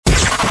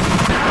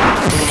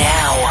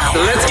Now.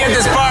 Let's get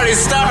this party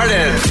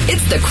started.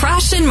 It's the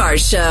Crash and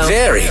Mars Show.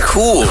 Very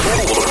cool.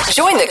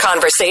 Join the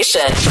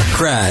conversation.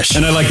 Crash.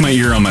 And I like my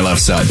ear on my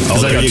left side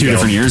because I got two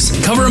different ears.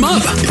 Cover them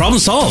up. Problem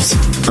solved.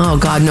 Oh,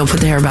 God, no, put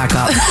the hair back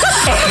up.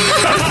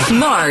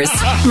 Mars.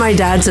 My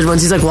dad said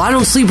once, he's like, well, I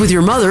don't sleep with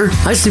your mother.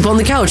 I sleep on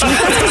the couch. I'm like,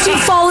 that's because you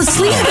fall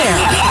asleep there.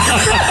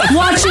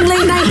 Watching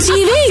late night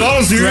TV.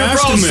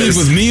 Crash can sleep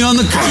with me on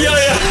the couch.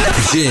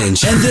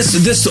 Ginge. And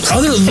this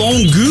other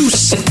lone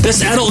goose,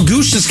 this adult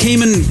goose just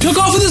came and took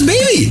off with his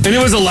baby. And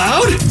it was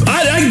allowed?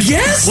 I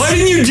guess. Why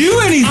didn't you do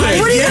anything?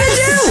 What are you going to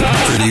do?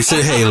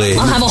 Producer Haley.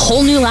 I'll have a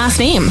whole new last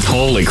name.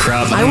 Holy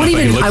crap. We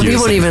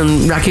won't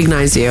even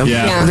recognize you.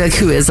 Yeah. Like,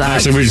 who is that?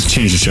 Actually, we just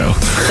changed the show.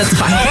 That's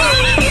fine.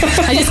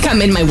 I just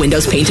come in, my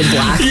windows painted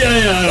black. Yeah,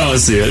 I don't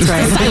see it.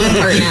 Right. Silent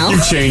part now.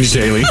 You've changed,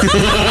 Haley.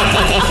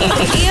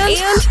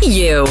 and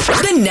you.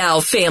 The Now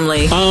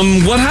family.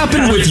 What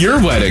happened with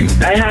your wedding?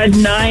 I had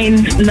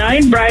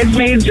nine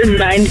bridesmaids and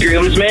 9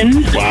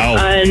 groomsmen. Wow.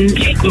 And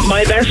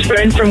my best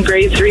friend from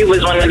grade 3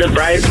 was one of the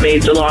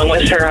bridesmaids, along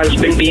with her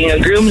husband being a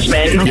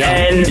groomsman. Yeah.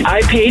 And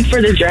I paid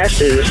for the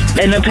dresses.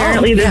 And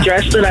apparently the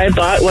dress that I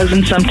bought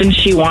wasn't something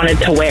she wanted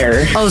to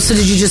wear. Oh, so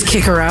did you just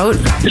kick her out?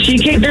 She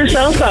kicked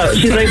herself out.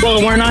 She's like,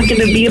 well, we're not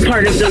going to be a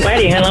part of the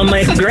wedding. And I'm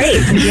like,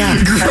 great.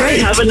 Yeah,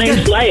 great. Have a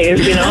nice life,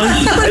 you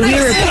know? We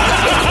were...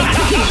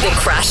 The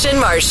Crash and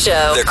Mars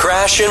Show. The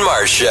Crash and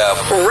Mars Show.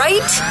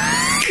 Right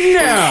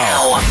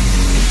Now.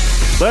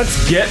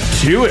 Let's get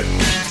to it.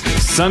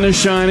 Sun is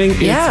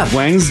shining. Yeah. It's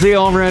Wednesday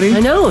already. I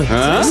know. It's a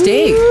nice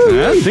day.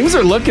 Yeah, things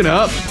are looking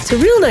up. It's a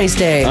real nice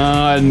day.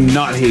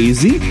 Not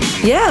hazy.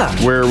 Yeah.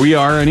 Where we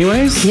are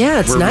anyways.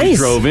 Yeah, it's where nice. We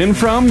drove in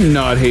from,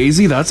 not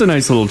hazy. That's a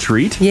nice little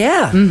treat.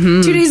 Yeah.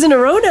 2 days in a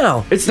row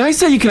now. It's nice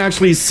that you can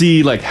actually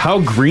see like how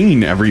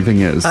green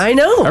everything is. I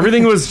know.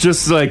 Everything was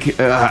just like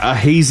a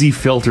hazy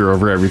filter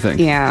over everything.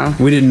 Yeah.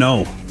 We didn't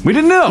know. We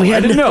didn't know.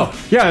 I didn't know.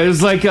 Yeah, it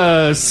was like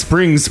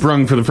spring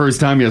sprung for the first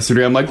time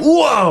yesterday. I'm like,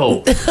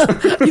 whoa.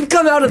 You've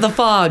come out of the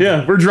fog.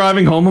 Yeah, we're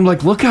driving home. I'm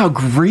like, look how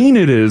green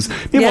it is.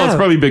 Meanwhile, it's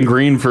probably been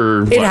green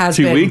for, It has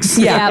 2 been. weeks?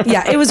 Yeah,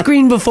 yeah. It was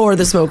green before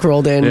the smoke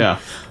rolled in. Yeah.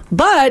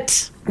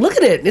 But look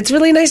at it. It's a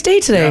really nice day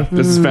today. Yeah,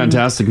 this is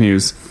fantastic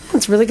news.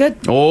 It's really good.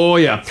 Oh,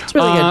 yeah. It's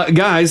really good.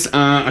 Guys,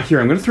 here,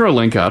 I'm going to throw a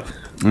link up.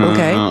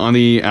 Okay. On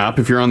the app,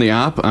 if you're on the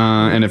app.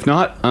 And if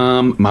not,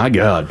 my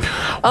God.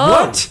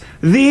 What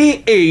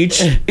the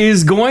H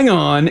is going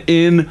on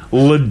in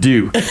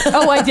Leduc?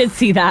 Oh, I did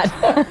see that.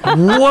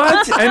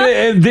 What?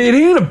 And it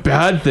ain't a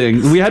bad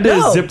thing. We had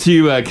to zip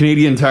to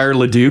Canadian Tire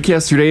Leduc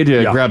yesterday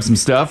to grab some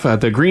stuff at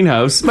the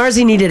greenhouse.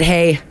 Marzi needed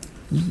hay.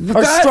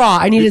 Or straw.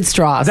 I needed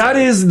straws. That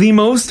is the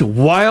most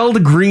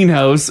wild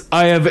greenhouse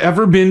I have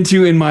ever been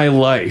to in my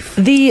life.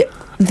 The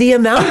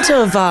amount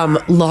of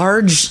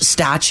large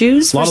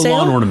statues A lot for of sale.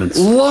 lawn ornaments.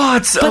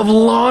 Lots of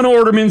lawn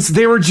ornaments.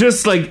 They were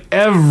just like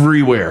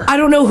everywhere. I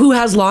don't know who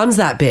has lawns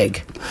that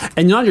big.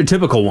 And not your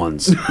typical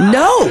ones.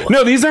 No.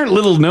 No, these aren't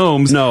little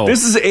gnomes. No.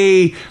 This is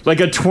a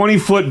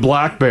 20-foot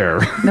black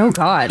bear. No,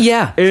 God.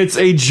 Yeah. It's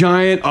a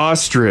giant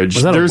ostrich.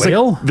 Was that a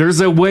whale?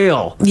 There's a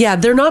whale. Yeah,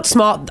 they're not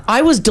small.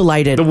 I was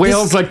delighted. The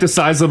whale's like the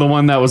size of the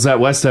one that was at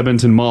West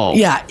Edmonton Mall.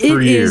 Yeah, it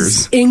for years.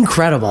 is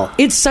incredible.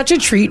 It's such a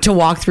treat to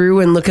walk through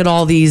and look at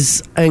all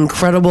these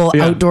incredible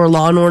outdoor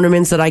lawn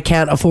ornaments that I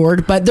can't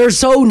afford, but they're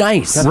so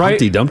nice. Right.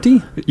 Humpty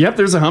Dumpty? Yep,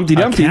 there's a Humpty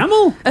Dumpty.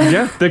 camel?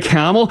 Yeah, the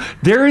camel.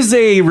 There is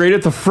right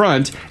at the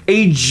front,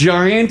 a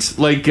giant,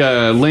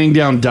 laying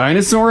down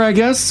dinosaur, I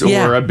guess,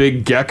 or a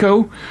big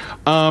gecko.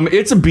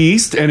 It's a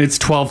beast, and it's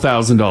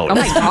 $12,000. Oh,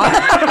 my God.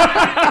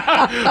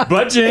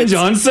 But Ginge,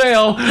 on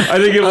sale. I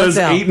think it was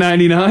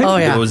 $8.99. Oh,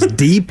 yeah. It was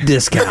deep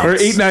discounts. Or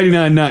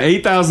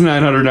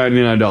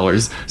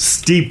 $8,999.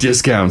 Steep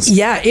discounts.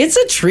 Yeah, it's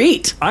a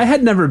treat. I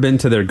had never been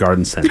to their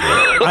garden center.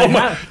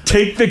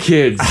 Take the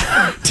kids.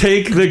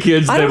 Take the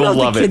kids. I They don't know will if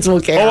love the it. kids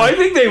will care. Oh, I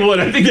think they would.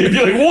 I think they'd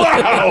be like,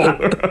 wow.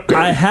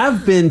 I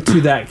have been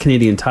to that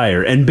Canadian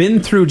Tire and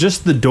been through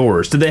just the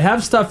doors. Do they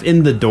have stuff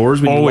in the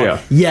doors? When you walk?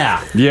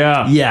 Yeah.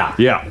 Yeah.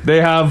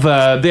 They have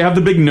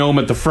the big gnome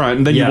at the front,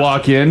 and then you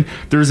walk in.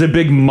 There's a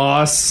big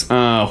moss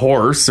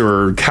horse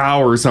or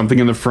cow or something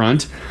in the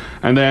front.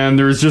 And then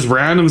there's just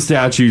random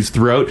statues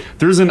throughout.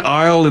 There's an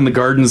aisle in the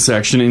garden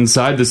section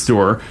inside the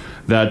store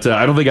that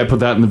I don't think I put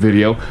that in the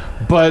video,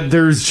 but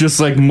there's just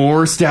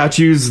more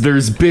statues.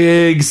 There's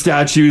big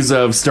statues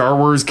of Star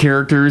Wars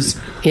characters.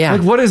 Yeah.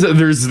 What is it?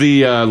 There's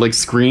the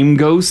Scream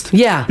Ghost.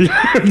 Yeah.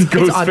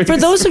 Ghost face. For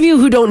those of you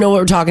who don't know what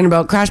we're talking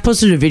about, Crash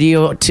posted a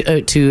video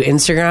to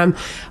Instagram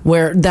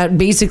where that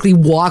basically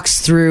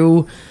walks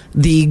through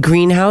the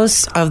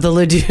greenhouse of the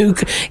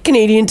Leduc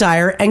Canadian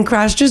Tire, and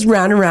Crash just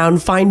ran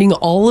around finding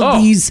all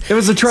of these. It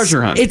was a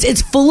treasure hunt.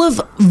 It's full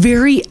of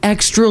very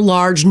extra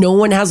large, no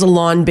one has a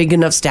lawn big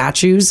enough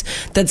statues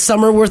that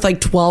some are worth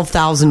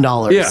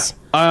 $12,000. Yeah.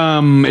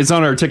 It's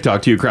on our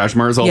TikTok too, Crash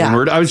Mars, all one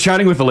word. I was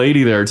chatting with a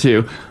lady there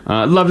too,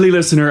 lovely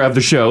listener of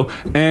the show,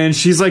 and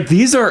she's like,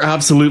 these are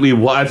absolutely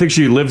wild. I think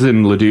she lives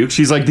in Leduc.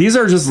 She's like, these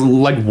are just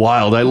like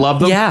wild. I love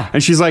them. Yeah.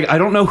 And she's like, I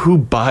don't know who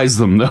buys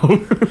them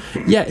though.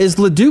 Yeah, is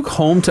Leduc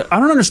home to... I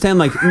don't understand,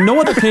 like, no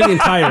other Canadian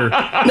Tire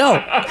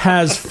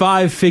has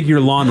 5-figure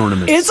lawn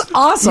ornaments. It's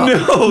awesome.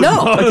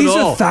 No. Like, these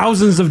are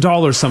thousands of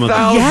dollars, some of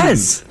them.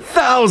 Yes.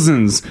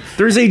 Thousands.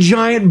 There's a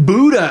giant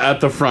Buddha at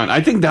the front.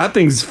 I think that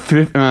thing's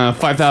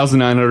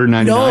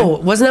 $5,999. No,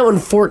 wasn't that one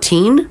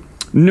 14?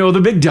 No,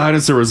 the big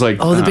dinosaur was like...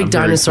 Oh, the big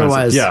very dinosaur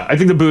expensive. was. Yeah, I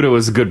think the Buddha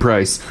was a good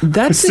price.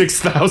 That's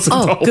 $6,000.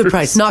 Oh, good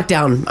price.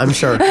 Knockdown, I'm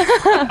sure.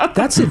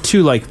 That's it,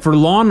 too. Like, for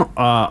lawn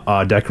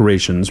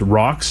decorations,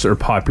 rocks are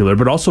popular,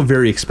 but also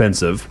very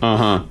expensive.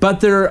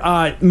 But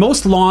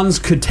most lawns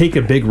could take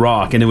a big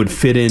rock, and it would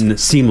fit in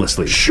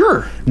seamlessly.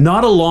 Sure.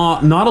 Not a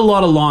lot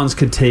of lawns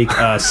could take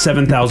a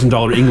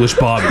 $7,000 English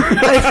bobby.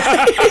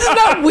 Isn't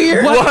that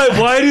weird?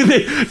 Why do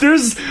they...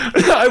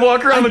 I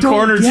walk around the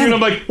corner, too, and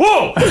I'm like,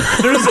 whoa!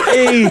 There's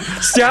a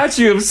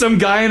statue of some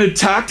guy in a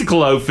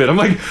tactical outfit. I'm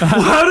like,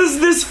 how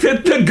does this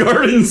fit the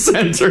garden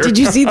center? Did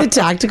you see the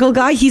tactical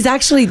guy? He's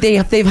actually,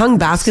 they've hung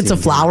baskets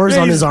of flowers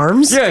on his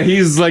arms. Yeah,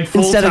 he's like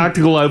full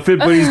tactical outfit,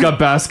 but he's got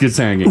baskets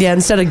hanging. Yeah,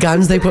 instead of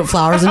guns, they put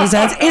flowers in his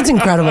hands. It's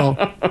incredible.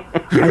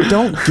 I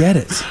don't get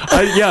it.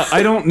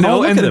 I don't know.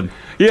 Look at him.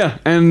 Yeah,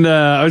 and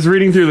I was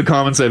reading through the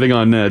comments, I think,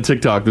 on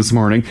TikTok this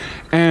morning,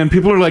 and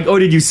people are like, oh,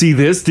 did you see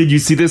this? Did you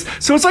see this?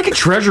 So it's like a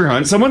treasure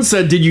hunt. Someone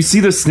said, did you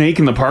see the snake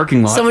in the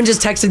parking lot? Someone just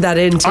texted that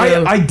in, too.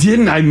 I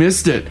didn't. I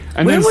missed it.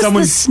 And Where then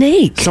was the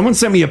snake? Someone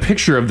sent me a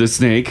picture of the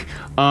snake.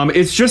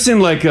 It's just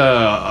in like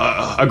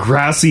a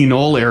grassy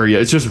knoll area.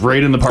 It's just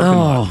right in the parking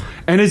lot.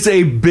 And it's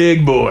a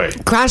big boy.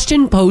 Crash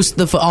didn't post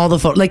all the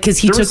photos, like, because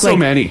he took so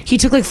many. He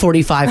took like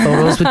 45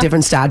 photos with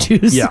different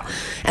statues. Yeah,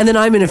 and then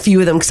I'm in a few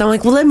of them because I'm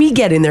like, well, let me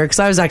get in there because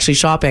I was actually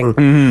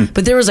shopping.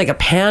 But there was like a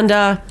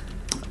panda.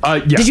 Yeah.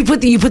 Did you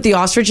put the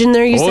ostrich in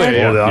there? You said.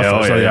 Yeah,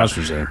 the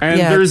ostrich there. And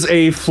there's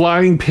a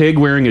flying pig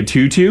wearing a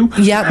tutu.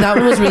 Yeah, that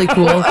one was really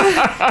cool.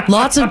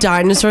 Lots of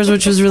dinosaurs,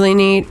 which was really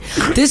neat.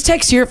 This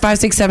text here at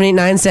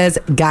 56789 says,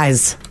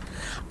 guys,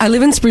 I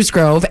live in Spruce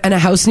Grove, and a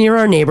house near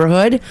our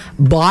neighborhood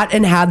bought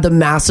and had the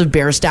massive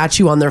bear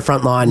statue on their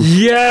front lawn.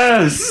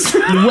 Yes!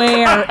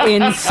 Where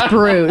in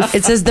Spruce?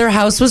 It says their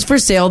house was for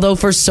sale, though,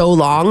 for so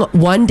long.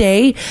 One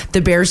day,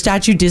 the bear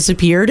statue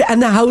disappeared,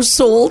 and the house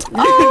sold.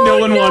 No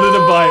one wanted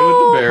to buy it with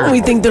the bear.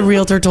 We think the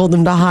realtor told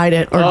them to hide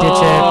it or ditch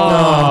it.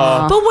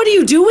 No. But what do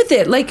you do with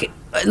it? Like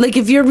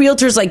if your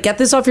realtor's like, get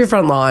this off your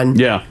front lawn.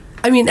 Yeah.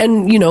 I mean,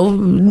 and,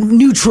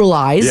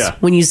 neutralize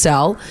when you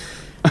sell.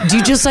 Do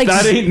you just like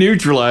that ain't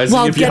neutralizing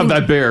if you have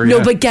that bear?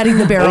 No, but getting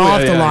the bear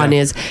off the lawn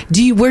is.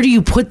 Where do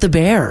you put the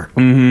bear?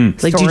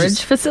 Like storage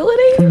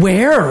facility?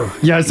 Where?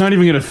 Yeah, it's not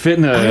even going to fit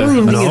in I don't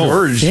even think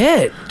it'll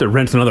fit. To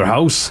rent another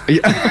house.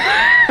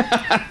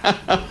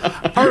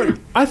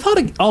 I thought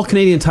all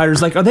Canadian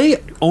Tires, like, are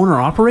they owner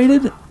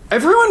operated?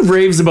 Everyone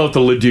raves about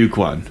the Leduc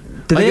one.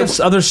 Do they have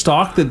other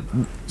stock that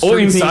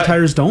Canadian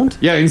Tires don't?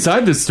 Yeah,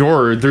 inside the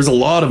store, there's a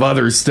lot of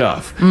other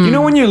stuff. You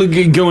know when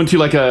you go into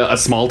like a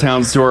small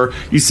town store,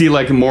 you see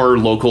like more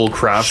local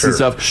crafts and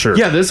stuff? Sure.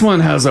 Yeah, this one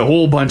has a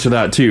whole bunch of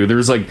that too.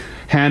 There's like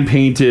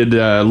hand-painted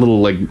little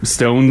like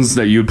stones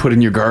that you would put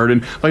in your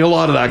garden. Like a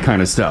lot of that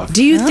kind of stuff.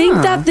 Do you think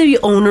that the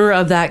owner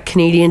of that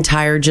Canadian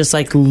Tire just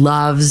like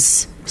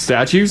loves...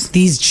 statues?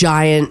 These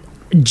giant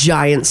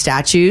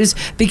statues,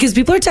 because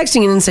people are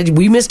texting in and said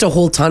we missed a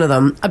whole ton of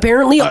them.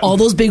 Apparently all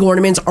those big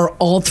ornaments are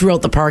all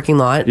throughout the parking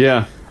lot.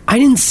 Yeah, I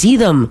didn't see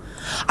them.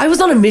 I was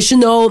on a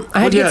mission though.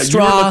 I had to get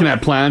straw. You were looking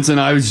at plants, and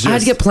I had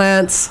to get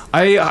plants.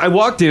 I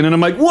walked in and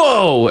I'm like,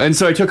 whoa! And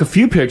so I took a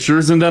few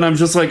pictures, and then I'm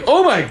just like,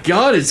 oh my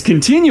god, it's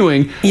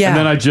continuing. Yeah. And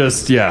then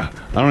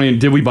I don't even.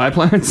 Did we buy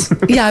plants?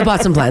 Yeah, I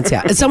bought some plants.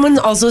 Yeah. And someone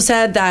also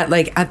said that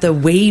like at the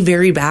way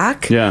very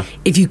back,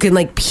 if you can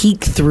like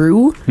peek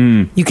through,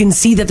 you can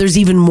see that there's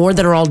even more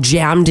that are all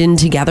jammed in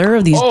together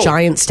of these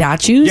giant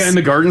statues. Yeah, in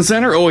the garden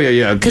center. Oh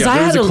yeah. Because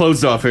there's a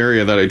closed off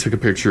area that I took a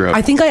picture of.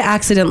 I think I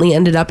accidentally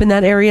ended up in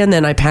that area, and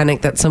then I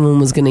panicked that someone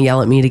was going to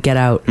yell at me to get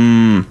out.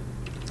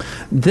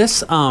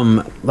 This,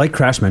 like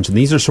Crash mentioned,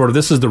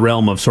 this is the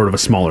realm of sort of a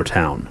smaller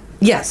town.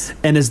 Yes.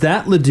 And is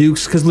that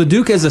Leduc's? Because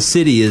Leduc as a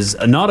city is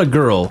not a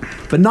girl,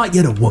 but not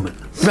yet a woman.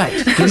 Right.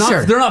 They're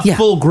not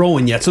full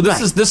grown yet. So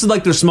this is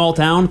like their small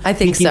town. I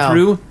think so.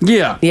 Through.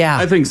 Yeah.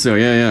 I think so.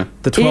 Yeah.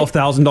 The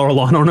 $12,000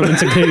 lawn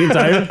ornaments at Canadian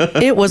Tire.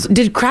 It was.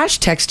 Did Crash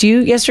text you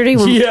yesterday?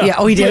 Yeah.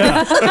 Oh, he did.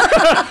 Yeah.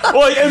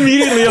 Well,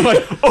 immediately I'm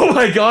like, oh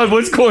my god,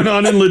 what's going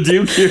on in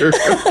Leduc here?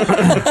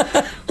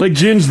 Like,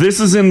 Ginge,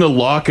 this is in the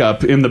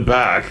lockup in the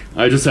back.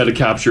 I just had to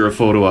capture a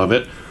photo of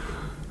it.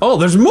 Oh,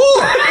 there's more.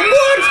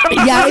 What?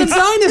 Yeah, it's a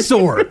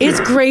dinosaur. It's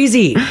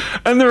crazy.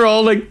 And they're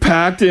all like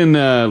packed in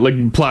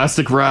like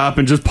plastic wrap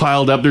and just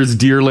piled up. There's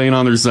deer laying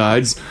on their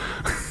sides.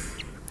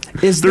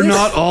 They're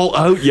not all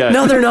out yet.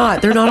 No, they're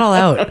not. They're not all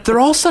out. They're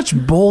all such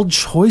bold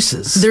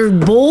choices. They're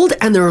bold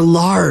and they're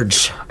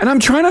large. And I'm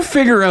trying to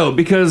figure out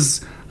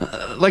because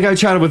like I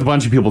chatted with a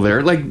bunch of people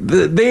there. Like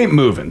they ain't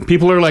moving.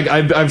 People are like,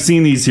 I've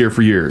seen these here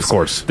for years. Of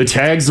course, the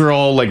tags are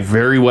all like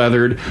very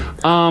weathered.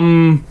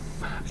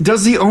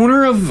 Does the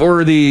owner of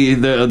or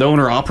the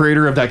owner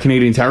operator of that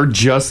Canadian Tower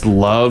just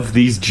love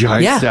these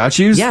giant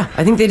statues? Yeah,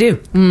 I think they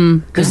do.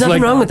 There's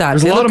nothing wrong with that.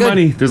 There's a lot of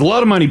money. There's a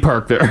lot of money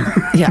parked there.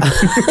 Yeah.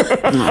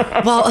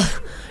 Well,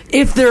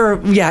 if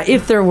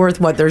they're worth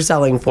what they're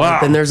selling for,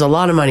 then there's a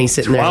lot of money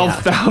sitting there.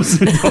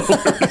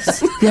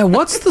 $12,000. Yeah,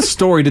 what's the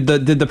story? Did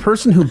the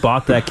person who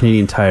bought that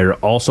Canadian Tire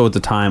also at the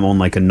time own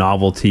like a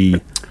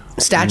novelty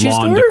statue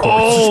lawn store?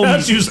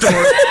 decor statue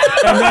store?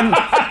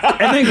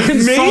 and then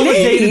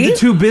consolidated the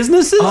two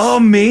businesses? Oh,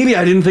 maybe.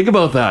 I didn't think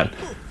about that.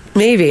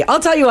 Maybe. I'll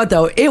tell you what,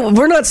 though.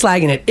 We're not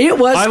slagging it. It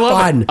was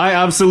fun. I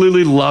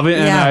absolutely love it,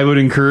 and I would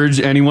encourage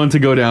anyone to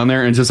go down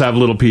there and just have a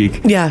little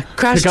peek. Yeah.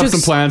 Pick up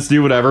some plants,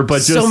 do whatever.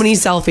 But so many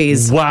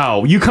selfies.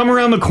 Wow. You come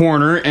around the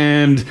corner,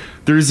 and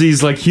there's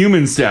these, like,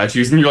 human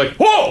statues, and you're like,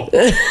 whoa!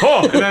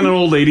 Oh! And then an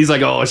old lady's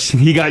like, oh,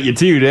 he got you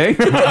too, eh?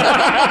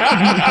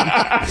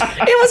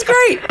 It was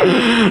great.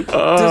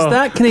 Does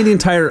that Canadian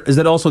Tire, is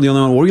that also the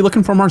only one? What were you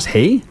looking for, Mars?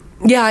 Hay?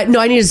 Yeah, no,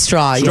 I needed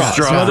straw.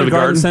 Straw. Other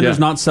garden centers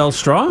not sell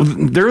straw?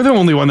 They're the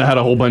only one that had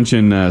a whole bunch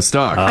in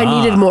stock.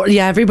 I needed more.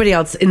 Yeah, everybody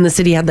else in the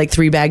city had like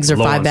 3 bags or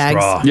 5 bags.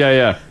 Straw.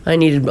 Yeah. I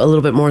needed a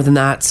little bit more than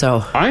that,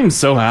 so. I'm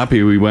so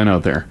happy we went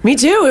out there. Me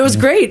too. It was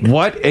great.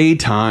 What a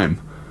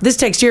time. This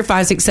text here,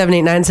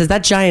 56789, says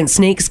that giant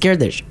snake scared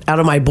the out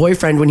of my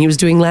boyfriend when he was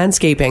doing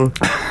landscaping.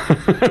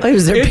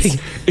 It's big.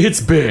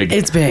 It's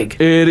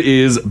big. It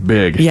is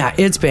big. Yeah,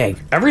 it's big.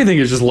 Everything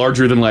is just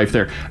larger than life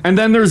there. And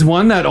then there's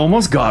one that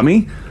almost got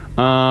me.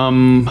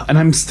 And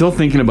I'm still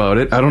thinking about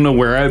it. I don't know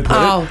where I put it.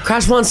 Oh,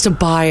 Crash wants to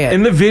buy it.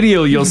 In the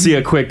video, you'll see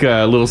a quick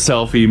little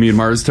selfie me and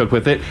Mars took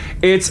with it.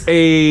 It's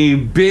a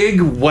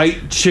big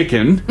white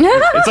chicken.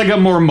 It's like a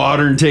more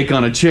modern take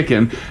on a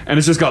chicken, and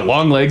it's just got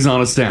long legs on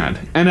a stand.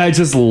 And I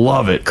just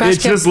love it. It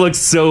just looks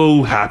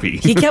so happy.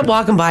 He kept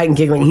walking by it and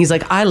giggling. He's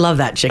like, I love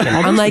that chicken.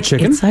 I'm like,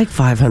 it's like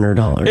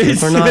 $500.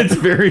 It's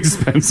very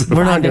expensive.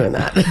 We're not doing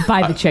that.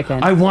 Buy the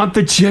chicken. I want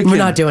the chicken. We're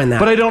not doing that.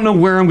 But I don't know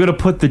where I'm going to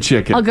put the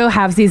chicken. I'll go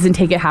halvesies and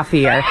take it half a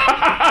year.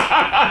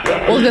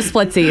 We'll go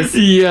splitsies.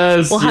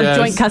 Yes. We'll have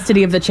joint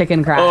custody of the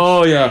chicken, Crash.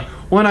 Oh, yeah.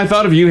 Well, and I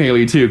thought of you,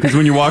 Haley, too, because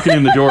when you're walking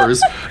in the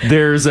doors,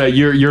 there's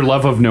your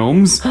love of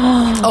gnomes.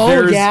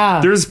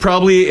 There's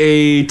probably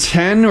a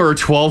 10 or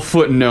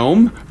 12-foot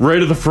gnome right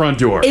at the front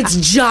door. It's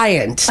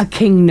giant. A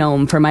king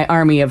gnome for my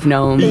army of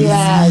gnomes.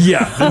 Yes.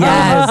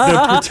 Yeah.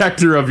 The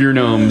protector of your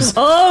gnomes.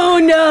 Oh,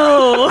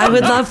 no. I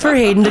would love for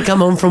Hayden to come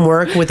home from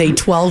work with a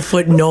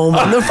 12-foot gnome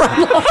on the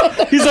front lawn.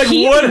 He's like,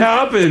 what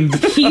happened?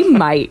 He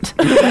might.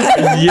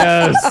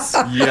 Yes.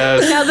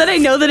 Now that I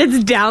know that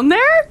it's down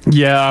there?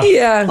 Yeah.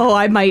 Yeah. Oh,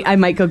 I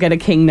might go get a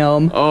king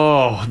gnome.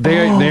 Oh,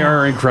 they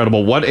are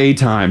incredible. What a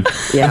time.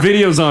 Yeah. The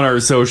video's on our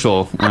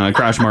social,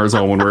 Crash Mars,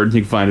 all one word. You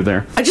can find it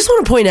there. I just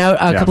want to point out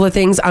a couple of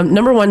things.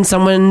 Number one,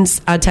 someone's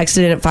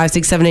texted in at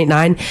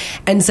 56789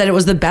 and said it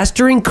was the best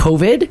during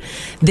COVID.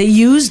 They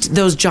used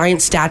those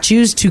giant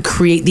statues to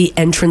create the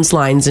entrance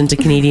lines into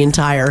Canadian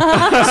Tire.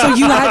 So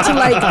you had to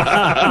like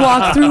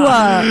walk through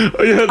a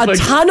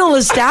tunnel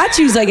of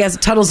statues, I guess.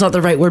 Tunnel's not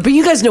the right word, but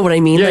you guys know what I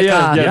mean.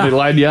 Yeah, they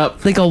lined you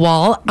up. Like a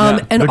wall.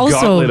 And the also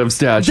gauntlet of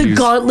statues. The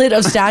gauntlet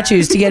of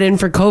statues to get in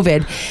for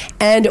COVID.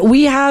 And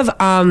we have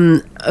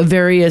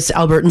various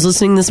Albertans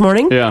listening this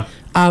morning. Yeah.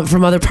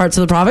 From other parts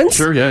of the province.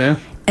 Sure, yeah.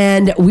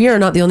 And we are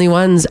not the only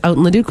ones out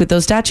in Leduc with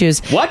those statues.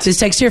 What? This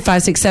text here,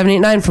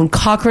 56789 from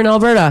Cochrane,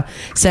 Alberta,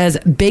 says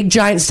big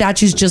giant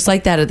statues just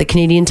like that at the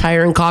Canadian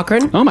Tire in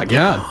Cochrane. Oh my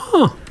God.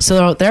 So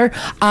they're out there.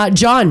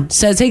 John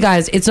says, hey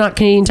guys, it's not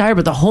Canadian Tire,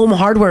 but the Home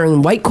Hardware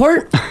in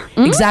Whitecourt,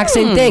 exact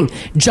same thing.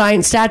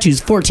 Giant statues,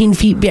 14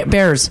 feet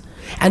bears.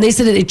 And they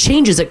said that it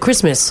changes at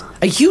Christmas.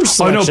 A huge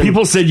selection. Oh, no,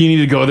 people said you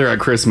need to go there at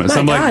Christmas.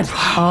 I'm like,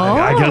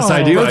 I guess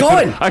I do. We're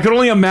going. I could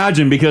only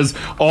imagine because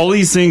all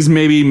these things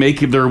maybe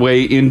make their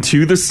way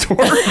into the store.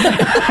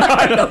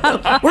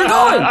 We're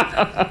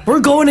going.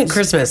 We're going at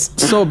Christmas.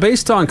 So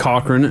based on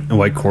Cochrane and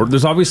Whitecourt,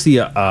 there's obviously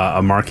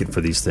a market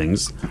for these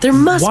things. There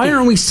must be. Why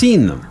aren't we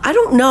seeing them? I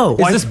don't know.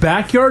 Is this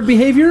backyard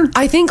behavior?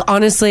 I think,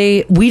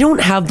 honestly, we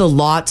don't have the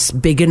lots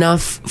big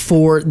enough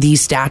for these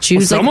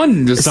statues.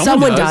 Well,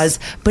 someone does.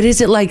 But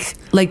is it like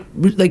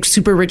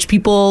super rich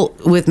people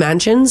with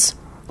mansions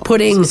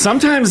putting?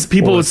 Sometimes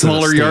people with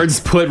smaller yards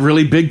put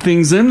really big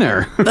things in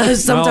there.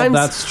 Sometimes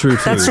that's true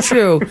too. That's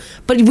true.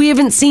 But we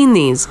haven't seen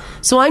these,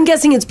 so I'm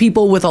guessing it's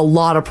people with a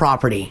lot of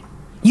property.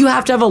 You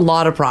have to have a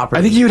lot of property.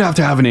 I think you'd have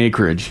to have an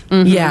acreage.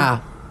 Mm-hmm.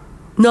 Yeah.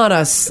 Not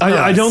us.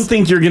 I don't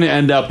think you're going to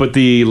end up with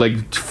the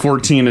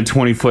 14 to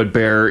 20 foot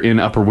bear in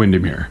Upper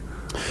Windermere.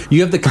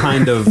 You have the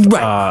kind of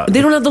right.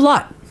 They don't have the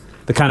lot.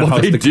 The kind of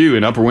house they do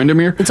in Upper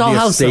Windermere. It's all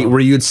house where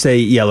you'd say,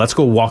 yeah, let's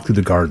go walk through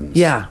the gardens.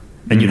 Yeah.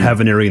 And you'd have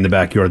an area in the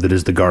backyard that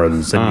is the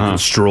gardens, and you can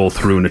stroll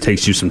through, and it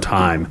takes you some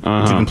time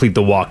to complete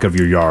the walk of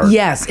your yard.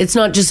 Yes, it's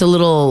not just a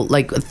little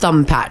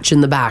thumb patch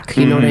in the back.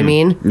 You know what I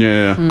mean?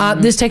 Yeah.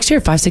 This text here,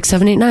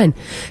 56789,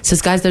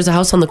 says, guys, there's a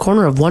house on the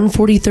corner of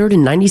 143rd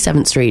and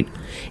 97th Street.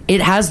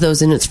 It has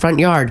those in its front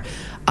yard.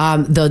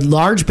 the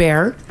large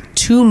bear,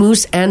 2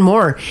 moose, and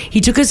more.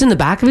 He took us in the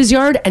back of his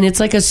yard, and it's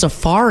like a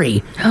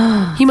safari.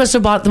 He must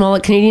have bought them all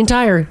at Canadian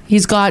Tire.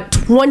 He's got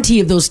 20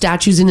 of those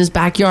statues in his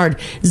backyard.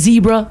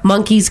 Zebra,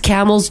 monkeys,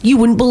 camels. You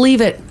wouldn't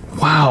believe it.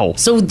 Wow.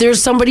 So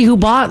there's somebody who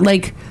bought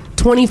like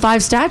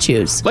 25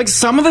 statues. Like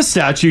some of the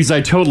statues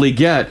I totally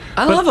get.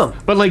 I love them.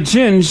 But like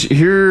Ginge,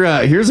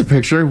 here's a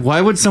picture.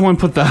 Why would someone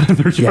put that in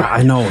their yard? Yeah,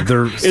 I know.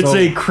 It's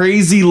a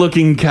crazy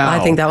looking cow. I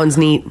think that one's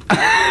neat.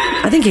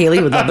 I think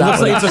Haley would love that. Looks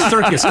like it's a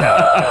circus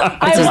cow.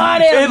 I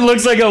want it. It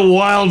looks like a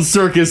wild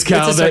circus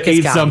cow It's a that circus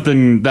ate cow.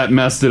 something that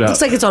messed it up.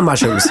 Looks like it's on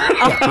mushrooms.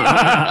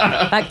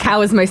 That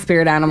cow is my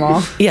spirit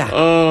animal. Yeah.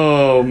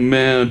 Oh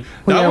man,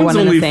 We that are one's one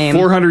and the only same.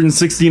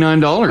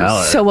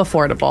 $469 So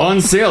affordable.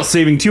 on sale,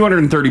 saving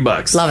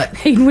 $230. Love it.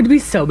 It would be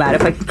so bad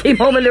if I came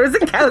home and there was a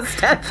cow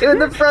statue in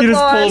the front He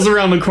just lawn. pulls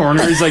around the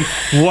corner. He's like,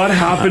 "What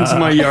happened to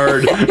my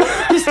yard?"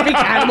 Just big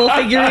animal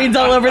figurines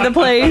all over the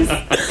place.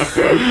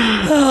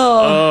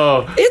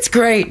 It's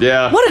great.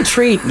 Yeah. What a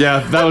treat. Yeah,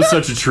 that was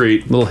such a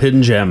treat. Little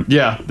hidden gem.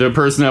 Yeah, the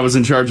person that was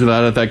in charge of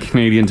that at that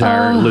Canadian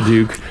Tire,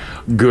 Leduc,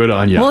 good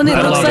on you. Well, and it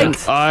I looks love like-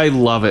 it. I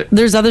love it.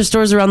 There's other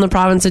stores around the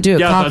province that do it.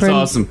 Yeah, that's Cochrane,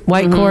 awesome.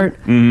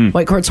 Whitecourt.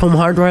 Whitecourt's Home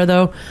Hardware,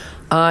 though.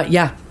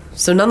 Yeah.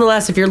 So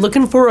nonetheless, if you're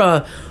looking for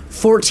a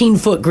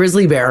 14-foot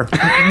grizzly bear,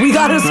 we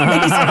got a space. We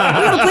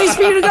got a place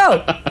for you to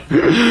go.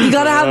 You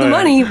got to have the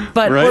money,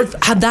 but Right. or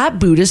had that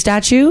Buddha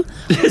statue.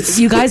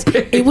 You guys,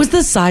 it was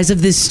the size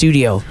of this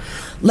studio.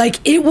 Like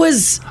it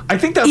was. I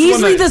think that's the one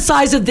easily that- the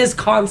size of this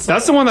console.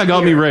 That's the one that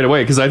got me right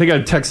away because I think I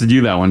texted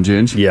you that one,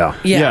 Ginge. Yeah.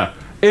 Yeah.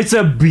 It's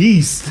a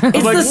beast.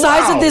 It's the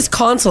size of this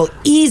console.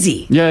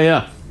 Easy.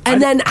 Yeah. And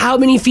then how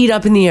many feet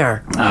up in the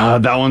air?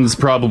 That one's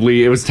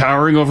probably, it was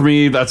towering over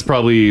me. That's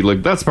probably a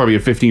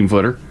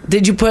 15-footer.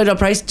 Did you put a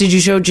price? Did you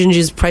show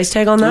Ginger's price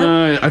tag on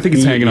that? I think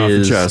it's hanging off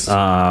the chest.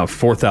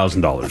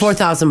 $4,000.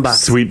 $4,000.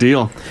 Sweet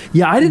deal.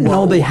 Yeah, I didn't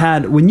know they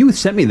had. When you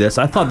sent me this,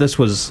 I thought this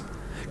was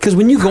because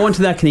when you go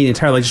into that Canadian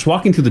Tire, like just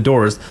walking through the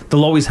doors,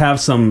 they'll always have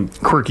some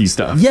Quirky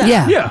stuff.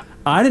 Yeah.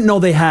 I didn't know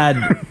they had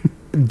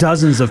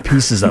dozens of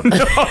pieces of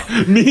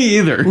it. Me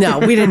either. No,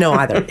 we didn't know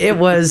either. It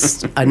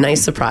was a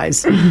nice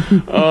surprise.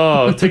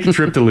 Oh, take a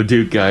trip to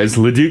Leduc, guys.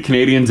 Leduc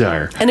Canadian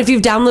Tire. And if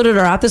you've downloaded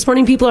our app this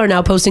morning, people are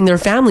now posting their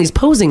families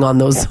posing on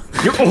those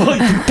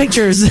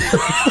pictures.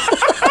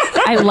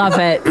 I love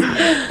it.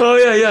 Oh,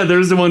 yeah.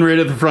 There's the one right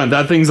at the front.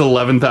 That thing's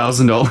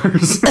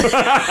 $11,000.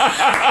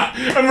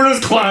 And we're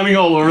just climbing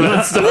all over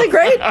that stuff. Isn't that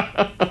great?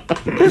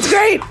 It's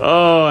great.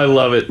 Oh, I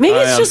love it. Maybe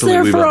I it's just there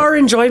absolutely for love our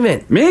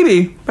enjoyment, it.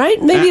 Maybe.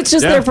 right? Maybe it's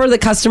just Yeah. there for the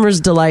customer's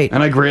delight.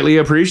 And I greatly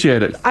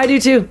appreciate it. I do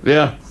too.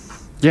 Yeah.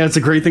 Yeah, it's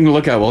a great thing to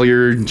look at while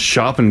you're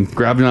shopping,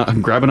 grabbing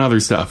other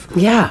stuff.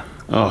 Yeah.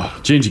 Oh,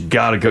 Ginge, you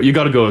gotta go. You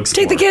gotta go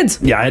explore. Take the kids.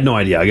 Yeah, I had no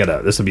idea.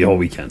 This will be a whole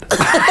weekend.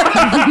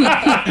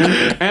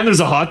 And there's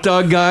a hot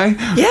dog guy.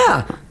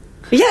 Yeah.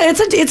 Yeah, it's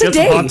a Get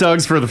day. some hot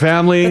dogs for the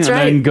family, That's and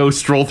right. then go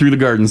stroll through the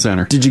garden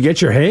center. Did you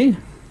get your hay?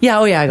 Yeah,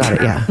 oh yeah, I got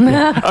it. Yeah.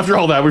 After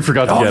all that, we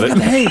forgot to get it.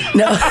 Hey,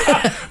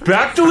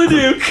 Back to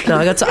Leduc. No,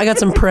 I got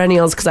some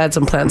perennials because I had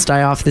some plants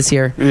die off this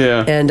year.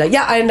 Yeah. And I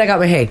got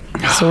my hay,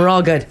 so we're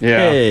all good. Yeah.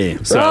 Hey.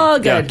 So, Oh,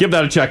 good. yeah, give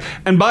that a check.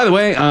 And by the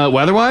way,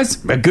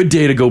 weather-wise, a good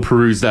day to go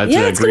peruse that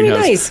Yeah, it's gonna be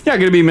greenhouse. nice. Yeah,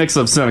 going to be a mix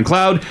of sun and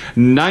cloud.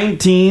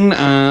 19,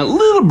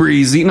 little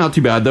breezy, not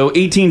too bad though.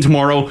 18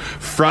 tomorrow,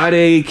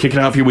 Friday, kicking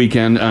off your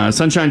weekend.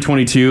 Sunshine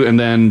 22, and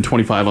then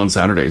 25 on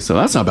Saturday. So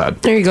that's not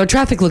bad. There you go.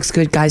 Traffic looks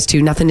good, guys,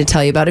 too. Nothing to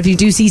tell you about. If you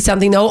do see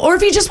something, though, or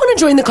if you just want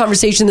to join the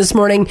conversation this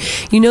morning,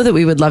 you know that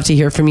we would love to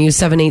hear from you.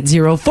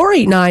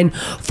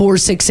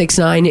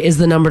 780-489-4669 is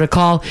the number to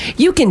call.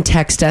 You can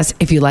text us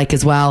if you like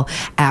as well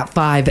at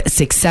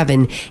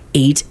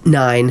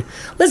 56789.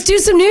 Let's do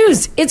some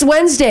news. It's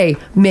Wednesday,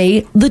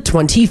 May the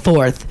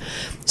 24th.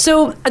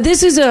 So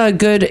this is a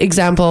good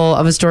example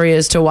of a story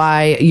as to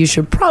why you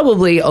should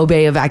probably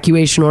obey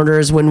evacuation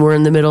orders when we're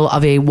in the middle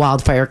of a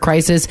wildfire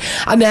crisis.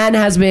 A man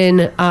has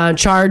been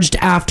charged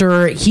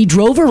after he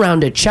drove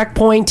around a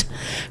checkpoint,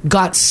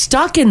 got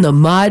stuck in the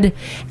mud,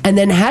 and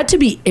then had to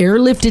be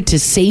airlifted to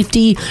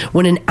safety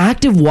when an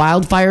active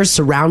wildfire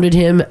surrounded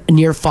him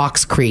near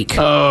Fox Creek.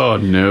 Oh,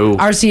 no.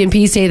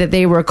 RCMP say that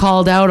they were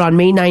called out on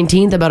May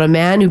 19th about a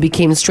man who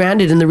became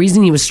stranded, and the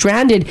reason he was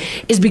stranded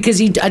is because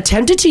he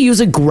attempted to use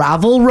a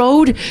gravel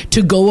road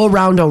to go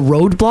around a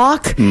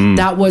roadblock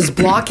that was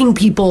blocking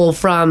people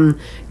from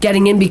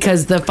getting in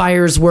because the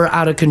fires were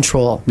out of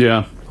control.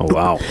 Yeah. oh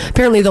wow.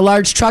 Apparently, the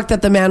large truck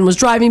that the man was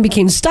driving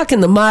became stuck in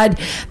the mud.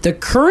 The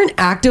current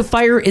active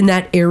fire in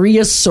that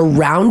area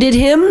surrounded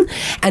him,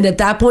 and at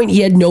that point, he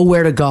had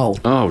nowhere to go.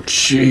 Oh,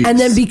 jeez. And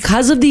then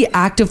because of the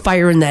active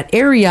fire in that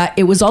area,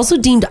 it was also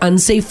deemed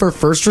unsafe for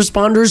first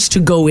responders to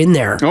go in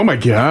there. Oh, my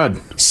God.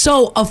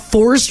 So a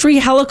forestry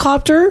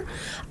helicopter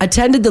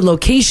attended the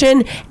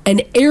location and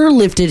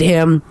airlifted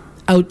him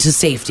out to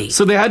safety.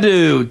 So they had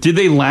to, did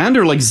they land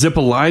or like zip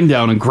a line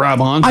down and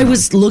grab onto I him?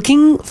 was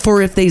looking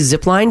for if they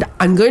ziplined.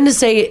 I'm going to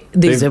say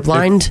they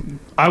ziplined.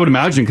 I would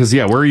imagine, because,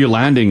 yeah, where are you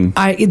landing?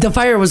 The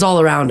fire was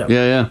all around him.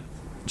 Yeah.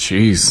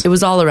 Jeez. It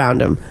was all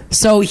around him.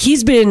 So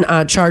he's been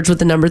charged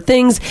with a number of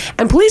things,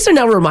 and police are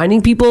now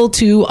reminding people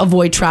to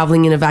avoid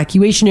traveling in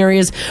evacuation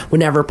areas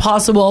whenever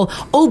possible,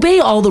 obey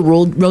all the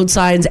road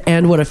signs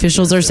and what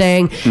officials are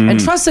saying, and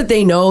trust that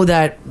they know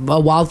that a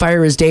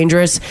wildfire is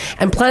dangerous,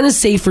 and plan a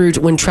safe route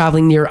when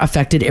traveling near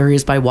affected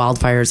areas by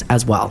wildfires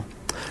as well.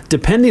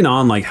 Depending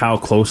on like how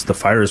close the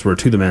fires were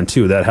to the man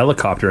too, that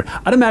helicopter,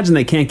 I'd imagine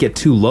they can't get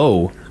too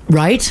low.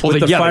 Right? Well,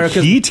 With the fire,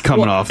 heat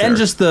coming off there. and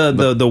just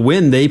the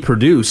wind they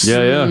produce.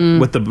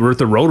 With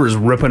the rotors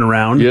ripping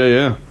around.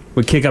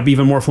 Would kick up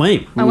even more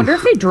flame. I wonder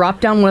if they drop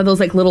down one of those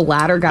like little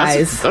ladder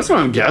guys. That's what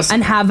I'm guessing.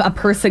 And have a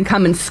person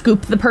come and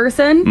scoop the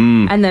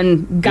person and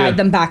then guide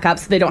them back up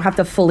so they don't have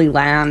to fully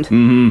land.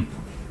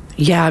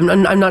 Yeah,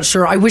 I'm not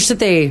sure. I wish that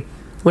they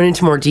went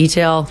into more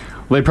detail.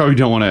 Well, they probably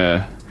don't want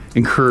to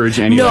encourage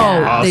any No,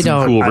 like, awesome, they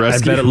don't. cool I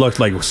rescue. bet it looked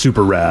like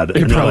super rad.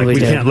 And they're probably like, we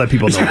did. can't let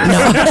people know.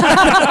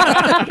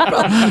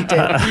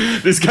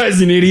 This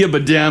guy's an idiot,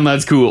 but damn,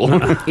 that's cool.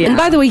 And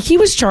by the way, he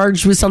was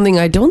charged with something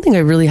I don't think I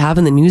really have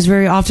in the news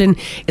very often.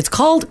 It's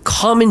called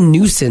common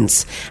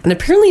nuisance. And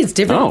apparently it's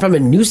different from a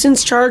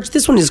nuisance charge.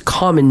 This one is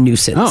common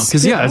nuisance. Oh,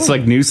 because it's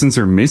like nuisance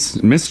or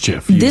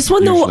mischief. This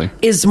one, usually. though,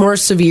 is more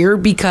severe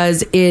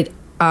because it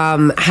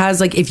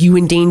has, like, if you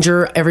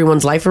endanger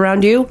everyone's life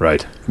around you.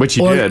 Right. Which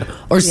you did.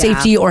 Or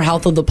safety or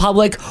health of the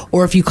public,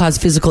 or if you cause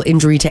physical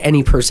injury to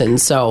any person.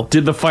 So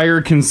Did the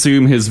fire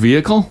consume his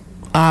vehicle?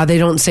 they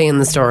don't say in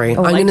the story.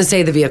 I'm going to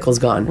say the vehicle's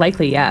gone.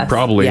 Likely, yes.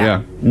 Probably,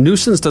 yeah.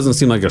 Nuisance doesn't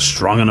seem like a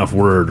strong enough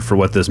word for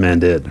what this man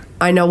did.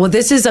 I know. Well,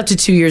 this is up to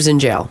 2 years in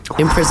jail,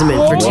 imprisonment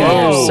for 2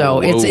 years.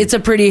 So it's a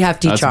pretty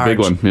hefty That's charge. a big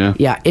one, yeah.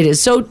 Yeah, it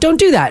is. So don't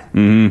do that.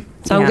 Mm-hmm.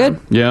 Sound good?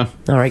 Yeah.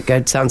 All right,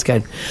 good. Sounds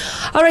good.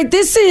 All right,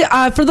 this is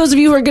for those of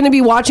you who are going to be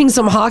watching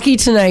some hockey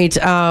tonight.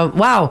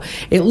 Wow,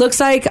 it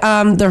looks like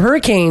the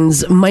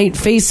Hurricanes might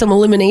face some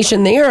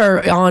elimination. They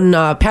are on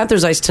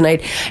Panthers ice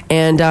tonight,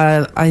 and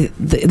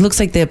it looks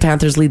like the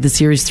Panthers lead the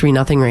series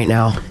 3-0 right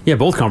now. Yeah,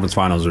 both conference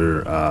finals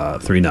are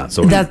 3-0.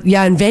 So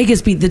And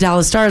Vegas beat the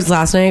Dallas Stars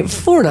last night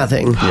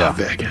 4-0. yeah,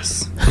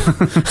 Vegas.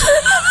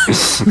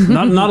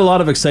 not a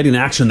lot of exciting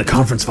action in the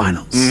conference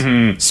finals.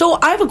 So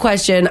I have a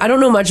question. I don't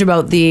know much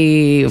about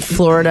the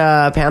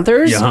Florida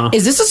Panthers. Yeah.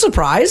 Is this a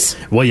surprise?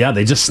 Well, yeah,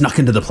 they just snuck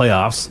into the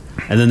playoffs,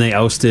 and then they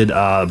ousted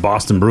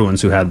Boston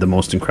Bruins, who had the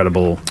most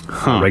incredible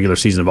regular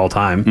season of all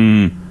time,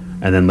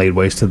 and then laid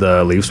waste to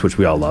the Leafs, which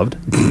we all loved,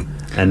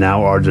 and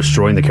now are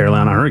destroying the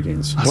Carolina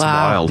Hurricanes. That's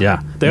Wow. wild.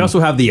 Yeah, they also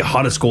have the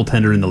hottest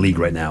goaltender in the league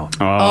right now,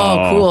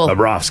 Oh, cool.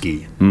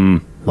 Bobrovsky,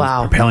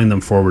 Wow. propelling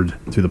them forward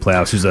through the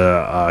playoffs. Who's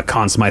a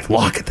Conn Smythe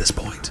lock at this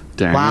point.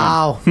 Dang.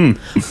 Wow.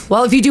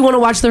 Well, if you do want to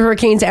watch the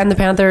Hurricanes and the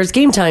Panthers,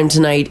 game time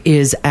tonight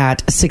is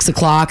at 6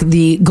 o'clock.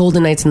 The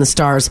Golden Knights and the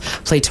Stars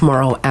play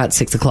tomorrow at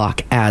 6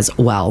 o'clock as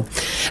well.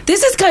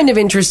 This is kind of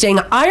interesting.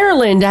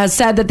 Ireland has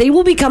said that they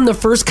will become the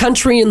first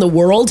country in the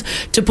world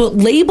to put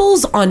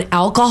labels on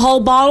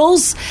alcohol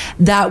bottles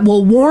that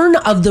will warn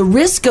of the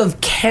risk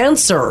of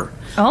cancer.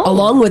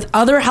 Along with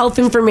other health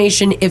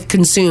information if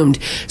consumed.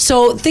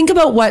 So think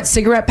about what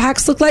cigarette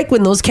packs look like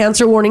when those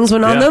cancer warnings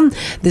went on them.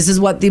 This is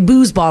what the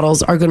booze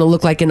bottles are going to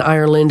look like in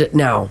Ireland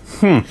now.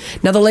 Now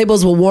the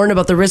labels will warn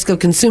about the risk of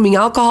consuming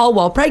alcohol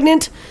while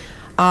pregnant,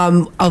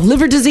 of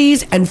liver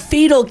disease and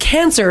fatal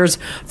cancers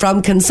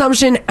from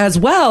consumption, as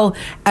well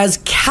as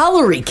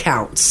calorie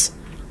counts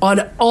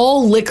on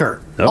all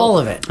liquor. All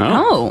of it.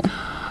 Oh.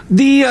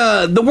 The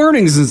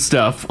wordings and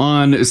stuff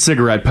on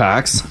cigarette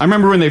packs. I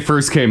remember when they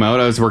first came out,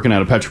 I was working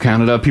out of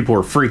Petro-Canada. People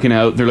were freaking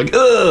out. They're like,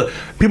 ugh.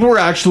 People were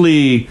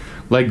actually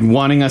like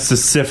wanting us to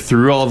sift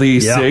through all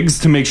these cigs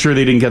to make sure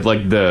they didn't get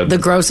like the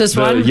grossest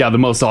one? Yeah, the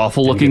most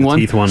awful looking one.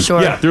 Teeth one.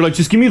 Sure. Yeah, they're like,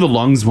 just give me the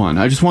lungs one.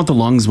 I just want the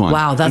lungs one.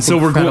 Wow, that's and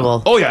so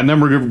incredible. And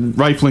then we're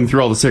rifling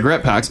through all the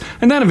cigarette packs.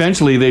 And then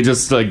eventually they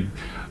just like...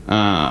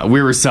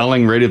 we were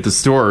selling right at the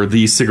store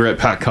these cigarette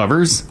pack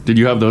covers. Did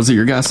you have those at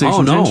your gas station?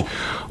 Oh, no. Ginge?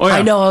 Oh, yeah.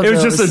 I know of it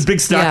was those. just a big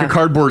stack of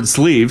cardboard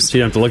sleeves. So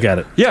you don't have to look at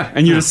it. Yeah,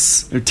 and you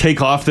just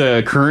take off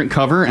the current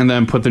cover and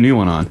then put the new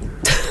one on.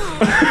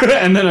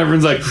 And then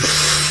everyone's like,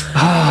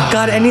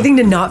 God, anything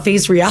to not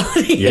face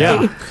reality.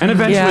 yeah. And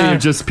eventually it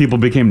just people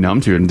became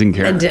numb to it and didn't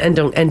care. and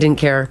didn't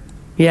care.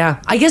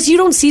 Yeah, I guess you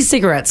don't see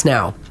cigarettes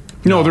now.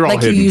 no, they're all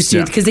Like hidden. you used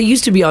to, because they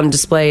used to be on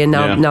display, and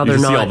now You they're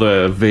just not. see all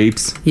the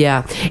vapes.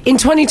 Yeah. In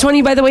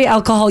 2020, by the way,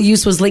 alcohol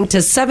use was linked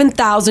to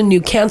 7,000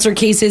 new cancer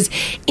cases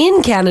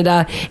in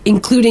Canada,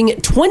 including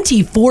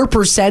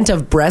 24%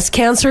 of breast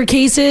cancer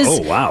cases.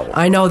 Oh, wow.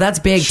 I know, that's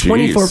big.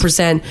 Jeez.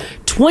 24%.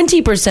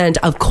 20%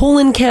 of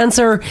colon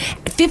cancer,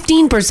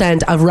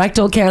 15% of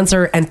rectal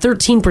cancer, and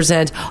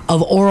 13%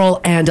 of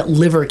oral and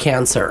liver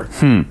cancer.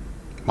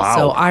 Wow.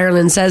 So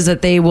Ireland says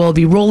that they will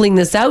be rolling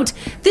this out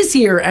this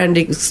year and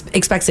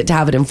expects it to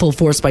have it in full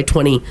force by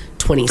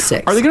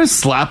 2026. Are they going to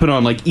slap it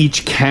on like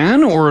each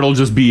can, or it'll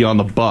just be on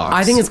the box?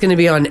 I think it's going to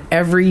be on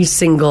every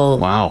single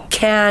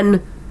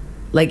can,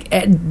 like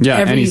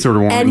any sort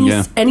of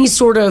warning, any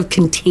sort of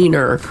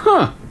container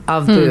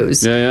of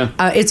booze. Yeah.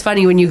 It's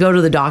funny when you go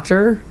to the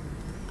doctor.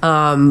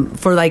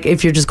 for like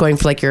if you're just going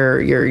for like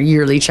your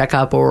yearly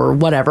checkup or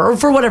whatever, or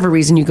for whatever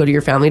reason you go to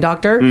your family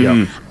doctor.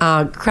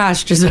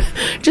 Crash just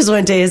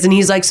went to his, and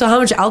he's like, so how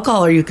much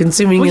alcohol are you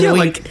consuming in a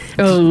week?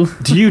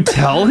 Do you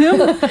tell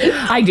him?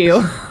 I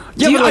do.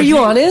 Are you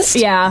honest?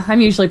 Yeah,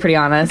 I'm usually pretty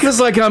honest. Because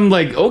I'm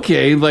like,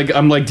 okay,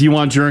 do you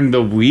want during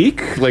the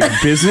week, like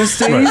business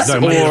days,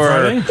 Right, Monday to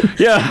Friday?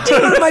 Yeah? Do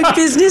you want my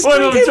business?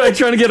 Well, I'm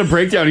trying to get a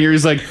breakdown here.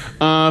 He's like,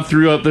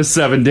 throughout the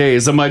 7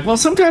 days. I'm like, well,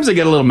 sometimes I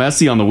get a little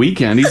messy on the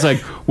weekend. He's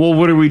like, well,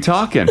 what are we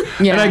talking?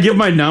 Yeah. And I give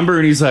my number,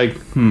 and he's like,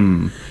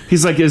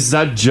 He's like, is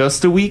that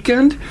just a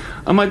weekend?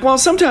 I'm like, well,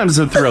 sometimes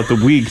throughout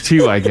the week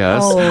too, I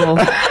guess. Oh,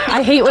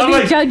 I hate when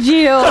they judge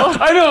you.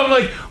 I know. I'm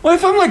like, well,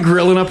 if I'm like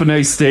grilling up a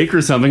nice steak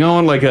or something, I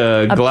want like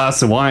a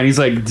glass of wine. He's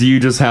like, do you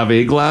just have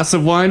a glass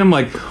of wine? I'm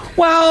like,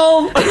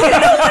 well, no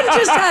one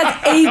just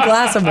has a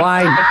glass of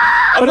wine.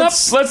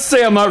 Let's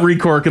say I'm not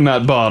recorking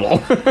that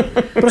bottle.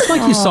 But it's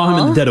like you saw him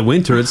in the dead of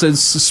winter.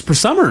 It's for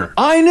summer.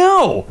 I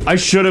know. I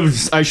should have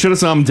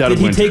saw him dead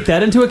of winter. Did he take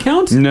that into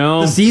account?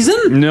 No. The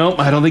season? No,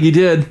 I don't think he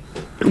did.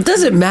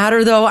 Does it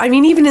matter though? I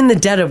mean, even in the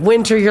dead of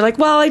winter, you're like,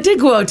 well, I did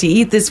go out to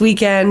eat this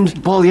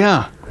weekend. Well,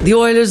 yeah. The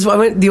Oilers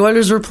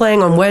were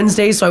playing on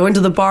Wednesday, so I went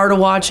to the bar to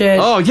watch it.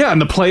 Oh yeah, in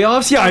the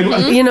playoffs. Yeah,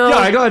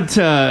 I got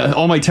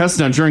all my tests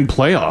done during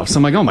playoffs.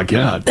 I'm like, oh my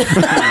god.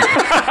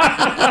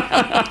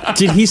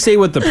 Did he say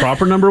what the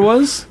proper number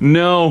was?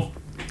 No.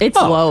 It's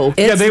low.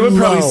 Yeah, they would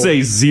probably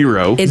say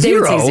zero. They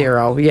would say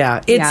zero. Yeah,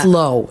 it's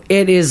low.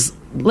 It is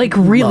like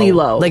really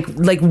low. Like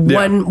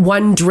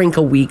one drink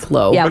a week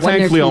low. Yeah, but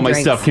thankfully all my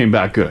stuff came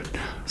back good.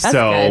 That's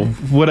so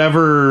good.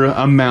 Whatever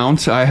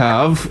amount I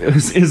have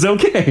is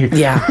okay.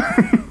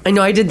 Yeah. I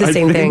know, I did the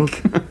same thing.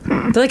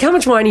 They're like, how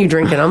much wine are you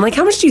drinking? I'm like,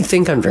 how much do you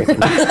think I'm drinking?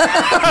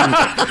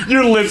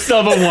 Your lips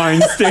have a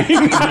wine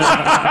stain.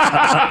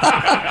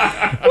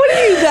 What do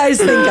you guys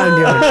think I'm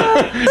doing?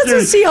 Let's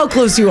just see how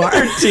close you are.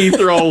 Your teeth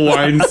are all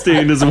wine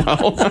stained as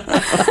well.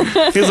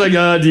 He's like,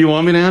 do you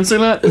want me to answer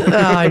that?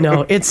 I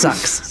know, it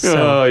sucks.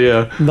 So. Oh,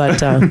 yeah.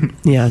 But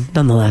yeah,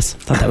 nonetheless,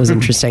 thought that was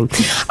interesting.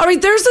 All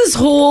right, there's this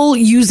whole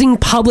using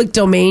public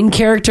domain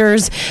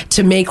characters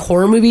to make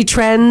horror movie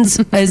trends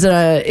is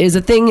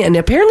a thing, and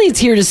apparently it's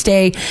here to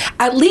stay,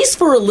 at least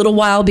for a little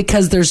while,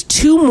 because there's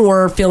 2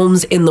 more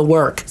films in the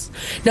works.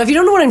 Now, if you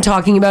don't know what I'm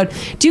talking about,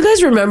 do you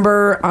guys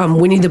remember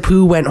Winnie the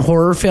Pooh went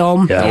horror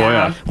film? Yeah. Oh,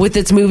 yeah. With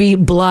its movie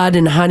Blood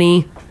and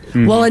Honey.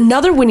 Mm-hmm. Well,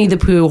 another Winnie the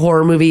Pooh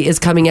horror movie is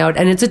coming out,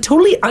 and it's a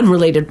totally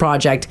unrelated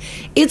project.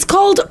 It's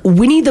called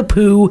Winnie the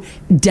Pooh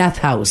Death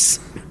House.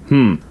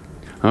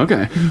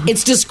 Okay.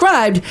 It's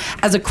described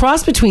as a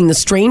cross between The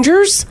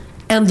Strangers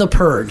and The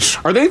Purge.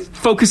 Are they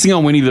focusing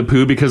on Winnie the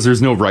Pooh because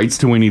there's no rights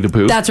to Winnie the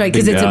Pooh? That's right,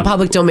 because it's in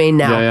public domain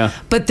now. Yeah.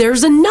 But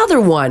there's another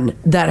one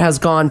that has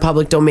gone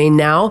public domain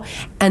now,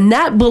 and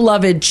that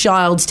beloved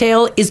child's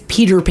tale is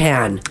Peter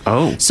Pan.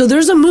 Oh. So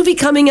there's a movie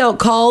coming out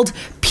called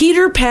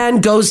Peter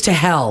Pan Goes to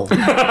Hell.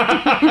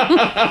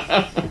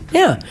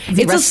 Yeah.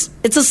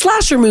 It's a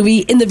slasher movie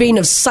in the vein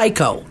of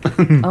Psycho.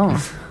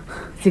 Oh.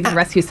 So you can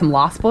rescue some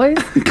Lost Boys?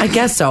 I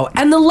guess so.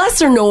 And the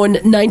lesser-known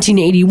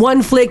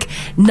 1981 flick,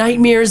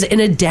 Nightmares in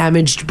a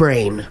Damaged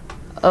Brain.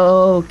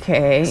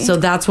 Okay. So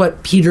that's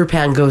what Peter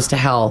Pan Goes to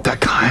Hell.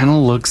 That kind of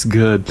looks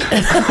good.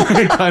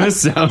 It kind of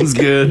sounds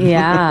good.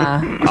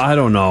 Yeah. I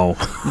don't know.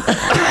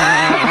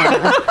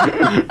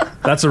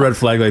 That's a red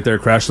flag right there,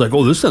 Crash. Like,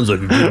 oh, this sounds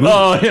like a good movie.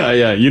 Oh,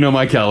 yeah. You know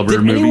my caliber of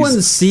Did movies.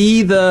 anyone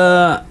see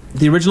the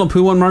original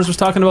Pooh one Mars was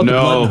talking about? No. The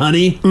Blood and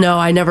Honey? No,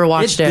 I never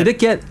watched it. Did it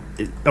get...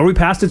 Are we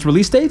past its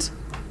release date?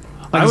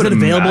 Like, I is would it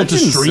available to imagine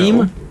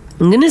stream? so.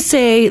 I'm going to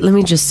say, let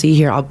me just see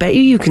here. I'll bet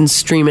you can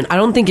stream it. I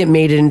don't think it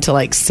made it into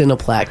like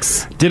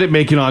Cineplex. Did it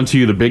make it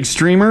onto the big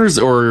streamers,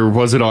 or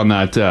was it on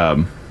that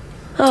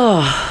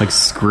like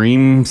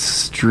Scream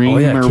stream Oh,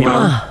 yeah, or it came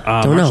whatever?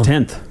 out Don't March know.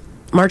 10th.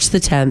 March the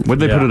 10th. What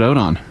did they Yeah. put it out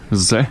on?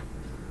 Does it say?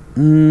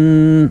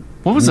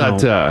 What was no.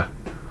 that?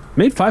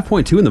 Made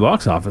 5.2 in the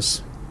box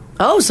office.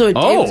 Oh, so it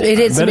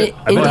is I bet it-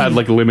 It had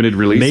like a limited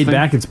release. Made thing?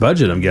 back its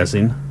budget, I'm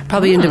guessing.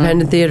 probably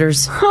independent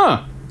theaters.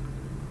 Huh.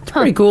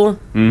 Pretty cool.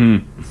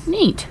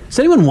 Neat. Does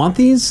anyone want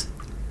these?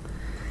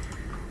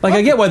 Like,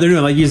 I get why they're doing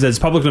it. Like you said, it's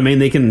public domain.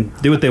 They can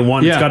do what they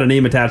want. Yeah. It's got a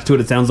name attached to it.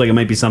 It sounds like it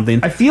might be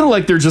something. I feel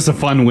like they're just a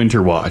fun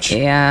winter watch.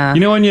 Yeah. You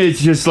know, when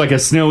it's just like a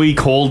snowy,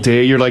 cold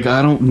day, you're like,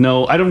 I don't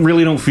know. I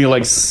don't feel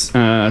like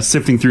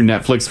sifting through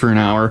Netflix for an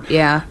hour.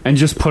 Yeah. And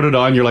just put it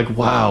on. You're like,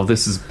 wow,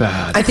 this is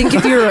bad. I think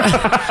if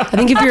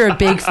you're a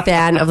big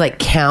fan of like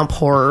camp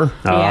horror,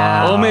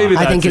 Yeah. Oh, maybe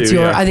I think that it's too,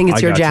 your yeah. I think it's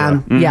I your gotcha.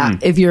 jam. Mm-hmm. Yeah,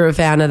 if you're a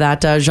fan of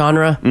that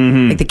genre,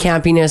 like the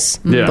campiness,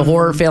 Yeah. the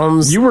horror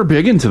films. You were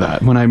big into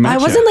that when I met I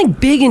you. wasn't like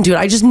big into it.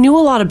 I just knew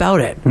a lot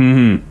about it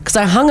because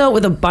I hung out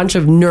with a bunch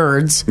of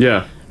nerds.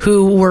 Yeah.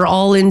 Who were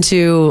all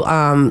into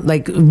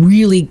like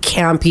really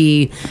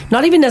campy,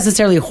 not even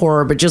necessarily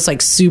horror, but just like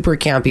super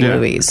campy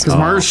movies. Because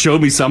Mars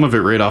showed me some of it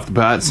right off the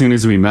bat as soon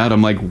as we met.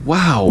 I'm like,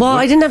 wow. Well,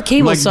 I didn't have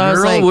cable, I'm like, so I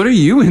was girl, like, what are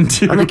you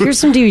into? I'm like, here's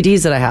some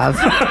DVDs that I have.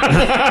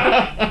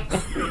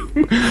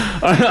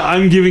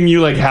 I'm giving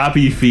you like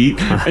happy feet,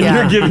 and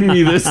Yeah. you're giving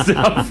me this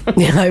stuff.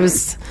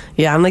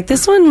 Yeah, I'm like,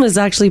 this one was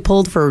actually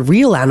pulled for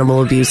real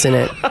animal abuse in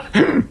it.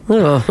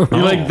 Oh.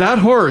 You're like, that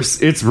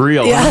horse, it's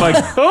real. Yeah. I'm like,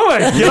 oh my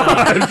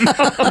God.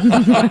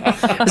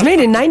 It was made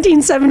in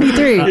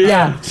 1973.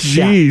 Yeah.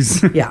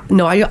 Jeez. Yeah.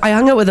 No, I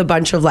hung out with a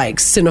bunch of like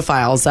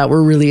cinephiles that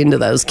were really into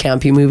those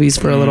campy movies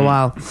for a little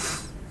while.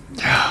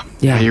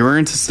 Yeah, you were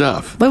into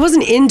stuff. But I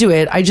wasn't into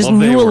it. I just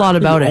knew a lot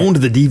about You it. owned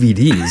the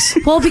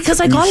DVDs. Well, because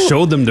I You got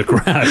showed them to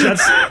Crash.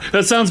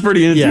 That sounds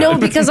pretty interesting. No,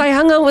 because I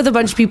hung out with a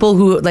bunch of people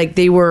who like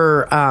they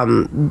were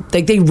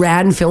like they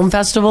ran film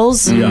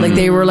festivals. Like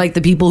they were like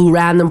the people who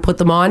ran them, put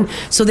them on.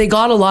 So they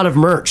got a lot of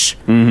merch,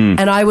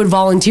 and I would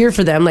volunteer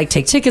for them, like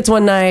take tickets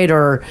one night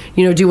or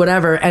do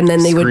whatever, and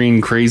then they would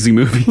Screen crazy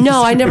movies.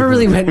 No, I never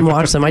really went and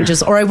watched them.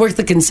 I worked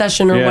the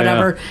concession or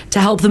whatever to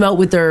help them out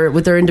with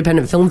their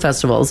independent film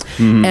festivals,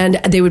 and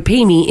they would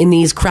pay me in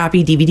these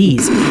crappy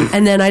DVDs.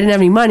 And then I didn't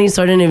have any money,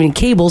 so I didn't have any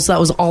cable, so that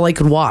was all I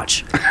could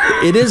watch.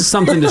 It is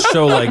something to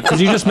show, like,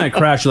 because you just met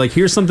Crash. You're like,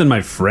 here's something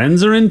my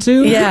friends are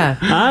into. Yeah.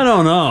 I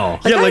don't know.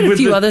 Like, I had a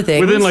few other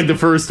things. Within like the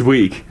first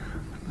week.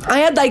 I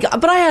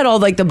had all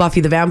like the Buffy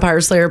the Vampire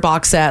Slayer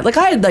box set. Like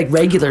I had like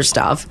regular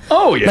stuff.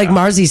 Oh yeah, like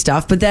Marzi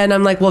stuff. But then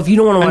I'm like, well, if you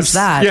don't want to watch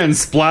that, and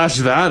splash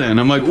that in.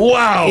 I'm like,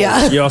 wow.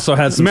 Yeah. You also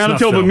had some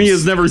Manitoba Me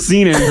has never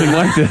seen anything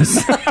like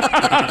this.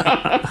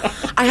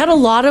 I had a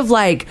lot of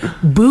like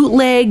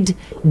bootlegged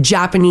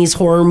Japanese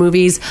horror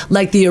movies,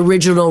 like the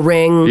original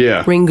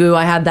Ringu.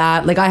 I had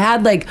that. Like I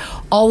had like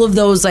all of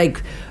those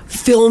like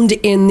filmed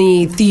in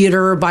the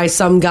theater by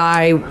some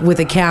guy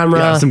with a camera.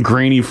 Yeah, some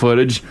grainy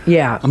footage.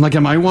 Yeah. I'm like,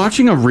 am I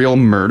watching a real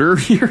murder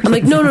here? I'm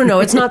like, no,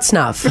 it's not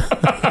snuff.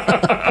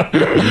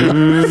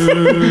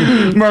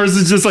 Mars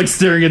is just like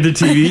staring at the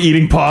TV,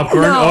 eating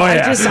popcorn. No, oh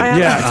yeah, it's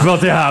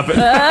about to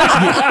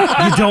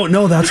happen. You don't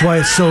know. That's why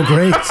it's so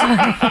great.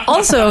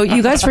 Also,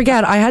 you guys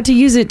forget I had to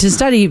use it to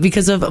study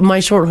because of my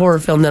short horror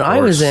film that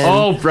I was in.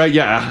 Oh right,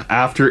 yeah.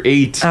 After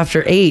 8.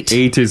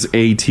 8 is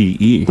ATE.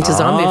 It's a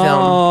zombie film.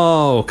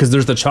 Oh, because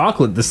there's the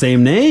chocolate, the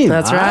same name.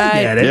 That's right.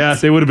 I get it. Yeah,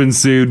 they would have been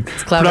sued.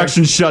 clever.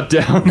 Production shut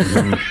down.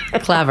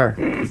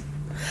 Clever.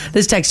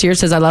 This text here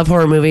says, I love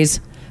horror movies.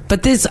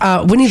 But this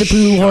Winnie the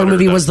Pooh horror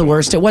movie was the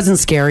worst. It wasn't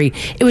scary.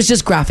 It was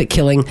just graphic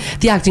killing.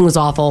 The acting was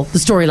awful. The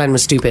storyline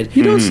was stupid.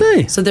 You don't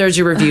say. So there's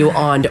your review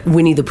on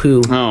Winnie the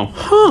Pooh.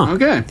 Oh,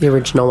 okay. The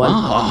original one.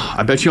 Oh,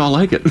 I bet you all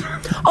like it.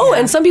 Oh,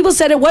 and some people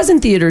said it was in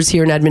theaters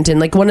here in Edmonton,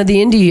 like one of the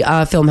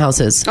indie film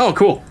houses. Oh,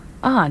 cool.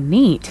 Ah,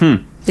 neat.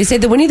 They say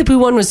the Winnie the Pooh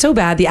one was so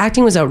bad, the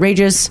acting was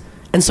outrageous,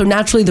 and so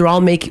naturally they're all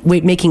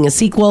making a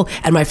sequel,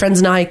 and my friends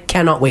and I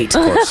cannot wait.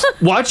 Of course.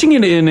 Watching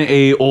it in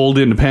a old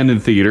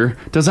independent theater,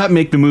 does that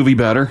make the movie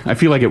better? I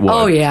feel like it would.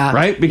 Oh, yeah.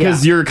 Right?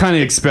 Because you're kind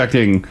of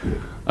expecting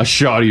a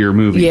shoddier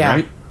movie, Yeah.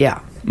 right?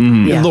 Yeah.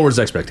 It lowers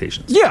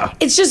expectations. Yeah.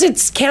 It's just,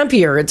 it's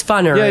campier, it's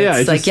funner. Yeah.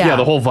 It's like, just,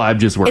 the whole vibe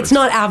just works. It's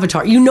not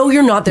Avatar. You know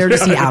you're not there to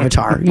see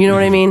Avatar. You know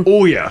what I mean?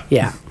 Oh, yeah.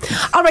 Yeah.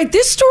 All right,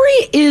 this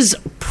story is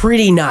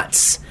pretty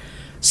nuts.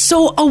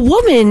 So a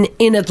woman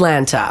in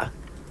Atlanta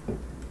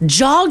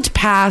jogged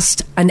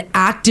past an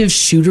active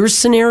shooter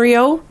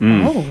scenario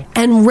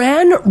and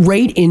ran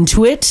right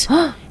into it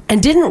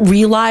and didn't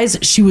realize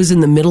she was in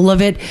the middle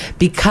of it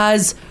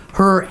because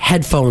her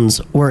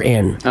headphones were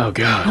in. Oh,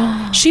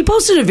 God. She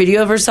posted a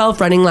video of herself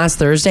running last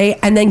Thursday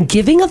and then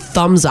giving a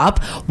thumbs up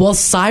while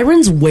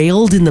sirens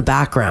wailed in the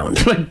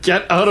background. Like,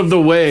 get out of the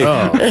way.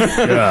 Oh,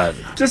 God.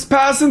 Just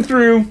passing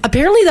through.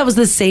 Apparently that was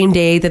the same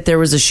day that there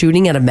was a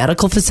shooting at a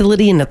medical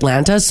facility in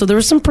Atlanta, so there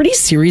was some pretty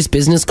serious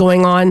business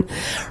going on.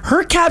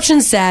 Her caption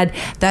said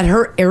that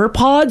her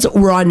AirPods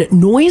were on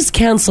noise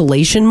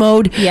cancellation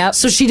mode,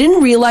 so she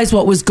didn't realize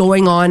what was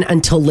going on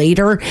until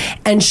later,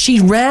 and she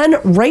ran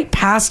right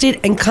past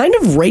it and kind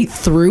of right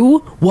through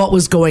what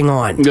was going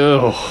on.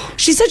 Oh.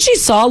 She said she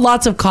saw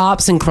lots of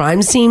cops and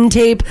crime scene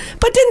tape,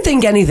 but didn't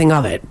think anything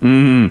of it.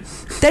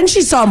 Then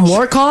she saw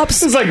more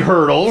cops. It's like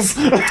hurdles.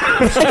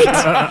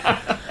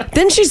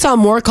 Then she saw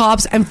more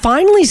cops and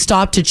finally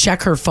stopped to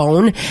check her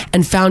phone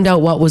and found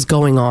out what was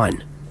going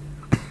on.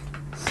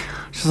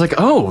 She's like,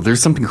 oh,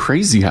 there's something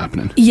crazy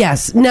happening.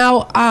 Yes.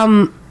 Now,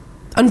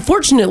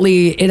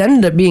 unfortunately, it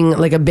ended up being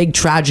like a big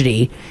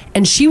tragedy,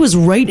 and she was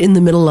right in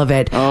the middle of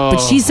it. But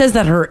she says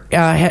that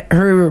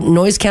her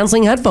noise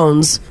canceling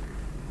headphones,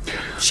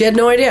 she had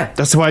no idea.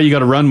 That's why you got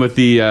to run with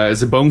the,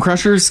 is it Bone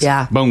Crushers?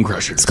 Yeah. Bone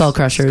Crushers. Skull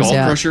Crushers. Skull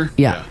yeah. Crusher?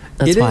 Yeah.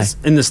 That's It why. is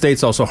in the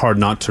States also hard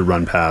not to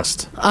run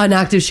past. An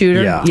active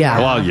shooter? Yeah.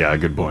 Well, yeah,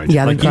 good point.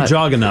 Yeah, Like they've you got-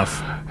 jog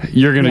enough.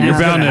 You're Yeah.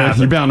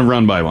 you're bound to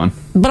run by one.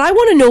 But I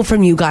want to know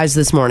from you guys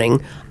this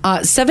morning.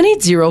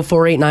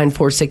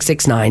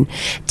 780-489-4669.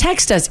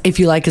 Text us if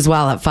you like as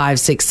well at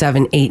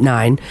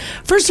 56789.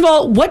 First of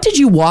all, what did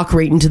you walk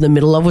right into the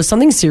middle of? Was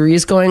something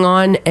serious going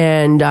on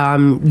and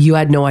you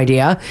had no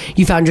idea?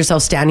 You found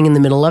yourself standing in the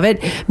middle of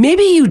it?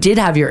 Maybe you did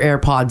have your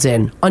AirPods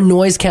in on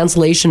noise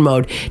cancellation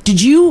mode.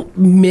 Did you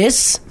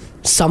miss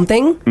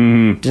something?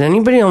 Did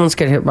anybody almost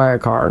get hit by a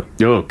car?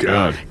 Oh,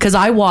 God. Because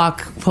I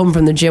walk home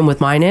from the gym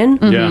with mine in.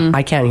 Yeah.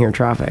 I can't hear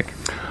traffic.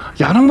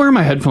 Yeah, I don't wear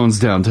my headphones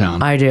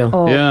downtown. I do.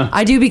 Oh. Yeah.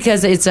 I do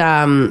because it's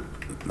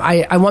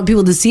I want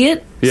people to see it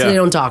so Yeah. they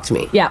don't talk to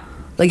me. Yeah.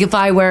 Like if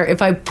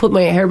I put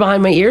my hair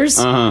behind my ears,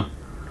 To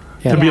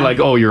be Yeah. like,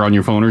 oh, you're on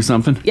your phone or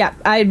something. Yeah,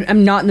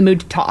 I'm not in the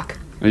mood to talk.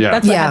 Yeah.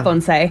 That's what Yeah.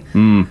 headphones say.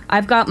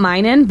 I've got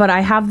mine in, but I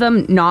have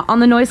them not on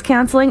the noise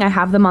canceling. I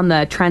have them on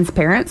the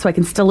transparent so I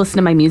can still listen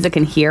to my music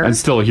and hear. And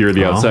still hear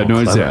the outside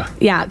noise. clever.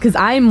 Yeah, because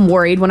I'm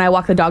worried when I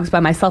walk the dogs by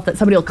myself that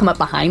somebody will come up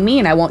behind me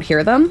and I won't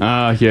hear them.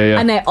 Yeah.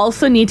 And I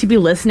also need to be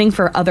listening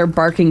for other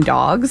barking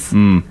dogs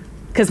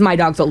because my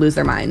dogs will lose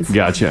their minds.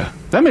 Gotcha.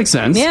 That makes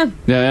sense. Yeah.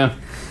 Yeah.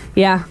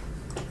 Yeah.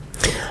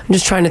 I'm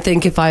just trying to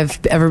think if I've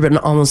ever been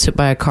almost hit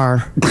by a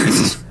car.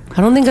 I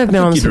don't think I've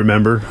been almost You'd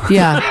remember.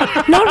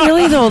 Yeah. Not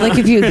really though. Like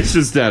if you It's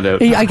just stand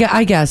out.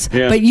 I guess.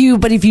 Yeah.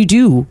 But if you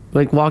do,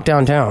 like walk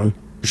downtown,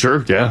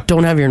 Sure. Yeah.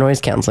 don't have your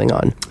noise canceling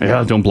on.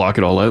 Yeah. Don't block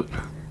it all out.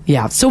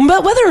 Yeah. So,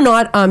 but whether or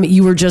not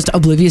you were just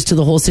oblivious to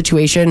the whole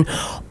situation,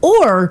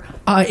 or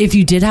if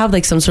you did have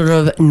like some sort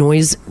of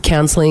noise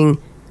canceling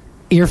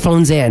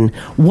earphones in,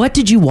 what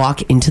did you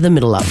walk into the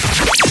middle of?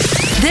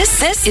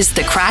 This is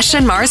the Crash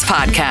and Mars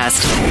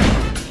podcast.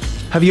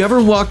 Have you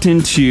ever walked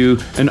into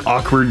an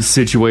awkward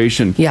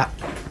situation? Yeah.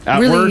 At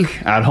Really?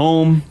 work, at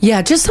home?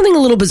 Yeah, just something a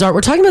little bizarre.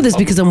 We're talking about this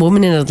because a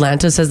woman in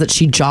Atlanta says that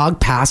she jogged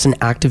past an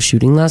active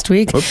shooting last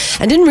week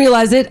and didn't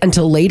realize it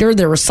until later.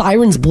 There were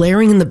sirens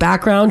blaring in the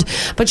background,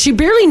 but she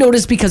barely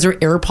noticed because her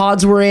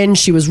AirPods were in.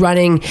 She was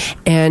running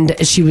and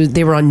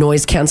they were on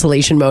noise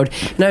cancellation mode.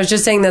 And I was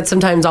just saying that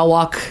sometimes I'll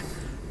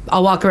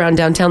walk around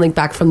downtown, like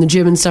back from the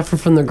gym and stuff, or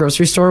from the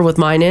grocery store with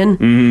mine in.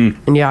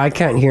 Mm-hmm. And yeah, I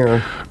can't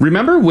hear.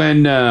 Remember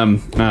when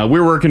we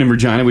were working in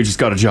Regina? We just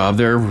got a job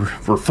there.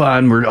 We're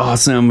fun. We're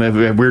awesome. We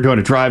were doing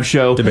a drive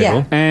show.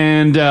 Yeah.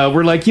 And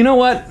we're like, you know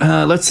what?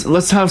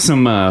 Let's have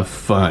some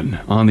fun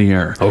on the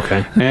air.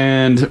 Okay.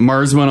 And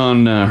Mars went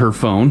on her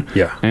phone.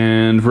 Yeah.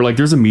 And we're like,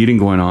 there's a meeting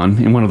going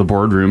on in one of the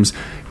boardrooms.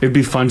 It'd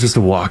be fun just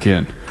to walk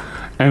in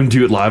and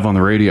do it live on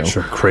the radio.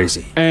 Sure,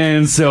 crazy.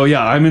 And so,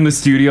 yeah, I'm in the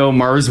studio.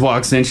 Mars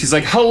walks in. She's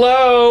like,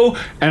 hello.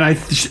 And I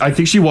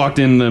think she walked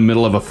in the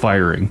middle of a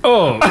firing.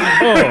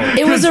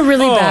 It was a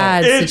really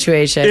bad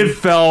situation. It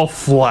fell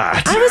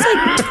flat. I was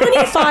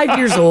like 25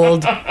 years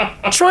old,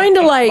 trying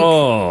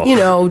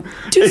to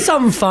do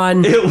something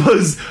fun. It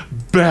was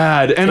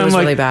bad. And It I'm was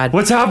like, really bad.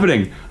 what's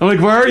happening? I'm like,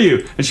 where are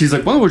you? And she's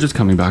like, well, we're just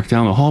coming back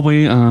down the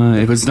hallway.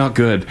 It was not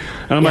good.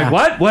 And I'm Yeah. like,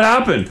 what? What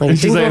happened? Like, And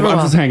she's didn't like, go over I'm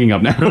well. just hanging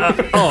up now.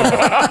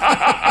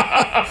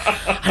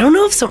 I don't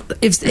know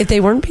if they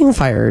weren't being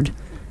fired.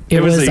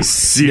 It was a It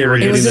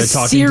serious. was a They're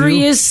talking to you?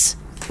 serious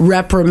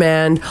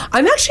reprimand.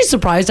 I'm actually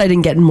surprised I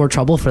didn't get in more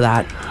trouble for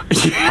that.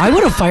 I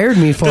would have fired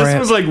me for This it.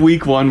 was like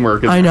week one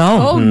work. I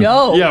know. Oh,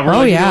 no. Yeah, we're Oh,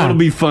 like, you know yeah. it'll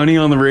be funny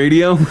on the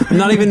radio.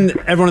 Not even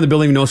everyone in the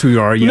building knows who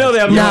you are yet. No, they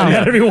have No.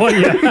 Not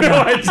everyone yet. no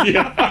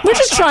idea. We're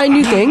just trying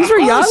new things. We're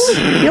young.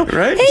 You know,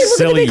 Right? Hey, look at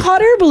Silly. the big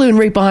hot air balloon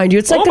right behind you.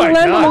 It's like Oh going my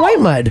to land on the God. white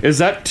mud. Is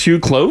that too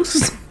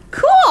close?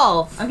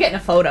 Cool. I'm getting a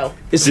photo.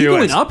 Is he Do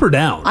going it. up or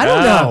down? I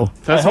don't know.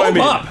 That's what I Hold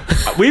mean.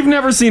 up. We've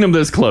never seen him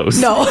this close.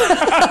 No.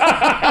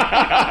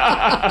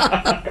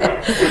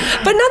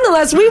 But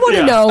nonetheless, we want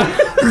to Yeah. know,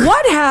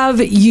 what have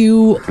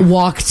you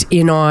walked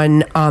in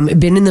on,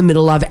 been in the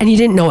middle of, and you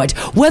didn't know it?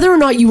 Whether or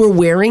not you were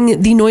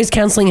wearing the noise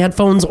canceling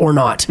headphones or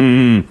not.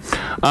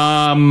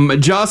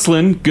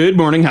 Jocelyn, good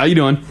morning. How you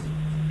doing?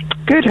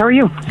 Good. How are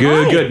you?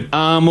 Good, Hi. good.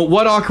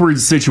 What awkward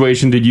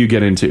situation did you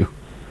get into?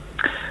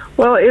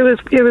 Well, it was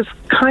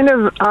kind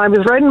of. I was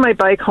riding my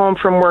bike home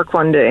from work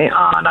one day,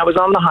 and I was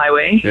on the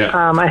highway. Yeah.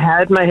 I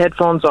had my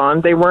headphones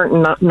on. They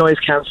weren't noise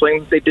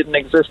canceling. They didn't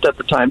exist at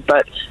the time.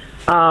 But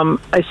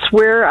I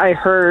swear I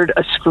heard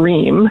a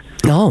scream,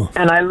 Oh.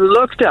 and I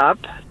looked up,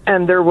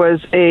 and there was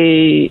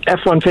a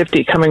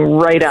F-150 coming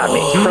right at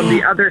me from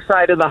the other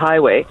side of the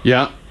highway.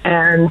 Yeah.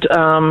 And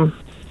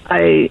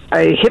I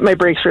hit my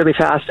brakes really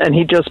fast, and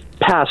he just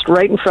passed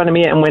right in front of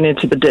me and went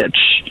into the ditch.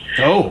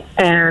 Oh.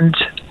 And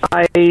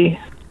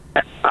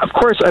of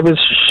course, I was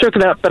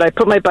shooken up, but I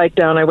put my bike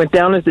down. I went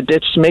down into the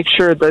ditch to make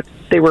sure that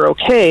they were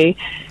okay.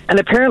 And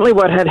apparently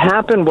what had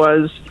happened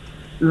was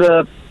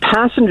the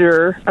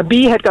passenger, a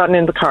bee had gotten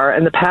in the car,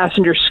 and the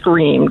passenger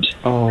screamed.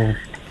 Oh.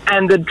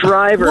 And the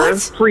driver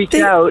What? freaked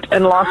out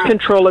and lost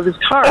control of his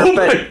car.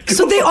 But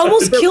So they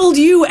almost killed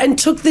you and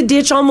took the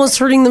ditch, almost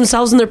hurting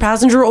themselves and their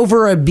passenger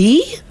over a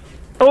bee?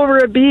 over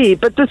a bee.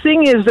 But the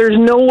thing is, there's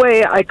no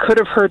way I could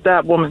have heard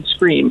that woman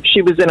scream.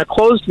 She was in a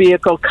closed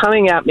vehicle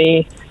coming at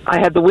me. I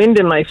had the wind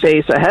in my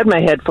face. I had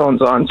my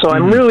headphones on. So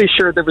I'm really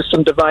sure there was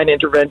some divine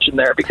intervention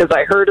there, because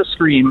I heard a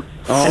scream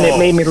and it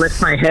made me lift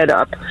my head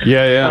up.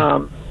 Yeah.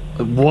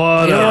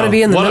 What You don't wanna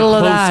be in the what middle a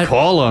of close that.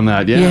 call on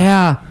that. Yeah.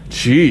 Yeah.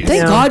 Jeez.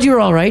 Thank God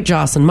you're all right,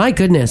 Jocelyn. My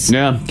goodness.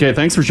 Yeah. Okay.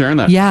 Thanks for sharing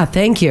that. Yeah,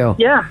 thank you.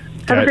 Yeah.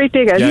 Have a great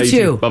day, guys. Yeah, You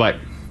too. Bye-bye.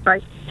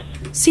 Bye.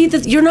 See,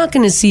 that you're not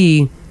going to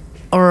see,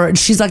 or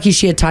she's lucky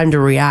she had time to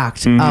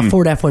react.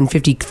 Ford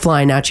F-150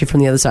 flying at you from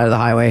the other side of the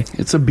highway.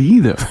 It's a bee,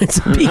 though. It's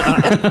a bee.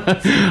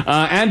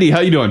 Andy,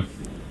 how you doing?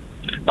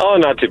 Oh,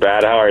 not too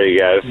bad. How are you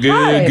guys? Good,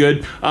 Hi.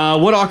 good.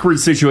 What awkward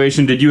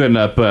situation did you end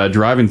up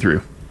driving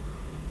through?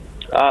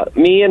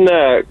 Me and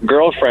the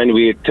girlfriend,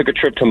 we took a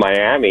trip to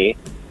Miami,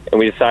 and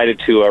we decided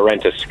to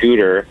rent a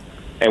scooter,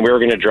 and we were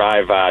going to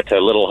drive to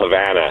Little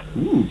Havana.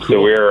 Ooh, cool.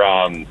 So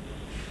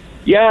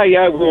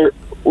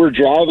we're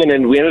driving,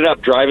 and we ended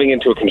up driving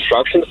into a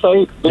construction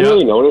site. Didn't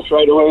really notice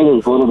right away. There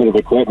was a little bit of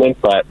equipment,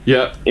 but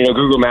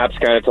Google Maps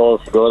kind of told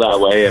us to go that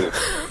way. And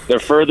the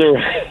further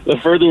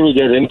we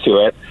get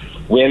into it,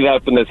 we ended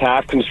up in this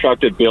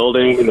half-constructed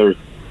building, and there's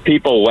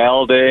people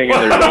welding,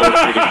 and there's all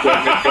this big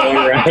equipment going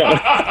around.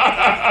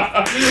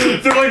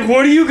 They're like,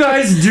 "What are you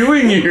guys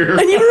doing here?"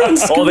 And you were on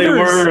scooters.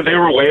 Oh, they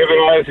were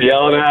waving at us,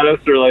 yelling at us.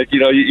 They're like,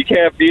 you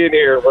can't be in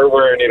here. We're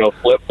wearing,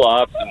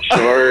 flip-flops and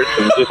shorts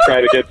and just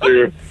trying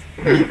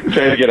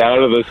to get out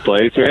of this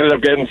place. We ended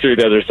up getting through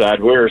the other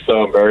side. We were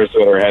so embarrassed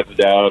with our heads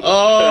down.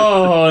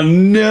 Oh,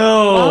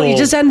 no. Well, you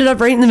just ended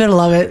up right in the middle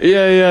of it.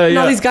 Yeah. And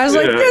all these guys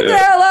are like, get the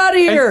hell out of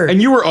here.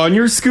 And you were on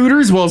your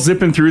scooters while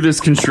zipping through this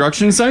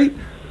construction site?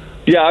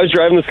 Yeah, I was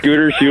driving the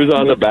scooter. She was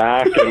on the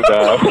back. And,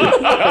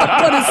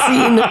 what a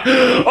scene.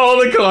 All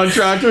the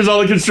contractors,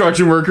 all the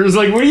construction workers,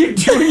 like, what are you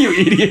doing, you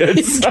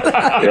idiots?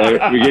 I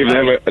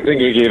think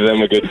we gave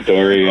them a good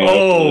story.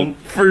 Oh,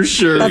 for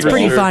sure. That's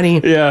pretty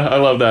funny. Yeah, I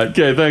love that.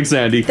 Okay, thanks,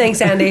 Andy.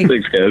 Thanks, Andy.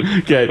 Thanks, guys.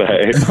 Okay,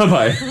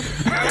 bye-bye.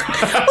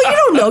 Well, you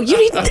don't know.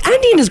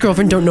 Andy and his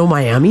girlfriend don't know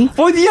Miami.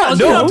 Well, yeah, you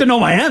don't have to know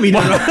Miami.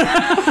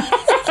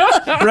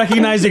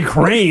 Recognize a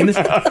crane. A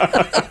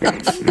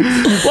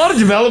lot of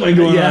development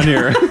going on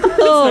here.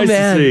 Oh, nice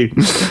man. to see.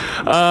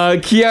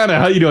 Kiana,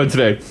 how you doing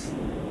today?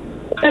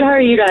 Good, how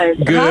are you guys?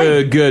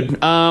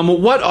 Good.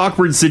 What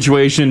awkward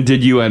situation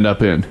did you end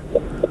up in?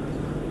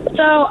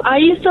 So I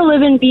used to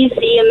live in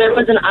BC, and there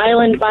was an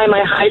island by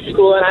my high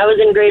school, and I was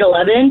in grade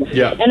 11.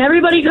 Yeah. And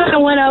everybody kind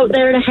of went out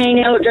there to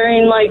hang out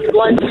during, lunch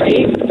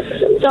break.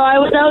 So I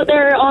was out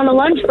there on a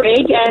lunch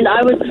break, and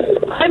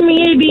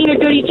me being a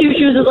goody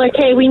two-shoes was like,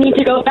 hey, we need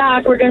to go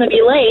back. We're going to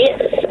be late.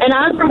 And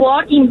as we're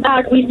walking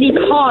back, we see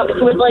cops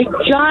with,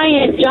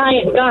 giant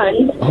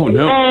guns. Oh,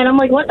 no. And I'm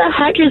like, what the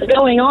heck is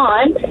going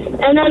on?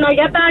 And then I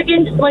get back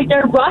in,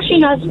 they're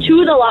rushing us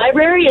to the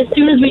library as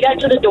soon as we get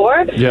to the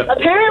door. Yep.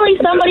 Apparently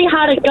somebody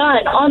had a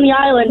gun on the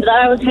island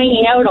that I was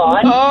hanging out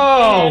on.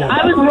 Oh! And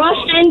I was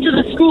rushed into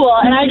the school,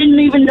 and I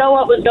didn't even know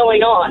what was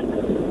going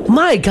on.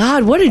 My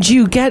God, what did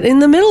you get in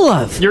the middle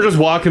of? You're just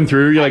walking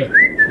through, you're like...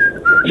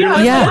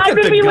 Yeah. I'm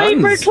going to be late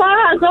for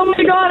class. Oh,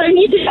 my God, I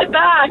need to get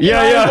back.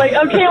 Yeah, and I was like,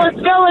 okay, let's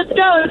go.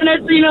 And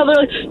it's, they're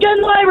like, get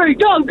in the library,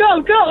 go. And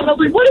I was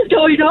like, what is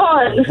going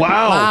on?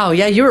 Wow,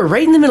 yeah, you were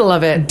right in the middle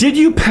of it. Did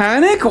you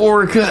panic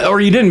or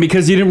you didn't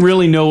because you didn't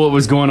really know what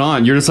was going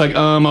on? You're just like,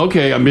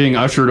 okay, I'm being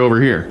ushered over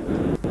here.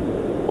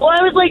 Well,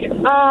 I was like,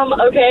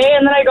 okay,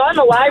 and then I got in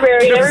the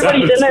library, and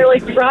everybody's in there,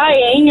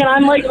 crying, and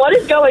I'm like, what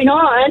is going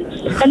on?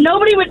 And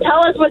nobody would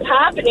tell us what's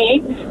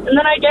happening, and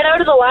then I get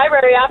out of the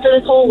library after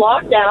this whole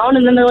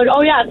lockdown, and then they're like, oh,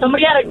 yeah,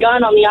 somebody had a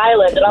gun on the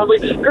island, and I was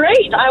like,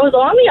 great, I was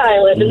on the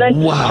island, and then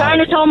trying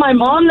to tell my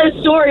mom this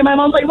story, my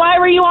mom's like, why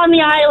were you on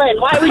the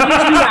island? Why would you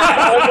do that?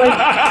 I was like,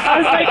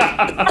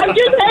 I'm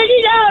just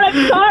hanging out,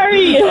 I'm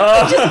sorry.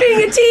 Just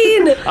being a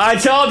teen. I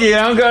told you,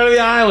 I'm going to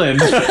the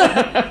island.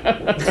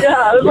 Yeah,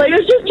 I was like,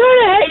 I was just trying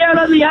to hang out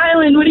on the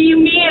island. What do you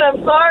mean?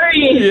 I'm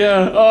sorry.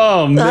 Yeah.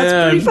 Oh, man.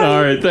 That's pretty funny.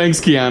 All right. Thanks,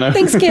 Kiana.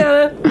 Thanks,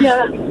 Kiana.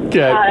 Yeah.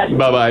 Okay.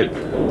 Bye-bye.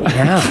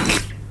 Yeah.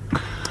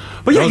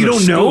 But you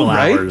don't know,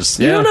 right?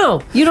 You don't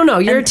know. You don't know.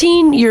 You're a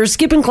teen. You're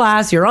skipping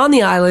class. You're on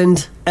the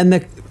island. And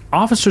the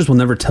officers will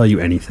never tell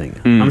you anything.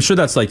 I'm sure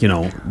that's they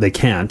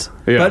can't.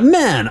 Yeah. But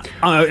man,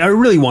 I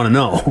really want to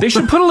know. They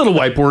should put a little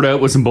whiteboard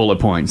out with some bullet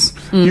points.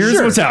 Here's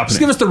what's happening.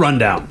 Just give us the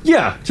rundown.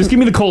 Yeah, just give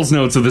me the Coles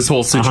notes of this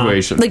whole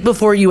situation. Like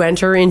before you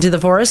enter into the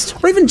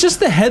forest? Or even just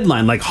the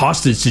headline, like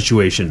hostage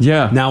situation.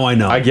 Yeah. Now I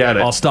know. I get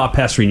it. I'll stop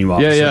pestering you,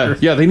 officer.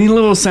 Yeah, they need a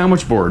little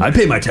sandwich board. I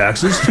pay my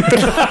taxes.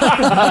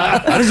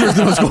 I deserve to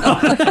know what's going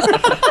on.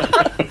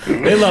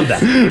 They love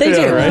that. They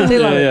do. Right? They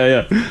love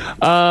it. Yeah.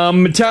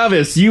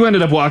 Tavis, you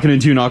ended up walking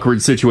into an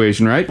awkward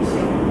situation, right?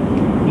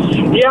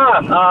 Yeah,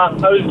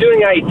 I was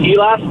doing IT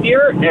last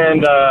year,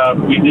 and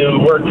we do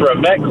work for a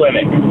vet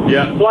clinic.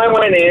 Yeah. So I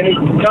went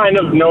in, kind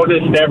of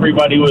noticed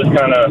everybody was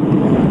kind of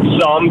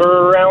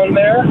somber around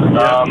there. So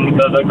I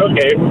was like,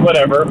 okay,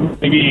 whatever.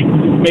 Maybe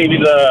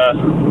the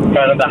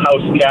kind of the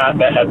house cat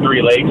that had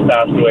 3 legs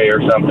passed away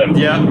or something.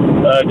 Yeah.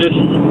 Just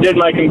did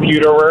my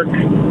computer work.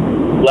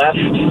 Left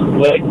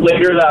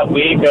later that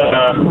week,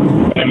 a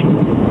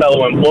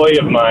fellow employee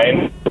of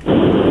mine.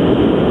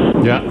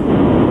 Yeah.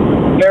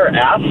 They're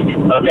asked.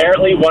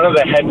 Apparently, one of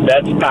the head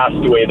vets passed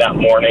away that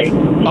morning.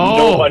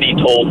 Oh. Nobody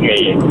told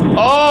me.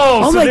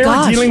 Oh, so my they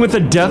gosh. were dealing with the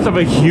death of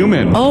a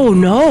human. Oh,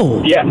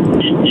 no. Yeah.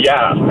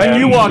 And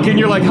you walk in,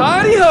 you're like,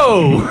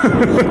 howdy-ho.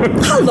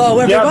 Hello,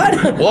 everyone.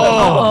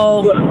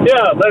 Whoa.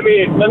 Yeah, let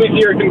me see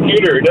your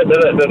computer.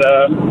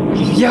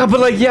 Yeah, but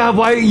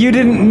why you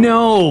didn't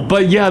know?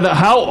 But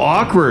how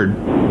awkward.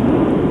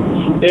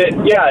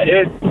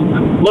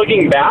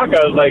 Looking back,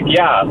 I was like,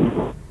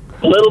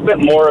 a little bit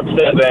more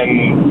upset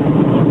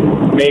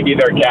than maybe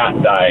their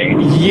cat dying.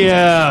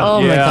 Yeah.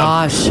 Oh, my yeah.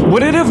 gosh.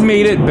 Would it have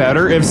made it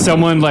better if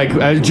someone,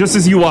 like, just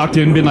as you walked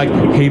in, been like,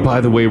 hey,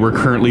 by the way, we're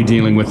currently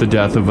dealing with the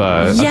death of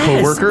a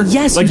coworker?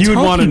 Yes, like, you would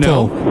tell want to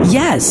people. know.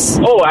 Yes.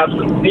 Oh,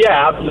 absolutely.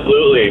 Yeah,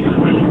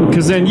 absolutely.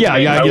 Because then,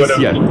 I guess,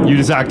 would've you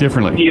just act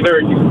differently.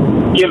 Either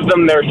give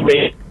them their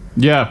space.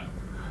 Yeah.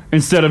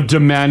 Instead of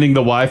demanding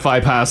the Wi-Fi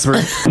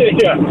password.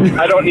 Yeah,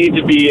 I don't need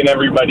to be in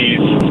everybody's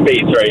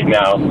space right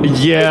now.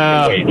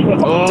 Yeah. Demanding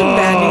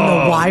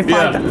the Wi-Fi.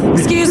 Yeah.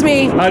 Excuse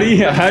me. How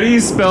do you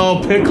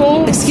spell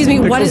pickle? Excuse me.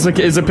 What is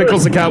a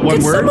pickles a cat one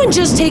Did word? someone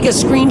just take a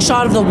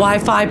screenshot of the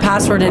Wi-Fi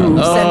password and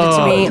send it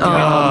to me?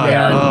 God.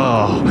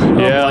 Man.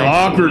 Yeah,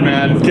 awkward,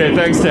 man. Okay,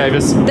 thanks,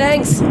 Davis.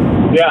 Thanks.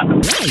 Yeah.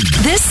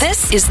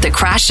 This is the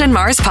Crash and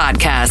Mars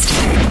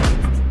podcast.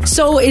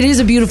 So it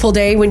is a beautiful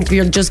day when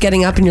you're just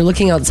getting up and you're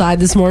looking outside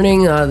this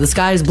morning. The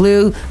sky is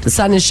blue, the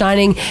sun is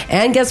shining,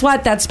 and guess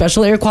what? That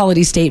special air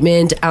quality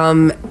statement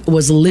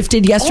was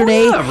lifted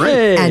yesterday,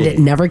 and it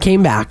never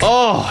came back.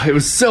 Oh, it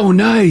was so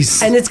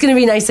nice. And it's going to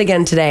be nice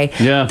again today.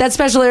 Yeah. That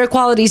special air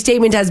quality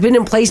statement has been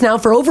in place now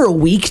for over a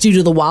week due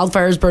to the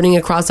wildfires burning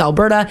across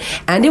Alberta,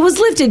 and it was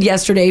lifted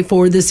yesterday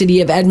for the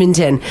city of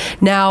Edmonton.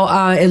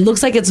 Now, it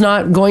looks like it's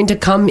not going to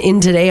come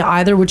in today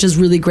either, which is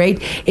really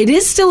great. It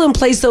is still in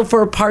place, though,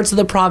 for parts of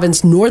the province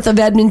north of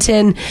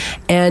Edmonton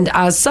and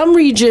some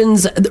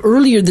regions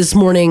earlier this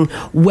morning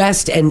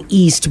west and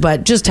east,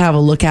 but just have a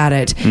look at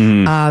it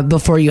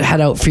before you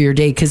head out for your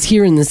day, because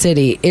here in the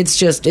city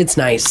it's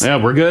nice.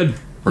 Yeah, we're good.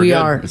 We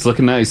are. It's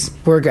looking nice.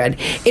 We're good.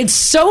 It's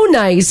so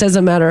nice, as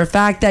a matter of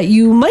fact, that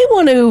you might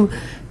want to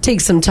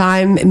take some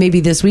time, maybe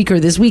this week or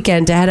this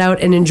weekend, to head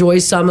out and enjoy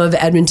some of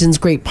Edmonton's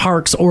great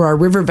parks or our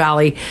river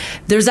valley.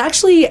 There's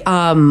actually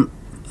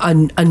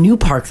a new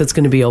park that's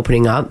going to be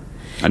opening up.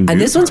 And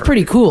this one's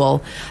pretty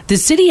cool. The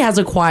city has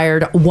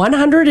acquired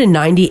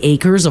 190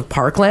 acres of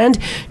parkland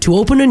to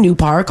open a new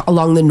park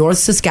along the North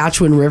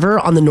Saskatchewan River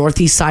on the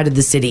northeast side of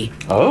the city.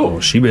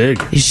 Oh, she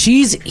big.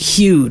 She's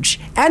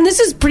huge. And this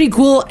is pretty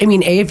cool. I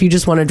mean, if you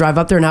just want to drive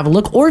up there and have a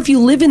look, or if you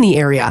live in the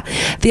area.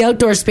 The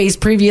outdoor space,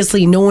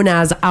 previously known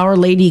as Our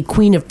Lady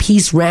Queen of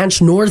Peace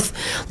Ranch North,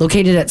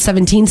 located at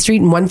 17th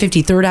Street and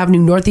 153rd Avenue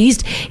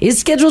Northeast, is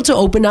scheduled to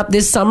open up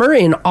this summer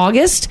in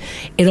August.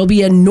 It'll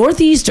be a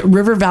Northeast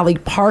River Valley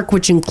Park,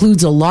 which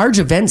includes a large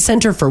event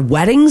center for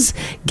weddings,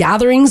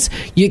 gatherings.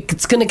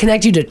 It's going to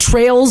connect you to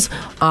trails,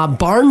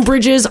 barn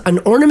bridges, an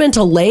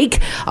ornamental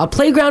lake, a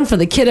playground for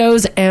the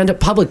kiddos, and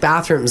public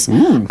bathrooms.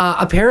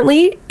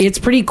 Apparently, it's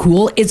pretty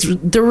cool.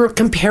 They're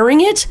comparing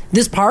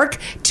this park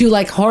to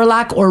like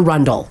Horlack or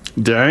Rundle.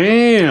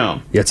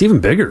 Damn. Yeah, it's even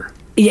bigger.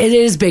 It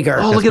is bigger.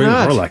 Oh, look at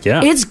that. Horlack,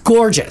 yeah. It's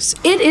gorgeous.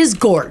 It is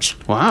gorge.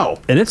 Wow.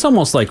 And it's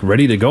almost like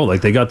ready to go.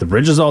 Like they got the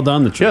bridges all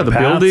done. The paths.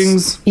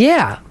 buildings.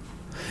 Yeah.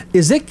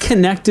 Is it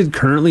connected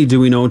currently, do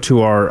we know, to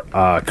our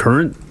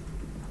current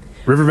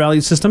River Valley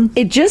system?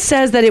 It just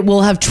says that it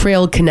will have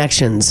trail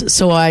connections,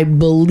 so I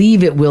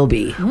believe it will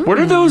be. What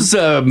are those?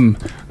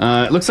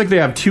 It looks like they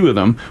have two of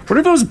them. What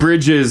are those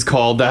bridges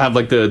called that have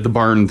like the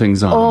barn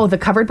things on? Oh, the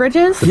covered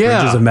bridges?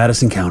 Bridges of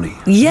Madison County.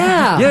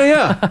 Yeah.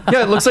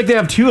 Yeah, it looks like they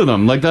have two of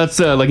them. Like that's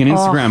like an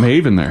Instagram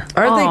haven there.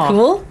 Aren't they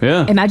cool?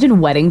 Yeah.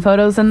 Imagine wedding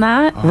photos in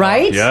that.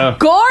 Right? Yeah.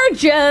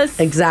 Gorgeous.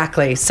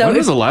 Exactly. So When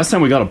was the last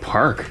time we got a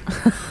park?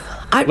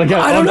 I Like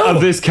don't know. of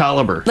this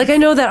caliber? Like I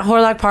know that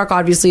Horlack Park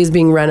obviously is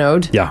being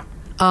renoed. Yeah.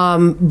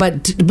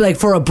 But like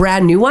for a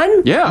brand new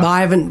one? Yeah.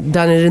 I haven't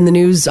done it in the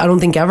news, I don't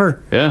think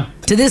ever. Yeah.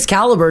 To this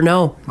caliber,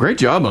 no. Great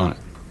job on it.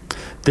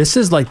 This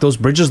is like those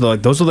bridges,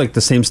 those are like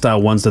the same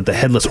style ones that the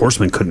Headless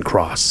Horseman couldn't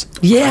cross.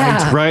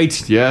 Yeah.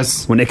 Right.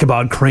 Yes. When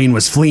Ichabod Crane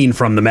was fleeing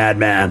from the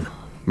madman.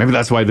 Maybe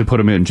that's why they put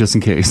them in, just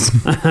in case.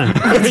 You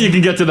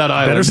can get to that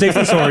island. Better safe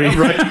than sorry.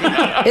 Right.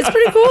 It's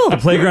pretty cool. The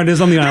playground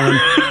is on the island.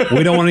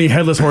 We don't want any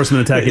Headless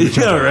Horsemen attacking each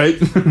other. Yeah,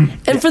 right.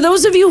 And for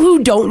those of you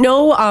who don't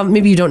know,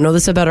 maybe you don't know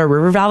this about our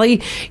river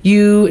valley,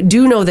 you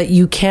do know that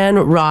you can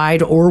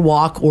ride or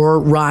walk or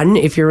run,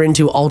 if you're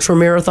into ultra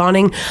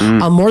marathoning,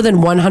 a more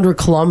than 100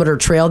 kilometer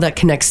trail that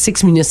connects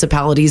 6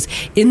 municipalities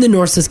in the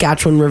North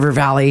Saskatchewan River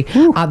Valley.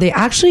 They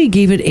actually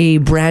gave it a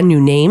brand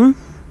new name.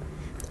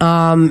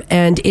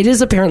 And it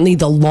is apparently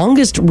the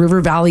longest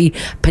river valley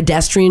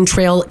pedestrian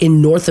trail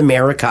in North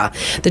America.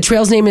 The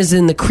trail's name is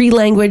in the Cree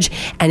language,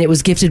 and it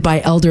was gifted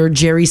by Elder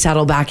Jerry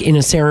Saddleback in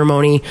a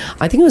ceremony.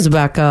 I think it was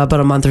back about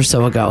a month or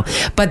so ago.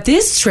 But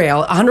this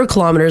trail, 100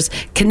 kilometers,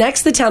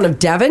 connects the town of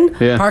Devon,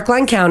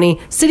 Parkland County,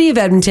 City of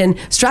Edmonton,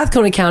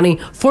 Strathcona County,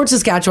 Fort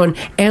Saskatchewan,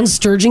 and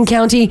Sturgeon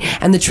County.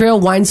 And the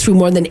trail winds through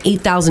more than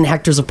 8,000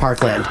 hectares of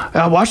parkland.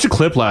 I watched a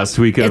clip last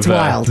week of It's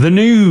wild. the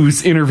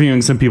news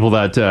interviewing some people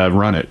that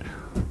run it.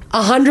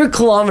 100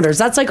 kilometers.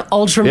 That's like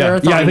ultra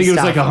marathon. Yeah, I think it was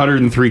stuff. like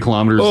 103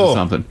 kilometers or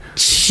something.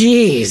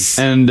 Jeez.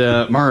 And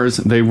Mars,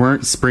 they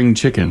weren't spring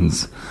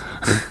chickens.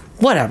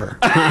 Whatever.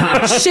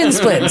 Shin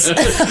splints. Yeah,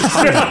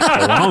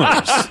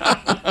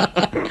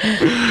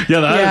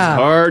 that is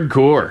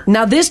hardcore.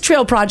 Now, this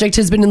trail project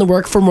has been in the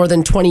work for more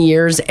than 20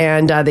 years,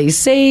 and they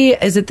say,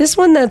 is it this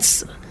one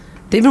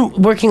they've been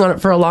working on it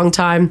for a long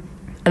time?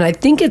 and I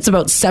think it's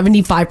about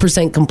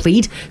 75%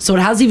 complete, so it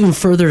has even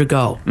further to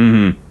go.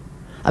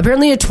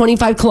 Apparently, a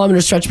 25-kilometer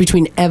stretch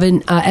between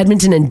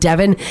Edmonton and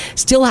Devon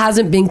still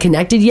hasn't been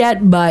connected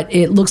yet, but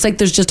it looks like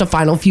there's just a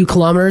final few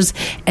kilometers,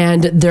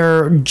 and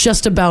they're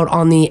just about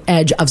on the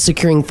edge of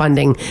securing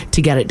funding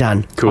to get it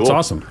done. Cool. That's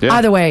awesome. Yeah.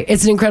 Either way,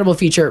 it's an incredible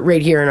feature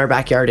right here in our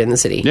backyard in the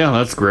city. Yeah,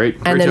 that's great.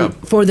 And Great then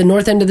job. for the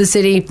north end of the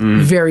city,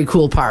 very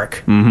cool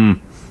park.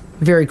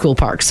 Very cool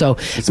park. So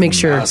make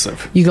sure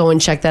massive. you go and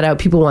check that out.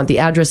 People want the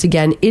address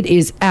again. It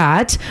is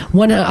at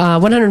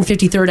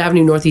 153rd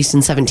Avenue Northeast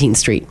and 17th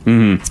Street.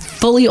 It's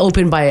fully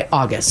open by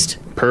August.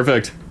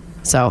 Perfect.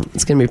 So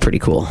it's going to be pretty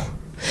cool.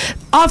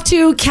 Off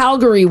to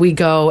Calgary we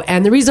go.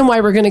 And the reason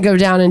why we're going to go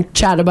down and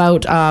chat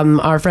about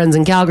our friends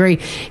in Calgary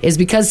is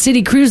because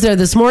city crews there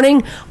this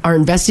morning are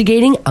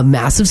investigating a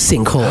massive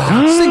sinkhole.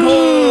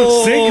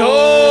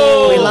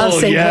 Sinkhole! We love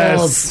sinkholes.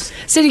 Yes.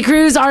 City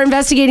crews are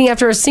investigating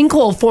after a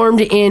sinkhole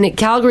formed in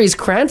Calgary's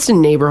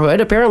Cranston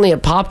neighborhood. Apparently,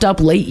 it popped up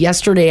late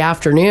yesterday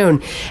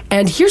afternoon.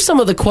 And here's some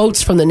of the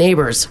quotes from the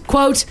neighbors.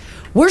 Quote,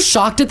 "We're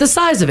shocked at the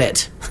size of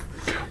it."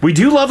 We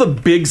do love a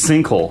big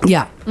sinkhole.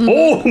 Yeah.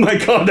 Oh my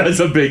God, that's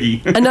a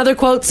biggie. Another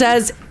quote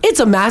says, "It's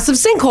a massive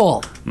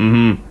sinkhole."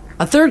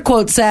 A third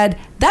quote said,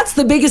 "That's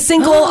the biggest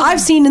sinkhole I've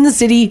seen in the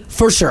city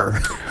for sure."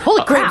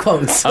 Holy great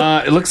quotes.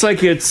 It looks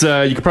like it's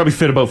you could probably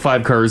fit about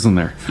 5 cars in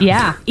there.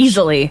 Yeah,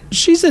 easily.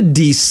 She's a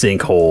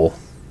sinkhole.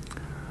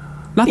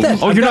 Not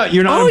that. Oh, you're not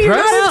you're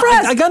impressed? not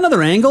impressed. I got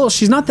another angle.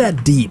 She's not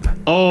that deep.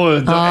 Oh,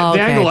 the okay.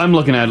 angle I'm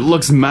looking at, it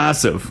looks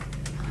massive.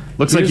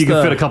 Looks like Here's you can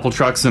the- fit a couple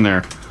trucks in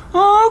there.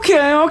 Oh,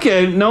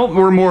 okay. No,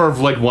 we're more of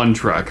like one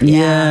truck.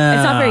 Yeah.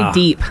 It's not very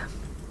deep.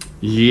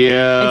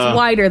 Yeah. It's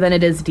wider than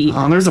it is deep.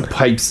 Oh, there's a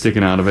pipe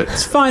sticking out of it.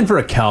 It's fine for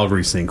a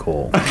Calgary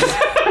sinkhole.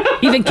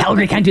 Even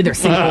Calgary can't do their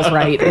sinkholes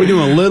right. We're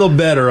doing a little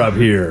better up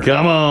here.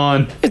 Come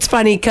on. It's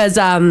funny because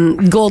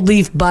Gold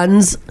Leaf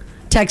Buns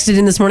texted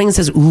in this morning and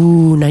says,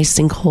 "Ooh, nice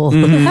sinkhole."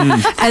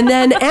 And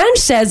then Ange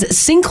says,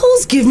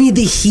 "Sinkholes give me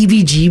the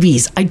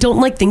heebie-jeebies. I don't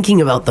like thinking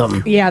about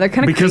them." Yeah, they're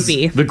kind of Because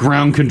creepy. the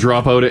ground could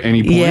drop out at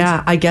any point.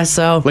 Yeah, I guess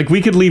so. Like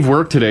we could leave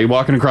work today,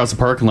 walking across the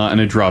parking lot,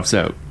 and it drops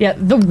out. Yeah,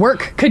 the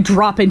work could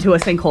drop into a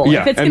sinkhole.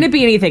 Yeah, if it's and- going to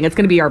be anything, it's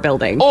going to be our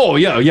building. Oh,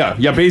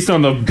 yeah. Based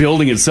on the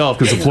building itself,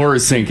 because the floor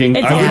is sinking.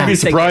 It's I wouldn't be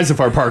sinking. surprised if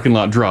our parking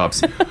lot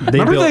drops.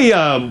 Remember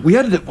built- we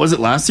had, was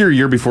it last year or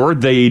year before,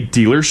 the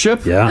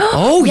dealership? Yeah.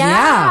 Oh,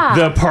 yeah.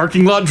 The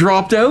parking lot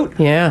dropped out?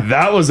 Yeah.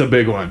 That was a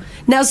big one.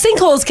 Now,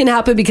 sinkholes can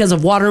happen because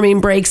of water main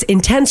breaks,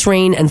 intense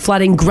rain and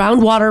flooding,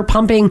 groundwater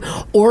pumping,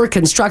 or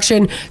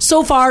construction.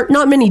 So far,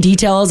 not many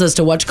details as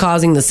to what's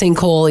causing the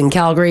sinkhole in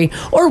Calgary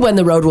or when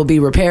the road will be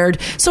repaired.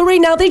 So right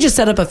now, they just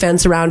set up a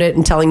fence around it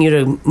and telling you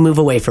to move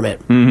away from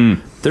it.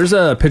 There's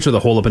a picture of the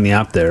hole up in the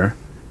app there,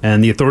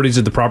 and the authorities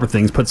did the proper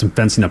things, put some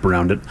fencing up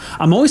around it.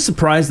 I'm always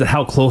surprised at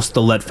how close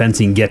they'll let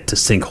fencing get to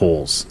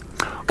sinkholes.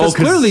 Because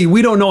clearly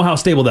we don't know how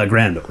stable that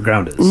ground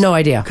is. No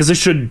idea. Because it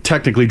should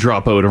technically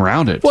drop out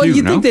around it, Well, too,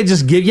 you'd no? think they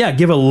just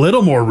give a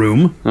little more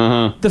room.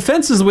 The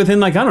fence is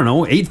within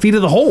 8 feet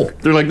of the hole.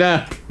 They're like,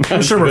 nah.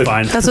 I'm sure we're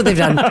fine. That's what they've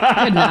done.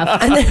 Good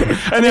enough. And,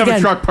 And they have a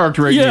again, truck parked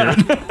right Yeah.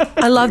 here.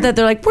 I love that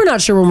they're like, we're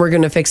not sure when we're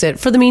going to fix it.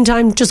 For the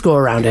meantime, just go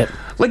around it.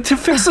 Like, to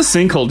fix a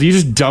sinkhole, do you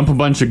just dump a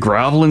bunch of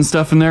gravel and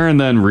stuff in there and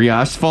then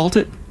re-asphalt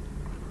it?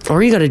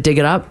 Or you got to dig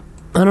it up.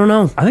 I don't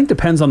know. I think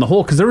depends on the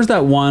hole, because there was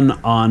that one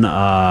on,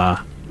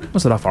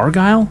 was it off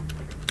Argyle?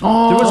 There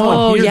was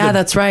one here yeah, that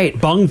that's right.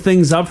 bunged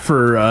things up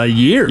for a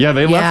year. Yeah,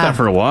 they left Yeah. that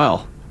for a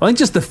while. I think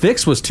just the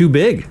fix was too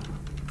big.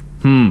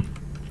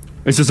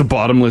 It's just a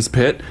bottomless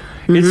pit.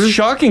 It's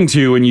shocking,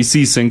 too, when you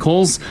see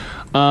sinkholes.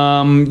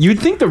 You'd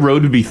think the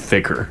road would be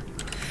thicker.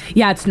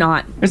 Yeah, it's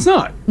not. It's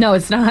not. No,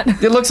 it's not.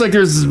 It looks like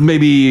there's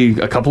maybe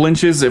a couple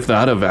inches, if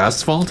that, of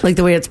asphalt. Like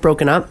the way it's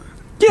broken up.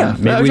 Yeah,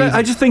 maybe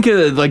I just think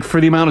like for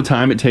the amount of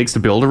time it takes to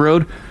build a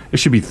road, it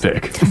should be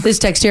thick. This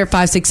text here,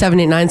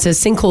 56789, says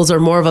sinkholes are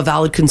more of a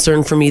valid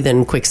concern for me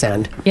than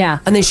quicksand. Yeah.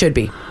 And they should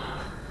be.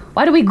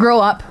 Why do we grow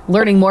up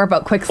learning more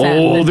about quicksand?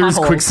 Oh, than there's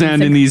potholes quicksand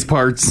and in these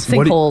parts.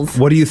 sinkholes?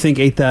 What do you think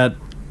ate that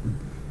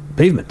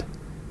pavement?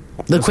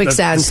 The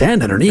quicksand. The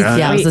sand underneath.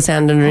 Yeah, it was the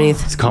sand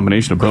underneath. It's a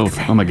combination of both.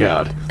 Oh my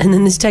god. And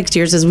then this text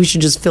here says we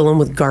should just fill in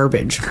with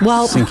garbage.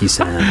 Well, Sinky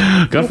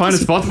sand. Gotta find a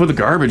spot to put the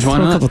garbage. Why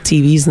throw a not? couple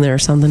TVs in there or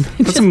something.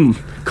 Put some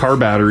car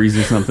batteries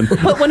or something.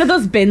 Put one of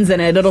those bins in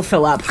it; it'll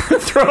fill up.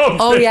 Throw 'em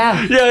Oh, there.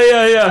 yeah.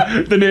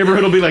 Yeah. The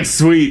neighborhood will be like,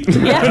 sweet.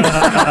 Yeah.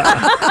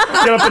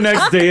 Get up the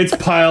next day, it's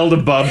piled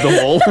above the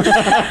hole.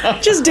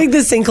 Just dig the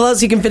sinkhole out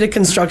so you can fit a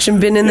construction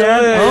bin in there.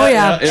 Yeah, Oh,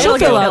 yeah. She'll It'll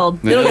get fill up.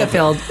 filled. It'll get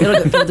filled. It'll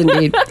get filled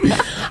indeed.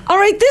 All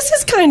right, this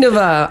is kind of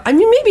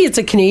maybe it's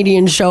a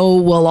Canadian show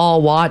we'll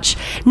all watch.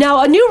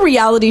 Now, a new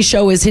reality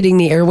show is hitting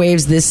the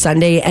airwaves this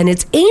Sunday, and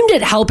it's aimed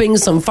at helping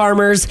some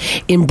farmers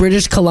in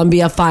British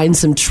Columbia find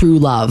some true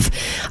love.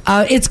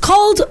 It's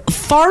called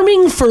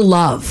Farming for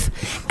Love.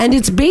 And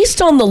it's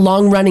based on the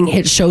long-running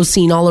hit show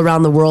seen all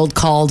around the world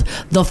called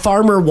The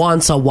Farmer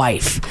Wants a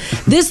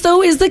Wife. This,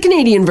 though, is the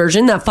Canadian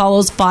version that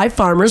follows 5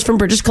 farmers from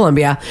British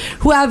Columbia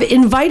who have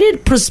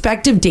invited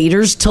prospective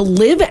daters to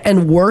live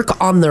and work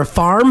on their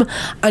farm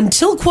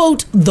until,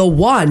 quote, the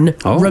one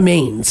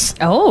remains.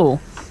 Oh.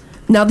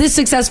 Now, this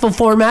successful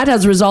format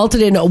has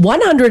resulted in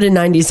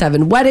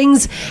 197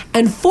 weddings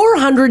and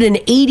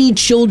 480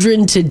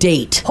 children to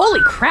date.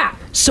 Holy crap.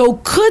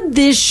 So could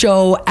this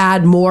show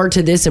add more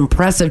to this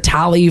impressive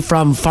tally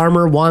from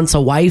Farmer Wants a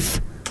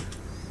Wife?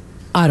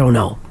 I don't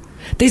know.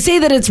 They say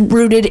that it's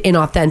rooted in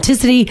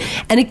authenticity,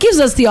 and it gives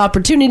us the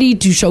opportunity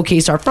to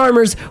showcase our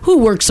farmers who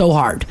work so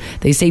hard.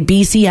 They say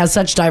BC has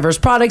such diverse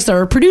products that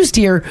are produced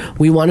here.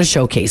 We want to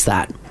showcase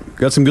that.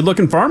 Got some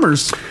good-looking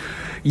farmers.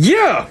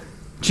 Yeah.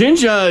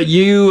 Ginge,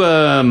 you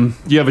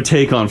have a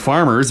take on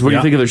farmers. What do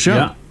you think of the show?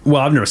 Yeah. Well,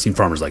 I've never seen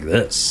farmers like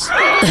this.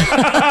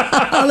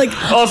 Like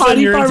all of a sudden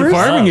you're into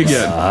farming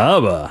again.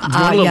 Do you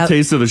want a little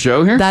taste of the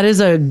show here? That is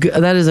a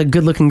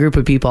good-looking group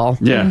of people.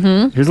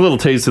 Yeah. Here's a little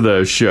taste of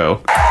the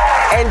show.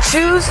 And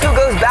choose who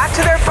goes back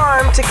to their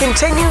farm to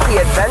continue the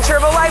adventure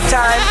of a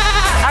lifetime.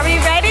 Are we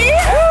ready?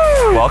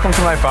 Welcome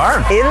to my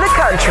farm. In the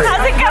country.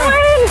 How's it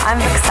going? I'm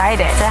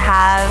excited to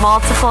have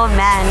multiple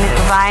men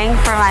vying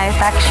for my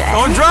affection.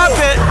 Don't drop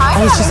it.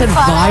 Oh, she said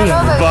vying.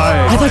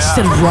 I thought she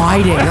said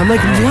riding. I'm like,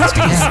 what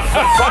is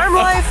farm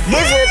life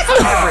isn't for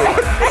everyone.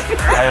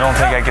 I don't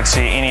think I could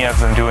see any of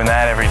them doing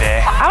that every day.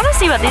 I want to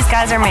see what these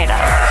guys are made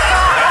of.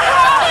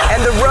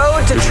 And the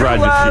road to true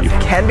love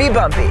can be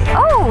bumpy.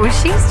 Oh,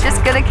 she's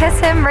just gonna kiss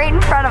him right in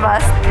front of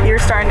us. You're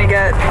starting to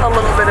get a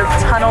little bit of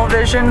tunnel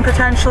vision,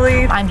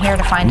 potentially. I'm here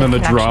to find a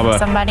connection with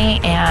somebody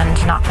and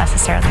not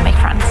necessarily make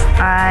friends.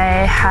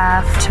 I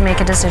have to make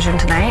a decision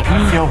tonight.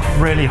 I feel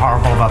really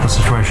horrible about the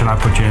situation I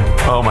put you in.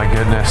 Oh my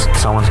goodness,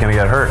 someone's gonna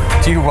get hurt.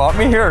 Do you want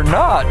me here or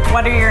not?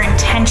 What are your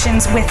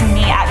intentions with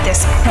me at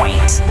this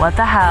point? What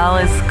the hell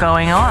is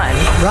going on?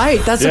 Right,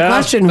 that's the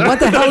question. What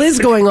the hell is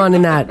going on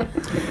in that?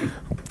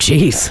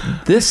 Jeez.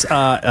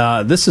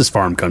 This is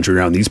farm country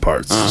around these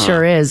parts.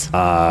 Sure is.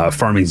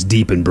 Farming's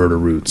deep in Berta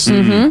roots.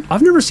 Mhm.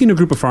 I've never seen a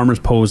group of farmers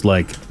pose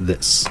like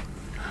this.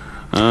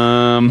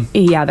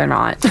 Yeah, they're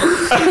not.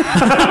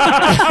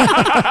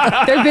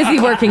 They're busy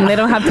working. They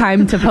don't have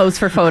time to pose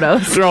for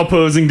photos. They're all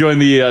posing, doing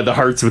the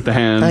hearts with the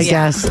hands. I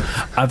guess.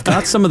 I've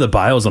got some of the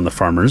bios on the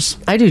farmers.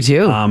 I do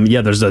too.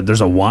 Yeah,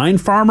 there's a wine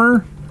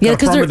farmer. Yeah, a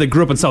because farmer that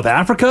grew up in South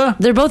Africa.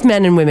 They're both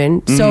men and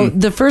women. So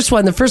the first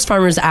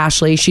farmer is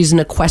Ashley. She's an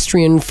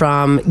equestrian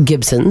from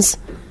Gibsons.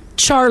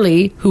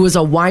 Charlie, who is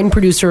a wine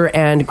producer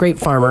and grape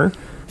farmer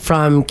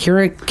from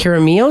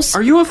Kiramios.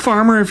 Are you a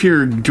farmer if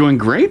you're doing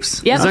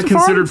grapes? Yeah, Is that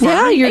considered farming?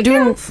 Yeah, you're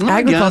doing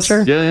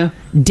agriculture. Yeah.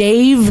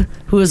 Dave,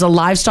 who is a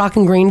livestock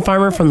and grain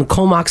farmer from the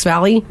Comox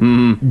Valley.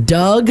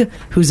 Doug,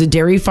 who's a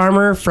dairy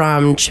farmer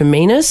from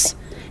Chemainus.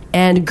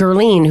 And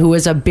Gerline, who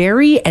is a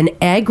berry and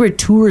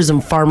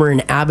agritourism farmer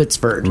in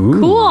Abbotsford.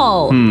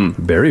 Cool.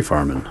 Berry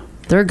farming.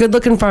 They're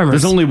good-looking farmers.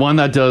 There's only one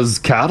that does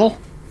cattle?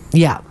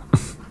 Yeah.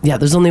 Yeah,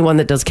 there's only one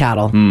that does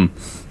cattle.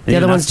 The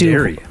other ones do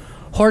dairy.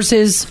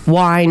 Horses,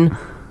 wine.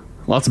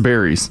 Lots of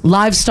berries.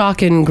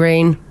 Livestock and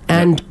grain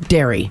and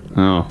dairy.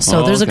 Oh.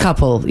 So there's a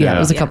couple. Yeah,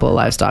 there's a couple of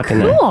livestock in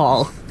there.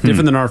 Cool.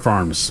 Different than our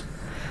farms.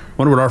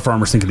 Wonder what our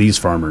farmers think of these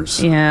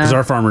farmers. Yeah. Because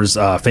our farmers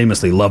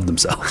famously love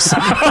themselves.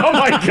 Oh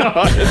my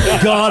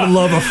God. God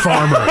love a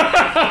farmer.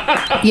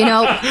 You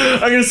know, I'm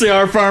going to say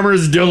our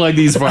farmers don't like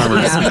these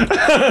farmers.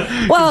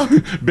 Well,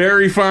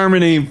 berry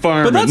farming ain't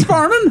farming. But that's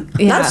farming.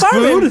 Yeah. That's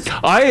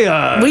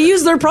food. We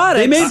use their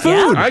products. They made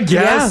food. I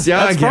guess.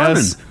 Yeah, I that's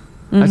guess. farming.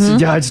 I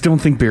just don't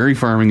think berry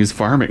farming is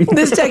farming.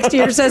 This text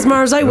here says,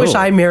 Mars, I wish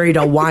I married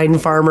a wine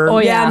farmer. Oh,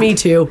 yeah. Me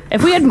too.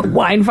 If we had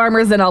wine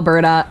farmers in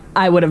Alberta,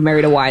 I would have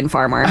married a wine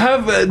farmer.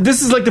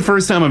 This is like the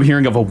first time I'm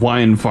hearing of a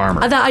wine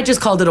farmer. I just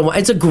called it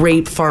it's a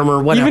grape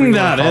farmer, whatever. Even you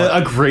that, wanna call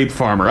it. a grape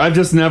farmer. I've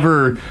just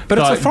never. But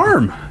it's a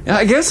farm.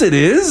 I guess it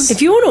is.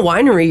 If you own a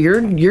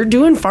winery, you're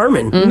doing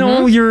farming.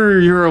 No,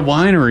 you're a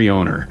winery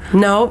owner.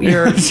 No,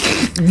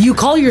 you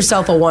call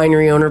yourself a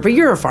winery owner, but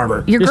you're a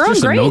farmer. You're growing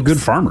just grapes. a no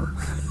good farmer.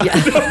 Yeah.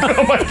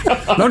 Oh my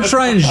God. Don't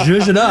try and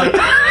zhuzh it up.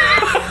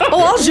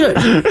 Oh, I'll should.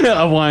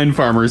 A wine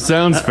farmer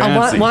sounds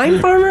fancy. A wine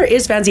farmer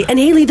is fancy. And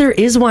Haley, there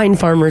is wine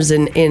farmers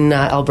in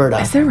Alberta.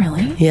 Is there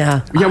really?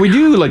 Yeah. Yeah, we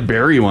do like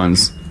berry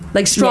ones.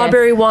 Like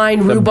strawberry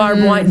wine,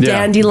 rhubarb wine,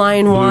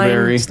 dandelion wine.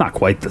 Blueberry. It's not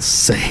quite the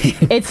same.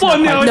 It's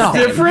it's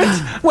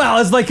different. Well,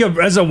 as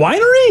as a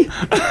winery.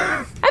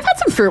 I've had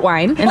some fruit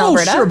wine in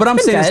Alberta. Sure, but I'm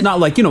It's saying good. it's not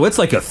like it's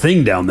like a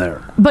thing down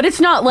there. But it's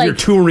not like You're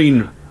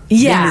touring.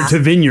 Yeah. Vineyard to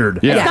vineyard.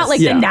 It's not like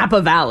the Napa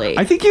Valley.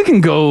 I think you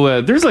can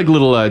go. There's like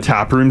little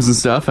tap rooms and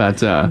stuff at.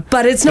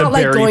 But it's not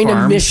like berry going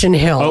farm. to Mission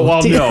Hill. Oh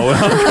well, no.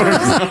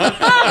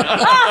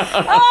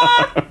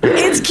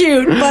 It's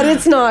cute, but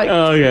it's not.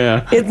 Oh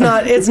yeah.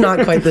 It's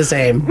not quite the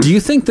same. Do you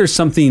think there's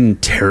something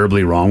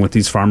terribly wrong with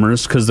these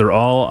farmers? Because they're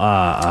all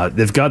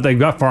they've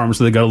got farms,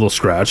 so they got a little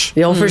scratch.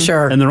 Yeah, for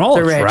sure. And they're all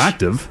They're rich.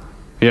 attractive.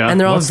 Yeah. And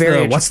they're all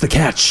What's the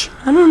catch?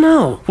 I don't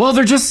know. Well,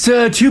 they're just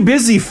too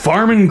busy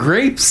farming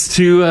grapes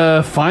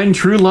to find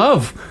true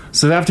love.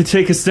 So they have to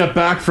take a step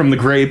back from the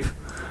grape.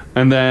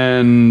 And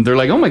then they're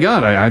like, oh my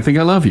God, I think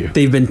I love you.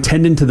 They've been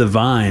tending to the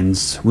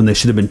vines when they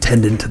should have been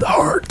tending to the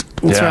heart.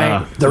 That's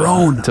right. Their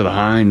own. To the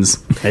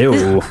hinds.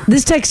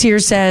 This text here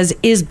says,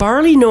 is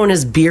barley known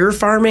as beer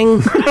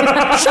farming?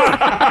 Sure.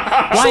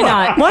 Why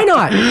not? Why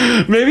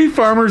not? Maybe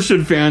farmers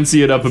should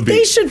fancy it up a bit.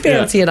 They should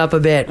fancy it up a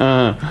bit.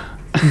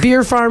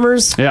 Beer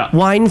farmers,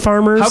 wine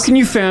farmers. How can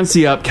you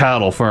fancy up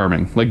cattle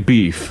farming, like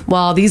beef?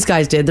 Well, these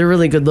guys did. They're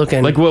really good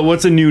looking. Like,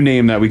 what's a new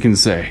name that we can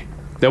say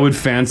that would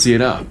fancy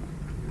it up?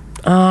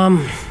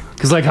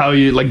 Because like how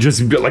you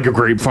just like a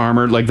grape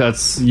farmer, like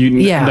that's you.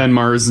 Yeah. Then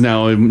Mars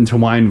now into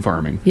wine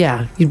farming.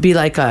 Yeah, you'd be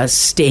like a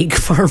steak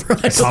farmer.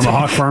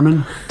 Tomahawk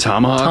farming.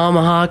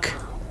 Tomahawk,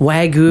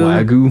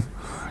 wagyu.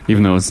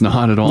 Even though it's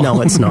not at all.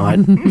 No, it's not.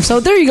 So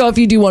there you go. If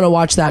you do want to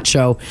watch that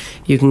show,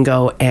 you can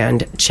go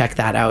and check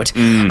that out.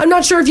 I'm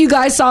not sure if you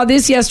guys saw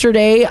this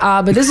yesterday,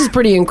 but this is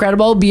pretty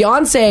incredible.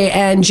 Beyonce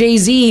and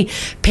Jay-Z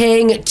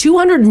paying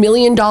 $200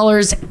 million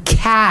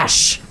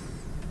cash.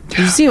 Did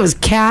you see it was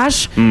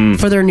cash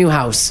for their new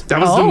house? That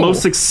was the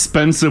most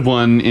expensive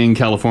one in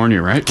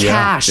California, right?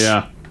 Cash.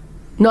 Yeah.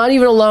 Not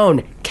even a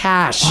loan.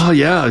 Cash. Oh,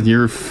 yeah.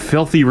 You're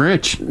filthy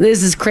rich.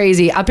 This is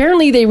crazy.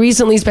 Apparently, they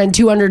recently spent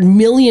 $200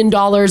 million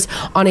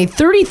on a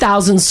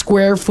 30,000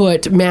 square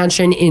foot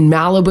mansion in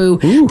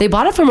Malibu. Ooh. They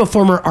bought it from a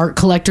former art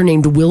collector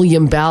named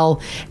William Bell.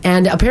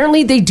 And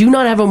apparently, they do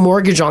not have a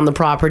mortgage on the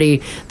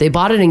property. They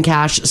bought it in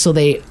cash, so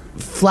they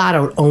flat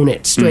out own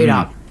it straight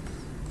up.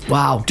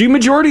 Wow. Do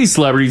majority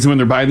celebrities, when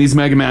they're buying these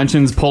mega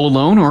mansions, pull a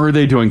loan, or are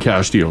they doing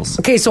cash deals?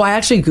 Okay, so I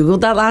actually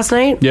Googled that last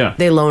night. Yeah.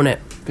 They loan it.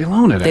 They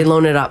loan it. They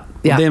loan it up.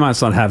 Yeah. They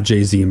might not have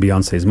Jay-Z and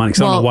Beyonce's money.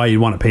 Because I don't know why you'd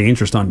want to pay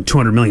interest on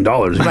 $200 million.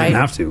 You don't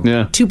have to.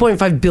 Yeah.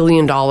 $2.5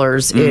 billion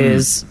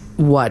is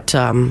what...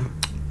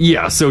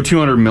 yeah, so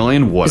 $200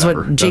 million,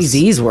 whatever. Is what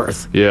Jay-Z's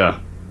worth. Yeah.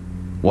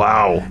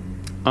 Wow.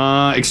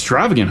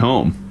 Extravagant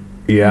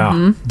home.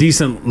 Yeah.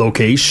 Decent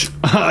location.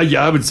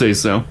 Yeah, I would say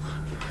so.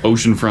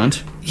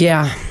 Oceanfront.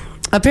 Yeah.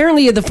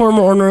 Apparently, the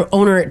former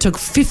owner, it took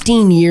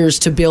 15 years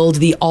to build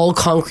the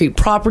all-concrete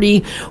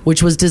property,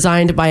 which was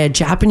designed by a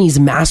Japanese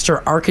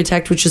master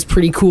architect, which is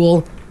pretty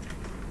cool.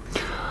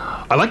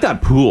 I like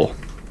that pool.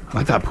 I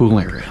like that pool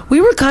area. We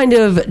were kind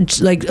of,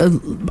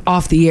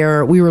 off the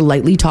air, we were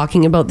lightly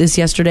talking about this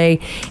yesterday.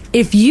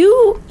 If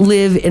you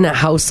live in a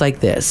house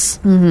like this...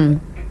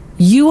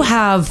 You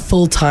have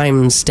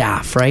full-time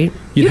staff, right?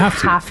 You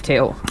have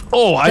to.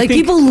 Oh, I think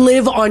people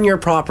live on your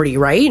property,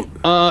 right?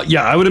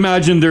 Yeah, I would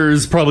imagine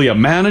there's probably a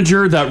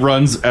manager that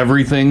runs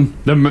everything.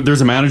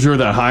 There's a manager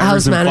that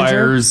hires and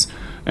fires.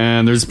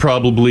 And there's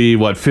probably,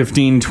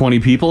 15, 20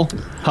 people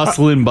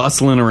hustling,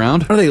 bustling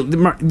around.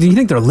 Do you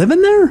think they're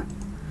living there?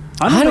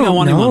 I don't think I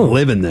want anyone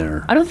living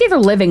there. I don't think they're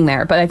living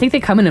there, but I think they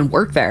come in and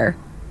work there.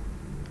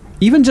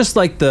 Even just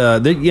like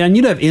and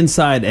you'd have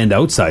inside and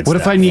outside What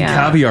stuff. if I need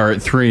caviar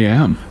at 3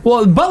 a.m.?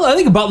 Well, I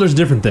think a butler's a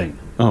different thing.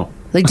 Oh.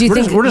 Like, do you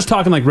think we're just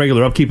talking like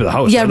regular upkeep of the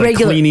house? Yeah, like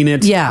regular cleaning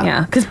it.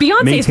 Yeah, because Beyonce's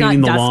not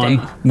maintaining the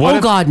dusting.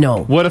 lawn. God,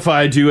 no. What if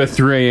I do a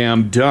 3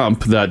 a.m.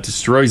 dump that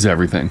destroys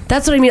everything?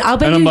 That's what I mean. I'll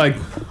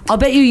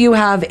bet you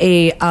have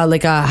a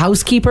a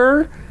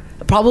housekeeper,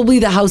 probably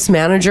the house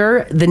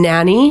manager, the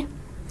nanny,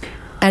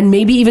 and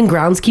maybe even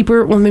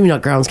groundskeeper. Well, maybe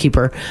not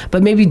groundskeeper,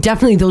 but maybe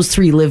definitely those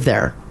three live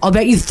there. I'll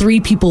bet you 3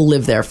 people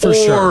live there for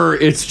sure. Or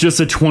it's just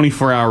a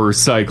 24-hour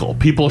cycle.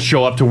 People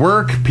show up to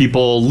work,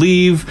 people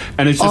leave,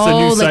 and it's just a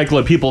new cycle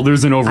of people.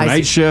 There's an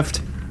overnight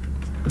shift.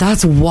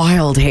 That's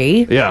wild,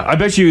 hey? Yeah, I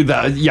bet you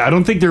that. Yeah, I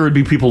don't think there would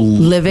be people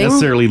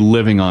necessarily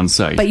living on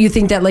site. But you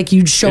think that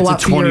you'd show up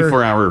It's a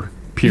 24-hour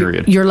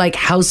period. Your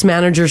house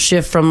manager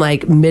shift from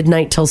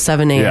midnight till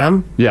 7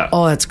 a.m.? Yeah.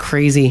 Oh, that's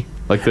crazy.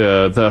 Like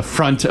the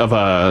front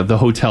of the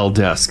hotel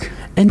desk.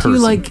 And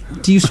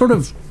do you sort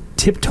of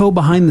tiptoe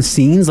behind the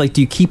scenes? Like,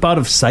 do you keep out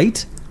of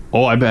sight?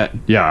 Oh, I bet.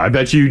 Yeah, I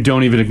bet you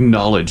don't even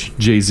acknowledge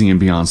Jay-Z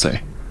and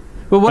Beyonce.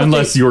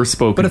 Unless you're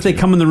spoken. But if they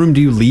come in the room,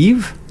 do you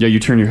leave? Yeah, you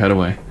turn your head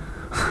away.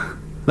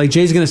 Like,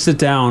 Jay's going to sit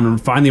down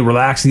and finally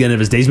relax at the end of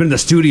his day. He's been in the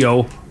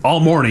studio all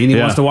morning. He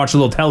wants to watch a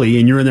little telly,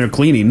 and you're in there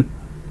cleaning.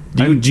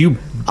 Do you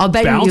I'll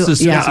bet bounce you do. as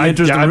soon as he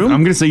enters the room?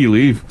 I'm going to say you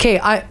leave.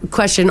 Okay,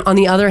 question. On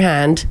the other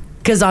hand,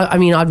 because I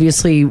mean,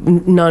 obviously,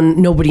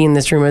 nobody in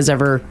this room has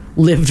ever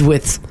lived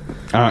with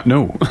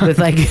no with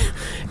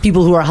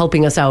people who are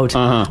helping us out.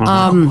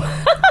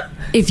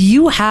 If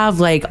you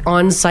have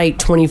on-site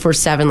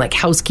 24/7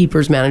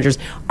 housekeepers, managers,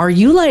 are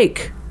you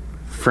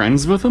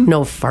friends with them?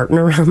 No, farting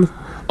around.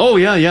 Oh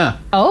yeah.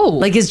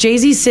 Oh, is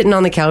Jay-Z sitting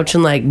on the couch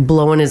and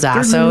blowing his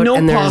ass out?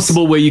 There's no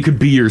possible way you could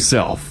be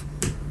yourself.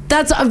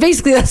 That's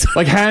basically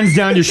hands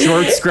down your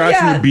shorts,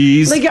 scratching your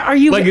bees. Are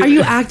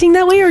you acting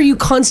that way, or are you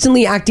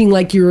constantly acting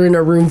like you're in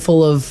a room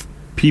full of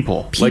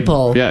people?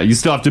 Yeah, you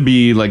still have to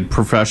be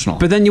professional.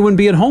 But then you wouldn't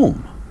be at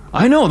home.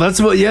 I know. That's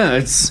what. Yeah,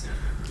 it's.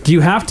 Do you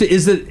have to?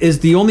 Is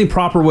the only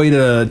proper way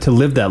to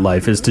live that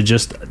life is to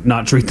just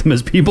not treat them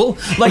as people?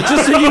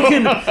 Just so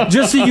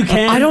you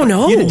can. I don't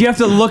know. Do you have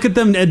to look at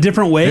them a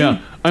different way? Yeah.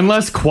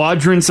 unless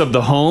quadrants of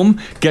the home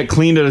get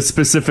cleaned at a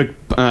specific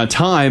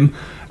time,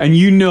 and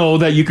you know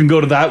that you can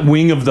go to that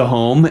wing of the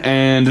home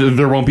and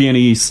there won't be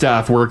any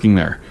staff working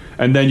there,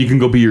 and then you can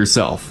go be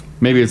yourself.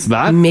 Maybe it's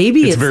that.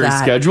 Maybe it's very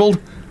that. scheduled.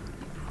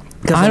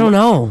 I don't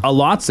know. A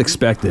lot's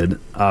expected,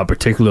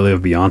 particularly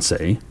of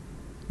Beyonce.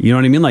 You know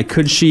what I mean? Like,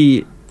 could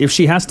she, if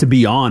she has to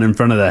be on in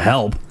front of the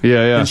help,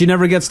 then she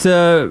never gets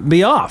to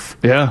be off.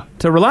 Yeah.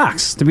 To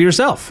relax, to be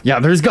herself. Yeah,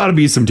 there's got to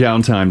be some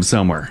downtime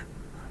somewhere.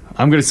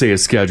 I'm going to say a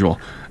schedule.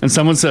 And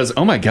someone says,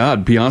 oh my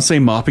God,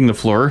 Beyonce mopping the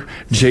floor,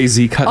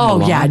 Jay-Z cutting the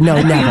lawn. Oh, yeah,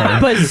 no,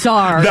 never.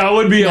 Bizarre. That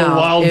would be a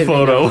wild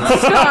photo.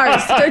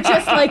 Stars. They're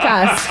just like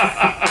us.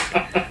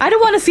 I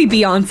don't want to see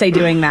Beyonce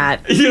doing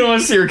that. You don't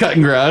want to see her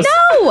cutting grass?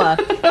 No.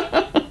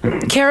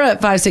 Kara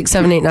at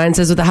 56789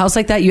 says, with a house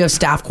like that, you have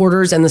staff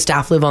quarters and the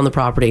staff live on the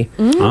property.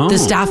 Oh. The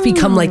staff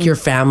become like your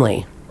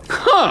family.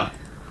 Huh.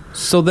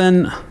 So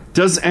then,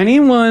 does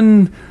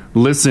anyone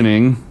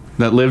listening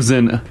that lives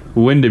in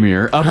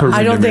Windermere, Upper Windermere,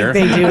 I don't think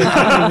they do.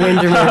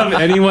 have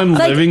anyone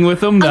living with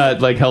them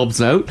that like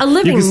helps out?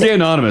 You can stay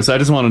anonymous. I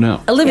just want to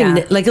know. A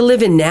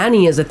live-in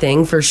nanny is a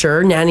thing for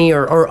sure. Nanny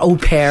or au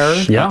pair.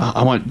 Yeah,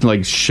 I want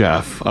like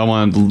chef. I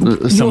want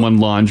someone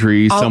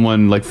laundry.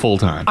 Someone like full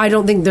time. I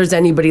don't think there's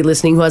anybody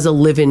listening who has a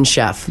live-in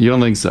chef. You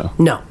don't think so?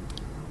 No.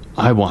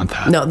 I want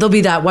that. No, there'll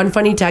be that one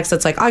funny text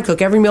that's like, I cook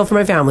every meal for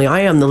my family. I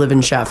am the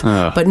live-in chef.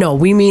 But no,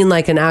 we mean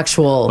like an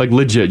actual... Like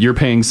legit, you're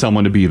paying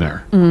someone to be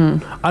there.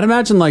 I'd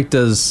imagine, like,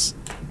 does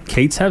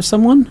Kate's have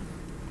someone?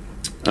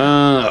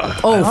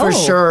 For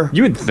sure.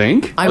 You would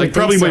think. I would think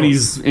probably so. when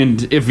he's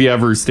in, if he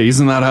ever stays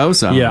in that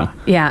house. I don't know.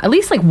 Yeah, at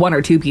least like 1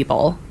 or 2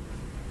 people.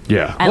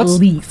 Yeah. At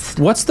least.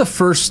 What's the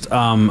first,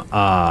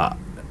 I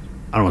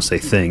don't want to say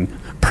thing,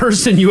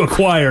 person you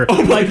acquire,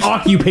 like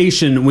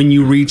occupation, when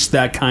you reach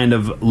that kind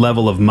of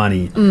level of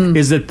money?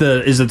 Is it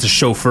the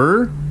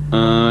chauffeur?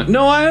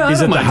 No, I is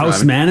don't it the mind house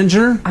driving.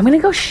 manager? I'm gonna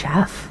go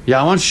chef.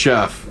 Yeah, I want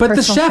chef. But the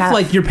Personal chef, chef.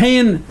 like, you're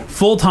paying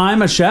full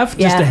time a chef just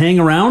Yeah. to hang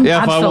around.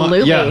 Yeah, if I want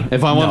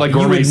like you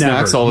gourmet would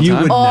snacks never. all the You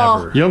time. would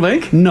never. You don't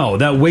think? No,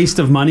 that waste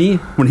of money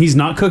when he's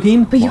not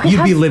cooking, you could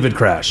you'd be have- livid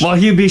crash. Well,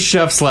 he'd be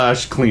chef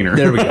 / cleaner.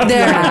 There we go.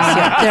 There it is.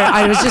 Yeah, there.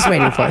 I was just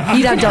waiting for it.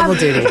 He'd have double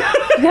duty.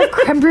 You have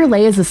creme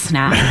brulee as a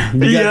snack.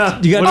 You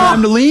got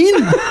time to lean?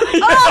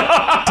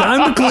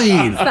 Time to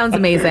clean. Sounds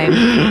amazing.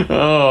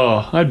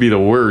 Oh, I'd be the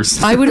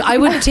worst. I would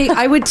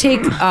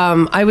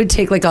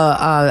take like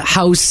a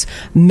house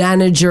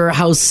manager,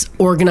 house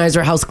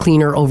organizer, house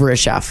cleaner over a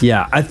chef.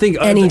 Yeah, I think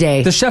Any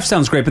day. The chef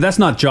sounds great, but that's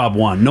not job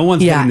one. No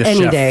one's Yeah, getting the any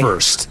chef day.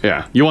 first.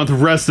 Yeah, you want the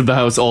rest of the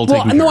house all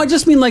Well, taken no, care I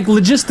just mean like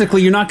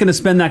logistically, you're not going to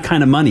spend that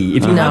kind of money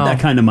if you No. had that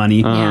kind of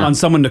money on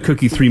someone to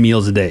cook you 3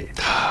 meals a day.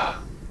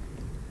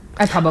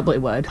 I probably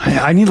would.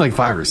 I need like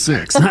 5 or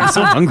 6. I'm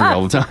so hungry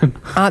all the time.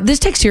 This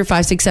text here,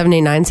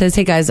 56789, says,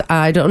 hey guys,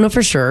 I don't know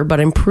for sure, but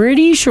I'm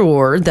pretty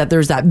sure that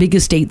there's that big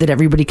estate that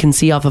everybody can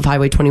see off of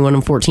Highway 21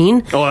 and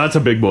 14. Oh, that's a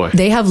big boy.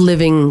 They have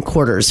living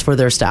quarters for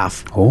their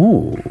staff.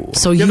 Oh.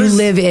 So you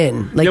live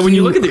in. Like when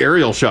you look at the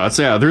aerial shots,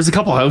 there's a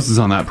couple houses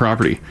on that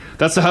property.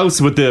 That's the house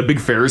with the big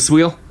Ferris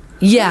wheel.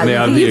 Yeah, They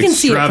have you the can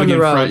see it from the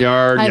extravagant road. front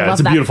yard. I Yeah, love it's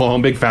a that. beautiful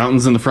home. Big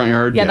fountains in the front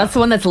yard. Yeah, that's the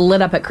one that's lit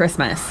up at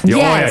Christmas. Yeah,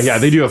 Yes. Oh, yeah,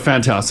 they do a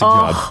fantastic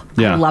job.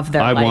 Yeah, I love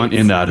their I want lights.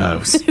 in that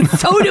house.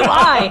 So do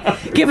I.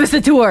 Give us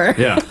a tour.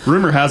 Yeah,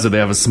 rumor has it they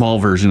have a small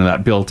version of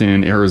that built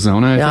in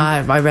Arizona. I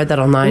think. I read that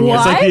online. What?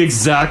 It's like the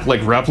exact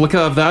like replica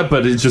of that,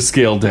 but it's just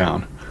scaled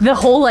down. The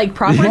whole like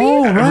property.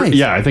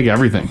 Yeah, I think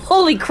everything.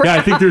 Holy crap. Yeah,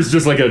 I think there's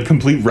just like a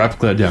complete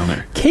replica down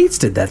there. Kate's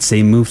did that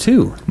same move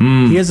too.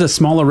 He has a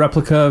smaller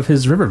replica of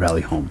his River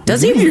Valley home.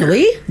 Does he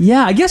really?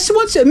 Yeah, I guess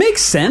it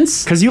makes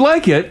sense because you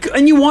like it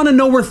and you want to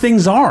know where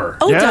things are.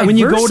 Oh, yeah, when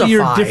you go to your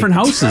diversify. different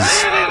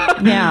houses.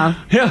 Yeah.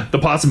 Yeah, the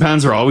pots and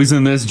pans are always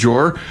in this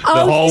drawer. Oh,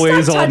 The hallway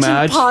he's is not all touching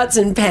matched. pots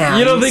and pans.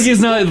 You don't think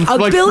he's not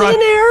like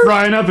billionaire?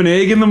 frying up an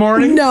egg in the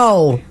morning?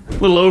 No.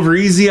 Little over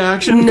easy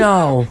action?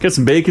 No. Get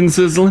some bacon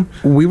sizzling?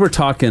 We were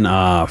talking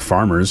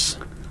farmers,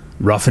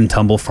 rough and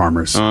tumble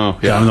farmers. Oh,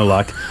 yeah. Down in the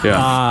luck.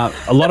 Yeah.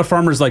 A lot of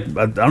farmers, like,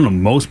 I don't know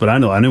most, but I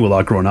knew a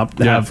lot growing up,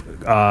 that Yeah.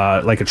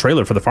 have like a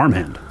trailer for the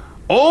farmhand.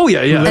 Oh,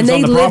 yeah, yeah. And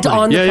they lived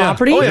on the Yeah, yeah.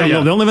 property? Oh, yeah, yeah.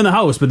 They don't live in the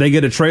house, but they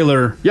get a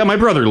trailer. Yeah, my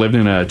brother lived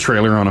in a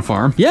trailer on a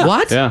farm. Yeah.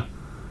 What? Yeah.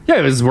 Yeah,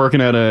 he was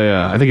working at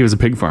I think it was a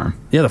pig farm.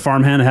 Yeah, the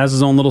farmhand has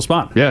his own little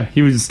spot. Yeah,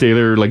 he would stay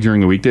there like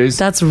during the weekdays.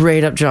 That's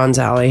right up John's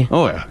alley.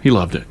 Oh, yeah, he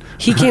loved it.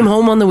 He came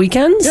home on the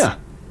weekends? Yeah.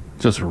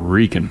 Just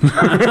reeking.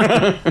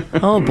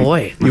 Oh,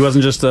 boy. He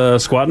wasn't just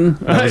squatting.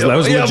 That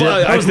was legit.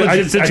 Well, That was legit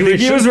I think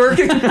he situation. was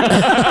working.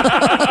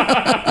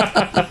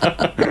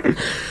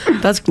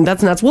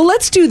 That's nuts. Well,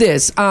 let's do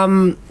this.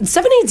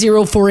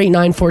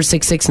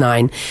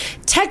 780-489-4669.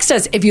 Text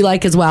us if you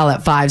like as well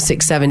at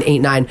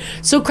 56789.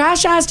 So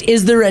Crash asked,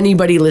 is there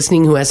anybody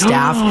listening who has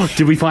staff?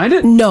 Did we find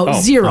it? No,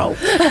 Oh. zero.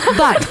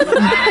 But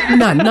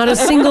none. Not a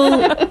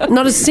single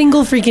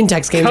freaking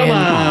text came Come in.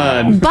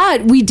 on.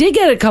 But we did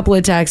get a couple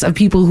of texts of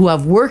people who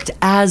have worked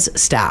as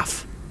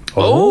staff.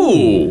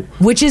 Oh.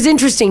 Which is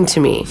interesting to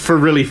me. For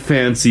really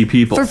fancy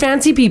people. For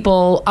fancy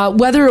people,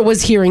 whether it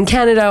was here in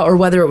Canada or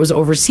whether it was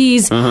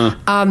overseas,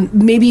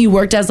 maybe you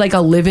worked as like a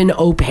live-in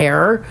au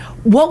pair.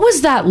 What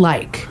was that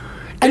like?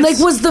 And like,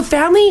 was the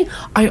family?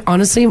 I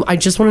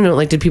just want to know.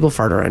 Like, did people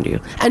fart around you?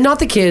 And not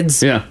the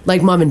kids. Yeah.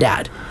 Like mom and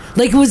dad.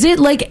 Like, was it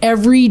like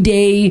every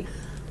day?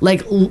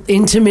 Like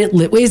intimate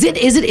is it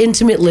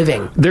intimate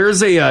living?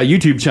 There's a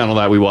YouTube channel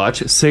that we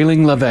watch,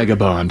 Sailing La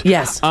Vagabond.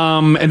 Yes.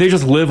 And they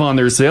just live on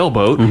their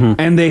sailboat,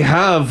 and they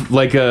have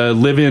like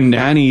live-in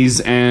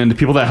nannies and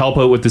people that help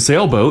out with the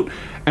sailboat,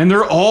 and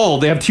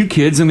they have 2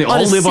 kids, and they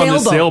all live on the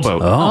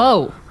sailboat.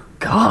 Oh.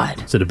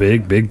 God. Is it a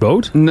big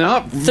boat?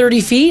 No. 30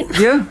 feet?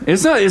 Yeah.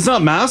 It's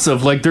not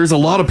massive. Like, there's a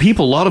lot of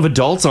people, a lot of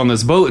adults on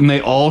this boat, and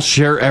they all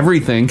share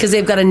everything. Because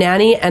they've got a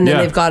nanny, and then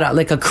they've got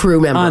a crew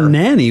member. A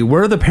nanny?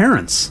 Where are the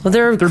parents? Well,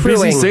 they're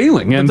busy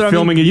sailing and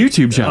filming a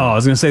YouTube channel. Oh, I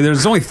was going to say,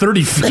 there's only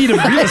 30 feet of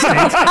real estate.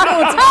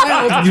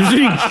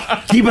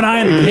 Keep an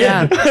eye on the kid.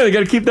 Yeah. They got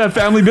to keep that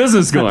family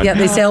business going. Yeah,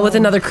 they sail with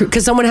another crew,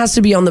 because someone has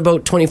to be on the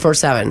boat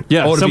 24/7.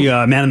 Yeah, to be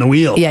a man in the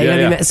wheel.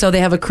 Yeah, so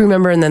they have a crew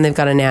member, and then they've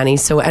got a nanny.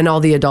 So, and all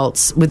the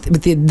adults with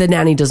the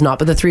nanny does not,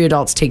 but the 3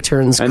 adults take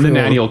turns. And the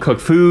nanny will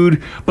cook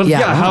food. But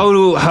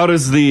how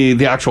does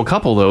the actual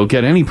couple though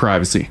get any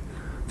privacy?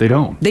 They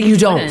don't. You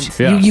don't.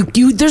 Yeah.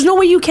 You there's no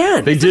way you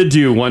can. They did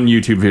do one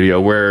YouTube video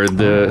where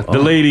the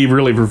lady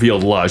really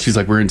revealed a lot. She's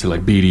like, we're into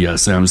like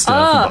BDSM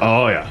stuff.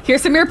 Oh yeah.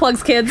 Here's some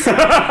earplugs, kids.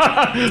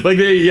 Like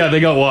they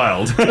got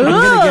wild. I'm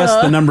gonna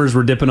guess the numbers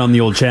were dipping on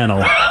the old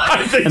channel.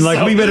 And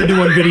like, we better do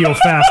one video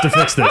fast to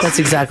fix this. That's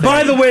exactly.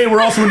 By the way,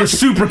 we're also into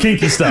super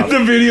kinky stuff.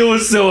 The video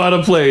was so out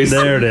of place.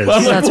 There it is.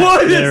 I'm like,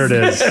 what there is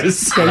it is.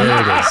 this? There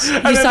it is.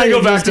 And then they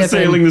go back to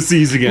sailing the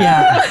seas again.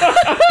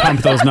 Yeah. Pump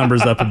those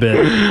numbers up a bit.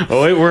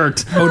 Oh, it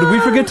worked. Oh, did we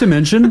forget to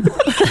mention?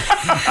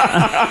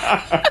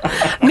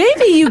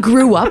 Maybe you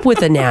grew up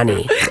with a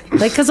nanny.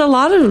 Like, because a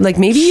lot of, like,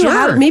 maybe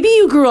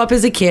you grew up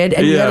as a kid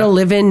and you had a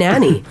live-in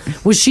nanny.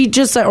 Was she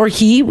just, or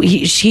she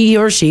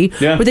or she,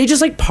 were they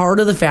just like part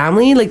of the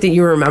family, like that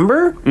you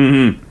remember?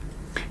 Mm-hmm.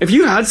 If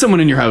you had someone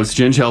in your house,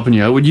 Ginge, helping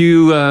you out, would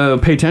you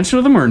pay attention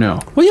to them or no?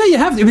 Well, yeah, you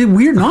have. It'd be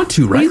weird not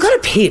to, right? Well, you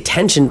got to pay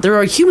attention.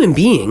 They're a human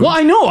being. Well,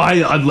 I know.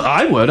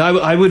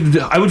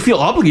 I would feel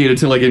obligated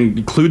to like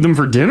include them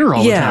for dinner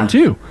all the time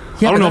too.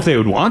 Yeah, I don't know if they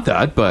would want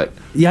that, but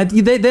yeah,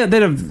 they'd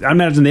have. I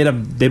imagine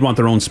they'd want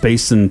their own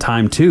space and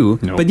time too.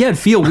 No. But yeah, it'd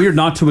feel weird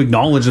not to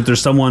acknowledge that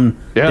there's someone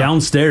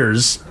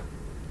downstairs.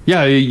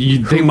 Yeah,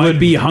 they might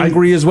be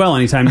hungry as well.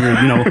 Anytime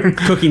you're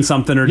cooking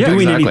something or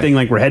doing anything,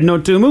 like we're heading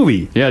out to a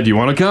movie. Yeah, do you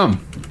want to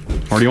come?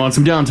 Or do you want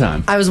some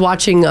downtime? I was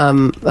watching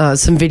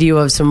some video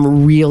of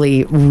some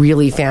really,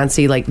 really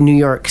fancy like New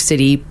York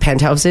City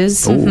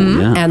penthouses. Oh,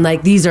 yeah. And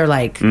like these are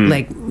like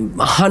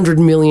 $100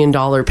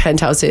 million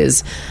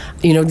penthouses,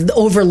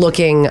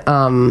 overlooking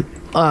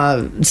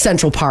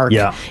Central Park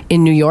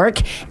in New York.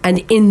 And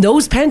in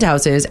those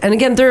penthouses, and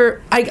again,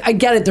 I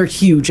get it, they're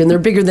huge and they're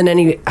bigger than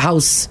any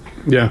house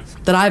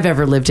that I've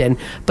ever lived in,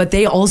 but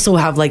they also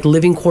have like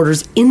living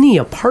quarters in the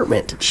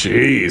apartment.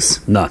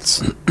 Jeez,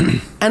 nuts.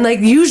 And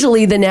like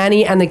usually the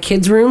nanny and the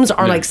kids' rooms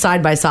are like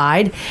side by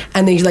side,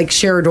 and they like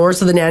share a door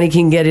so the nanny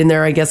can get in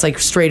there, I guess, like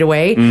straight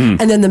away. And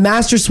then the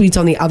master suite's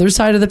on the other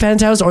side of the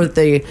penthouse, or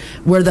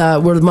where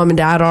the mom and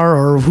dad are,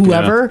 or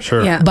whoever. Yeah,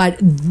 sure. Yeah.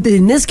 But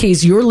in this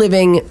case, you're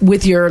living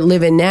with your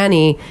live-in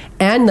nanny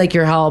and like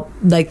your help,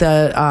 like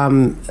the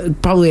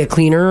probably a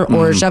cleaner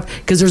or a chef,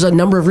 because there's a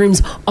number of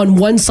rooms on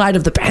one side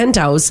of the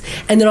penthouse,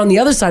 and then on the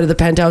other side of the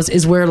penthouse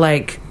is where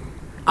like,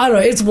 I don't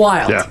know, it's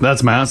wild. Yeah,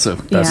 that's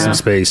massive. That's some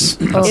space.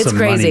 That's It's some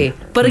crazy.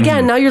 money. But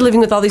again, now you're living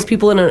with all these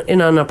people in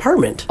an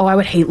apartment. Oh, I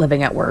would hate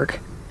living at work.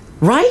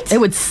 Right? It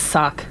would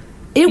suck.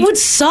 It would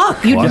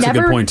suck. You'd That's a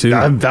never, good point too.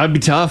 That'd be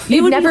tough.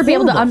 You'd would never be be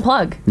able to horrible.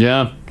 unplug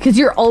Yeah, because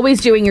you're always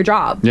doing your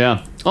job.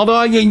 yeah.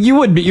 Although you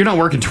would be, you're not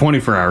working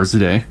 24 hours a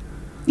day,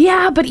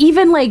 Yeah, but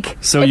even like,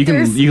 so if you can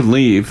there's-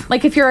 leave.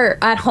 like if you're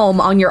at home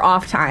on your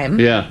off time,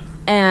 Yeah.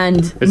 and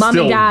It's mom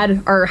still- and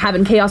dad are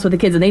having chaos with the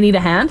kids and they need a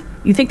hand,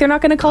 you think they're not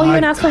going to call you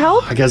and ask for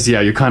help? I guess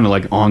you're kind of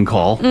like on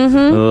call.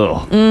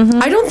 Mm-hmm. Ugh.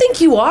 I don't think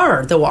you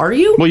are, though, are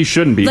you? Well, you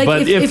shouldn't be, Like,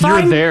 but if you're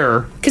I'm-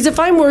 there, Because if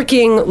I'm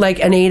working like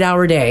an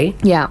 8-hour day,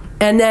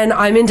 and then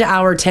I'm into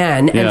hour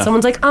 10, and Yeah.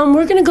 someone's like,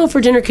 we're gonna go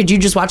for dinner. Could you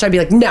just watch? I'd be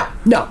like, no.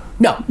 no,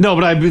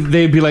 but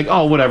they'd be like,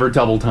 oh, whatever,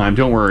 double time,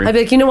 don't worry. I'd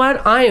be like, you know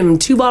what? I am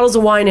 2 bottles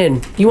of wine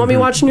in. You want me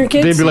watching your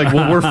kids? They'd be like,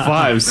 well, we're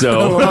 5, so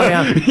Oh,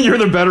 yeah. you're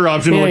the better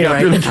option to Yeah, look you're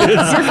after right. the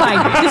kids. You're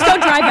fine. Just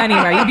don't drive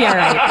anywhere. You'll be all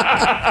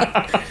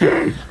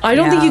right. I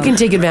don't think you can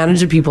take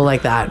advantage of people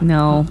like that.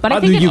 No, but I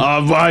think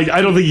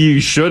I don't think you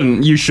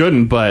shouldn't. You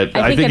shouldn't, but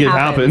I think it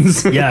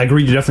happens. Yeah, I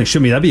agree. You definitely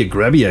shouldn't be. That'd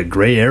be a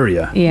gray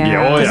area.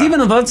 Yeah. Because even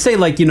if, let's say,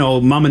 like,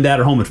 mom and dad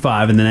are home at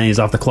 5 and the nanny's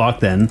off the clock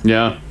then.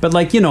 Yeah. But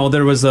like,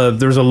 there was a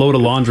load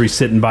of laundry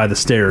sitting by the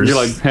stairs. You're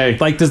like, hey.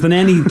 Like, does the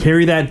nanny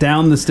carry that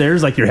down the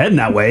stairs? Like, you're heading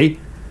that way.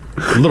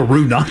 A little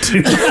rude not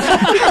to.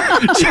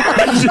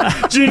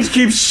 Ginge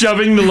keeps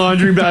shoving the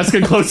laundry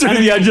basket closer to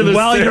the edge of the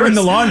While stairs. you're in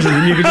the laundry,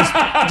 then you can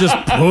just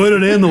put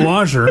it in the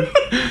washer.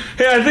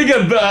 Hey, I think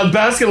a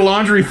basket of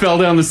laundry fell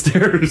down the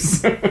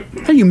stairs.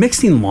 Are you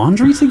mixing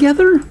laundry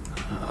together?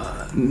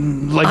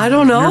 Like I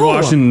don't know. You're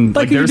washing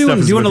Like, their you're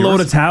stuff. doing a load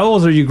of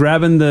towels? Are you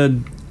grabbing the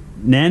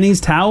nanny's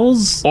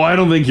towels? Oh, I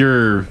don't think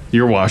you're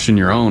washing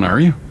your own, are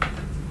you?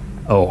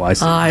 Oh, I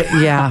see.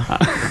 Yeah.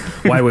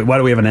 Why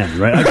do we have a nanny,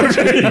 right?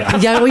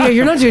 Yeah, well,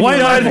 you're not doing Why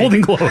your not laundry.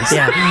 holding clothes?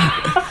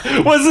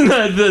 Yeah. Wasn't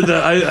that is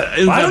I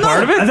don't that part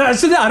know. of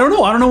it? I don't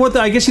know. I don't know what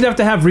I guess you'd have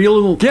to have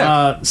real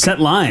set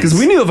lines. Because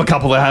we knew of a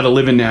couple that had a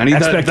live-in nanny.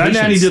 That Expectations.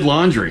 nanny did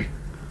laundry.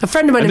 A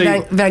friend of mine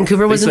And in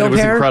Vancouver was they an said au it was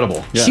pair.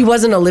 incredible. Yeah. She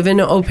wasn't a live-in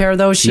au pair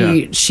though.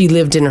 She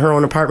lived in her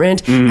own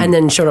apartment and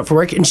then showed up for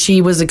work. And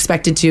she was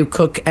expected to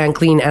cook and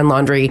clean and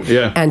laundry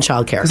and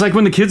childcare. It's like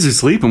when the kids are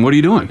sleeping. What are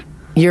you doing?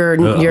 You're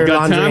You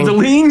got time to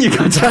lean? You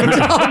got time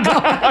to...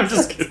 I'm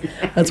just kidding.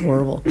 That's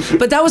horrible.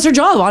 But that was her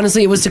job.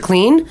 Honestly, it was to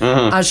clean.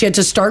 She had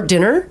to start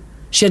dinner.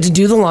 She had to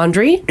do the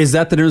laundry. Is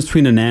that the difference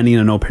between a nanny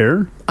and an au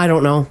pair? I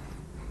don't know.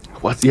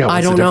 What's the I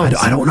don't know.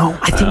 I don't know.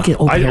 I think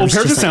au pair au pair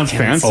just like sounds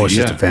fancy. Oh, it's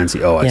just a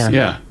fancy. Oh, I see.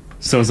 Yeah.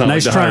 So it's not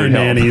Nice like the try, hired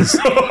help. nannies.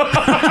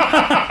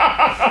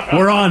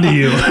 We're on to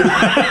you.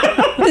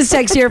 This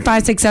text here,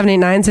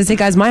 56789, says, hey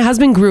guys, my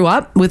husband grew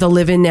up with a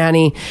live-in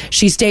nanny.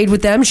 She stayed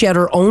with them. She had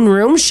her own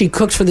room. She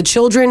cooked for the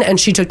children and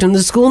she took them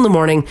to school in the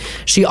morning.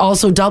 She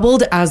also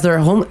doubled as their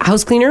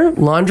house cleaner,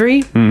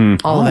 laundry,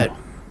 all of it.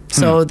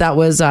 So that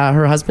was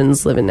her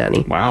husband's live-in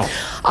nanny. Wow.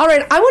 All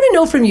right, I want to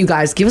know from you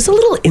guys. Give us a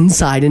little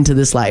insight into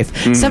this life.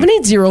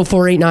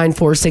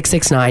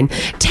 780-489-4669.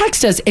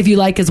 Text us if you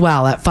like as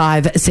well at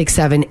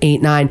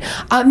 56789.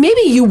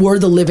 Maybe you were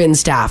the live-in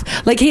staff.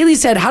 Like Haley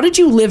said, how did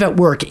you live at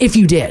work if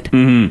you did?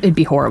 It'd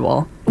be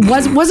horrible.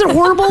 Was it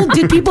horrible?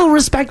 Did people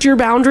respect your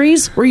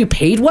boundaries? Were you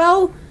paid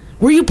well?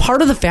 Were you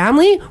part of the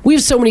family? We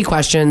have so many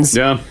questions.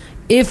 Yeah.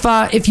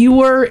 If you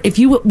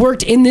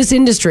worked in this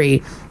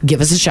industry,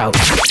 give us a shout.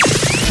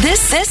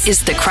 This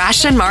is the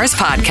Crash and Mars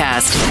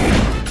Podcast.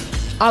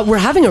 We're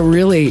having a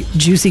really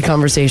juicy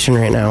conversation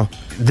right now.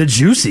 The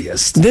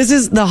juiciest. This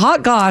is the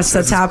hot goss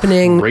that's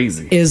happening.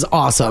 Crazy. Is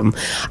awesome.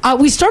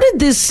 We started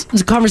this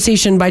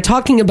conversation by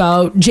talking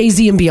about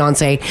Jay-Z and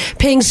Beyonce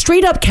paying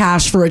straight up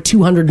cash for a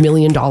 $200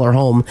 million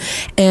home.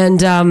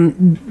 And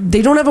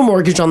they don't have a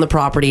mortgage on the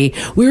property.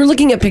 We were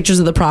looking at pictures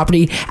of the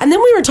property. And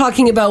then we were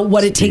talking about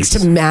what it takes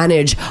to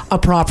manage a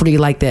property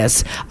like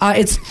this.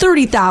 It's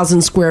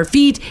 30,000 square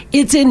feet.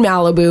 It's in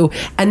Malibu.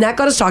 And that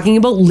got us talking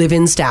about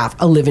live-in staff.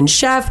 A live-in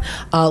chef,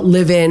 a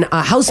live-in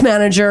house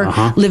manager,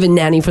 live-in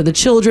nanny for the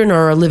children,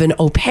 or a live-in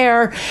au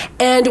pair.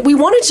 And we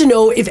wanted to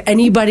know if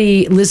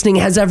anybody listening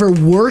has ever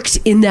worked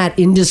in that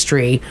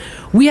industry.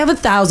 We have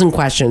 1,000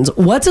 questions.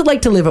 What's it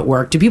like to live at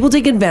work? Do people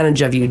take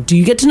advantage of you? Do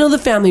you get to know the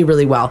family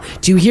really well?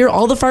 Do you hear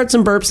all the farts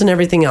and burps and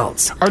everything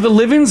else? Are the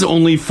live-ins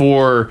only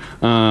for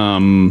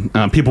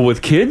people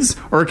with kids?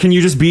 Or can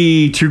you just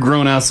be two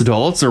grown-ass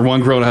adults or one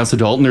grown-ass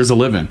adult and there's a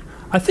live-in?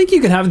 I think you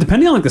can have,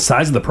 depending on like the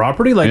size of the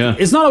property, like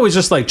it's not always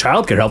just like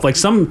childcare help. Like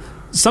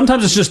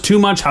sometimes it's just too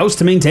much house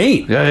to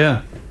maintain.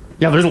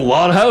 Yeah, there's a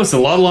lot of house, a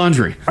lot of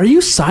laundry. Are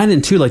you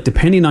signing too, like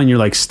depending on your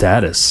like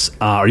status,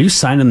 are you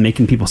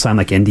making people sign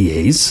like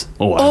NDAs?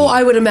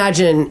 I would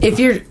imagine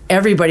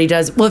everybody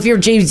does. Well, if you're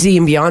Jay-Z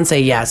and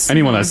Beyonce, yes.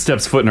 Anyone that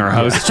steps foot in our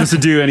house just to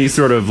do any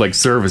sort of like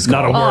service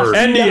call. Not a word.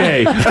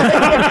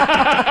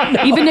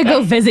 NDA. Even to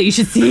go visit, you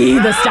should see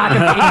the stack of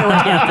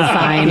paperwork you have to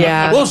sign.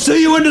 Yeah. We'll see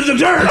you into the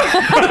dirt.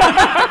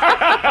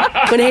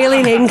 When Haley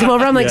and Hayden come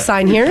over, I'm like,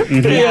 sign here?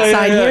 Sign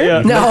here?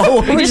 Yeah.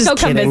 No, We just don't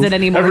come kidding. visit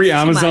anymore. Every It's too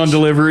Amazon much.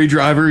 delivery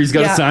driver, he's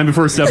got to sign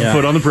before stepping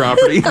foot on the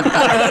property.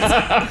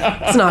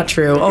 It's not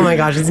true. Oh my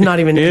gosh, it's not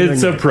even.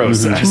 It's a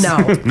process. No,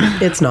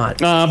 it's not.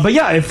 But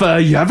yeah, if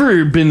you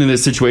ever been in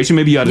this situation,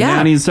 maybe you had a Yeah.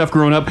 nanny and stuff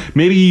growing up,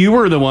 maybe you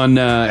were the one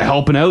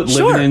helping out,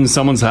 Sure. living in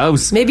someone's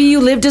house. Maybe you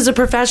lived as a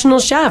professional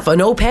chef,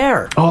 an au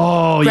pair.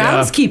 Oh, yeah.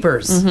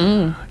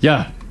 Groundskeepers.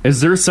 Yeah. Is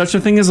there such a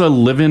thing as a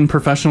live-in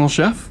professional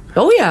chef?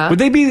 Oh yeah. Would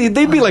they'd be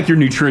like your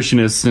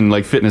nutritionist and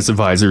like fitness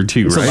advisor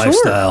too, It's right? a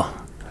lifestyle.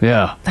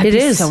 Yeah. That'd It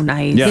be is. so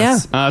nice.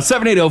 Yes.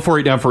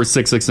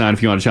 780-489-4669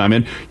 if you want to chime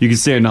in. You can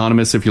stay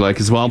anonymous if you like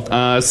as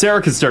well.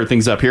 Sarah can start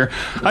things up here.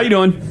 How you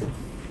doing?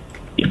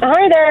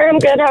 Hi there. I'm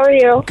good. How are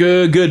you?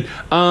 Good.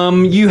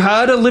 You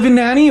had a live-in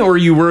nanny or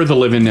you were the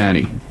live-in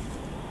nanny?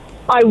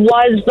 I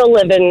was the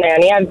live-in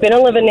nanny. I've been a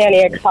live-in nanny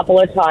a couple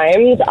of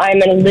times.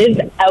 I'm a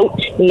live-out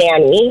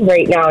nanny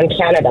right now in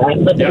Canada.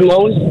 But the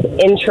most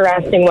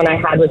interesting one I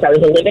had was I was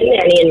a live-in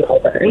nanny in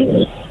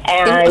Melbourne.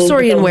 And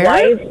in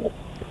where?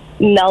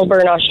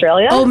 Melbourne,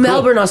 Australia. Oh,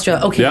 Melbourne,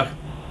 Australia. Okay. Yeah.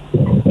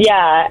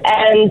 Yeah,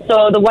 and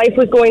so the wife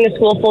was going to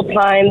school full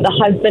time. The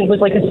husband was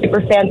like a super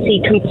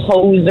fancy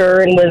composer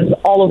and was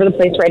all over the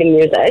place writing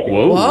music.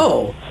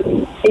 Whoa.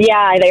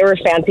 Yeah, they were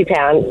fancy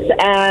pants.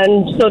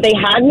 And so they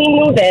had me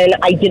move in.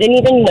 I didn't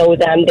even know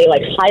them. They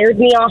like hired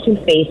me off of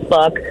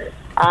Facebook,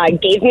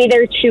 gave me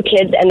their 2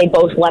 kids, and they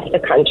both left the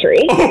country.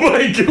 Oh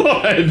my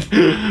God.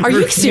 Are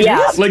you serious?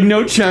 Yeah. Like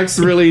no checks,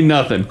 really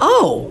nothing.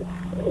 Oh.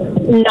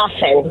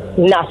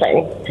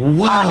 Nothing.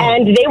 Wow.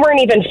 And they weren't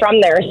even from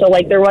there, so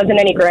like there wasn't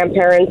any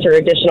grandparents or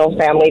additional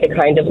family to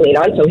kind of lean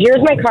on. So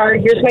here's my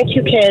card, here's my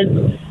 2 kids.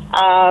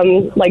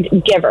 Like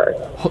giver.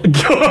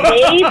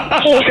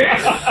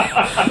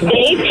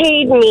 They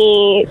paid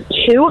me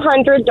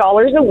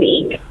 $200 a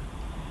week,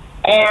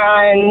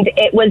 and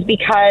it was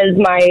because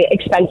my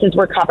expenses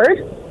were covered.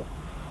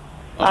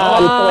 So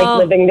like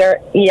living there,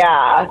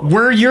 yeah.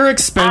 Were your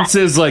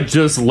expenses like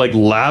just like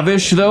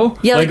lavish though?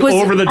 Yeah, like was-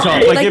 over the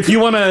top. Like if you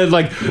want to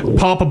like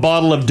pop a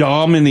bottle of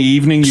Dom in the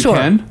evening, you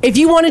can. If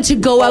you wanted to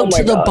go out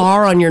to the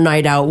bar on your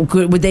night out,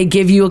 would they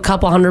give you a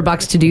couple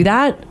 $100 to do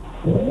that?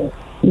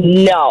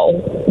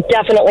 No,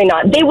 definitely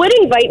not. They would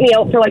invite me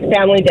out for like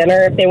family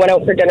dinner. If they went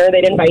out for dinner,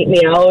 they'd invite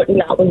me out, and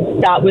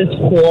that was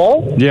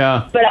cool.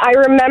 Yeah. But I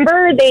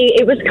remember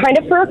it was kind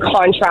of for a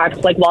contract,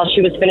 like while she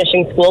was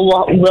finishing school,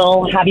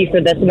 we'll have you for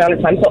this amount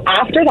of time. So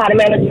after that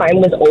amount of time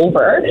was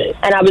over,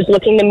 and I was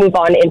looking to move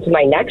on into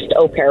my next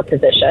au pair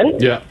position.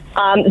 Yeah.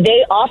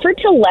 They offered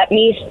to let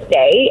me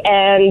stay,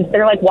 and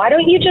they're like, why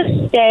don't you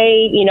just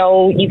stay? You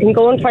know, you can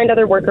go and find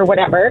other work or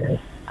whatever.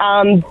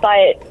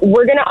 But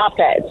we're going to up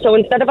it. So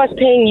instead of us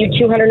paying you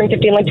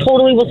 $250, like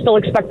totally we'll still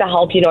expect the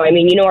help. You know, I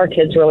mean, you know our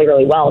kids really,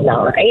 really well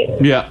now, right?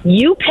 Yeah.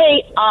 You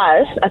pay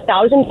us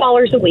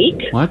 $1,000 a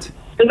week. What?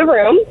 For the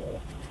room.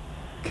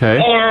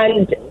 Okay.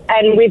 And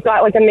we've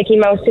got like a Mickey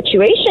Mouse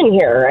situation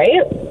here,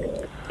 right?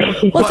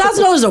 Well,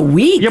 $1,000 a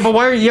week. Yeah, but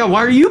why are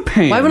you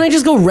paying? Why wouldn't I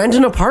just go rent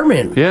an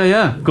apartment?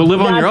 Yeah. Go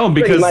live on your own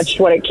because pretty much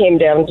what it came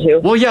down to.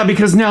 Well, yeah,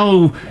 because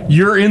now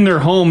you're in their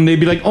home. They'd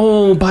be like,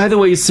 "Oh, by the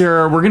way,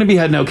 Sarah, we're gonna be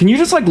heading out. Can you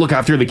just like look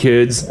after the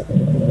kids?"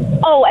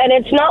 Oh, and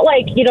it's not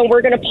like, you know,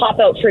 we're going to pop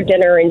out for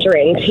dinner and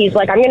drinks. He's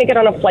like, I'm going to get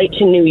on a flight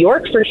to New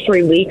York for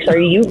 3 weeks. Are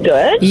you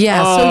good?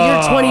 Yeah, so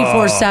you're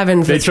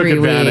 24/7 for They took 3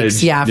 advantage.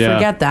 weeks. Yeah, Yeah.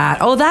 forget that.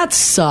 Oh, that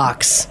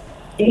sucks.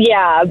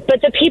 Yeah, but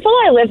the people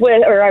I live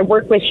with or I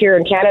work with here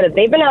in Canada,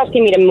 they've been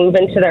asking me to move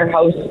into their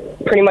house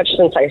pretty much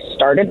since I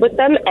started with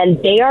them,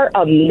 and they are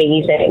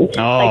amazing.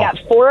 Oh. Like at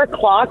 4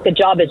 o'clock, the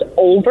job is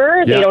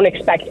over. Yeah. They don't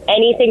expect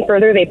anything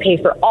further. They pay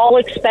for all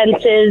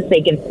expenses.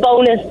 They give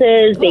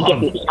bonuses. They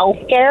give me health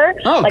care.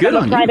 Oh, like good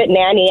I'm on a you. private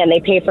nanny, and they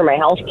pay for my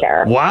health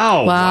care.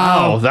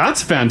 Wow.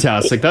 That's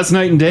fantastic. That's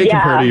night and day Yeah.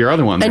 compared to your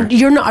other one. There. And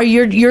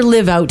you're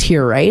live out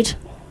here, right?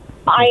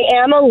 I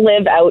am a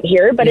live out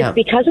here, but Yeah. it's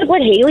because of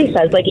what Haley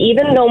says. Like,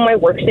 even though my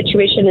work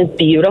situation is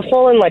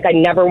beautiful and, like, I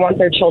never want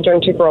their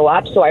children to grow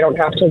up so I don't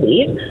have to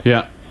leave,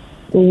 Yeah.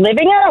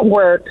 living at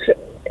work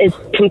is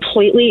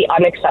completely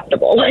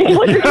unacceptable. Like, and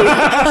then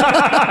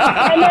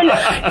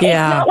it's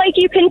not like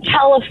you can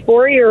tell a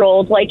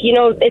 4-year-old, like, you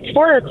know, it's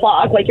 4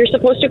 o'clock. Like, you're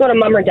supposed to go to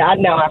mom or dad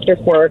now after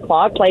 4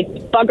 o'clock. Like,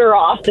 bugger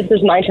off. This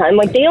is my time.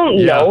 Like, they don't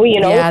know, you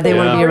know. Yeah, they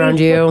wouldn't be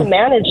around you. To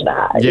manage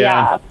that.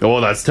 Yeah.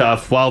 Oh, that's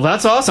tough. Well,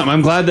 that's awesome.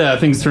 I'm glad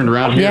that things turned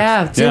around here.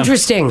 Yeah, it's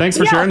interesting. Thanks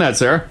for Yeah. sharing that,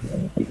 Sarah.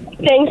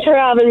 Thanks for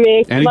having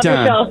me.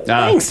 Anytime. Love your show.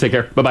 Thanks. Take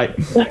care. Bye-bye.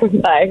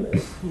 Bye.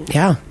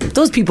 Yeah,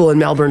 those people in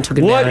Melbourne took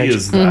What advantage.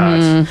 is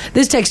that?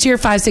 This text here,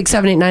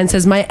 56789,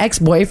 says, my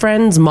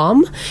ex-boyfriend's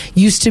mom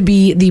used to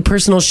be the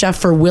personal chef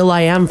for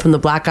Will.i.am from the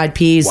Black Eyed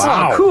Peas.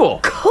 Wow. Cool.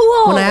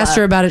 Cool. When I asked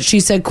her about it, she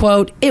said,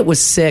 quote, it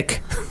was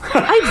sick.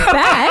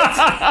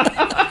 I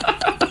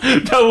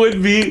bet. That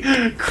would be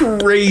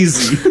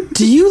crazy.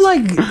 Do you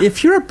like,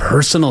 if you're a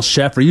personal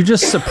chef, are you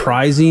just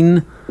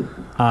surprising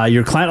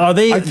your client? Are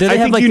they? Do they I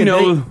have think like? you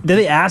know. Do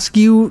they ask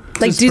you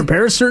Like, to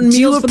prepare certain do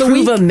you meals for the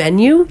approve week? a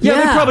menu? Yeah,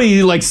 they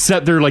probably like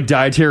set their like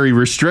dietary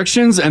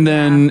restrictions, and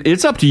then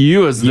it's up to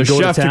you as the go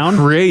to chef to town?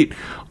 create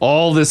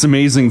all this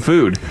amazing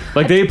food.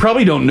 Like they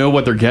probably don't know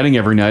what they're getting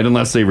every night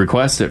unless they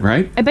request it,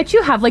 right? I bet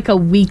you have like a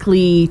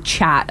weekly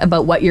chat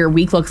about what your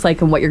week looks like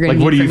and what you're going Like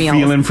to what need are for you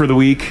meals. feeling for the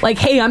week? Like,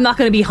 hey, I'm not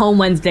going to be home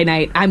Wednesday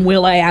night. I'm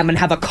Will.i.am and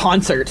have a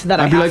concert that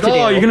I I'd be have like, to do.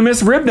 oh, you're gonna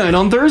miss rib night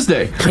on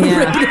Thursday.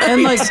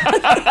 And like,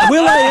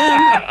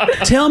 Will.i.am,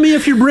 tell me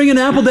if you're bringing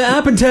apple to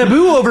app and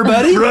taboo over,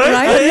 buddy. Right?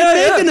 I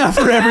ain't big enough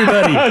for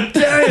everybody.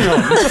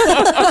 Damn.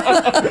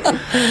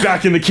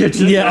 Back in the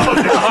kitchen. Yeah.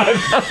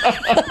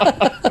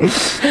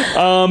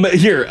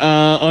 Here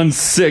on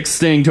 6,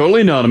 staying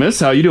totally anonymous.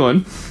 How you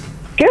doing?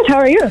 Good. How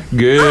are you?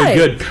 Good. Hi.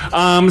 Good.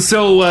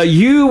 So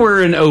you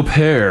were an au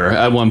pair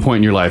at one point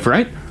in your life,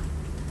 right?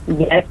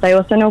 Yes, I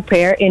was an au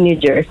pair in New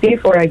Jersey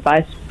for a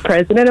vice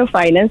president of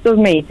finance of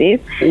Macy's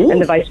and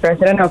the vice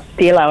president of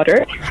Steel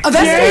Outer. Wow!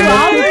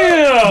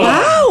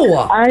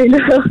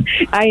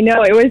 I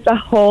know. It was the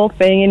whole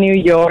thing in New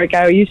York.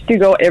 I used to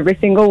go every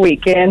single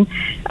weekend.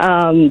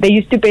 They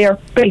used to pay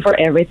for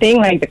everything,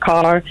 like the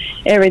car,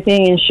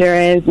 everything,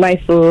 insurance, my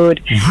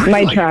food,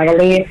 my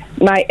traveling,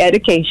 my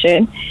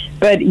education.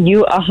 But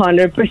you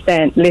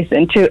 100%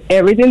 listen to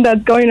everything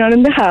that's going on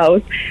in the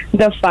house,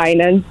 the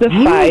finance, the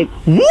fight.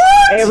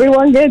 What?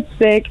 Everyone gets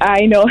sick.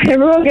 I know.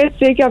 Everyone gets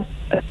sick. As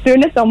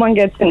soon as someone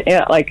gets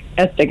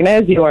a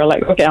sickness, you are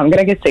like, okay, I'm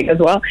going to get sick as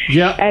well.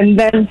 Yeah. And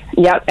then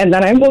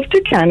I moved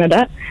to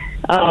Canada,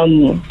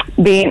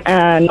 being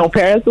an au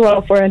pair as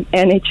well for an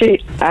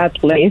NHL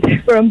athlete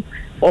from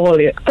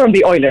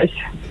the Oilers.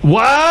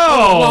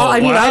 Wow. Well, I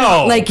mean,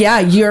 Wow.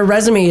 your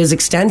resume is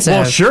extensive.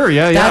 Well, sure,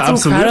 yeah, That's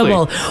absolutely.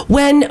 incredible.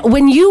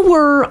 When you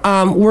were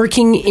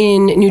working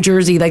in New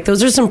Jersey, like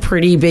those are some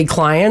pretty big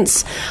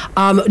clients.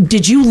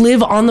 Did you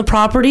live on the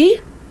property?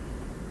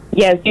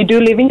 Yes, you do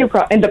live in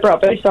the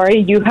property. Sorry,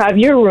 you have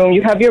your room,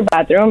 you have your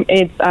bathroom.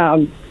 It's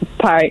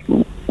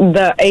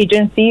the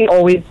agency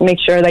always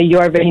makes sure that you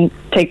are being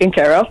taken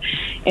care of,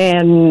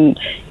 and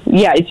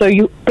so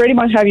you pretty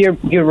much have your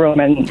room,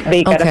 and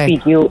they gotta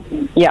feed you.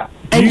 Yeah.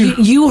 And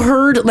you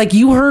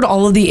heard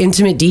all of the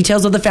intimate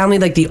details of the family,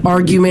 like the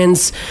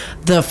arguments,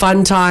 the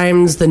fun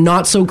times, the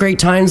not so great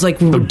times, like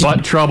the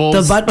butt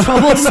troubles.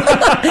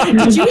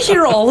 Did you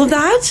hear all of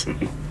that?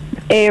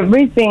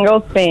 Every single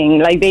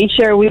thing. Like, they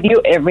share with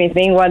you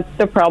everything. What's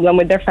the problem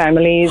with their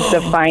families, the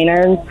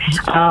finance.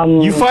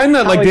 You find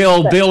that like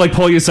they'll like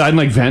pull you aside and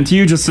like vent to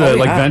you, just to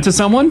vent to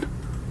someone?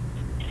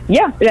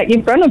 Yeah, like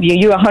in front of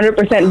you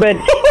 100%.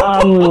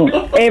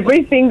 But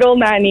every single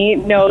nanny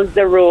knows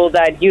the rule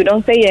that you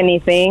don't say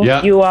anything.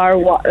 Yeah. You are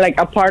like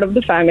a part of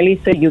the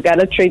family, so you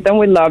gotta treat them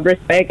with love,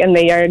 respect, and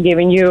they are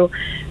giving you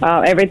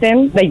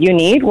everything that you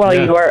need while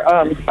you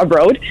are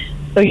abroad.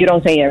 So you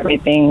don't say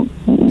everything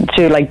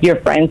to like your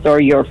friends or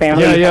your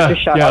family. You have to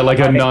shut up like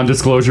a about it.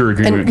 non-disclosure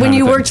agreement. And when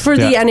you worked for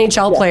the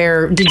NHL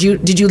player, did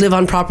you live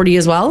on property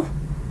as well?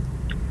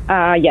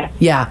 Yes.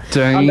 Yeah.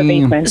 On the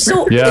basement.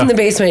 So in the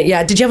basement,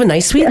 yeah. Did you have a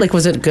nice suite? Like,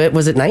 was it good?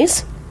 Was it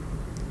nice?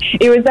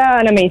 It was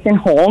an amazing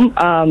home.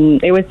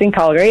 It was in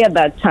Calgary at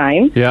that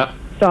time. Yeah.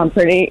 So I'm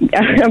pretty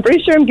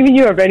sure I'm giving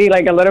you already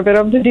like a little bit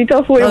of the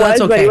details who it was.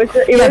 That's okay. But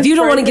it was if you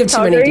don't want to give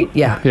too many. Calgary.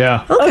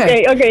 Yeah.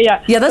 Okay,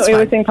 yeah. Yeah, that's so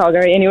fine. it was in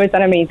Calgary, and it was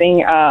an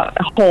amazing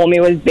home.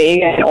 It was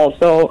big, and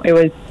also it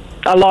was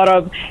a lot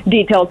of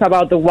details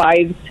about the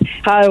wives,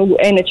 how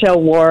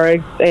NHL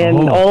works,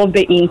 and all of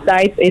the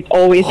insights. It's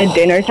always at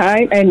dinner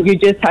time, and you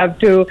just have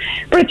to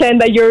pretend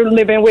that you're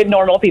living with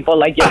normal people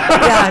like you.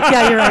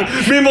 Yeah, you're right.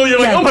 Meanwhile, you're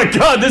like, oh my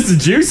God, this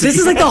is juicy. This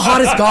is like the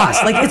hottest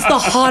goss. Like, it's the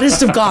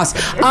hottest of goss.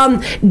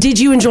 Did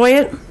you enjoy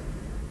it?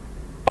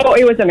 Oh,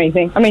 it was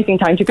amazing. Amazing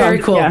time to come. Very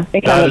cool. Yeah,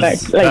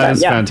 that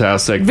is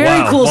fantastic.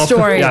 Very cool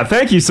story. Yeah,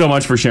 thank you so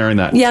much for sharing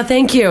that. Yeah,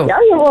 thank you. Yeah,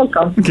 you're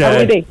welcome. Okay.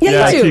 Have a good day.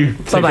 Yeah, you too.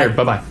 Take care.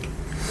 Bye-bye.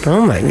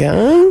 Oh my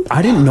God.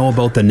 I didn't know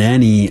about the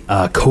nanny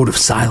code of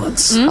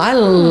silence. I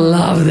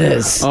love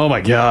this. Oh my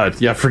God.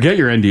 Yeah, forget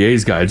your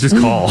NDAs, guys. Just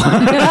call.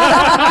 Forget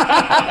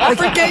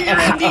your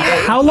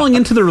NDA. How long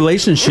into the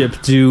relationship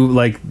do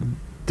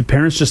the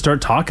parents just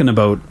start talking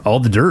about all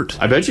the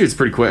dirt? I bet you it's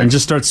pretty quick. And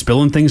just start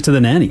spilling things to the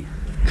nanny.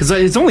 Because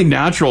it's only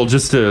natural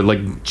just to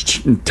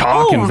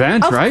talk and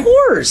vent, right? Of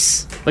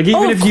course. Like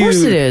even if of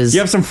course it is. you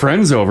have some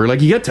friends over,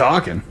 like you get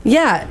talking.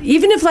 Yeah,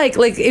 even if like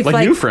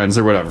new friends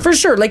or whatever. For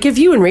sure. Like if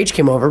you and Rach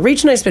came over,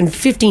 Rach and I spend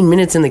 15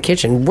 minutes in the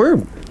kitchen.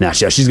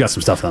 She's got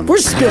some stuff on. We're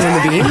spilling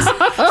the beans.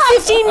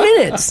 15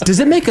 minutes. Does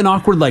it make an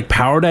awkward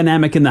power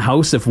dynamic in the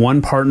house if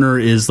one partner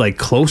is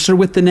closer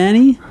with the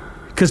nanny?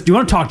 Because do you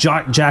want to talk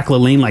Jack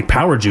LaLanne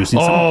power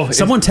juicing?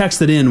 Someone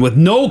texted in with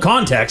no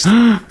context,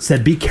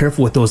 said, "Be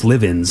careful with those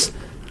live-ins."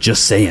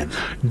 Just saying.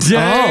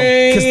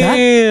 Damn. Because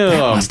that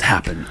must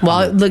happen.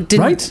 Well, look,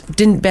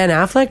 didn't Ben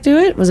Affleck do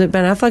it? Was it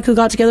Ben Affleck who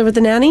got together with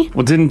the nanny?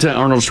 Well, didn't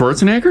Arnold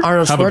Schwarzenegger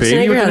have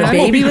a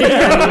baby with a the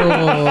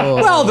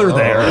nanny? Well, they're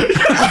there.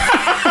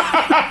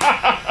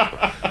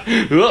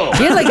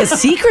 He had a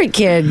secret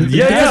kid.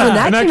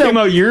 Yeah, when that came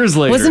out years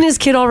later. Wasn't his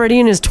kid already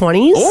in his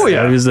 20s? Oh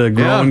yeah, he was a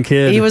grown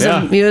kid. He was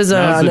an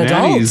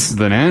adult.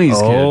 The nanny's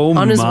kid.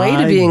 On his way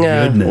to being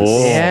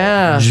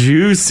goodness.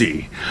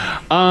 Juicy.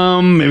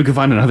 Maybe we can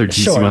find another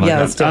juicy one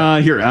like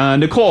that. Here,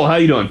 Nicole, how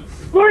you doing?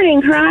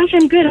 Morning, Crash.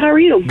 I'm good. How are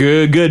you?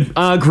 Good.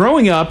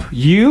 Growing up,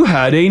 you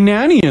had a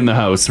nanny in the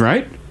house,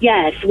 right?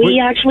 Yes, we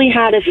actually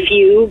had a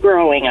few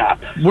growing up.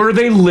 Were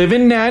they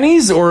live-in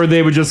nannies, or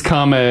they would just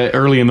come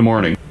early in the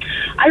morning?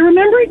 I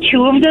remember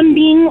two of them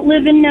being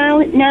live-in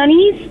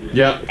nannies.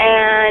 Yeah.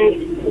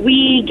 And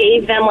we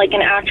gave them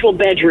an actual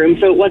bedroom,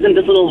 so it wasn't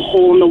this little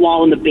hole in the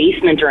wall in the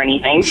basement or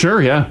anything.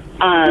 Sure, yeah.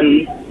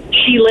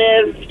 She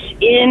lived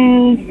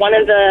in one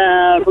of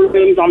the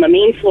rooms on the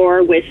main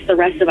floor with the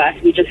rest of us.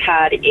 We just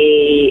had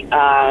a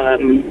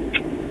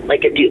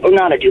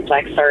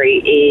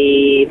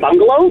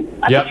bungalow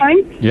at the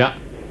time. Yeah.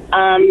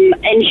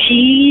 And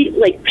she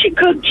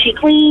cooked, she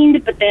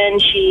cleaned, but then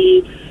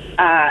she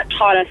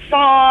taught us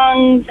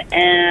songs,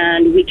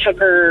 and we took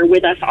her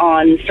with us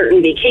on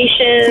certain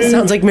vacations.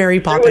 Sounds like Mary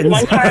Poppins. There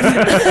was one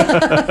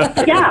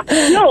time, yeah,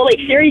 no,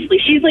 seriously,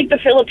 she's like the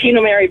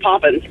Filipino Mary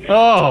Poppins.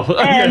 Oh,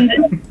 okay.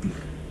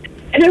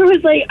 And there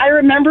was I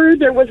remember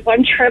there was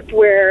one trip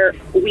where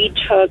we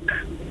took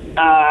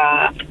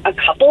a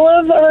couple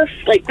of our,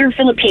 we were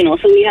Filipino,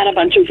 so we had a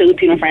bunch of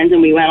Filipino friends,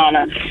 and we went on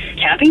a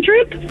camping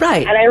trip.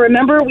 Right. And I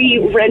remember we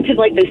rented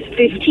this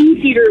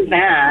 15-seater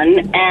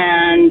van,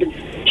 and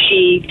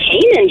she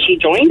came and she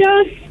joined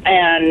us,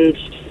 and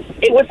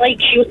it was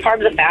she was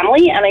part of the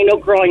family. And I know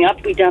growing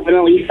up, we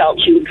definitely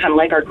felt she was kind of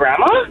like our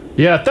grandma.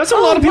 Yeah, that's what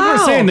a lot of people are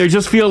saying. They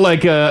just feel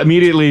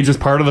immediately just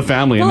part of the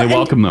family, and they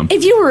welcome them.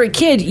 If you were a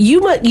kid,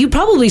 you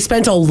probably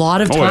spent a lot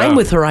of time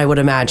with her, I would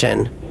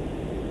imagine.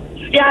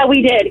 Yeah,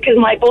 we did, because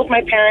both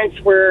my parents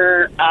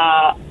were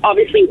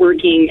obviously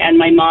working, and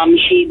my mom,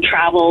 she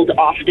traveled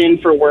often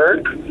for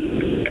work.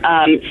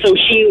 So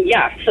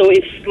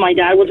if my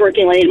dad was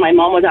working late and my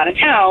mom was out of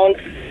town,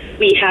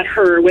 we had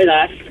her with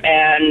us,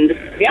 and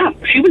yeah,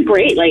 she was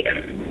great. Like,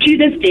 to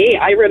this day,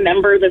 I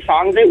remember the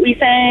songs that we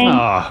sang,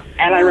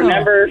 and I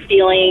remember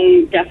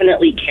feeling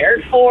definitely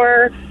cared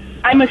for.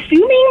 I'm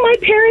assuming my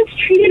parents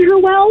treated her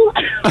well.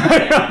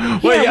 I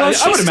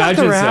would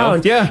imagine so.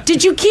 Yeah.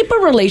 Did you keep a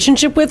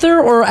relationship with her,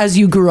 or as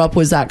you grew up,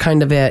 was that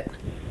kind of it?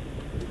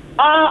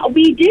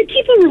 We did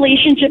keep a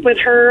relationship with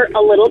her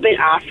a little bit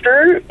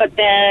after, but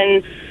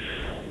then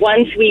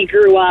once we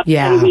grew up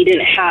and we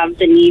didn't have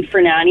the need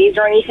for nannies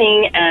or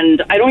anything,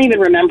 and I don't even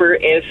remember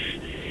if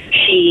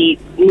she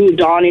moved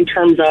on in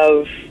terms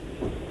of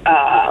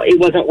it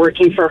wasn't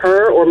working for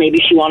her, or maybe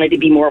she wanted to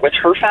be more with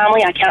her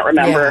family. I can't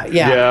remember.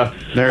 Yeah.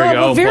 There you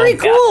go. Well, very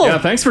cool. Yeah,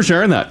 thanks for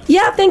sharing that.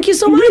 Yeah, thank you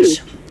so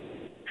much.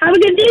 Have a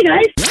good day,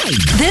 guys.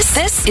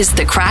 This is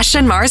the Crash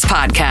and Mars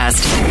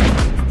podcast.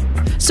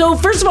 So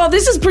first of all,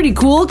 this is pretty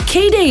cool.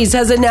 K-Days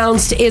has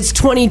announced its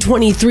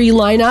 2023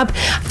 lineup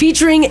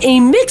featuring a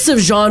mix of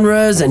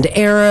genres and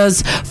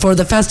eras for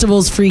the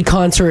festival's free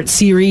concert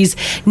series.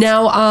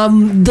 Now,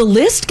 the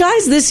list,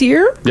 guys, this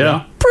year,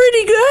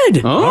 pretty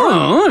good.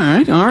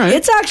 Oh, all right.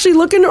 It's actually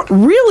looking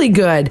really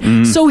good.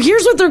 So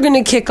here's what they're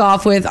going to kick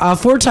off with.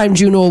 Four-time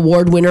Juno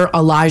Award winner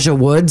Elijah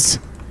Woods.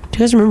 Do you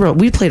guys remember?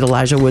 We played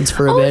Elijah Woods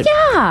for a bit.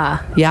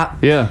 Yeah.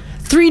 Yeah.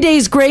 3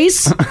 Days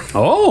Grace.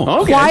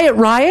 Okay. Quiet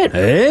Riot.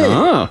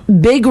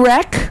 Big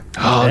Wreck.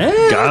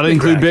 Gotta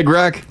include Big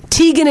Wreck.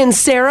 Tegan and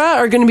Sarah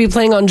are going to be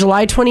playing on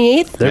July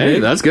 28th.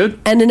 Hey, that's good.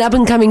 And an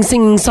up-and-coming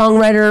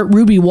singing-songwriter,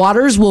 Ruby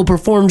Waters, will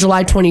perform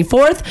July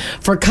 24th.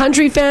 For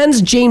country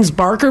fans, James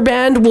Barker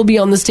Band will be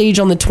on the stage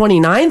on the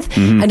 29th.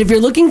 And if you're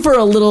looking for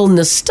a little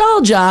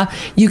nostalgia,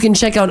 you can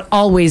check out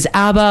Always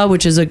ABBA,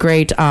 which is a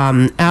great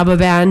ABBA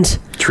band.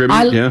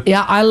 Tribute,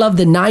 I love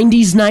the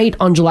 90s night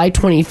on July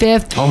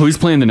 25th. Oh, who's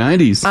playing the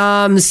 90s?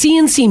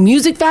 CNC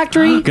Music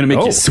Factory. Gonna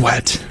make you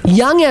sweat.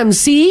 Young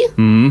MC.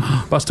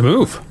 Bust a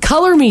move.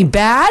 Color Me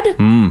Bad.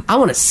 I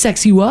Want to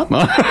Sex You Up.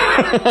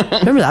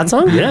 Remember that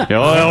song? Yeah.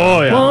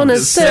 Oh, yeah. Wanna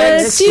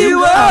sex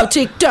you up.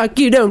 Tick-tock,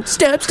 you don't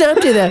stop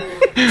to that.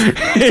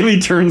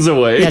 Haley turns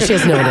away. Yeah, she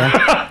has no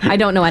idea. I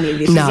don't know any of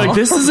these. She's like,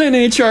 this is an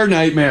HR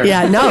nightmare.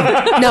 Yeah,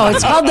 no,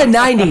 it's called the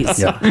 90s.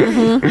 Yeah.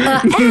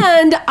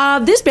 And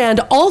this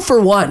band, All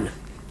For One.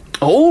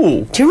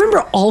 Oh. Do you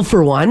remember All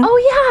For One?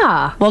 Oh,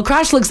 yeah. Well,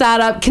 Crash looks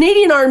that up.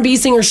 Canadian R&B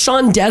singer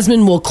Sean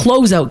Desmond will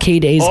close out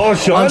K-Days on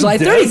July 30th.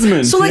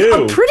 Desmond, so, like,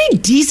 a pretty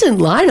decent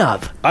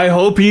lineup. I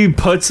hope he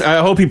plays,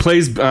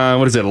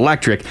 what is it,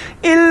 Electric.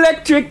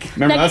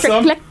 Remember that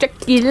song?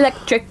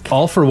 Electric.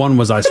 All For One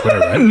was I Swear,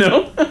 right?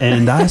 No.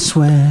 And I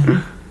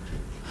swear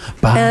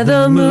by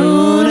the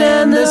moon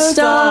and the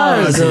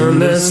stars in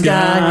the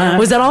sky.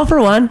 Was that All For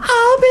One?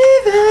 I'll be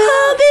there.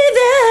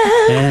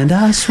 And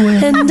I swear.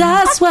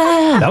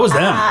 That was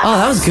them. Oh,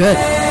 that was good.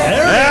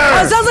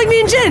 Oh, it sounds like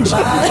me and Ginge.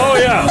 Oh,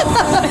 yeah.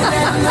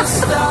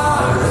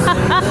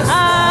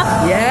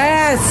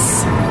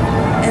 Yes.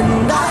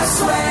 And I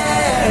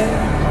swear.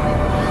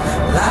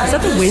 Is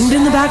that the wind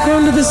in the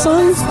background of this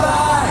song?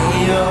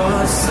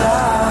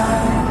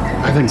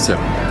 I think so.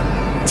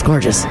 It's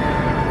gorgeous.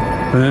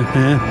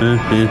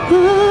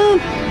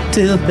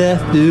 Till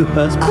death do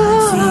us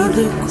part.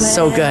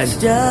 So good.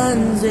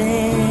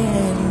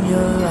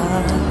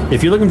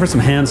 If you're looking for some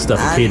hand stuff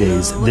at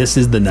K-Days, this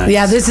is the night.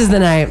 Yeah, this is the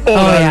night.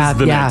 That is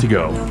the night to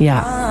go.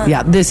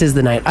 Yeah, this is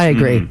the night. I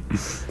agree.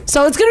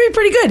 So it's going to be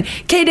pretty good.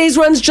 K-Days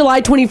runs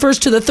July 21st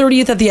to the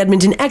 30th at the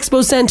Edmonton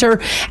Expo Center.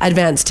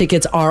 Advance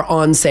tickets are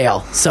on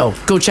sale. So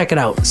go check it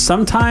out.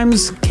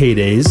 Sometimes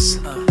K-Days,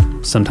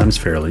 sometimes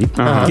fairly,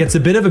 gets a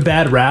bit of a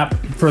bad rap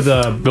for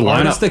the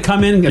artists that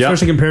come in,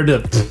 especially compared to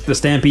the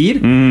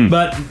Stampede.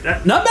 But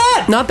not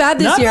bad. Not bad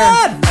this year.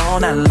 Bad.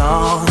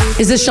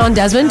 Is this Sean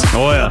Desmond?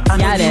 Oh, yeah.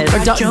 Yeah, it is.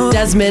 Or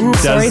Desmond,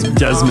 sorry.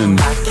 Desmond.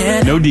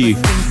 No D.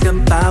 Do you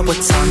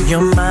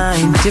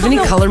have any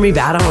Color Me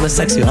Bad? I Want to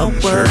Sex You Up?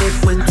 Sure.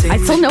 I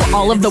still know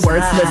all of the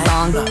words to this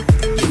song.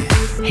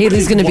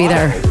 Haley's going to be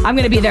there. I'm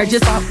going to be there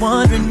just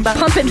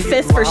pumping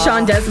fists for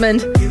Sean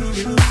Desmond. So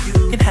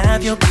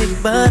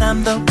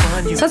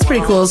that's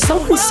pretty cool.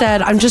 Someone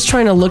said, I'm just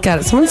trying to look at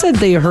it. Someone said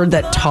they heard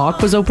that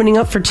Talk was opening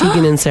up for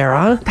Tegan and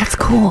Sarah. That's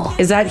cool.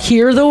 Is that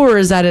here though, or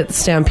is that at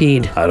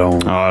Stampede? I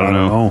don't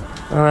know.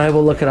 I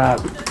will look it up.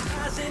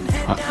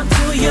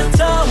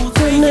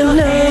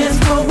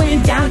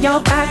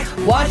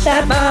 Watch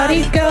that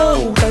body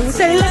go.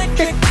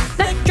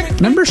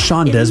 Remember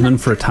Sean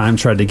Desmond for a time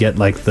tried to get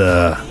like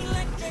the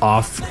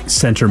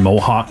off-center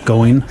mohawk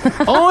going?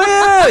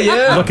 Oh,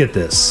 yeah. Look at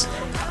this.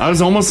 I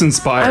was almost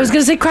inspired. I was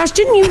going to say, Crash,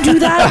 didn't you do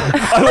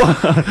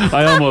that?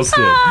 I almost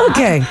did.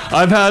 Okay.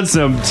 I've had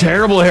some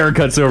terrible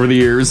haircuts over the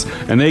years,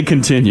 and they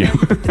continue.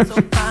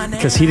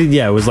 Because he did,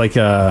 it was like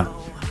an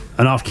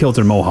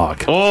off-kilter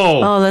mohawk.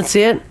 Oh, that's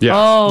it? Yeah.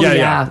 Oh,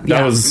 yeah.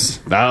 That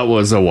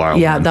was a while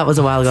Yeah, ago. that was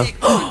a while ago.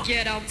 Oh,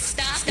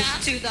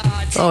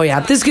 yeah.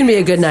 This is going to be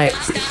a good night.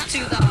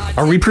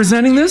 Are we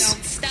presenting this?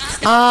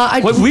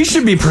 We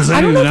should be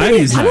presenting the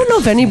 90s I don't know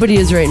if anybody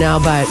is right now,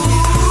 but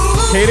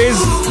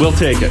Paydays, we'll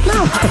take it.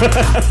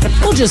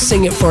 we'll just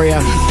sing it for you.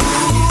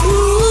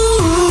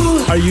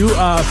 Are you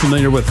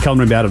familiar with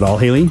Color Me Bad at all,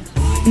 Haley?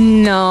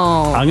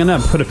 No. I'm gonna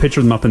put a picture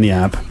of them up in the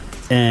app,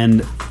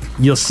 and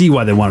you'll see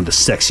why they wanted to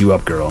sex you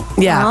up, girl.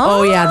 Yeah.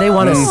 Oh, yeah. They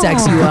want to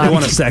sex you up. They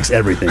want to sex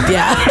everything.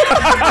 Yeah.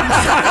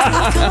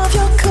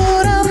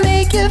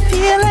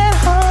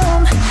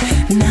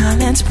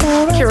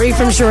 Carrie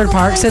from Sherwood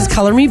Park says,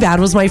 Color Me Bad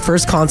was my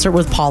first concert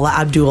with Paula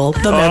Abdul.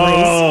 The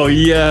memories. Oh,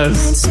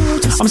 yes.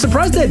 I'm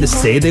surprised they had to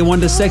say they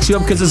wanted to sex you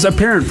up because it's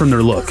apparent from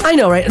their look. I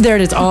know, right? There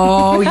it is.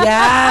 Oh,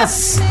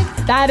 yes.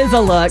 That is a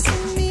look.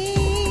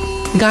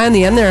 The guy on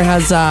the end there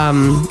has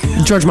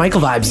George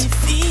Michael vibes.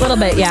 A little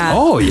bit, yeah.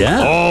 Oh,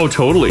 yeah. Oh,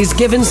 totally. He's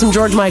giving some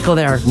George Michael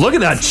there. Look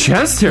at that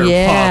chest hair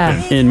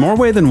popping. In more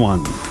way than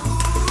one.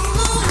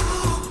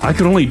 I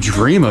could only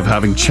dream of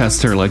having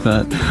chest hair like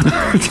that.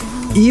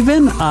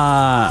 Even,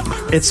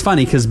 it's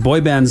funny because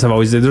boy bands have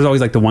always, there's always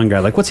like the one guy,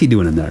 like, what's he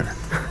doing in there?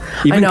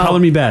 Even Color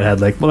Me Bad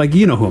had like,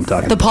 you know who I'm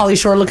talking The about. Pauly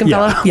Shore looking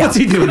fella? Yeah. What's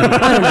he doing in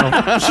there? I don't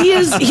know.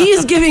 He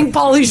is giving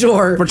Pauly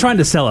Shore. We're trying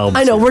to sell albums.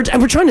 I know. We're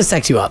trying to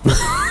sex you up.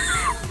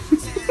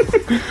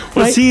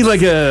 Was he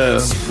like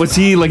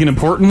an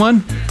important one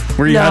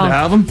where you had to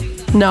have him?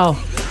 No.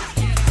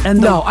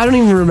 And no, I don't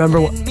even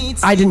remember.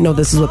 I didn't know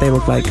this is what they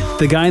look like.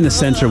 The guy in the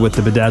center with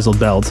the bedazzled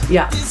belt.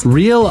 Yeah.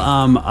 Real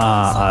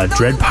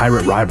Dread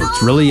Pirate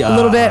Roberts. Really a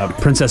little bit.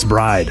 Princess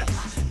Bride.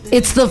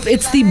 It's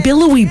the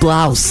billowy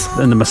blouse.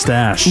 And the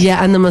mustache.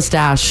 Yeah, and the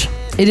mustache.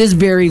 It is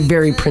very,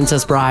 very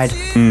Princess Bride.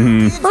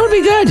 Mm-hmm. That'll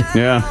be good.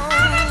 Yeah.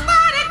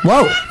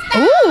 Whoa.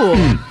 Ooh.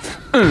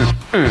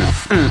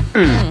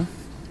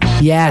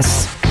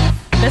 Yes.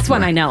 This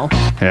one I know.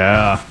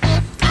 Yeah.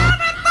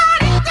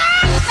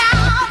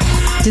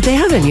 Did they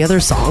have any other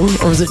song,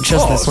 or was it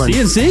just this one?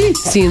 CNC?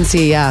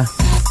 CNC, yeah.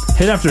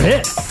 Hit after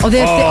hit. Oh, they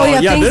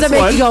have things that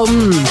make you go,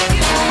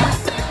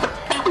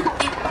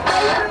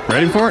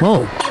 Ready for it?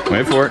 Whoa.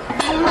 Wait for it.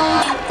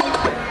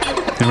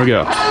 Here we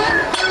go.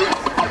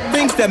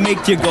 Things that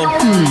make you go,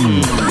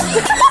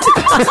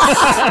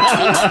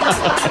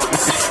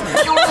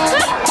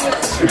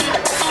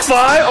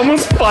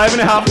 Almost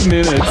 5.5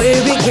 minutes. Okay,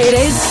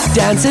 K-Days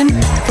dancing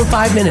for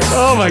 5 minutes.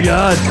 Oh my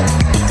God.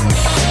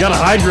 Gotta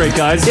hydrate,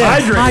 guys. Yeah,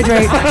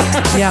 Hydrate.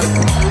 Yeah.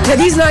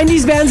 These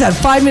 90s bands had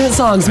 5-minute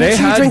songs. Make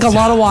sure you drink a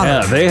lot of water.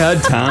 Yeah, they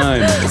had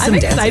time. I'm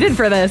excited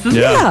for this. This is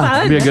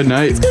It'll be a good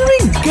night. It's going to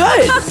be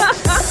good.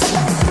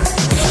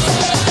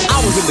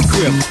 I was in the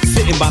crib,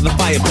 sitting by the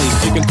fireplace,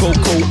 drinking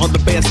cocoa on the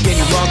bearskin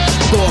rug.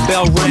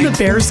 Doorbell rang. On the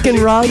bearskin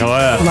rug? Oh,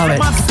 yeah. Love it.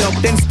 Myself,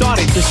 then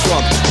started to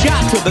shrug. Got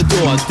to the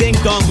door, ding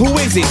dong, who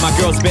is it? My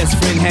girl's best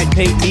friend had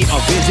paid me a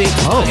visit.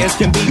 As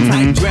can be,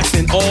 tight dress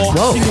and all.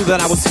 She knew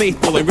that I was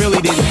faithful and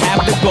really didn't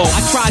have to go.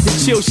 I tried to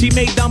chill, she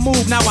made the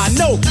move. Now I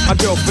know my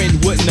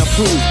girlfriend wouldn't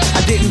approve.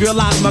 I didn't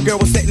realize my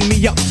girl was setting me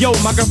up. Yo,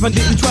 my girlfriend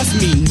didn't trust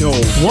me, no.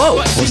 Whoa,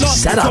 But she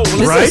lost set up.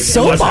 control. This is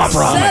soap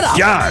opera. Set up.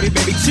 God.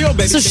 Baby, chill,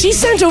 baby. So she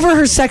sent over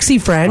her sexy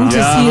friend to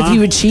see if he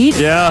would cheat.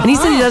 Yeah. And he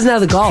said he doesn't have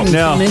the gall.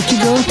 No. Make you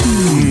go,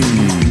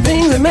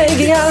 Things that make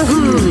you go,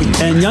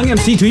 And Young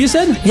MC too, you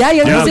said? Yeah,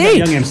 Young MC.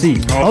 Young MC.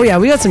 Oh, yeah,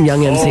 we got some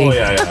Young MC. Oh,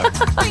 yeah.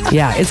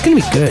 Yeah, it's going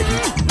to be good.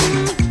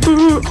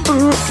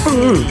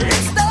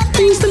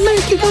 Things that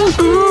make you go,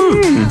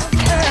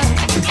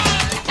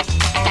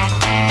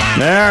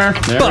 There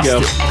we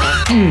go.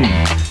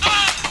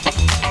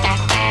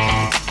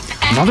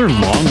 Another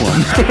long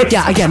one.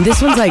 Yeah, again,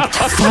 this one's like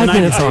 5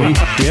 minutes long.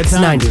 It's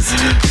 90s.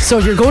 So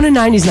if you're going to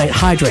 90s night,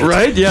 hydrate.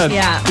 Right? Yeah.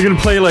 Yeah. You're going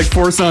to play like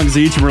 4 songs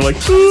each, and we're like,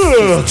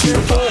 ugh.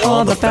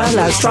 All the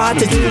fellas try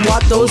to do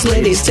what those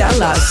ladies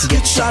tell us.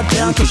 Get shot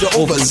down because you're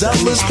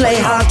overzealous. Play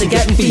hard to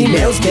get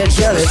females get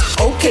jealous.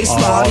 Okay,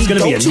 smarty, it's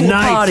gonna be a to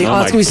night. party. Oh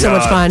Oh, it's going to be so my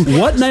much fun.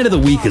 What night of the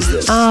week is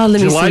this? Let me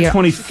July see here.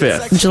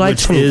 25th. July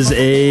Which 20th. is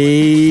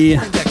a...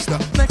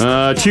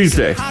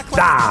 Tuesday.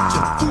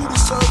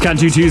 Can't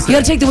do Tuesday. You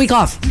got to take the week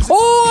off.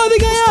 Oh, I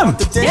think I am. Oh,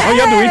 you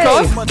have the week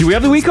off? Do we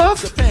have the week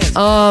off?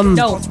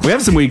 No. We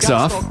have some weeks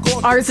off.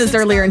 Ours is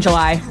earlier in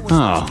July.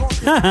 Oh.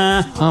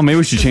 Oh, maybe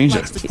we should change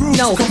it.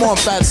 No. Come on,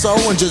 fatso,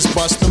 and just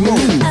bust the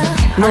move.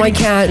 No, I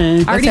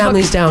can't. My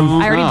family's down.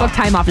 I already booked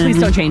time off. Please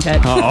don't change it.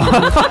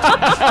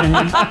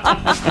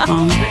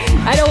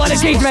 I don't want to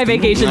change my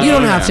vacation. You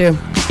don't have to.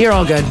 You're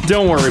all good.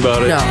 Don't worry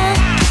about it. No.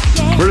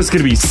 We're just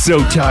going to be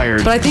so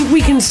tired. But I think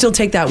we can still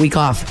take that week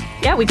off.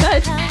 Yeah, we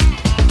could.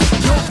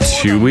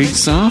 2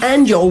 weeks off?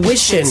 And you're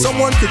wishing.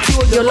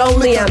 You're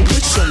lonely and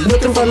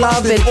looking for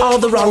love in all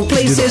the wrong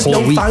places.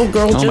 No fun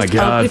girl, Oh my just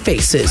God. ugly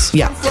faces.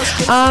 Yeah.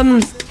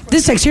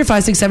 This text here,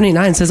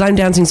 56789, says, I'm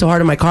dancing so hard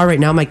in my car right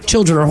now. My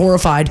children are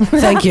horrified.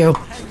 Thank you.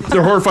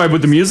 They're horrified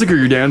with the music or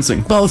you're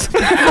dancing? Both.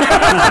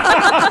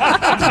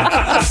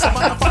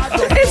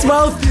 It's its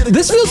mouth.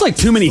 This feels like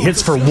too many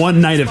hits for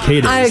one night of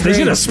K-Days. I agree. They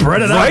should have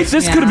spread it out. Right?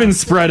 This could have been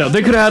spread out.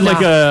 They could have had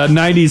like a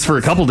 90s for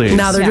a couple days.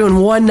 Now they're doing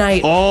one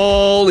night.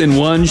 All in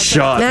one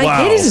shot. Man,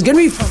 Wow. K-Days is going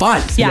to be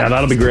fun. Yeah,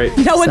 that'll be great.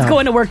 No one's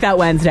going to work that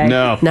Wednesday.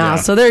 No.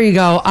 So there you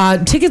go.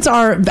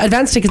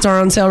 Advanced tickets are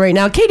on sale right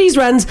now. K-Days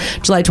runs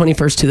July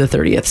 21st to the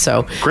 30th.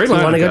 So Great if you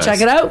lineup, want to go guys.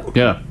 check it out?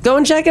 Yeah. Go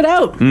and check it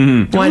out.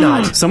 Mm-hmm. Why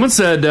not? Someone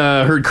said,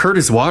 heard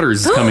Curtis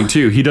Waters is coming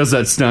too. He does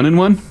that stunning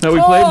one that we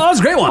played. that was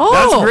a great one.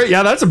 That's great.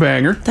 Yeah, that's a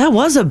banger. That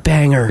was a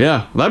banger.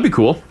 Yeah, that'd be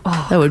cool.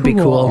 That would be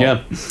cool.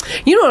 Yeah.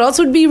 You know what else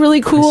would be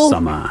really cool?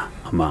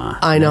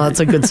 I know, it's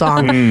a good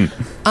song.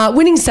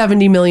 Winning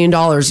 $70 million.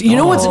 You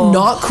know what's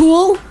not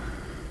cool?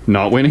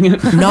 Not winning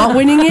it? Not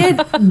winning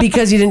it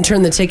because you didn't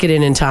turn the ticket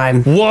in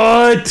time.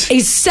 What? A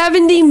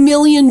 $70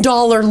 million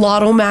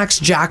Lotto Max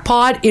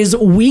jackpot is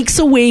weeks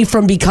away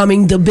from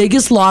becoming the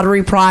biggest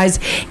lottery prize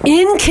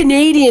in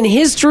Canadian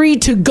history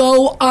to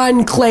go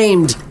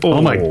unclaimed.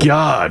 Oh my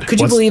God. Could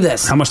you believe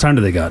this? How much time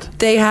do they got?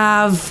 They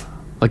have...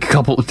 Like a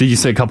couple, did you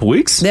say a couple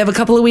weeks? They have a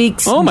couple of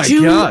weeks. Oh my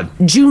God.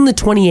 June the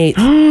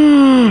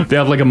 28th. They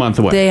have like a month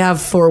away. They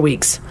have 4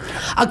 weeks.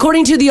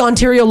 According to the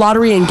Ontario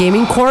Lottery and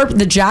Gaming Corp,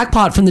 the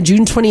jackpot from the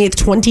June 28th,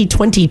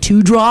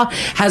 2022 draw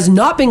has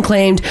not been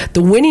claimed.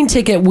 The winning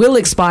ticket will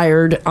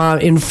expire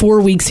in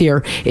 4 weeks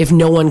here if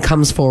no one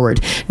comes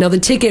forward. Now, the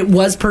ticket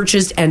was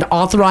purchased and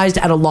authorized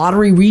at a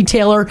lottery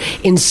retailer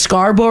in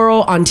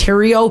Scarborough,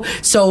 Ontario.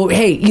 So,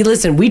 hey, you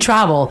listen, we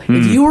travel.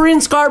 If you were in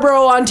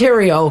Scarborough,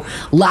 Ontario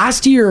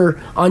last year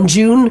on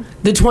June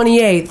the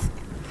 28th,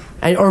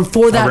 or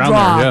for that Around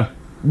draw,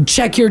 there,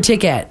 check your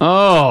ticket.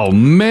 Oh,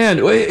 man.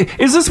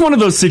 Is this one of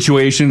those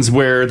situations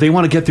where they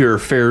want to get their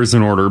affairs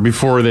in order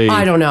before they,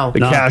 I don't know. they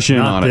cash in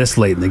on it? This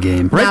late in the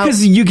game. Right?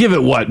 Because you give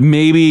it, what,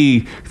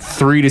 maybe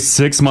 3 to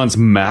 6 months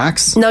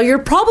max? Now, you're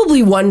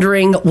probably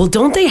wondering, well,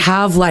 don't they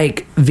have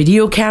like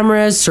video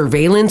cameras,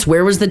 surveillance?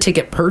 Where was the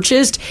ticket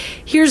purchased?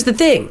 Here's the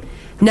thing.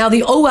 Now,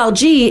 the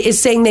OLG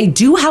is saying they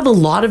do have a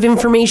lot of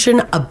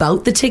information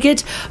about the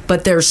ticket,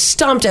 but they're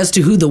stumped as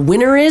to who the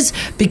winner is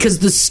because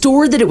the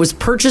store that it was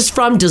purchased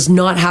from does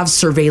not have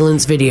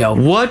surveillance video.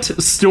 What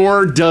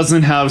store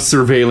doesn't have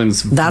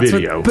surveillance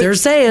video? What they're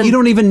saying. You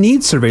don't even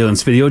need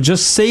surveillance video.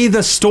 Just say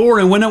the store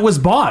and when it was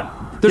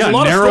bought. There's a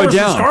lot of stores in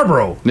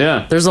Scarborough.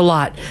 Yeah. There's a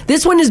lot.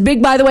 This one is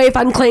big, by the way, if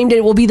unclaimed.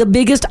 It will be the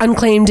biggest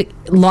unclaimed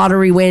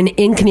lottery win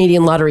in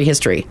Canadian lottery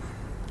history.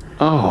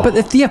 Oh. But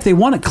if they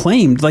want it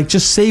claimed, like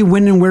just say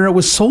when and where it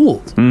was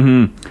sold.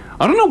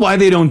 Mm-hmm. I don't know why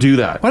they don't do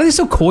that. Why are they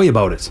so coy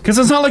about it? Because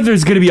it's not like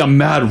there's going to be a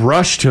mad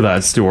rush to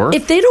that store.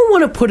 If they don't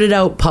want to put it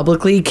out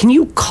publicly, can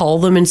you call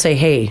them and say,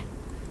 hey,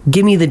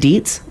 give me the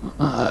deets?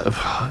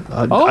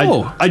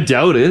 I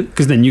doubt it.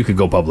 Because then you could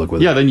go public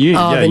with it. Yeah, then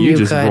you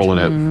just could. roll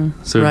it out.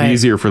 So it'd Right. be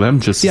easier for them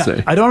just to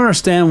say. I don't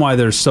understand why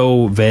they're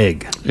so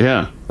vague.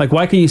 Yeah. Like,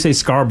 why can you say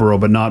Scarborough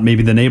but not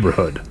maybe the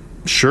neighborhood?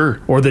 Sure.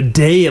 Or the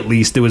day at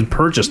least it was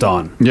purchased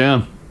on.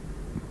 Yeah.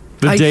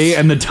 The day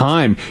and the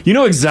time. You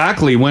know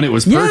exactly when it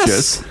was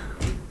purchased.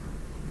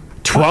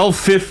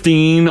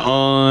 12:15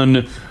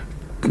 on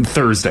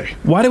Thursday.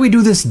 Why do we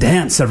do this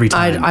dance every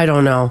time? I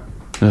don't know.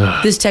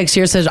 This text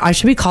here says, I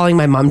should be calling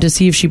my mom to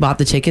see if she bought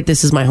the ticket.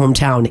 This is my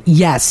hometown.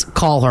 Yes,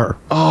 call her.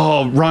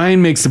 Oh,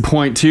 Ryan makes a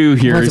point too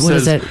here. What He is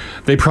says it?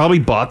 they probably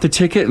bought the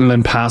ticket and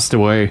then passed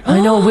away.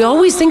 I know, we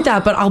always think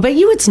that, but I'll bet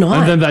you it's not.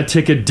 And then that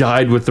ticket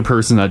died with the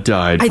person that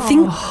died. I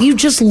think you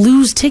just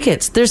lose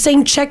tickets. They're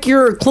saying check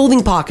your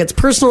clothing pockets,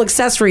 personal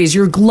accessories,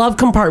 your glove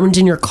compartment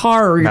in your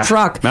car or your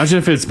truck. Imagine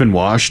if it's been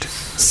washed.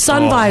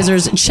 Sun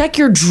visors. Check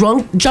your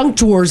junk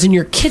drawers in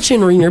your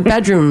kitchen or in your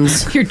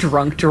bedrooms. Your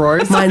drunk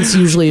drawers. Mine's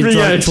usually a drunk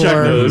check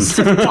drawer. those.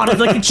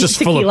 Like It's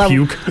just full of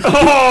puke.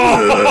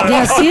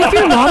 Yeah, see if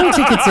your lottery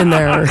ticket's in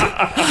there.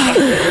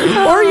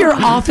 Or your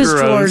office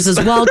Gross. drawers as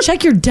well.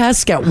 Check your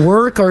desk at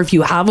work or if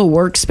you have a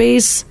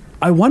workspace.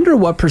 I wonder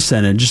what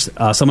percentage,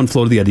 someone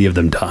floated the idea of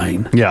them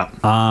dying. Yeah.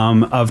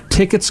 Of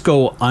tickets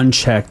go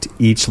unchecked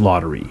each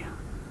lottery.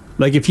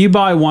 Like if you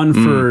buy one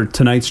for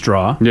tonight's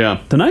draw.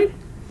 Yeah. Tonight?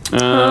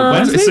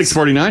 Wednesday,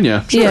 6:49,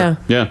 yeah. Sure. Yeah.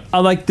 Yeah.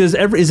 Like there's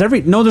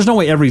there's no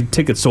way every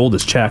ticket sold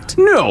is checked.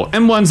 No,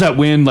 and ones that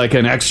win like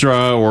an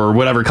extra or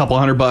whatever, a couple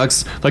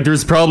 $100, like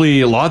there's probably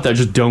a lot that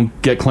just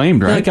don't get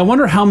claimed, right? Like I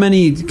wonder how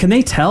many, can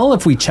they tell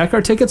if we check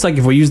our tickets? Like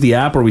if we use the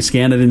app or we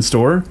scan it in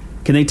store,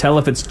 can they tell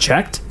if it's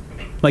checked?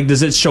 Like,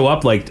 does it show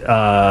up like?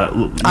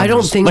 I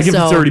don't think like so. if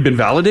it's already been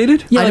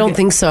validated? I don't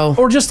think so.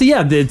 Or just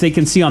they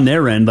can see on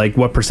their end like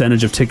what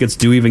percentage of tickets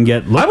do even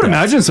get looked I would at.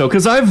 imagine so,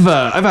 because I've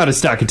had a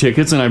stack of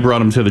tickets and I brought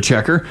them to the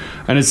checker,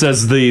 and it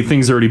says the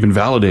thing's already been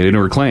validated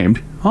or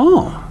claimed.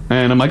 Oh,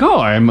 and I'm like,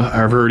 I've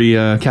already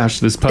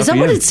cashed this puppy. Is that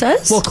what in. it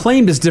says? Well,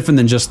 claimed is different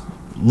than just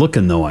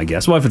looking, though. I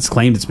guess. Well, if it's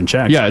claimed, it's been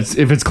checked. Yeah,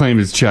 if it's claimed,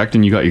 it's checked,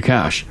 and you got your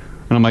cash.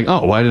 And I'm like,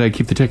 oh, why did I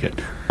keep the ticket?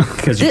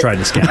 Because you tried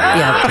to scan it.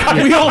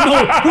 Yeah. We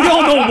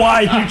all know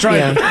why you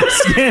tried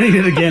scanning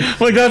it again.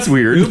 Like, that's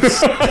weird.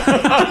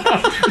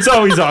 It's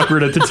always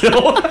awkward at the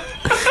till.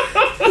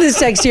 This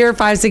text here,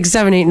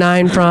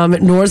 56789 from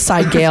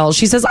Northside Gale.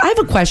 She says, I have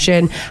a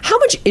question. How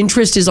much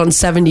interest is on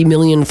 $70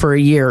 million for a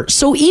year?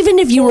 So even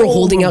if you were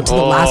holding out to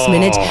the last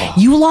minute,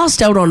 you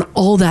lost out on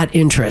all that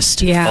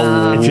interest.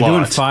 Yeah. If you're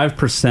doing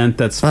 5%,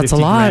 that's 50 a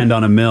lot. grand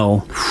on a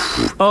mill.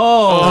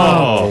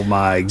 Oh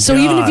my god. So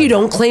even if you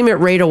don't claim it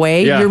right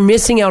away, Yeah. you're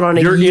missing out on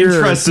a Your year.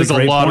 interest is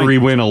a lottery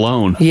win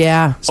alone.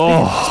 Yeah.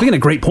 Speaking of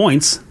great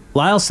points,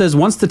 Lyle says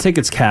once the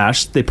ticket's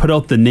cashed, they put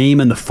out the name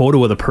and the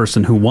photo of the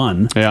person who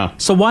won. Yeah.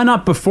 So why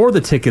not before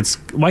the tickets?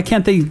 Why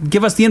can't they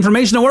give us the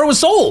information of where it was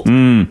sold?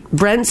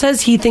 Brent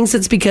says he thinks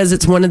it's because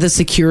it's one of the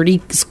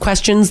security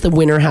questions the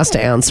winner has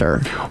to answer.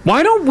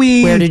 Why don't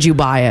we? Where did you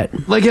buy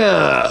it? Like,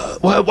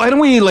 why don't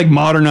we like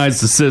modernize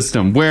the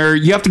system where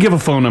you have to give a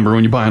phone number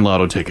when you're buying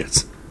lotto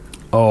tickets?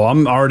 Oh,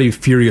 I'm already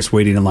furious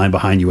waiting in line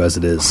behind you as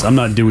it is. I'm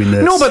not doing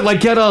this. No, but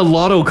like get a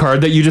lotto card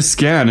that you just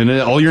scan and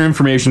all your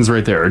information's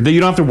right there. That you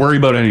don't have to worry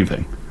about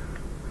anything.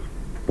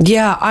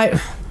 Yeah,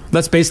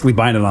 That's basically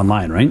buying it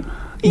online, right?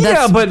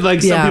 Yeah, but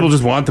like some people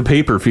just want the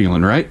paper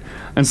feeling, right?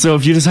 And so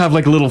if you just have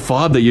like a little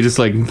fob that you just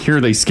like,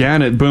 here they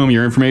scan it, boom,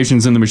 your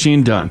information's in the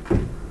machine, done.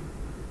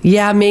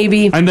 Yeah,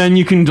 maybe. And then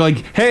you can like,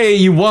 hey,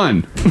 you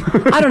won.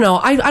 I don't know.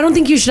 I don't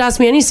think you should ask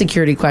me any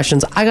security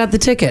questions. I got the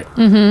ticket.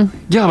 Mm-hmm.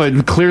 Yeah,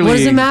 but clearly... What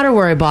does it matter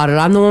where I bought it?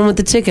 I'm the one with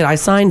the ticket. I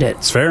signed it.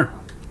 It's fair.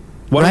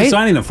 What are you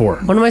signing it for?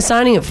 What am I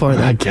signing it for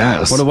then? I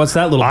guess. What's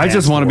that little... I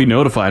just want to be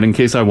notified in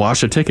case I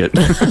wash a ticket.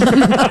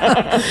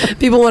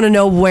 People want to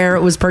know where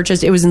it was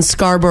purchased. It was in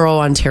Scarborough,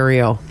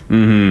 Ontario.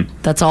 Mm-hmm.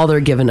 That's all they're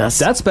giving us.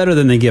 That's better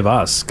than they give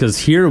us, because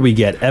here we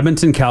get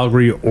Edmonton,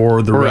 Calgary,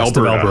 or the rest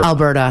of Alberta.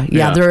 Alberta.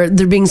 Yeah,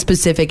 they're being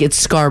specific. It's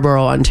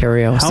Scarborough,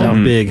 Ontario. How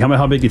big?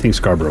 How big do you think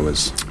Scarborough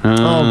is? Oh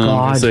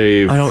God,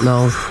 say I don't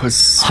know.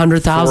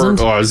 100,000?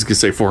 Oh, I was gonna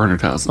say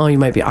 400,000. Oh, you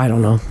might be. I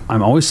don't know.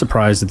 I'm always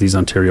surprised at these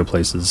Ontario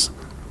places.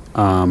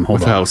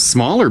 With how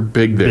small or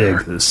big they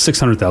are? Big.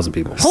 600,000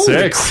 people.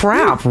 Holy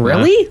crap!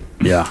 Really?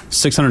 Yeah,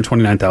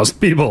 629,000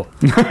 people.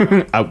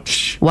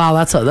 Ouch! Wow,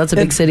 that's a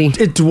big city.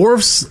 It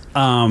dwarfs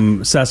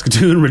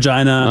Saskatoon,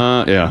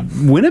 Regina. Yeah.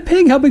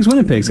 Winnipeg. How big's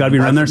Winnipeg? It's got to be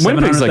around there.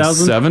 Winnipeg's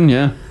 700,000. like 7,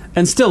 yeah.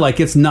 And still,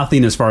 like, it's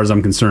nothing as far as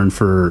I'm concerned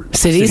for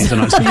cities. You're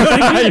like,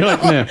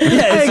 yeah,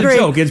 it's agree. a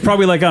joke. It's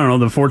probably like, I don't know,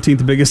 the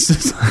 14th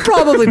biggest.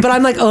 Probably, but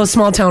I'm like, oh,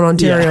 small town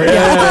Ontario.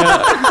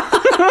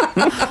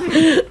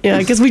 Yeah,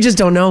 because we just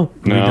don't know.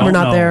 No. We're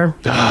not there.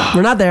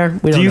 We're not there.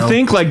 We don't Do you know.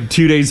 think like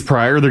 2 days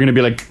prior they're gonna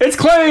be like, it's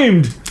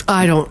claimed?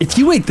 I don't. If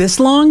you wait this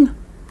long,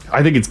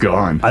 I think it's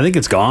gone. I think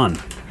it's gone.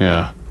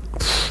 Yeah.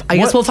 I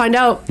guess we'll find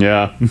out.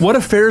 Yeah. What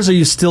affairs are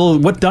you still?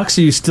 What ducks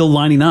are you still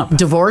lining up?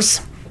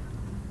 Divorce.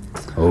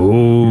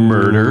 Oh,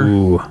 murder.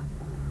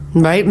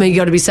 Right? Maybe you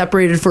got to be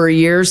separated for a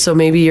year, so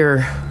maybe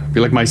you're.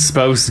 Be like, my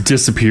spouse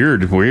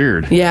disappeared.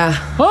 Weird.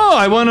 Yeah. Oh,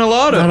 I won a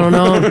lotto. I don't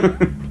know.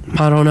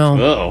 I don't know.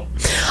 Uh-oh.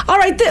 All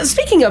right.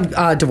 Speaking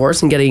of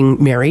divorce and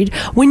getting married,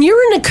 when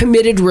you're in a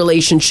committed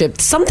relationship,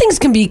 some things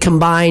can be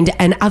combined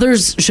and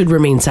others should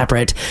remain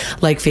separate,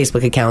 like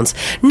Facebook accounts.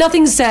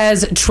 Nothing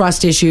says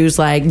trust issues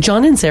like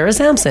John and Sarah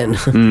Sampson.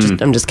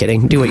 I'm just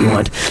kidding. Do what you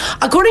want.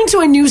 According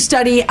to a new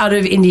study out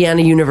of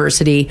Indiana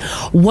University,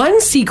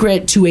 one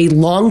secret to a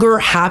longer,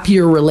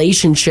 happier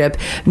relationship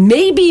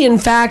may be, in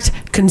fact,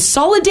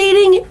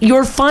 consolidating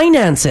your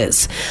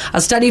finances.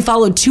 A study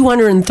followed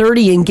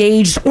 230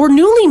 engaged or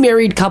newly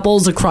married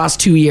couples across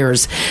 2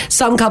 years.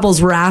 Some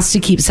couples were asked to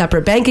keep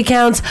separate bank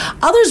accounts,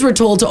 others were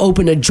told to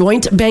open a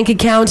joint bank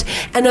account,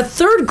 and a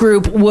third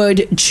group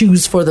would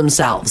choose for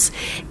themselves.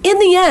 In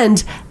the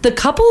end, the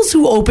couples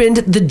who opened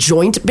the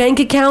joint bank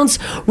accounts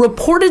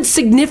reported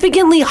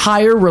significantly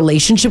higher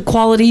relationship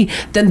quality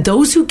than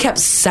those who kept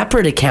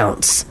separate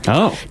accounts.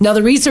 Oh. Now,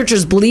 the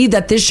researchers believe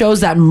that this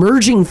shows that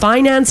merging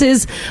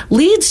finances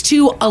leads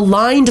to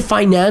aligned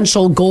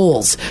financial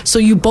goals. So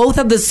you both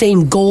have the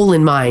same goal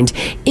in mind: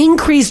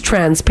 increased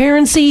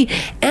transparency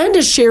and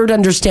a shared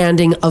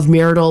understanding of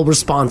marital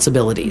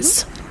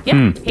responsibilities.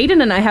 Yeah,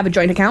 Hayden and I have a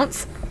joint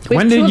accounts. We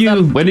have When two did of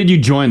them. When did you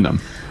join them?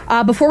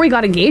 Before we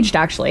got engaged,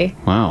 actually.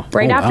 Wow.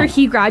 Right after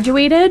he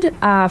graduated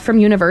from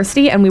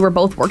university, and we were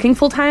both working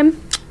full time.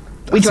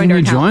 We That's joined when our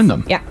you accounts. joined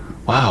them. Yeah.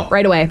 Wow.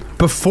 Right away.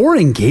 Before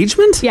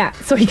engagement? Yeah,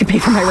 so he could pay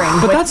for my ring.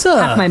 But with that's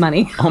half my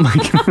money. Oh my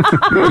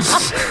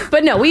god.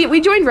 But no,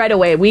 we joined right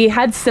away. We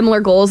had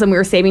similar goals, and we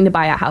were saving to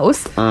buy a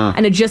house,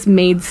 and it just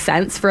made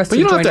sense for us But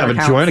to you don't join have to have our a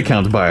accounts. joint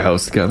account to buy a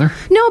house together.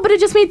 No, but it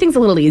just made things a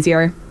little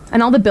easier,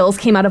 and all the bills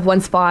came out of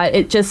one spot.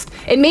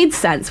 It made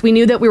sense. We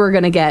knew that we were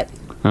going to get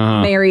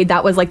married.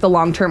 That was like the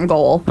long-term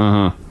goal.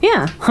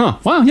 Yeah. Huh.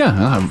 Well,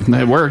 yeah.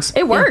 It works.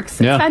 It works.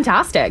 Yeah. It's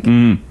fantastic.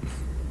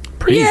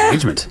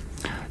 Pre-engagement.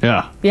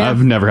 Yeah. Yeah.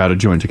 I've never had a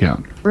joint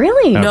account.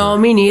 Really? Ever. No,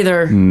 me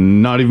neither.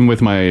 Not even with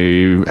my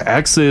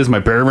exes, my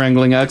bear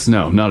wrangling ex.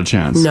 No, not a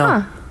chance.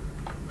 No.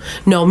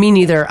 No, me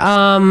neither.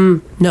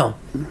 No.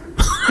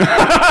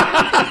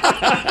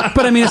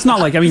 But I mean, it's not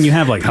like you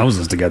have like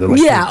houses together. Like,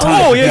 Yeah.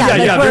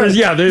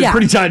 They're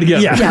pretty tied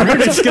together. Yeah,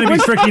 It's going to be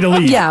tricky to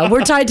leave. Yeah,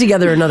 we're tied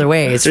together in other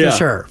ways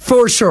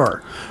for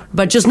sure,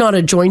 but just not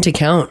a joint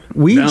account.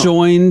 We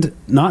joined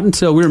not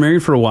until we were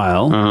married for a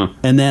while,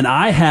 and then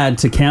I had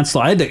to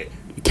cancel. I had to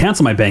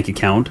cancel my bank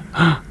account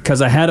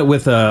because I had it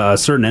with a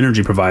certain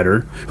energy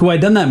provider who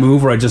I'd done that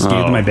move where I just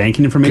gave them my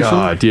banking information.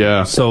 God,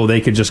 yeah. So they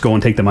could just go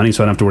and take the money,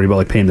 so I don't have to worry about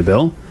like paying the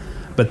bill.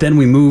 But then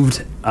we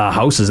moved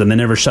houses, and they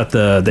never took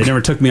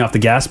me off the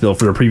gas bill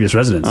for their previous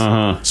residence.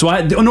 So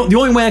the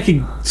only way I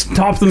could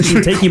stop them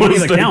from taking money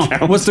out of the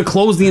account was to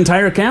close the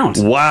entire account.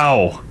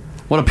 Wow.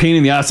 What a pain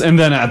in the ass. And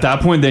then at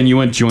that point, then you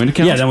went joint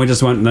account? Yeah, then I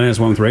just went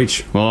with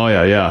Rach. Oh,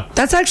 yeah.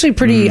 That's actually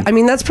pretty, I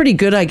mean, that's pretty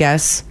good, I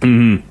guess.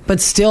 Mm-hmm.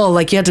 But still,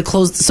 like, you had to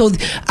close. So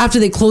after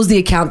they closed the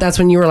account, that's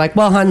when you were like,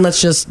 well, hon,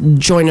 let's just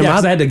join them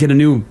up. I had to get a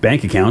new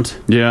bank account.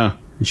 Yeah.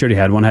 And she already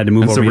had one. I had to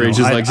move over. So Rach is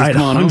like, I had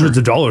hundreds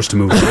of dollars to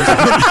move over.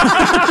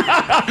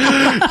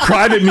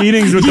 Private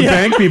meetings with the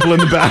bank people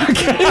in the back.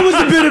 It was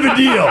a bit of a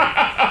deal.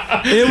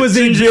 It was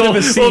a bit of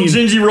a scene. Well,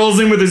 Gingy rolls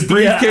in with his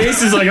briefcase.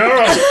 He's like, all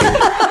right.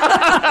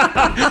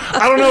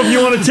 I don't know if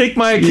you want to take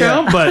my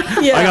account, but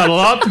I got a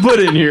lot to put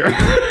in here.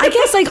 I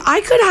guess, like, I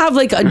could have,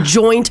 like, a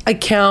joint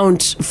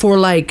account for,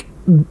 like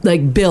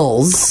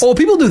bills. Oh,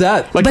 people do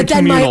that. Like, but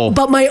then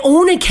my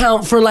own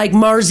account for like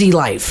Marzi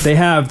life. They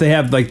have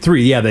like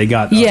three. Yeah, they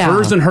got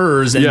hers and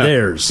hers and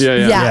theirs.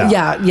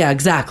 Yeah,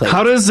 exactly.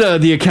 How does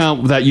the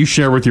account that you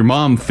share with your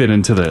mom fit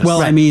into this?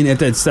 Well, I mean,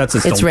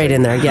 it's right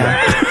in there.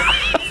 Yeah.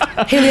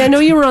 Haley, I know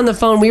you were on the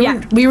phone.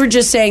 We were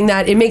just saying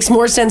that it makes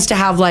more sense to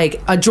have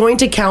like a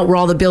joint account where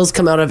all the bills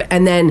come out of,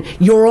 and then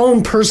your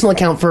own personal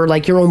account for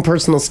like your own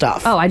personal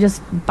stuff. Oh, I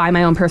just buy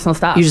my own personal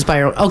stuff. You just buy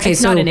your own. Okay,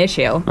 it's not an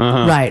issue.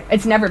 Right?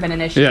 It's never been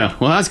an issue. Yeah,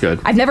 well, that's good.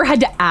 I've never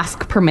had to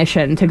ask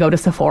permission to go to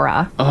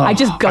Sephora. I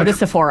just go to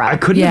Sephora. I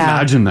couldn't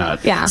imagine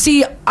that. Yeah.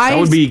 See, that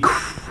would be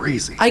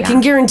crazy. I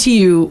can guarantee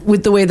you,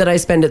 with the way that I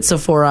spend at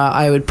Sephora,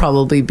 I would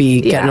probably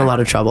be getting a lot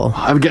of trouble.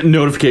 I would get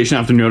notification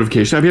after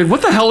notification. I'd be like,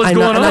 "What the hell is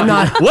going on?"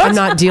 I'm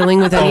not dealing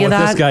with any of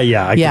that. This guy,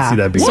 I can see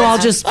that being. So I'll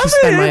just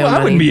spend my own money.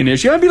 That wouldn't be an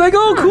issue. I'd be like,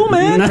 "Oh, cool,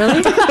 man."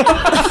 Really?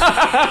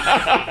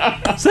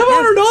 $700?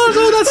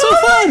 Oh, that's so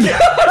fun!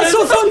 That's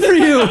so fun for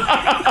you.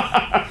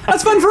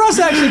 That's fun for us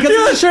actually because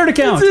it's a shared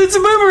account. It's a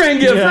boomerang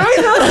gift, right?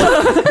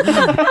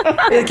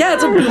 Yeah,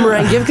 it's a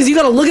boomerang gift because you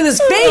got to look at his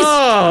face.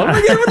 Oh, my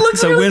God, it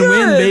looks a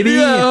win-win, baby.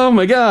 Yeah, oh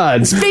my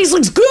God, his face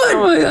looks good.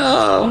 Oh my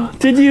God.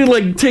 Did you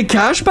like take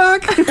cash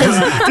back?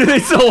 Do they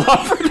still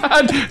offer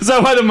that? Is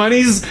that why the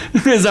money's?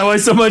 Is that why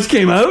so much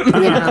came out?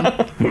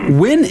 Yeah.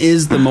 When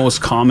is the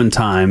most common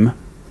time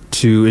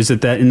to? Is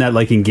it that in that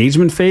like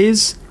engagement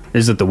phase?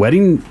 Is it the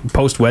wedding,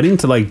 post-wedding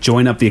to like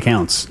join up the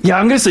accounts? Yeah,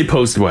 I'm gonna say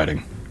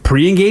post-wedding.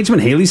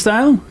 Pre-engagement, Haley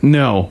style?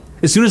 No.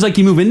 As soon as like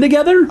you move in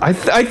together? I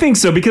think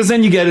so, because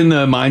then you get in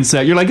the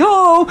mindset. You're like,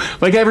 oh,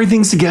 like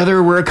everything's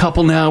together. We're a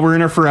couple now. We're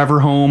in our forever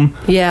home.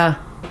 Yeah.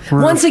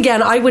 Once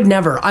again, I would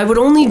never. I would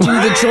only do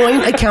the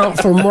joint account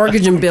for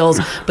mortgage and bills,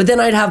 but then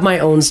I'd have my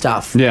own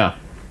stuff. Yeah.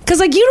 Because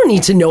like you don't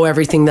need to know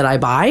everything that I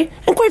buy,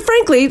 and quite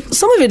frankly,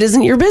 some of it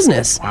isn't your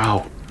business.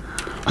 Wow.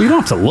 You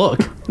don't have to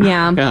look.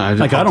 Yeah. I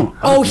don't.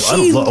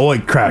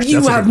 It crashed.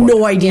 You have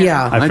no idea.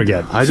 Yeah. I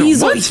forget. I do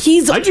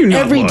not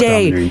every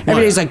day. Look.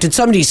 Every day's like, did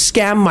somebody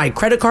scam my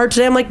credit card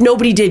today? I'm like,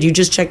 nobody did. You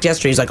just checked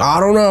yesterday. He's like,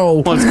 I don't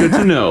know. Well, it's good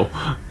to know.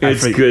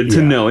 It's good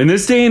to know. In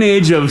this day and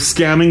age of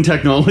scamming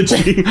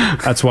technology.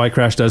 That's why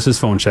Crash does his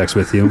phone checks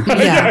with you.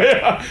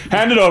 Yeah.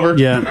 Hand it over.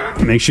 Yeah.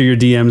 Make sure your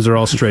DMs are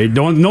all straight.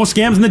 No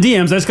scams in the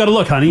DMs. I just got to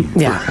look, honey.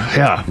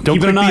 Yeah. Don't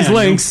Keep click these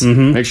links.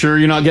 Mm-hmm. Make sure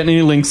you're not getting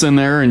any links in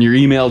there and your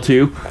email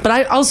too. But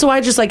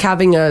I just like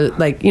having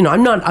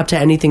I'm not up to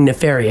anything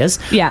nefarious.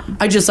 Yeah.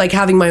 I just like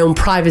having my own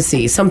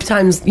privacy.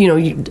 Sometimes,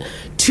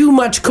 too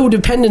much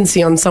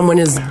codependency on someone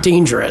is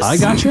dangerous. I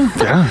got you.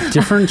 Yeah.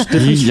 Different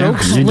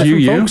strokes.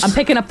 folks. I'm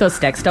picking up those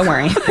sticks. Don't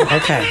worry.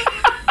 Okay.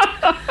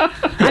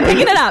 I'm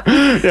picking it up.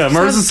 Yeah,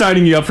 Mars is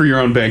signing you up for your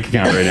own bank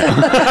account right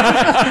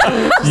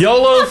now.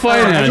 YOLO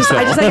finance.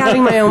 I just like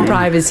having my own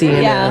privacy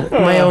and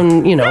my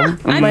own,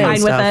 I'm my own fine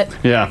stuff.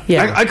 with it.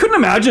 Yeah. I couldn't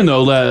imagine,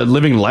 though,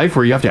 living life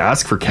where you have to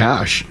ask for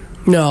cash.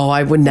 No,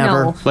 I would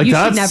never. No, you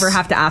should never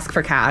have to ask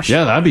for cash.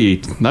 Yeah, that'd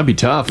be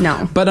tough.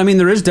 No. But I mean,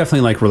 there is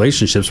definitely like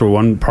relationships where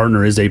one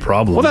partner is a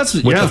problem. Well, that's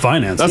with the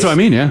finance. That's what I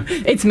mean. Yeah.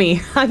 It's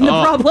me. I'm the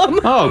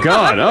problem. Oh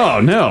God.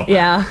 Oh no.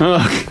 Yeah.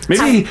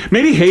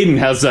 Maybe Hayden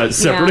has that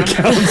separate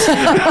account,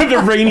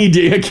 the rainy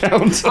day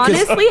account.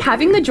 Honestly,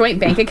 having the joint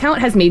bank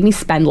account has made me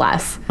spend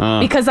less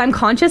because I'm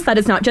conscious that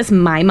it's not just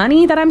my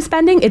money that I'm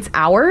spending; it's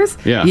ours.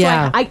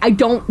 Yeah. So I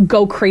don't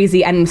go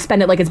crazy and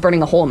spend it like it's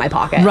burning a hole in my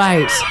pocket.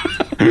 Right.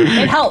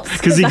 It helps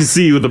because he can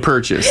see you with the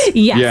purchase.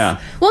 Yes.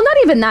 Yeah. Well, not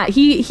even that.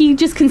 He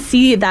just can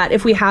see that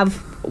if we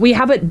have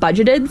it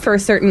budgeted for a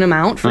certain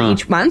amount for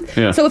each month.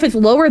 Yeah. So if it's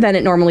lower than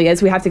it normally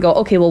is, we have to go,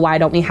 okay, well, why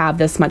don't we have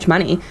this much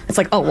money? It's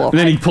like, oh, well. And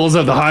then he pulls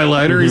out the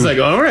highlighter. He's like,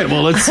 all right,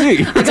 well, let's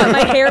see. I got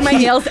my hair, my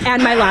nails,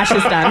 and my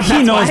lashes done.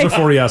 He knows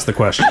before he asks the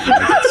question.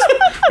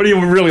 But he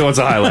really wants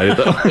to highlight it,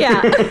 though.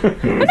 Yeah.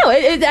 But no,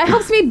 it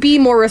helps me be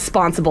more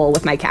responsible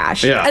with my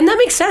cash. Yeah. And that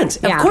makes sense.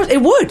 Yeah. Of course,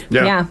 it would.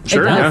 Yeah.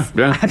 Sure, it does.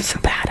 yeah. I'm so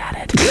bad at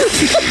it.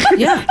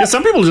 Yeah. Yeah,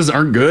 some people just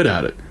aren't good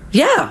at it.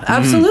 Yeah,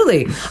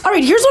 absolutely. All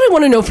right, here's what I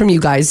want to know from you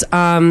guys.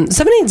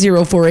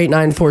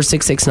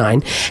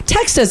 780-489-4669.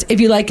 Text us if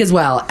you like as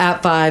well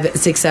at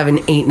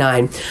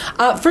 56789.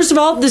 First of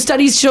all, the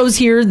studies shows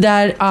here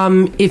that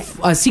if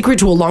a secret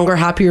to a longer,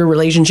 happier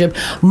relationship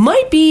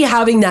might be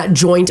having that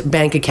joint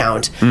bank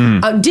account.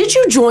 Did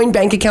you join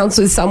bank accounts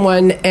with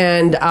someone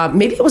and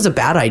maybe it was a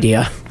bad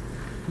idea?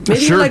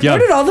 Maybe you're like, where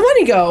did all the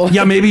money go?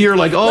 Yeah, maybe you're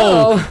like,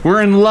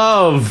 we're in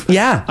love.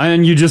 Yeah.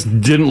 And you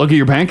just didn't look at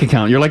your bank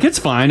account. You're like, it's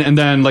fine. And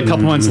then like a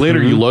couple months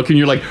later, you look and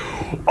you're like,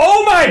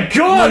 oh my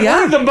God,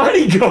 where did the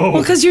money go?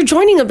 Well, because you're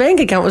joining a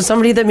bank account with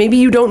somebody that maybe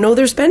you don't know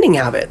their spending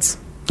habits.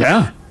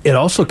 Yeah. It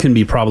also can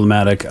be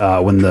problematic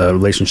when the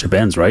relationship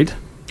ends, right?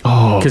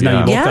 Oh, because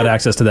now you both Yeah. got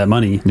access to that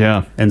money.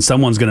 Yeah. And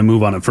someone's going to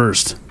move on it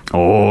first.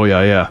 Oh,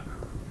 yeah.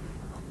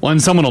 Well,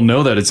 and someone will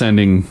know that it's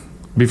ending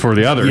before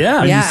the other. Yeah.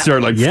 And Yeah. you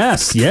start like,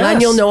 yes.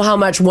 And you'll know how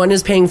much one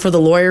is paying for the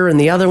lawyer and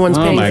the other one's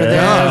paying for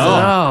theirs.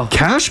 Oh.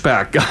 Cash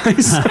back,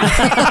 guys.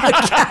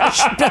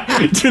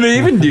 Do they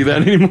even do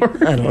that anymore?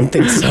 I don't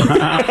think so.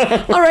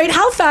 All right,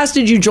 how fast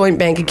did you join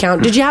bank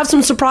account? Did you have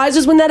some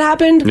surprises when that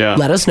happened? Yeah.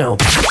 Let us know.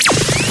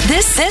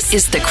 This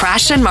is the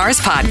Crash and Mars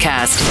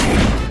podcast.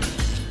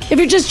 If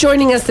you're just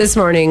joining us this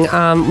morning,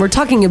 we're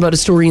talking about a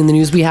story in the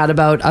news we had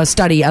about a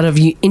study out of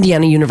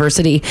Indiana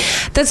University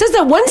that says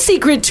that one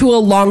secret to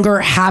a longer,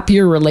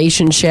 happier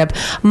relationship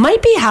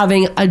might be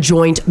having a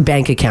joint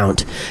bank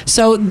account.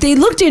 So they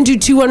looked into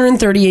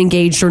 230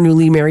 engaged or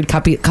newly married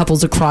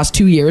couples across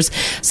 2 years.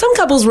 Some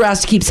couples were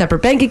asked to keep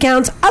separate bank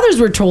accounts. Others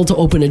were told to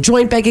open a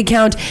joint bank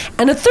account.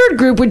 And a third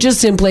group would just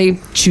simply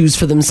choose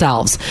for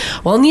themselves.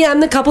 Well, in the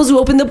end, the couples who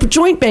opened the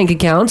joint bank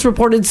accounts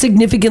reported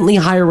significantly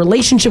higher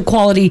relationship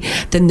quality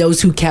than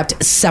those who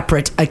kept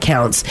separate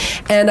accounts.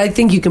 And I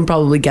think you can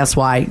probably guess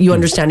why. You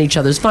understand each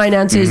other's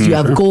finances, you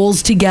have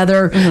goals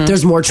together,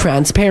 there's more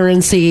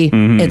transparency,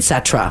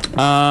 etc.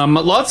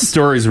 Lots of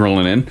stories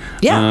rolling in.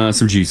 Yeah.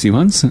 Some juicy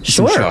ones, some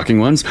shocking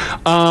ones.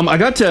 I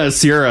got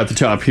Sierra at the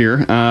top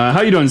here.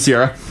 How you doing,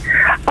 Sierra?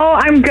 Oh,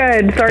 I'm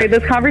good. Sorry,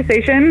 this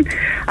conversation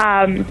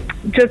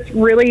just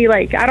really,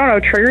 I don't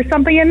know, triggers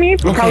something in me.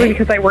 Probably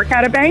because I work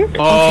at a bank.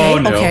 Oh,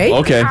 no.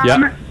 Okay.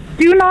 Yeah.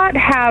 Do not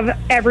have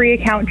every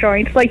account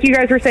joint. Like you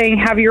guys were saying,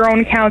 have your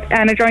own account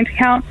and a joint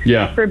account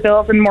for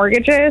bills and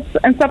mortgages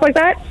and stuff like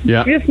that.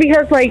 Yeah. Just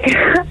because,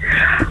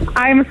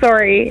 I'm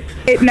sorry.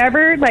 It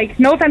never,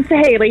 no offense to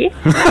Haley.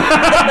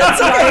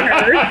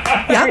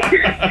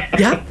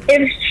 Yeah.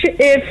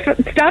 If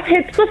stuff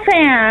hits the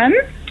fan,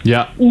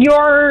 yeah,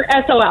 you're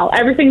SOL.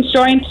 Everything's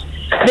joint.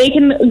 They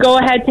can go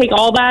ahead, take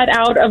all that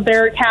out of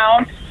their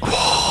account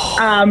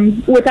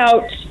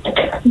without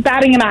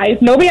batting an eye.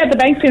 Nobody at the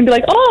bank's going to be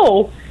like,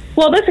 oh,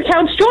 well, this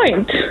account's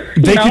joint.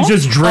 They could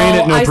just drain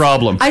it, no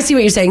problem. I see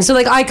what you're saying. So,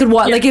 I could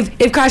walk,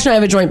 if Crash and I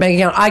have a joint bank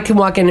account, I can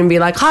walk in and be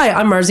like, hi,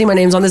 I'm Marzi, my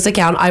name's on this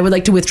account. I would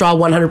like to withdraw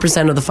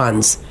 100% of the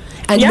funds.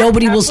 And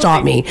nobody will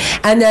stop me.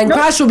 And then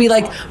Crash will be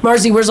like,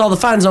 Marzi, where's all the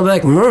funds? And I'll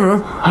be like,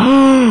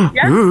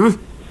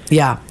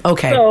 Yeah.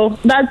 Okay. So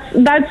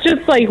that's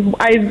just like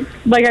I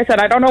said,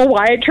 I don't know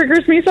why it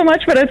triggers me so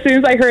much, but as soon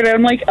as I heard it,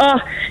 I'm like,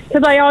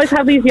 because I always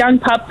have these young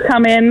pups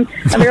come in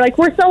and they're like,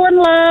 we're so in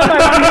love, I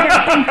want to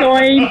get some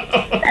joint,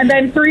 and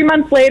then 3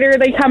 months later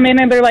they come in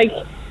and they're like,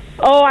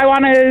 oh, I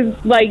want to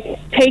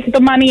take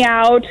the money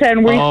out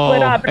and we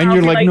split up, and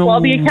you're like, no.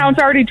 Well, the account's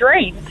already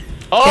drained.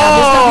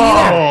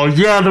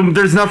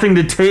 There's nothing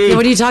to take. Yeah,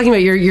 what are you talking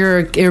about?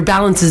 Your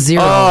balance is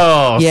zero.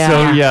 Oh,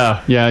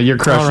 you're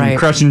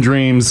crushing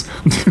dreams.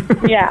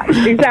 Yeah,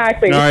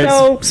 exactly. All right,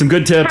 so some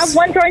good tips. Have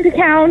one joint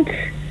account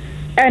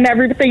and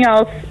everything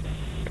else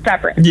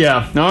separate.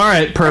 Yeah. All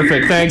right.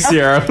 Perfect. Thanks,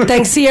 Sierra.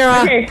 Thanks,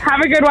 Sierra. Okay. Have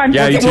a good one.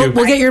 Yeah, you too.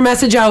 We'll get your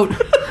message out.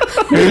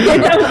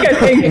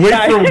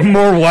 Wait for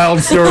more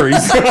wild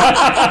stories. Take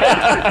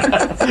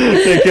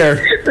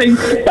care.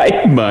 Thanks.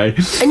 Bye.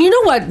 And you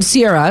know what,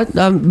 Sierra?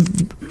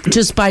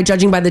 Just by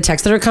judging by the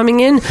texts that are coming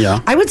in,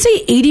 I would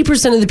say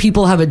 80% of the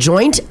people have a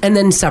joint and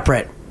then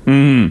separate.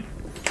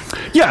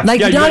 Yeah,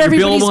 not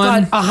everybody's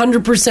got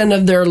 100%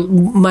 of their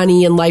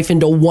money and life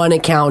into one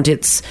account.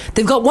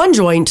 They've got one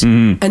joint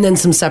and then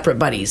some separate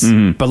buddies.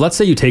 But let's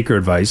say you take her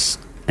advice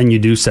and you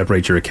do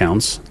separate your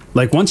accounts.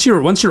 Once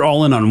you're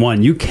all in on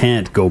one, you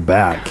can't go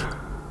back.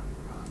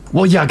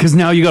 Well, yeah, because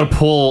now you got to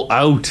pull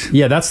out.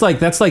 Yeah, that's like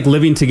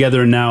living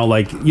together now.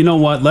 You know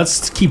what?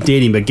 Let's keep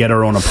dating, but get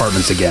our own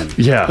apartments again.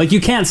 Yeah,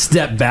 you can't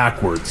step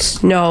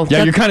backwards. No.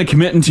 Yeah, you're kind of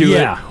committing to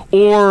it.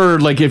 Or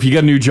if you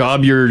got a new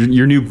job, your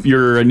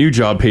new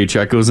job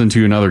paycheck goes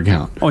into another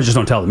account. Oh, just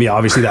don't tell them. Yeah,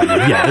 obviously that.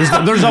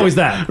 Yeah, there's always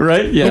that,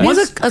 right? Yeah. Maybe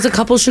as a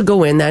couple should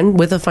go in then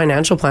with a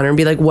financial planner and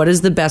be like, what is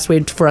the best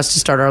way for us to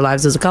start our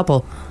lives as a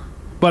couple?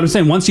 But I'm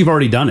saying once you've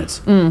already done it,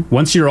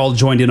 once you're all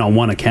joined in on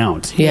one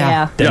account,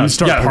 then you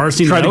start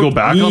parsing. Try to go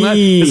back on that.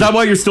 Is that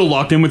why you're still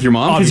locked in with your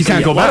mom? Because you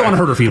can't go back. I don't want to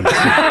hurt her feelings.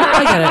 I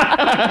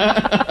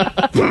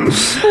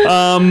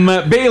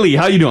get it. Bailey,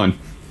 how you doing?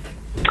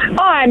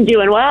 I'm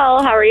doing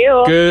well. How are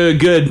you? Good,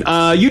 good.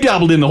 You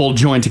dabbled in the whole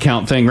joint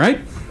account thing, right?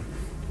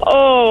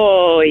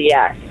 Oh,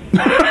 yes.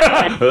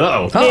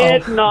 Uh-oh.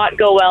 Did not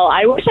go well.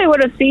 I wish I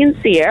would have seen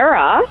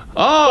Sierra.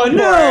 Oh,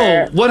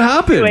 no. What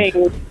happened?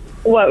 Doing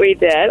what we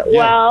did.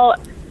 Well,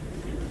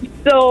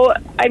 so,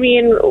 I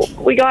mean,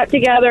 we got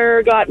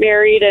together, got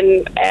married,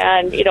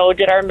 and you know,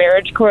 did our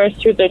marriage course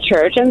through the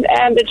church. And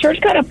the church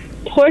kind of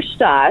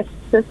pushed us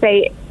to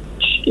say,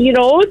 you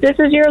know, this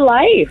is your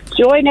life.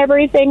 Join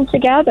everything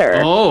together.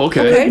 Oh,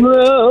 okay.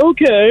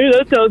 Okay,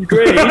 that sounds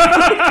great.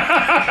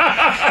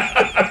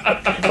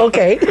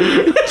 Okay.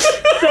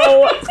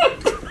 So,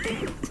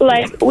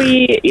 like,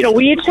 we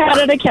each had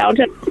an account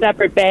at a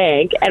separate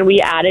bank, and we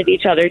added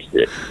each other,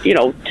 to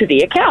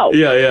the account.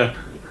 Yeah, yeah.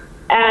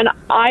 And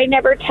I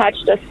never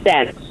touched a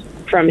cent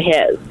from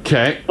his.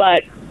 Okay.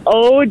 But,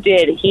 oh,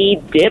 did he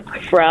dip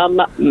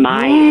from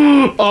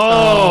mine.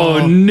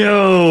 Oh,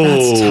 no.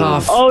 That's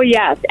tough. Oh,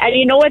 yes. And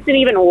you know what's an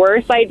even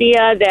worse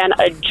idea than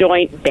a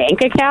joint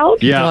bank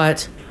account? Yeah.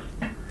 What?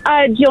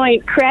 A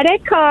joint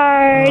credit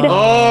card.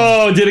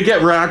 Oh, did it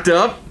get racked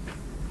up?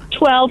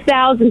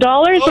 $12,000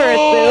 worth.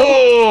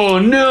 Oh,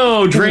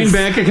 no. Drained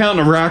bank account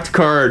and a racked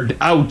card.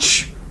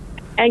 Ouch.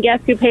 And guess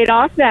who paid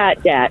off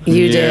that debt?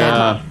 You did.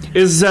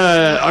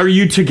 Are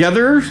you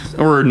together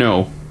or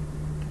no?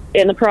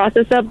 In the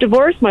process of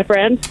divorce, my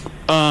friend.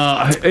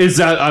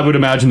 I would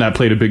imagine that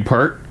played a big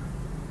part.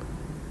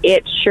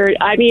 It sure,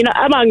 I mean,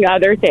 among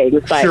other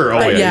things. But, Sure,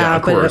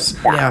 of course.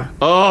 Yeah.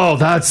 Oh,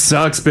 that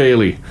sucks,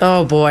 Bailey.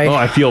 Oh, boy. Oh,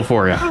 I feel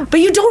for you. But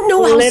you don't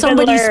know how Live and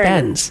somebody learn.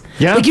 spends.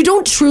 Yeah. Like, you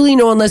don't truly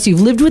know unless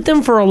you've lived with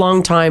them for a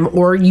long time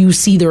or you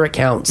see their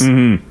accounts.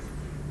 Mm-hmm.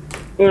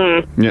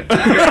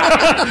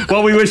 Yeah.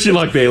 Well, we wish you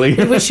luck, Bailey.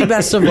 We wish you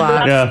best of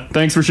luck. Yeah,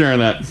 thanks for sharing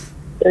that.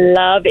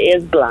 Love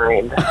is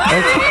blind.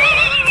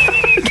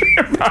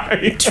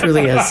 It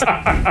truly is.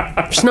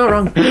 She's not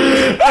wrong.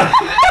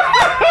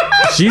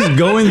 She's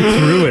going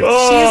through it.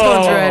 She is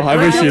going through it.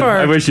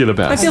 I wish you the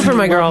best. I feel for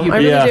my girl. I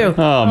really do.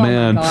 Oh,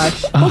 man.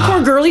 Well,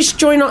 poor girlie, she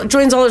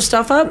joins all her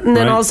stuff up, and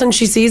then Right. all of a sudden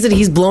she sees that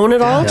he's blowing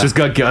it all. Just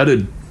got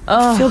gutted.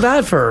 I feel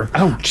bad for her.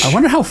 Ouch. I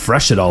wonder how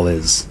fresh it all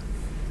is.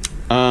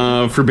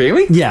 For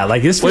Bailey? Yeah,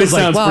 like this Well, it feels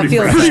like sounds pretty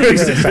feels fresh. very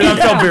good. That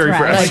felt very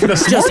fresh. Like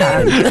this just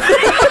happened.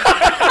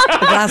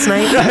 Like last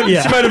night.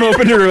 She might have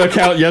opened her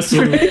account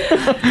yesterday.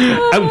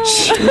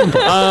 Ouch.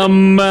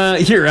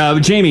 Here,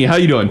 Jamie, how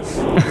you doing?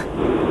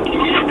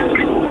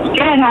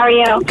 Good, how are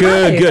you?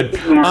 Good, good.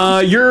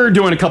 You're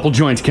doing a couple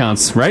joint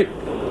accounts, right?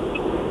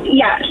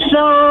 Yeah,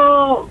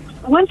 so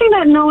one thing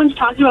that no one's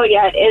talked about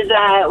yet is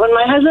that when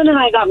my husband and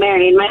I got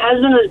married, my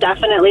husband was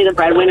definitely the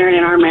breadwinner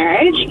in our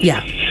marriage.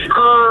 Yeah.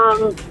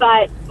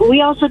 But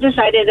we also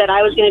decided that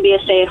I was going to be a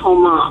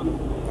stay-at-home mom.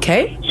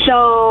 Okay.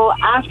 So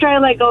after I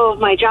let go of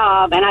my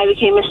job and I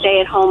became a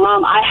stay-at-home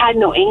mom, I had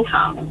no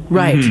income.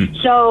 Right.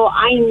 So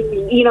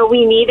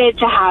we needed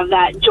to have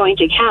that joint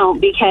account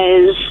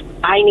because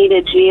I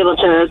needed to be able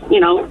to,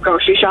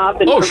 grocery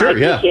shop and provide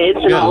for kids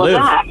and all of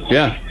that.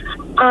 Yeah.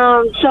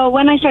 So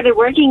when I started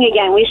working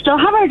again, we still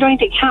have our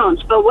joint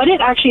accounts, but what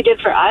it actually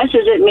did for us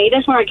is it made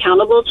us more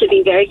accountable to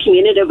be very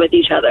communicative with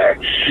each other.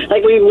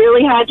 Like, we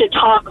really had to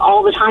talk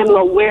all the time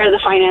about where the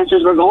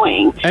finances were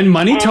going. And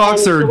money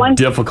talks are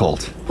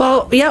difficult.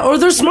 Well, yeah, or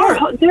they're smart.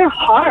 They're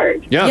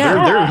hard. Yeah,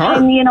 they're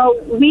hard. And,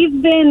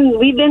 we've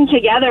been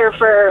together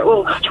for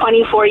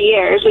 24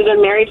 years. We've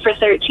been married for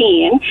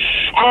 13.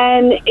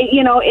 And,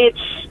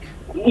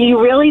 it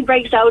really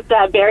breaks out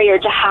that barrier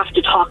to have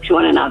to talk to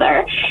one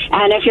another.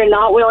 And if you're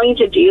not willing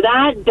to do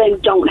that,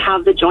 then don't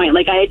have the joint.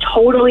 Like, I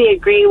totally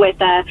agree with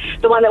the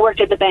one that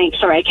worked at the bank.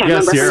 Sorry, I can't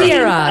remember her name.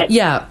 Sierra,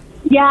 yeah.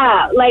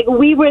 Yeah, like,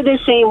 we were the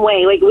same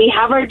way. Like, we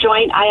have our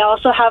joint. I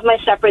also have my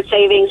separate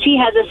savings. He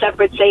has a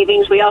separate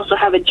savings. We also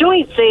have a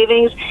joint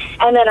savings.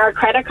 And then our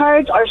credit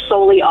cards are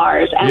solely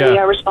ours, and we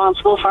are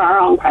responsible for our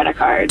own credit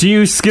cards. Do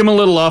you skim a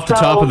little off the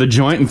top of the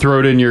joint and throw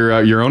it in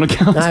your own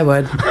account? I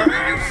would.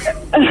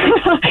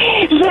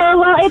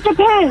 Well, it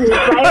depends,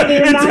 right?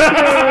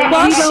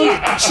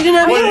 She didn't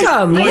have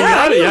income. Well,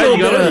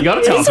 you got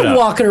to top it up.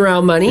 Walking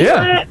around money.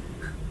 Yeah.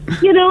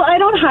 I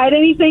don't hide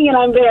anything, and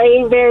I'm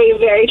very, very,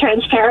 very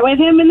transparent with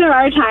him. And there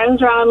are times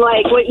where I'm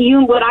like,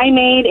 what I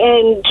made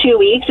in 2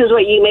 weeks is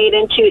what you made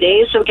in 2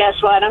 days. So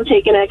guess what? I'm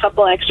taking a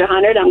couple extra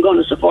 $100. I'm going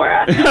to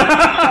Sephora.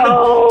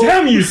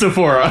 Damn you,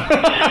 Sephora!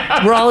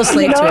 We're all a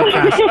slave to it.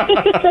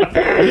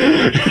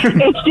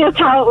 It's just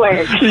how it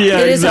works. Yeah,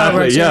 it exactly. is how it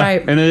works. Yeah,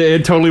 Right. and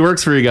it totally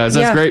works for you guys.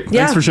 That's great.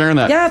 Thanks for sharing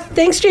that. Yeah,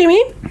 thanks,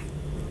 Jamie.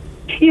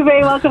 You're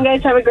very welcome,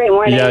 guys. Have a great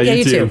morning. Yeah,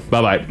 you too.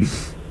 Bye-bye.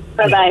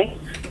 Bye-bye.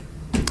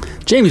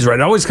 Jamie's right.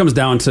 It always comes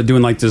down to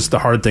doing like just the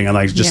hard thing and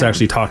like just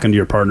actually talking to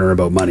your partner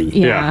about money.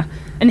 Yeah.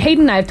 And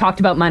Hayden and I have talked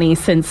about money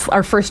since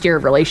our first year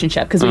of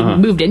relationship because we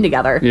moved in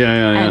together. Yeah.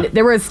 And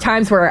there was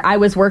times where I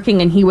was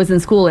working and he was in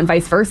school and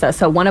vice versa.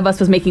 So one of us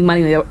was making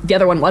money, the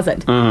other one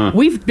wasn't.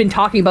 We've been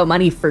talking about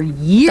money for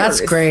years.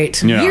 That's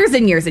great. Yeah. Years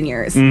and years and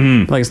years.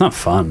 Like, it's not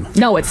fun.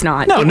 No, it's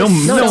not. No It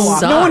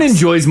one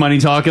enjoys money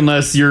talk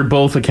unless you're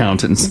both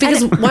accountants.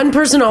 Because one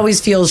person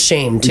always feels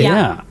shame too.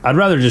 Yeah. I'd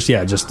rather just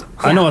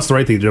I know that's the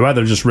right thing to do. I'd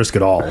rather just risk it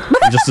at all.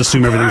 And just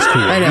assume everything's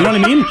cool. I know. You know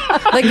what I mean?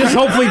 Like, just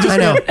hopefully just I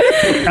know.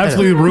 get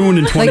absolutely ruined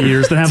in 20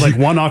 years, then have like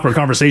one awkward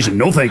conversation.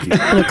 No, thank you.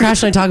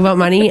 Crash and I talk about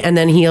money, and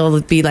then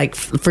he'll be like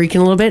freaking a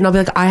little bit, and I'll be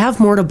like, I have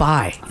more to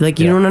buy. Like,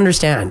 you don't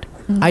understand.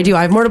 I do.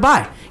 I have more to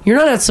buy. You're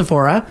not at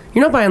Sephora.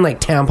 You're not buying like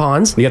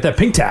tampons. You got that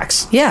pink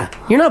tax. Yeah.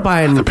 You're not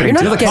buying. You're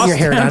not getting your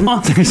hair done.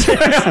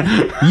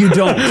 You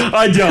don't.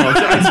 I don't.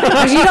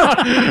 You don't.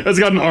 It's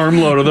got an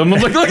armload of them.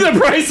 I'm like, look at the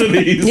price of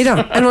these. You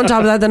don't. And on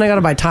top of that, then I got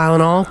to buy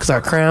Tylenol because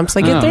our cramps.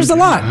 Like, Oh, there's a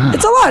lot.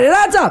 It's a lot. It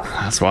adds up.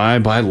 That's why I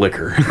buy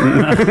liquor.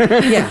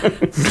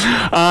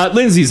 Yeah.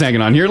 Lindsay's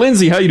hanging on here.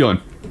 Lindsay, how you doing?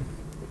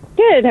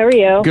 Good. How are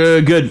you?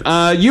 Good, good.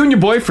 You and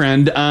your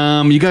boyfriend,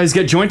 you guys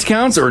get joint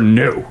accounts or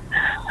no?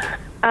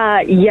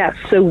 Yes.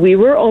 So we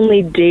were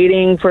only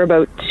dating for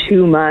about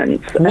 2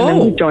 months, and then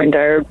we joined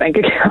our bank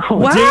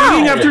account.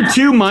 Dating after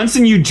 2 months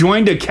and you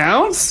joined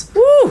accounts?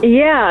 Woo.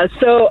 Yeah.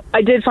 So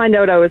I did find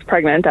out I was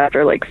pregnant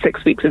after like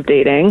 6 weeks of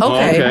dating.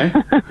 Okay.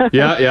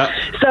 Yeah.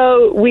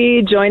 So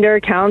we joined our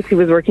accounts. He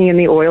was working in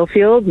the oil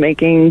field,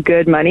 making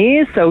good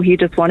money. So he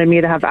just wanted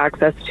me to have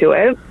access to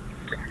it.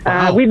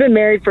 We've been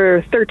married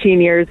for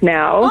 13 years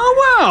now.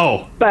 Oh,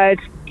 wow. But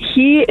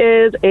he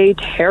is a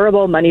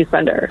terrible money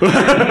spender. He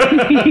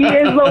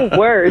is the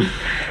worst.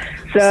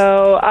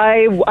 So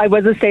I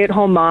was a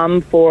stay-at-home mom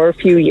for a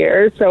few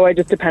years, so I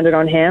just depended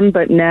on him.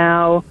 But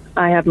now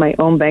I have my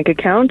own bank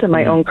account and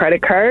my own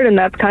credit card, and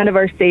that's kind of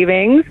our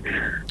savings.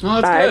 Oh,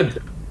 that's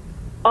good.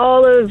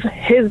 All of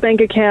his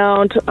bank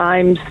account,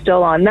 I'm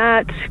still on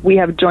that. We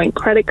have joint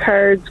credit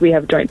cards. We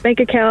have joint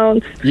bank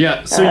accounts.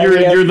 Yeah, so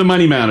you're the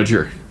money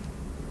manager.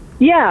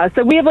 Yeah,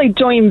 so we have like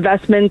joint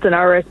investments and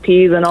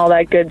RSPs and all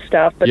that good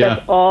stuff, but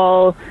that's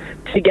all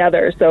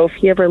together. So if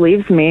he ever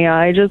leaves me,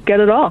 I just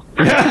get it all.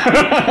 It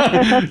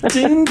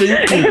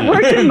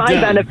works in my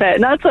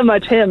benefit, not so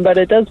much him, but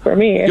it does for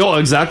me. Oh,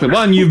 exactly.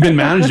 Well, and you've been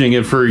managing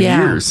it for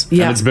years,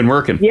 and it's been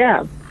working.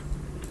 Yeah.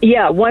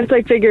 Once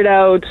I figured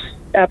out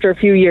after a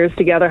few years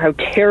together how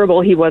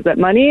terrible he was at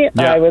money,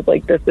 I was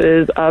like, this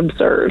is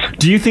absurd.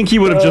 Do you think he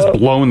would have just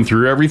blown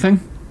through everything?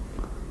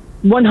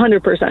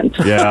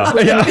 100%. Yeah.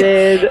 He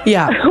did.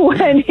 Yeah.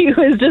 When he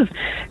was just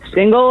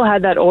single,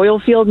 had that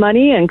oil field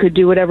money and could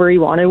do whatever he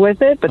wanted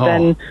with it. But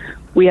then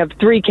we have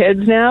 3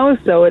 kids now,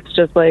 so it's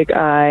just like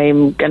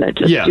I'm going to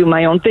just do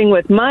my own thing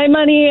with my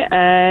money.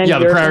 And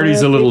the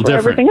priority's a little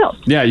different. Everything else.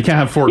 Yeah, you can't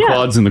have 4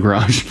 quads in the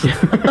garage.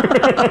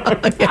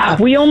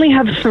 We only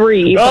have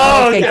 3.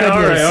 Oh, okay,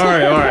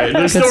 all right.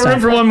 There's still room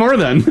for one more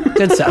then.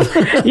 Good stuff.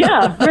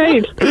 Yeah,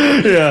 right.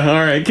 Yeah, all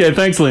right. Okay,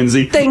 thanks,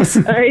 Lindsay. Thanks.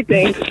 All right,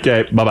 thanks.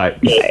 Okay, bye-bye.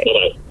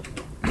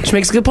 She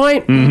makes a good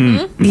point.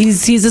 Mm-hmm.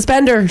 He's a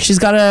spender. She's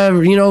got to,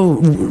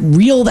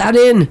 reel that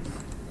in.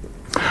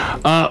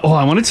 I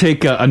want to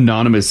take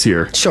Anonymous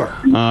here. Sure.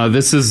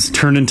 This has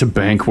turned into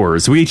bank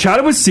wars. We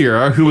chatted with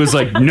Sierra, who was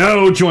like,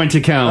 no joint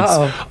accounts.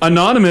 Uh-oh.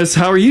 Anonymous,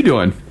 how are you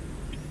doing?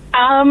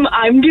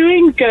 I'm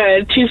doing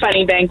good. Too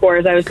funny, bank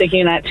wars. I was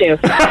thinking that too.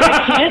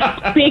 I can't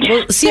speak.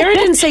 Well, Sierra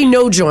didn't say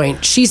no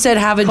joint. She said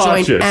have a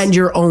joint and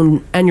your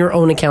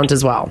own account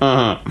as well.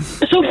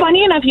 So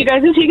funny enough, you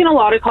guys have taken a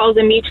lot of calls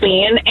in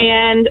between,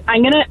 and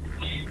I'm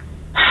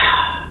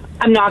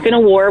not gonna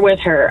war with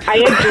her. I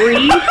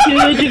agree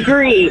to a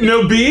degree.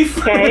 No beef?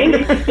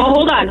 Okay. Well,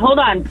 hold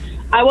on.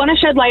 I want to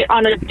shed light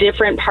on a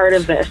different part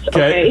of this.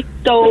 Okay.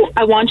 So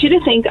I want you to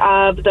think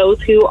of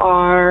those who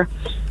are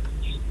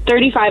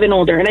 35 and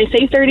older. And I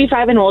say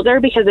 35 and older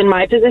because in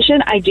my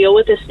position, I deal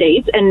with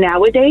estates. And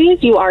nowadays,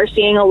 you are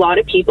seeing a lot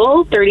of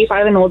people,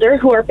 35 and older,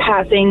 who are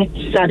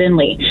passing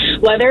suddenly.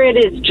 Whether it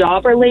is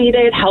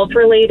job-related,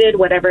 health-related,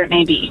 whatever it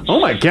may be. Oh,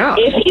 my God.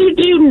 If you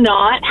do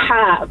not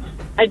have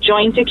a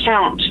joint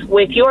account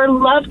with your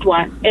loved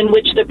one in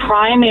which the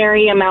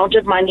primary amount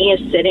of money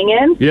is sitting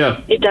in,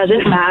 it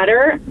doesn't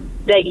matter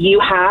that you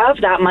have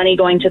that money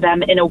going to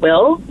them in a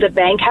will. The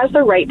bank has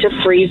the right to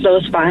freeze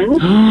those funds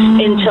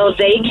until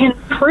they can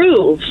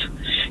prove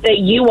that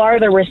you are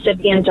the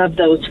recipient of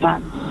those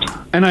funds.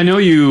 And I know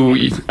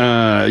you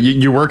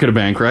work at a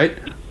bank, right?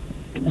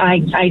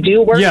 I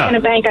do work in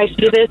a bank. I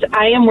see this.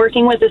 I am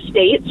working with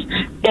estates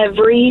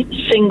every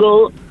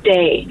single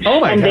day.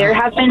 Oh my and God. There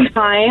have been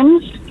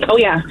times. Oh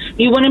yeah,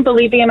 you wouldn't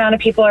believe the amount of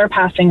people are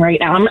passing right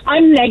now.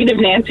 I'm negative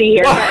Nancy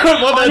here.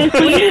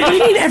 Honestly,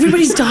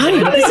 everybody's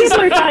dying. People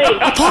are dying.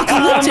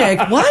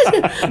 Apocalyptic.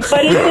 What?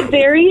 But it's a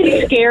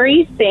very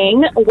scary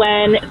thing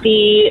when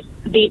the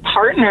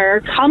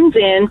partner comes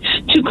in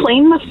to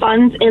claim the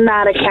funds in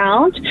that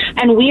account,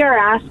 and we are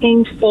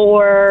asking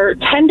for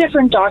 10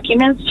 different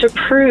documents to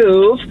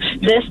prove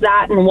this,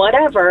 that, and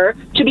whatever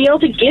to be able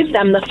to give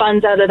them the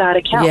funds out of that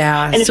account.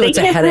 Yeah, and if so they it's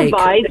a can't headache.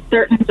 provide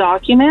certain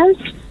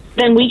documents,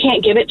 then we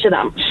can't give it to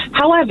them.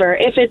 However,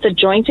 if it's a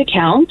joint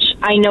account,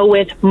 I know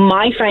with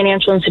my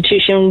financial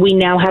institution, we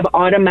now have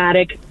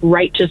automatic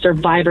right to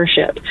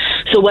survivorship.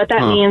 So what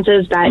that means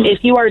is that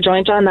if you are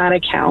joint on that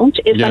account,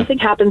 if something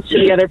happens to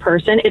the other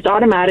person, it's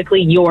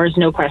automatically yours,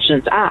 no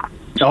questions asked.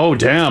 Oh,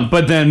 damn.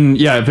 But then,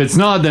 if it's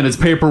not, then it's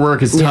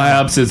paperwork, it's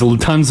tie-ups, it's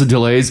tons of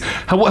delays.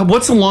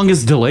 What's the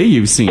longest delay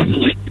you've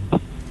seen?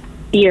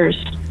 Years.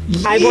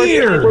 I've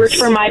worked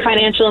for my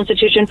financial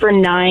institution for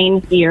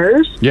 9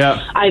 years.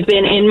 Yeah. I've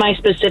been in my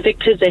specific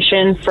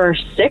position for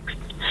 6,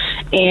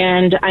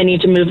 and I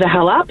need to move the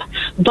hell up.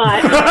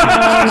 But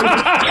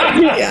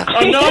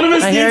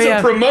Anonymous needs a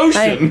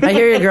promotion. I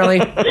hear you, girlie.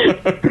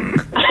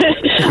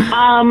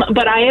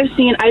 But I've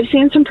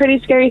seen some pretty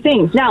scary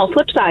things. Now,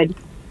 flip side.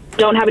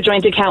 Don't have a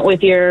joint account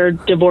with your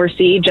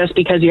divorcee just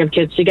because you have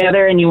kids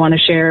together and you want to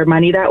share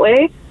money that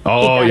way.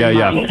 Oh,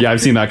 yeah. I've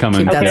seen that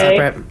coming. Keep that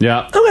separate.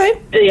 Yeah.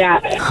 Okay.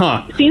 Yeah.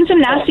 Huh. Seen some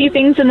nasty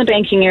things in the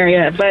banking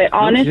area, but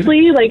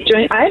honestly, like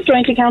I have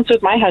joint accounts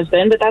with my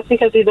husband, but that's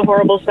because he's a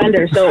horrible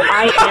spender. So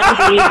I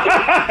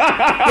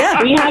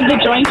am we have the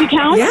joint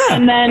account,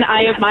 and then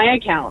I have my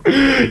account.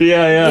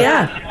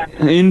 Yeah.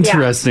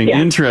 Interesting. Yeah.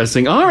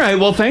 Interesting. All right.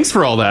 Well, thanks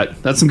for all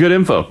that. That's some good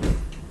info.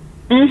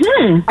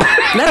 Mm-hmm.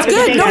 That's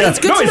good. No, that's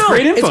good to know. It's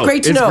great info. It's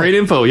great to know. It's great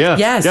info. Yeah.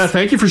 Yes. Yeah.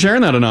 Thank you for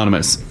sharing that,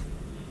 Anonymous.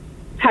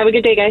 Have a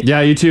good day, guys.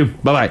 Yeah. You too.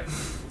 Bye-bye.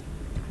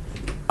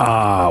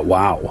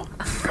 Wow.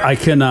 I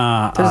can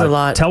There's a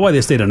lot. tell why they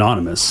stayed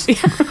anonymous.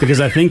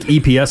 Because I think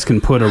EPS can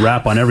put a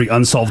rap on every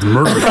unsolved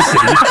murder in the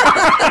city.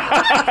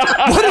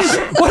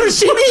 What does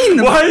she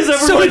mean? Why is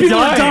everyone so many people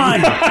dying? are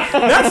dying?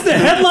 That's the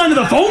headline of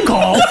the phone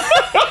call.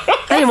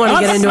 I didn't want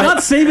to get into it.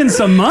 Not saving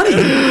some money.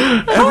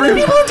 How many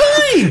people are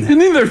dying?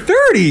 And in their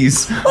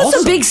 30s. Well,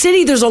 it's a big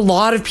city. There's a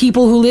lot of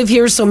people who live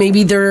here, so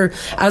maybe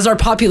as our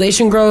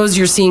population grows,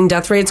 you're seeing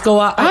death rates go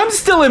up. I'm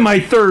still in my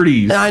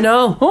 30s. I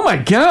know. Oh my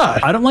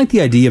God. I don't like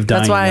the idea of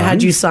dying That's why young. I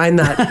had you sign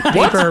that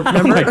paper. Oh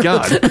Remember? my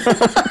God.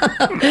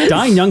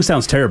 Dying young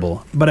sounds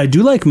terrible, but I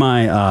do like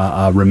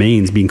my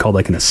remains being called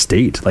like an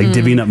estate, like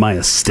divvying up my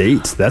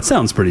estate. That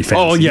sounds pretty fancy.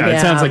 Oh yeah,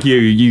 it sounds like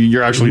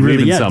you're actually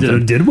really leaving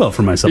something. did well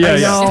for myself. Yeah,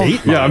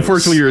 Estate, yeah.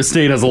 Unfortunately, your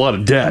estate has a lot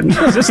of debt.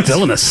 It's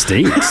still an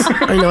estate.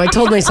 I know. I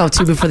told myself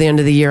too before the end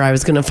of the year I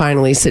was going to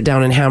finally sit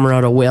down and hammer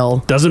out a will.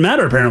 Doesn't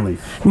matter apparently.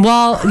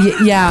 Well,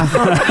 yeah,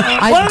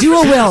 I do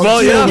a will.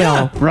 Well, do yeah. a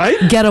will. Right?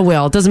 Get a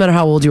will. Doesn't matter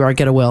how old you are.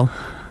 Get a will.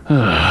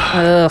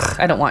 Ugh,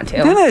 I don't want to.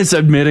 That is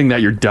admitting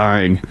that you're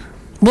dying.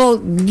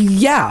 Well,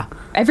 yeah.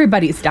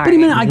 Everybody's dying. What do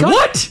you mean? I got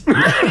What?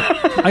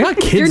 I got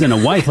kids and a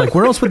wife. Like,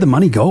 where else would the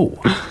money go?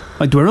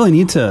 Like, do I really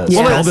need to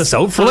spell this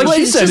out for? Well, like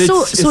she it's said,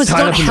 just so it's tied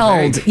not up in the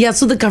held. bank. Yeah,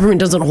 so the government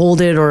doesn't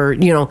hold it, or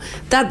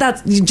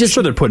that's just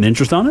Sure, they're putting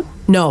interest on it.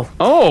 no.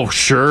 Oh,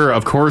 sure.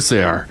 Of course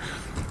they are.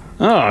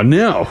 Oh,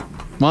 no.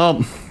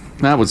 Well,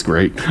 that was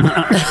great.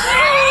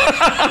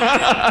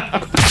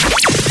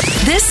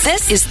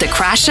 This is the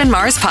Crash and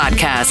Mars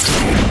Podcast.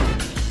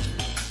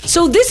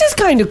 So this is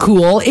kind of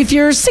cool. If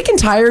you're sick and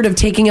tired of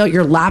taking out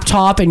your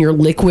laptop and your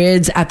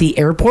liquids at the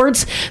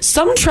airports,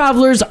 some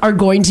travelers are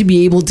going to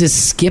be able to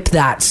skip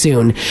that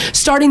soon.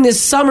 Starting this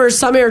summer,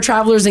 some air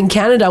travelers in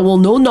Canada will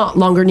no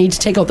longer need to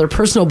take out their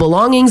personal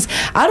belongings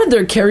out of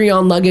their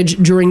carry-on luggage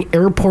during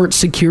airport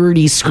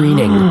security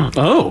screening.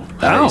 Oh,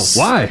 nice.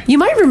 Why? You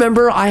might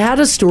remember I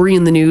had a story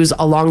in the news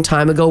a long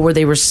time ago where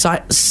they were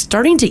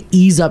starting to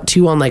ease up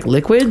too on like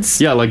liquids.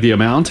 Yeah, like the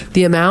amount.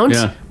 The amount?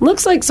 Yeah.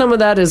 Looks like some of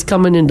that is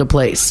coming into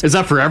place. Is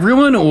that for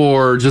everyone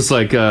or just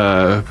like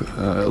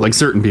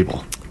certain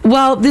people?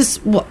 Well,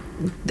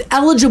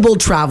 eligible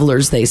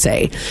travelers, they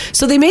say.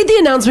 So they made the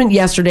announcement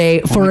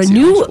yesterday for a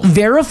new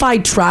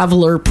verified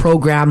traveler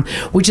program,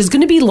 which is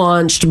going to be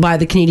launched by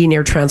the Canadian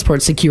Air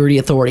Transport Security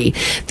Authority.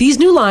 These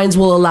new lines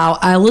will allow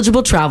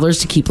eligible travelers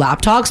to keep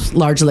laptops,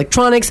 large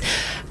electronics,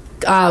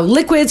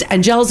 liquids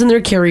and gels in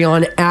their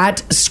carry-on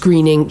at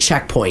screening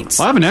checkpoints.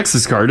 Well, I have an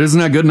Nexus card. Isn't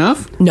that good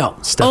enough? No.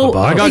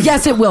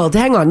 Yes, it will.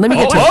 Hang on. Let me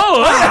get to it.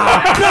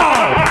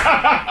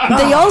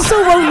 They also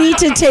won't need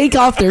to take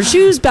off their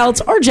shoes, belts,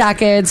 or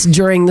jackets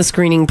during the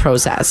screening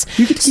process.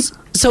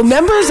 So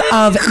members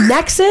of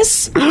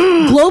Nexus,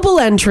 Global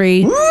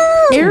Entry,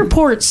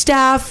 airport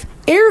staff,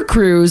 air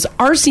crews,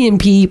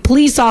 RCMP,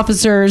 police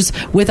officers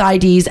with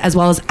IDs, as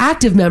well as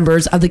active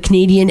members of the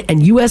Canadian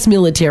and U.S.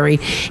 military,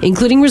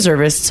 including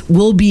reservists,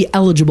 will be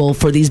eligible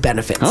for these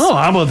benefits. Oh,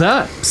 how about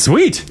that?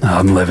 Sweet.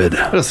 I'm livid.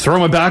 Just throw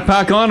my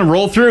backpack on and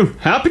roll through.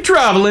 Happy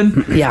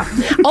traveling. Yeah.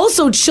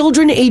 Also,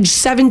 children aged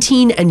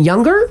 17 and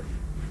younger,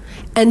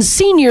 and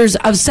seniors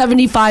of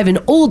 75 and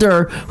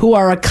older who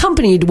are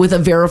accompanied with a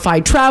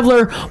verified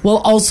traveler will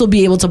also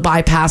be able to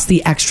bypass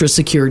the extra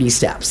security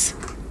steps.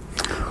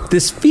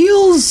 This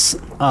feels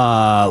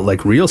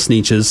like real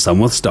sneeches, some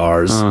with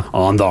stars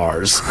on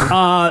theirs.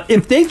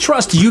 If they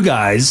trust you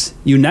guys,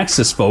 you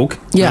Nexus folk,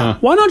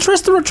 why not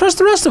trust the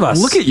rest of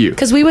us? Look at you.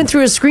 Because we went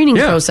through a screening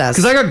process.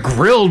 Because I got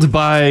grilled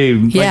by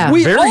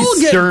we very all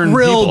get stern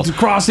grilled people.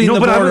 crossing the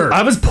border.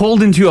 I was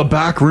pulled into a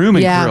back room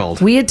and grilled.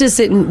 We had to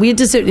sit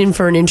in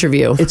for an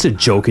interview. It's a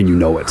joke and you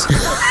know it.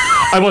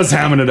 I was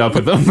hamming it up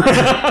with them.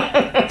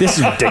 This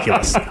is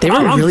ridiculous. They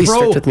were really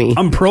strict with me.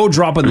 I'm pro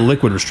dropping the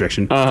liquid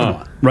restriction. Come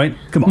on, right?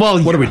 Come on.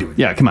 Well, what are we doing?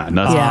 Yeah, come on.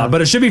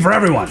 But it should be for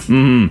everyone.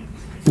 Mm-hmm.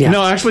 Yeah.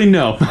 No, actually,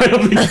 no. I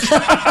don't think.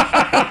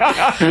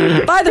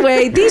 By the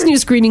way, these new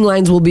screening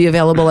lines will be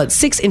available at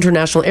 6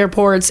 international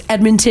airports: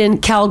 Edmonton,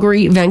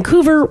 Calgary,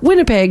 Vancouver,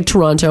 Winnipeg,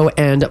 Toronto,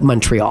 and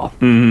Montreal.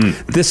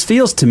 This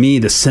feels to me,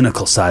 the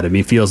cynical side of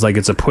me feels like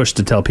it's a push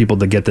to tell people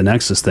to get the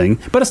Nexus thing,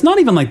 but it's not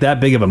even like that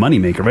big of a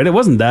moneymaker, right? It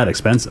wasn't that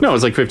expensive. No,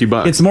 it's like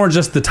 $50. It's more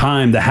just the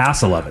time, the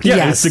hassle of it.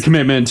 Yeah, it's the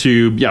commitment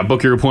to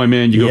book your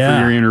appointment. You go for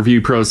your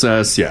interview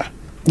process. Yeah.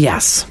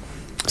 Yes.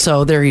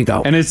 So there you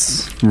go. And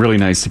it's really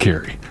nice to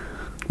carry.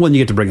 Well, you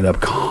get to bring it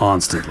up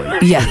constantly.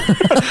 Yeah.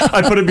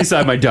 I put it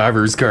beside my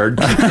diver's card.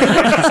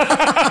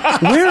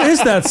 Where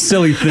is that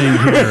silly thing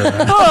here?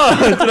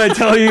 Did I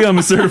tell you I'm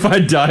a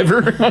certified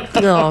diver?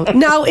 No.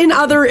 Now, in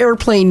other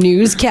airplane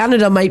news,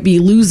 Canada might be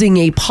losing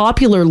a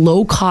popular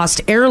low-cost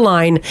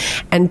airline,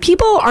 and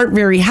people aren't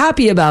very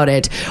happy about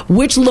it.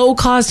 Which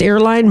low-cost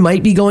airline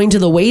might be going to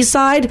the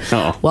wayside?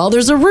 Oh. Well,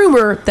 there's a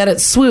rumor that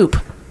it's Swoop.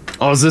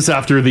 Oh, is this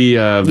after the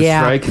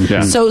strike?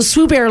 Yeah. So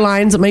Swoop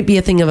Airlines, it might be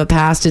a thing of a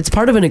past. It's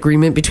part of an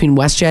agreement between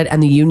WestJet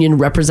and the union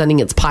representing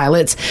its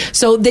pilots.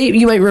 So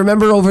you might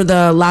remember over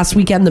the last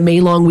weekend, the May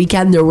long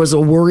weekend, there was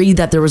a worry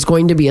that there was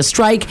going to be a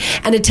strike,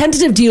 and a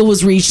tentative deal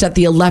was reached at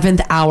the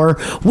 11th hour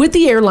with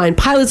the Airline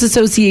Pilots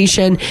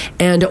Association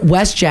and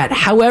WestJet.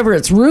 However,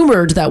 it's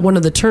rumored that one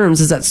of the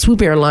terms is that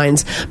Swoop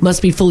Airlines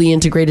must be fully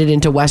integrated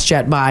into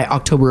WestJet by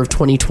October of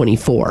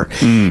 2024.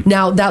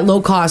 Now, that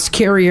low-cost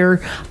carrier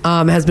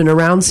has been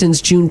around since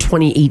June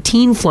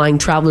 2018, flying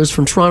travelers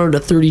from Toronto to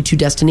 32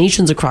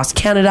 destinations across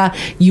Canada,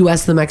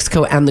 US, the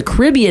Mexico, and the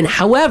Caribbean.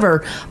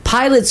 However,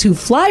 pilots who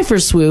fly for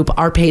Swoop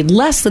are paid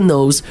less than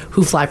those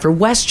who fly for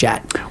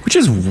WestJet. Which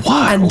is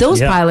wild. And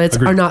those pilots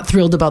are not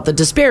thrilled about the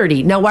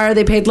disparity. Now, why are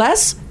they paid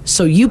less?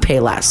 So you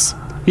pay less.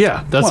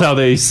 Yeah, that's how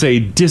they say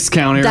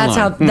discount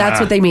airline. That's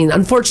what they mean.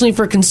 Unfortunately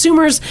for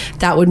consumers,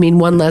 that would mean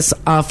one less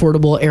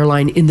affordable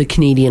airline in the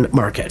Canadian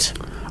market.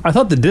 I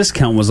thought the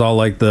discount was all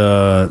like they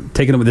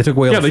took away all the frills.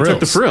 Yeah, they took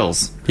the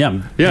frills. Yeah,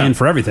 and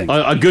for everything.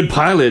 A good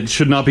pilot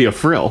should not be a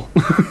frill.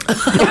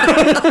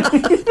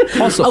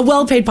 Also, a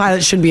well-paid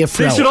pilot should be a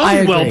frill. They should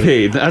all be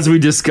well-paid, as we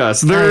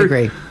discussed. I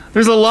agree.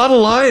 There's a lot of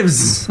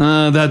lives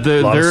that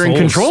they're in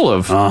control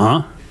of.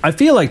 I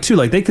feel like, too,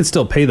 like they could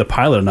still pay the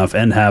pilot enough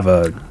and have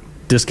a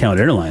discount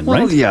airline,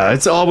 right? Well, yeah,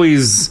 it's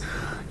always...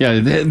 Yeah,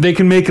 they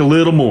can make a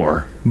little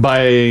more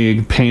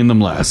by paying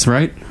them less,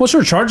 right? Well,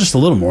 sure, charge us a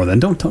little more then.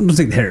 Don't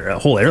take the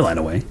whole airline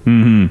away.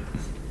 Mm-hmm.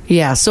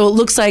 Yeah, so it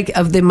looks like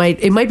it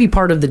might be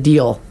part of the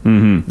deal,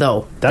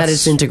 though, that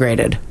it's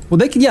integrated. Well,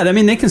 they can. Yeah, I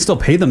mean, they can still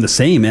pay them the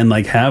same and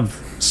like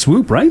have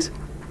Swoop, right?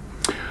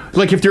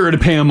 Like if you were to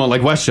pay them on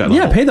like WestJet level.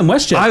 Yeah, pay them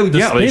WestJet.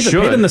 They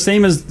should. Pay them the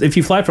same as if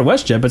you fly for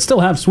WestJet, but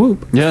still have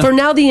Swoop. Yeah. For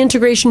now, the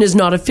integration is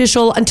not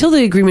official. Until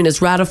the agreement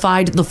is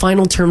ratified, the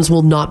final terms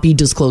will not be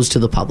disclosed to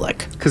the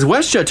public. Because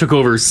WestJet took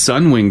over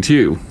Sunwing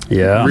too.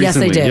 Yeah. Yes,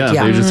 they did. Yeah.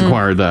 They just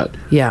acquired that.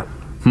 Yeah.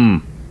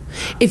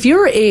 If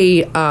you're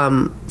a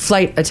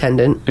flight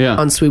attendant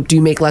on Swoop, do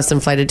you make less than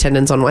flight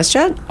attendants on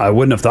WestJet? I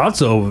wouldn't have thought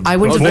so. I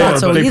wouldn't have thought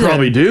so but either. They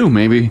probably do,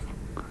 maybe.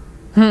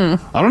 I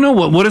don't know.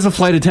 What does a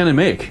flight attendant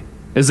make?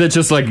 Is it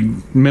just like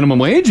minimum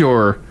wage,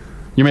 or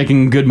you're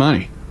making good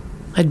money?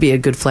 I'd be a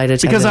good flight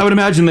attendant. Because I would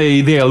imagine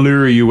they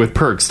allure you with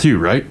perks too,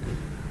 right?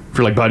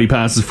 For like buddy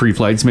passes, free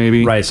flights,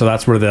 maybe. Right, so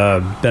that's where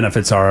the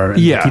benefits are.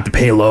 And Yeah. keep the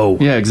pay low.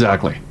 Yeah,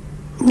 exactly.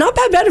 Not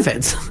bad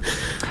benefits.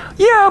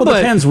 Yeah, Well, but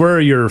depends where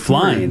you're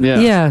flying.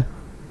 Yeah.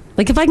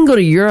 Like if I can go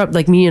to Europe,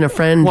 like me and a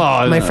friend,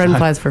 my friend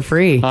flies for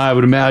free. I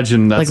would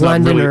imagine that's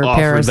like not London really or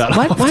offered Paris. that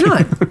Why often.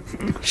 not?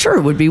 Sure,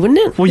 it would be, wouldn't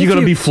it? Well, you got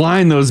to be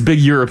flying those big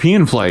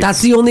European flights.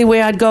 That's the only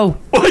way I'd go.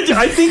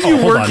 I think you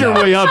hold work on your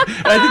now. way up.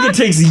 I think it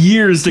takes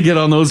years to get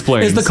on those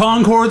planes. Is the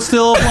Concorde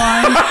still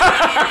flying?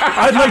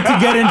 I'd like to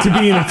get into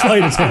being a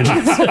flight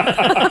attendant.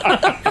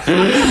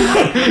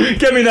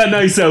 Get me that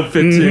nice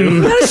outfit too.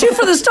 You gotta shoot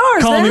for the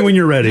stars, Call man. me when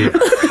you're ready.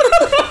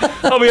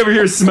 I'll be over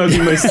here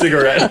smoking my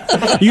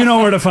cigarette. You know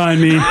where to find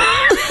me.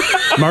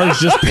 Mars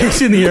just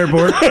pacing the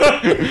airport.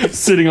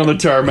 Sitting on the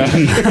tarmac.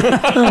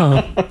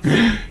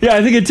 Yeah,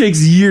 I think it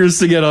takes years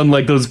to get on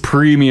like those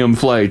premium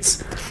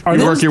flights.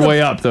 You work your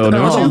way up though, Are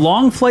don't the you?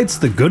 long flights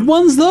the good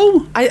ones though?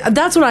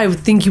 That's what I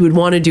think you would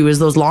want to do is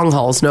those long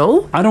hauls,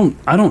 no? I don't.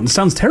 It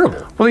sounds terrible.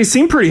 Well, they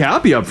seem pretty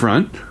happy up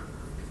front.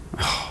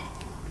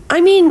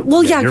 I mean,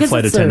 well, yeah, Your 'cause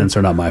flight it's attendants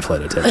are not my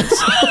flight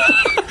attendants.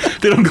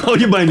 They don't call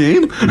you by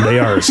name? They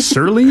are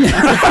surly. No, they're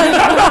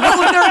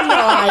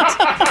not.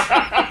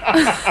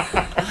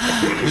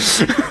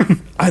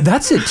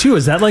 That's it too.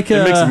 Is that like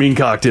It makes a mean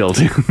cocktail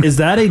too. Is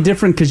that a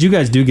different? Because you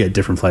guys do get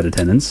different flight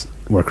attendants.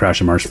 Where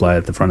Crash and Marsh fly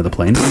at the front of the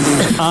plane.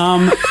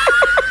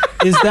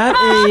 Is that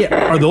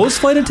are those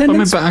flight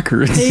attendants my back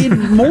hurts. paid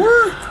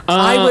more?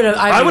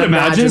 I would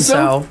imagine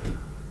so.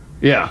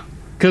 Yeah,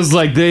 because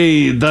like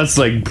that's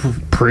like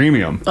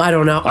premium. I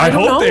don't know. I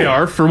don't hope know. they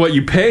are for what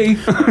you pay.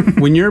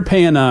 When you're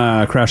paying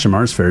Crash and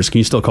Mars fares, can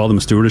you still call them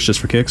a stewardess just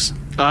for kicks?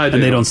 I do.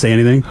 And they don't say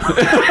anything.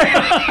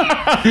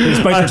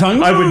 Bite your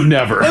tongue? I would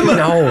never.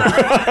 No.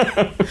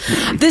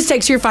 This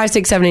text here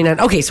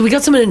 56789. Okay, so we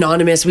got some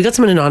anonymous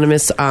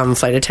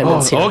flight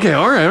attendants here. Okay,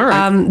 all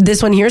right.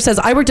 This one here says,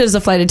 I worked as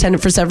a flight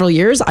attendant for several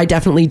years. I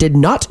definitely did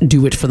not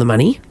do it for the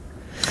money.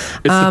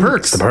 It's the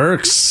perks. The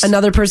perks.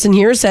 Another person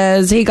here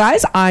says, hey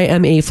guys, I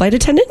am a flight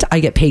attendant. I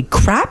get paid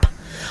crap.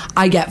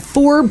 I get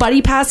 4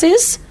 buddy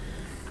passes,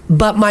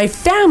 but my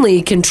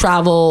family can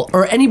travel,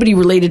 or anybody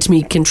related to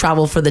me can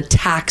travel for the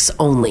tax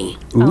only.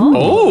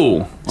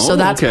 Oh. So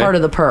that's part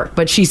of the perk.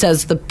 But she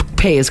says the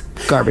pay is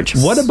garbage.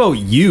 What about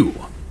you?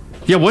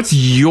 Yeah, what's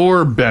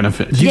your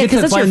benefit? Do you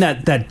get to fly in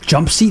that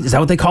jump seat? Is that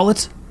what they call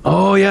it?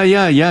 Oh,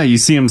 yeah. You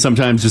see them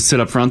sometimes just sit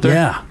up front there?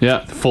 Yeah.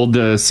 Yeah, fold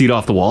the seat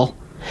off the wall.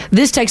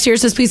 This text here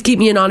says, please keep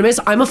me anonymous.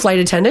 I'm a flight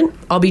attendant.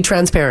 I'll be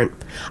transparent.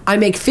 I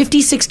make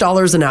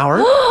 $56 an hour.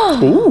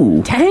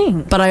 Ooh.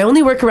 Dang. But I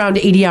only work around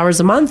 80 hours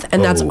a month,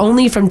 and that's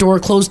only from door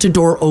closed to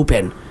door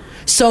open.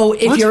 So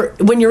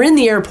when you're in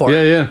the airport,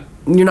 you're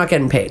not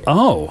getting paid.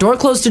 Oh. Door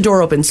closed to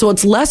door open. So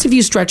it's less if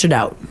you stretch it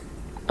out.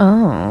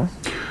 Oh.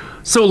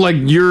 So, like,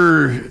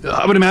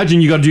 I would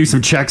imagine you got to do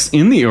some checks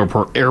in the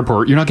airport.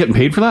 You're not getting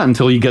paid for that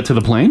until you get to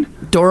the plane?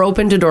 Door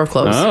open to door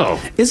closed.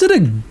 Oh. Is it a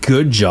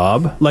good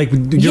job? Like,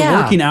 your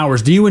working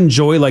hours, do you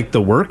enjoy, like,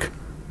 the work?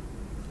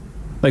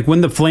 Like,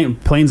 when the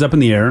plane's up in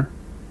the air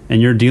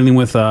and you're dealing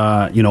with,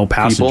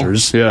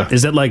 passengers,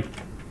 is it, like,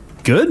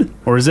 good?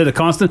 Or is it a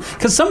constant?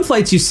 Because some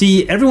flights you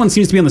see, everyone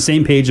seems to be on the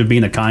same page of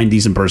being a kind,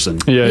 decent person.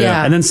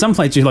 Yeah. And then some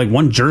flights you like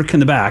one jerk in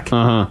the back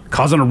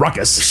causing a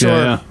ruckus. Sure.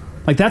 Yeah.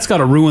 Like, that's got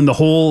to ruin the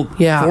whole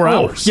 4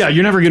 hours. Yeah,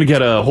 you're never going to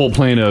get a whole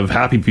plane of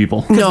happy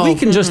people. Because we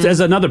can just,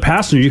 as another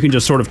passenger, you can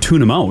just sort of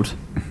tune them out.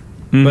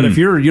 But if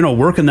you're,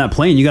 working that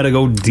plane, you got to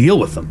go deal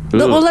with them.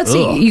 Well, let's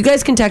see. You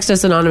guys can text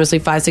us anonymously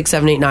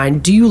 56789.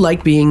 Do you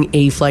like being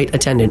a flight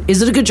attendant?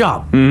 Is it a good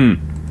job?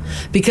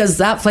 Because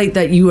that flight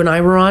that you and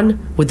I were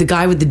on with the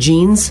guy with the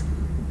jeans,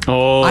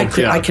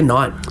 I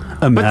cannot.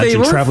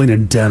 Imagine traveling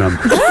in denim.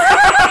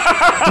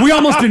 We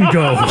almost didn't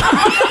go.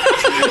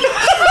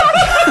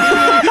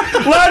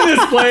 Land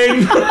this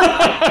plane.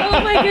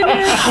 Oh my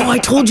goodness. Oh, I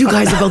told you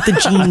guys about the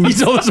jeans.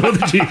 You told us about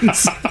the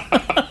jeans.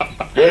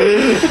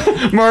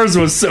 Mars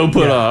was so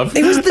put off.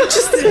 It was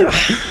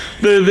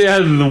they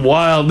had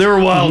they were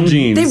wild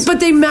jeans. But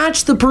they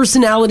matched the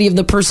personality of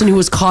the person who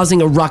was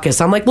causing a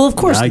rucks. I'm like, well, of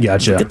course. I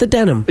gotcha. Get the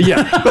denim.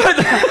 Yeah.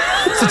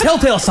 It's a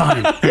telltale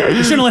sign.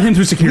 You shouldn't let him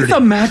through security. With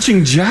a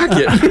matching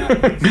jacket.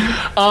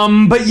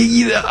 But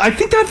I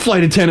think that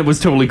flight attendant was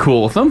totally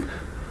cool with them.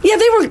 Yeah,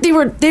 they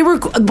were.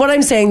 What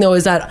I'm saying though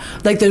is that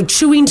like the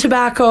chewing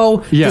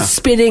tobacco, the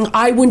spitting,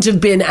 I wouldn't have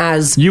been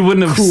as you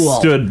wouldn't have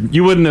cool.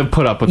 You wouldn't have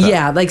put up with that.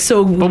 Yeah, like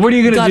so. But what are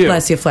you going to do? God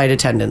bless you, flight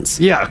attendants.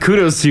 Yeah,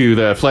 kudos to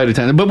the flight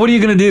attendant. But what are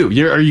you going to do?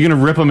 Are you going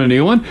to rip them a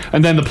new one,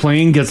 and then the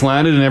plane gets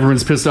landed, and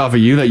everyone's pissed off at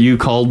you that you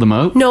called them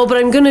out? No, but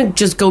I'm going to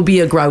just go be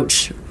a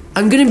grouch.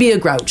 I'm going to be a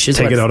grouch.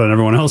 Take it out on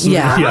everyone else.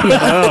 Yeah.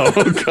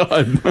 Oh,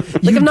 God.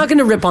 Like, I'm not going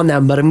to rip on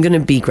them, but I'm going to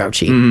be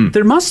grouchy.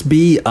 There must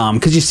be,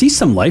 because you see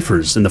some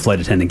lifers in the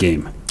flight attendant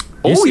game.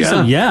 Yeah. Some people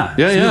have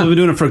been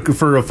doing it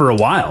for a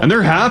while. And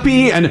they're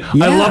happy, and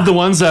I love the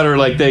ones that are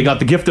like, they got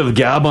the gift of the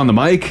gab on the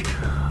mic.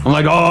 I'm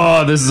like,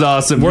 oh, this is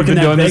awesome. Working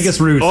that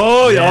Vegas route.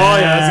 Oh,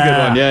 yeah, that's a good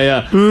one.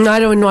 Yeah. I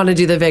don't want to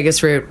do the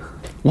Vegas route.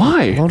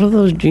 Why? A lot of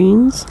those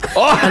jeans.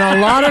 And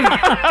a lot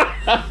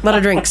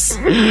of drinks.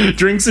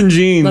 Drinks and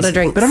jeans. A lot of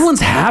drinks. But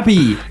everyone's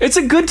happy. It's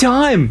a good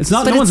time. It's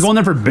not, no one's going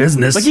there for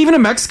business. Like even a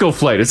Mexico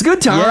flight. It's a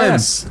good time.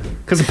 Yes.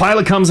 Because the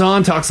pilot comes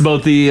on, talks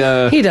about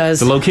the he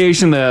does. the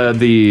location,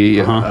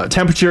 the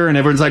temperature, and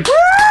everyone's like,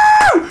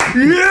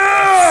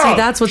 yeah! See,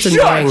 that's what's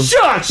annoying.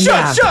 Shut!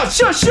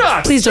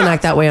 Please don't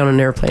act that way on an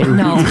airplane.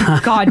 No.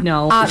 God,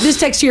 no. This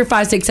text here,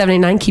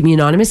 56789, keep me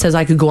anonymous, says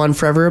I could go on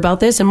forever about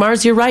this. And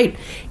Mars, you're right.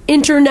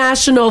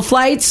 International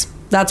flights,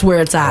 that's where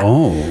it's at.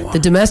 Oh. The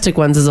domestic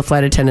ones as a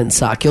flight attendant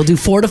suck. You'll do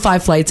 4 to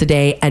 5 flights a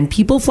day, and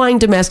people flying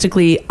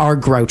domestically are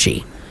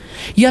grouchy.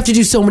 You have to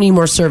do so many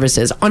more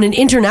services. On an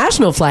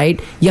international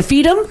flight, you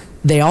feed them,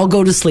 they all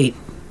go to sleep.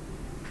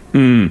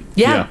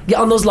 Yeah.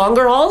 On those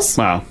longer hauls?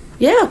 Wow.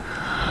 Yeah.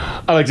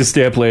 I like to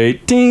stay up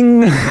late.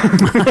 Ding. Do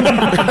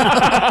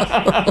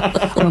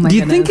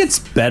you think it's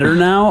better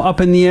now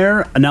up in the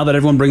air, now that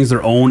everyone brings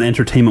their own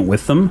entertainment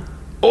with them?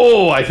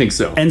 Oh, I think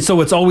so. And so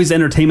it's always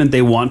entertainment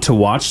they want to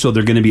watch, so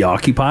they're going to be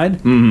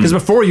occupied? Because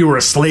before you were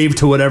a slave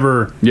to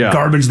whatever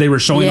garbage they were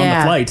showing on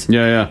the flight.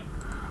 Yeah.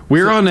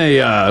 We're on the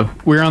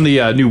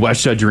new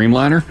WestJet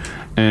Dreamliner,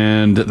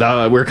 and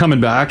we're coming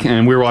back,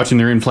 and we were watching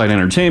their in-flight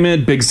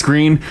entertainment, big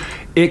screen.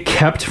 It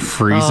kept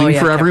freezing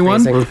for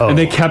everyone, and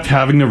they kept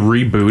having to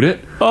reboot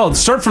it. Oh,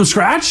 start from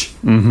scratch?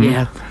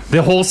 Yeah.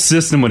 The whole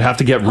system would have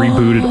to get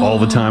rebooted all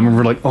the time, and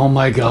we're like, oh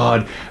my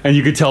God. And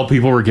you could tell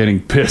people were getting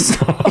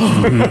pissed off.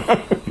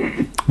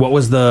 What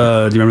was do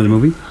you remember the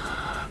movie?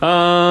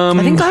 I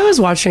think I was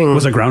watching.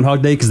 Was it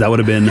Groundhog Day? Because that would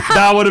have been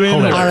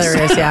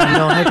hilarious. Yeah,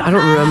 no, I don't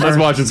remember. I was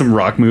watching some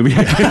rock movie.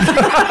 Knives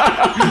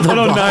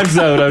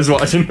Out. I was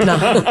watching.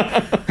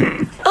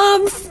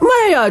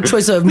 My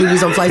choice of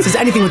movies on flights is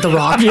anything with The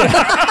Rock.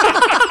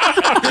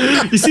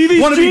 You see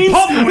these Wanna be jeans?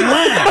 pumped when we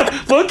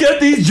land. Look at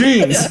these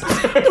jeans.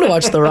 I'm gonna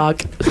watch The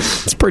Rock.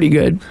 It's pretty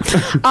good.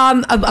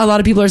 A lot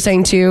of people are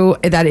saying too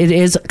that it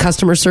is a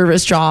customer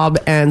service job,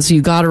 and so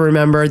you got to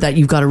remember that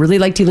you've got to really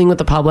like dealing with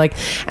the public.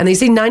 And they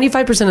say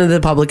 95% of the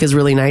public is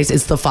really nice.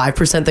 It's the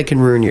 5% that can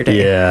ruin your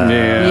day.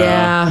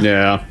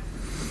 Yeah.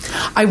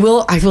 I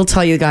will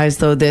tell you guys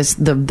though,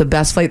 the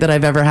best flight that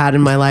I've ever had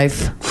in my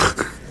life.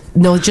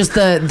 No, just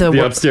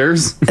the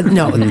upstairs.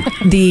 No,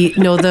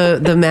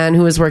 the man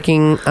who was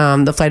working,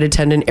 the flight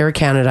attendant, Air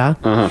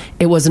Canada.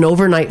 It was an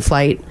overnight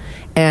flight,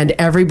 and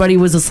everybody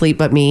was asleep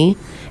but me,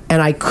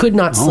 and I could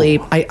not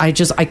sleep. I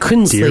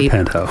couldn't sleep.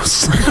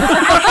 Penthouse.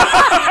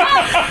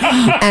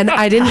 And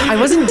I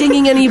wasn't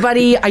dinging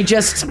anybody. I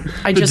just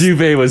The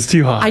duvet was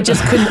too hot. I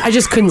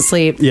just couldn't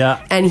sleep.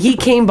 Yeah. And he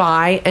came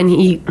by and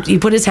he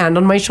put his hand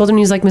on my shoulder and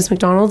he was like, Miss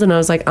McDonald, and I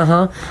was like,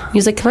 He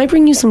was like, can I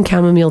bring you some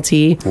chamomile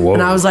tea? Whoa.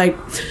 And I was like,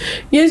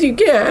 yes, you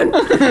can.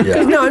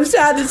 Because now I'm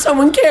sad that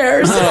someone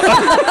cares.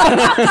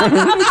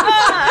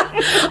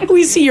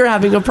 We see you're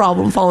having a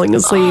problem falling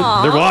asleep.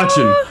 They're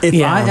watching. If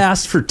I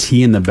asked for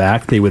tea in the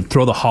back, they would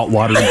throw the hot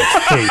water in my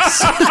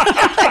face.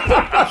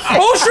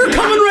 Oh, sure,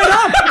 coming right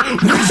up.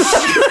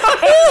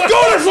 Go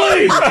to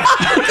sleep.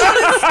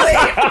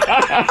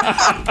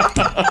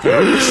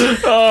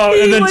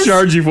 And then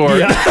charge you for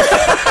it.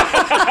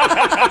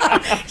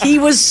 He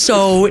was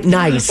so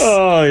nice.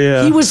 Oh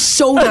yeah. He was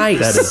so nice.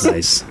 That is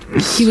nice.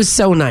 He was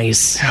so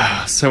nice.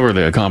 So were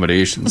the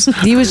accommodations.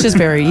 He was a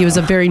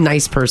very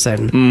nice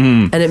person.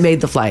 And it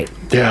made the flight.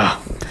 Yeah.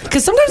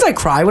 Because sometimes I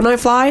cry when I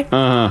fly.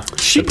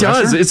 She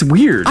does. It's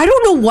weird. I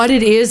don't know what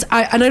it is.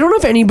 And I don't know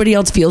if anybody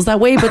else feels that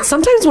way, but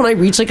sometimes when I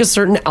reach like a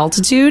certain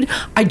altitude,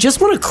 I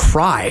just want to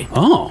cry.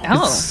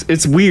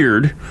 It's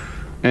weird.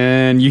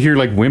 And you hear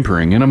like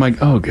whimpering, and I'm like,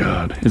 oh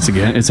god,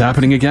 it's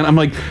happening again. I'm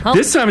like,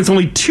 this time it's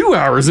only 2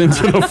 hours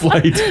into the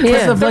flight.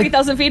 Yeah.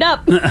 30,000 feet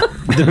up.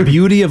 The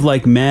beauty of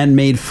like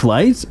man-made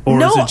flights,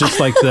 or is it just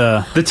like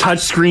the touch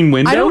screen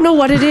window? I don't know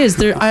what it is.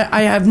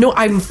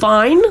 I'm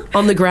fine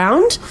on the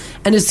ground,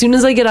 and as soon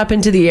as I get up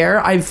into the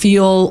air, I just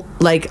feel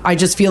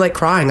like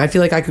crying. I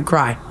feel like I could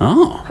cry.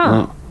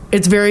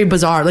 It's very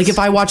bizarre. Like if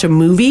I watch a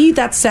movie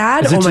that's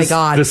sad, Is it oh my just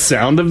god. the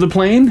sound of the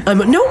plane?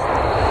 No,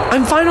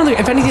 I'm fine on the.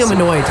 If anything, I'm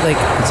annoyed. Like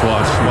let's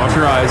watch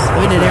your eyes.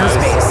 I'm in an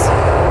airspace.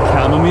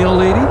 Chamomile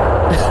lady.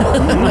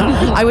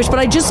 I wish, but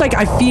I just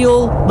I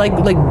feel like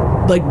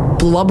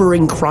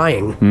blubbering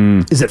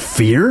crying. Is it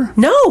fear?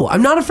 No,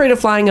 I'm not afraid of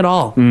flying at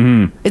all.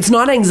 It's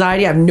not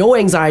anxiety. I have no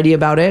anxiety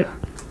about it.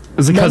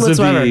 Is it because of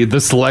whatsoever.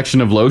 the selection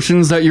of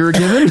lotions that you were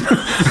given?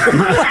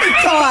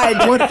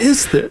 God, what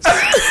is this?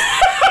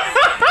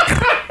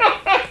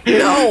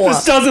 No.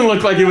 This doesn't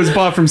look like it was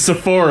bought from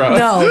Sephora.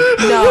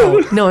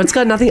 No, it's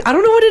got nothing. I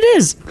don't know what it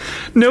is.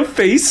 No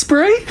face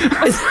spray?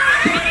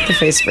 The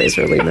face spray is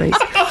really nice.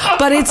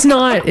 But it's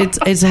not. It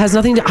has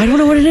nothing to. I don't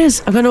know what it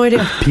is. I've got no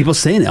idea. People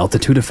saying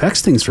altitude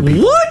affects things for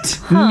people.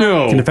 What?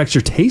 No. It can affect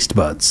your taste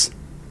buds.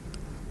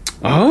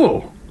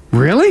 Oh,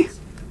 really?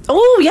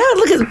 Oh, yeah.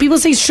 Look at people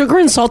say sugar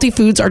and salty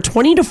foods are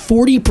 20 to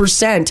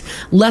 40%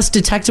 less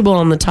detectable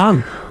on the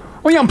tongue.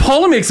 Oh, yeah, and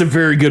Paula makes a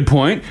very good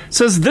point.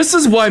 Says this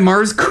is why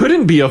Mars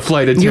couldn't be a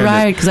flight attendant. You're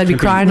right, because I'd be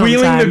crying all the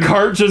Wheeling time. the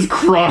cart, just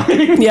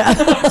crying. Yeah.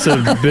 It's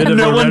a bit of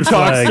no a one red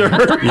talks flag. to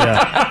her.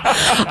 Yeah.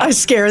 I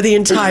scare the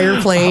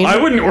entire plane. I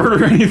wouldn't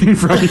order anything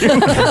from you.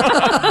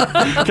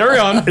 Carry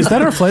on. Is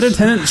that our flight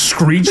attendant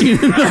screeching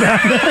in the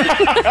back?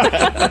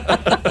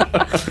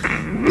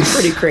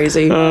 Pretty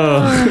crazy.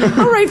 All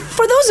right.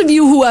 For those of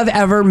you who have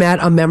ever met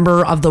a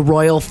member of the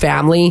royal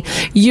family,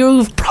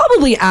 you've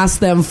probably asked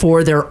them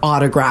for their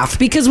autograph,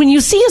 because when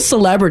you see a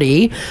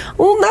celebrity,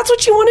 well, that's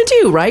what you want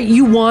to do, right?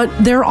 You want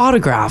their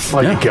autograph. Oh,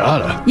 you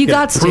gotta. You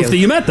got Proof to. that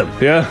you met them.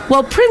 Yeah.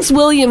 Well, Prince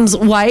William's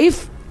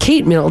wife,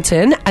 Kate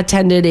Middleton,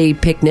 attended a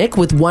picnic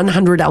with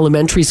 100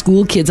 elementary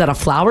school kids at a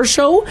flower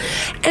show,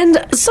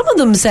 and some of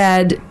them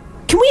said,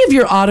 "Can we have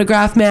your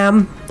autograph,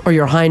 ma'am, or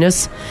your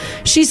highness?"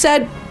 She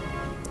said,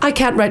 "I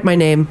can't write my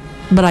name,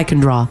 but I can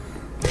draw."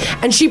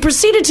 And she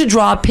proceeded to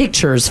draw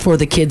pictures for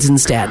the kids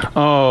instead.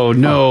 Oh,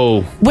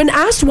 no. When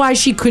asked why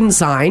she couldn't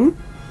sign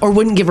or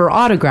wouldn't give her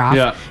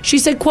autograph, she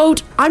said,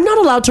 quote, "I'm not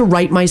allowed to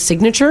write my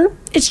signature.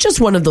 It's just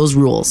one of those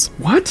rules."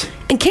 What?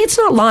 And Kate's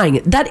not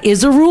lying. That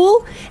is a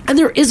rule, and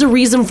there is a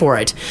reason for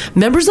it.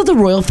 Members of the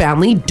royal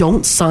family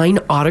don't sign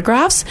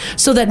autographs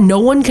so that no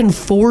one can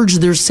forge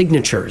their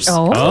signatures.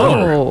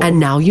 Oh. And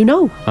now you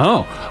know.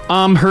 Oh.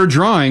 Her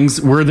drawings,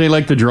 were they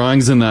like the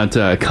drawings in that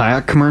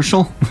kayak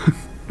commercial?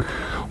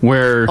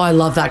 Where I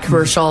love that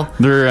commercial.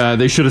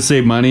 They should have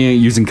saved money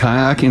using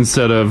kayak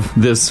instead of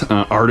this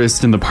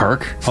artist in the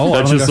park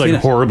that just like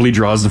horribly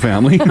draws the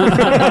family.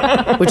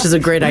 Which is a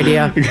great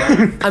idea.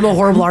 I'm a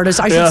horrible artist.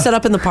 I should set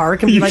up in the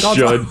park and be like, I'll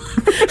draw.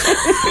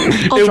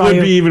 It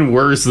would be even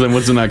worse than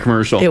what's in that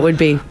commercial. It would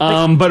be.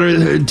 But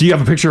do you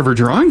have a picture of her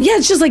drawing? Yeah,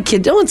 it's just like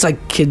kid. Oh, it's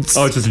like kids.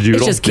 Oh, it's just a doodle?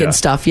 It's just kid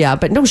stuff. Yeah,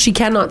 but no, she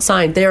cannot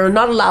sign. They are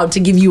not allowed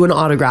to give you an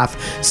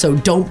autograph, so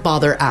don't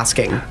bother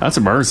asking. That's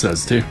what Mars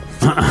says too.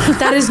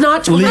 That is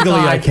not.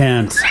 Legally, God. I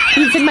can't.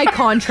 It's in my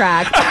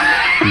contract.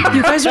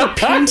 You guys are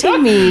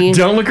painting me.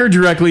 Don't look her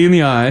directly in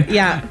the eye.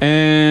 Yeah.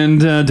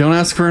 And don't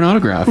ask for an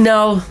autograph.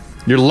 No,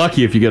 You're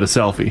lucky if you get a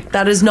selfie.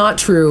 that is not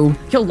true.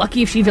 You're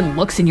lucky if she even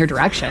looks in your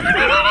direction.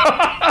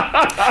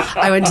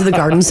 I went to the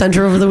garden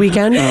center over the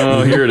weekend.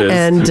 Oh, here it is.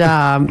 And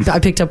I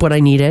picked up what I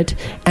needed.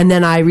 And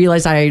then I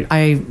realized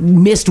I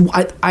missed.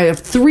 I have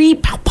 3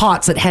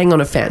 pots that hang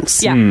on a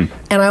fence. Yeah. And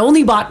I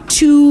only bought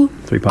 2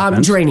 3-pot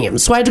fence?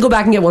 geraniums. So I had to go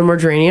back and get one more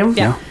geranium.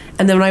 Yeah.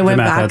 And then when I went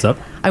math back, adds up.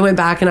 I went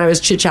back and I was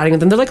chit-chatting with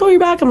them. They're like, oh, you're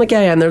back? I'm like,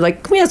 yeah. And they're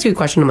like, can we ask you a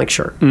question? I'm like,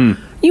 sure.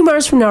 You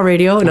Mars from Now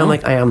Radio? And I'm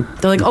like, I am.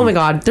 They're like, oh my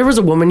God, there was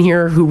a woman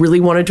here who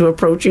really wanted to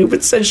approach you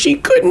but said she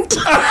couldn't.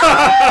 And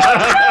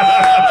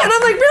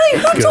I'm like, really?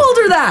 Who told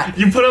her that?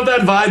 You put up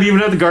that vibe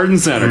even at the garden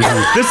center.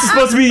 This is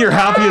supposed to be your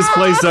happiest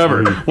place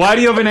ever. Why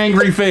do you have an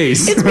angry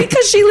face? It's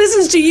because she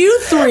listens to you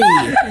 3.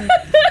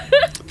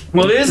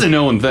 Well, it is a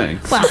known thing.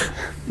 Well,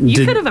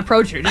 you could have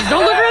approached her. Just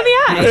don't look her in the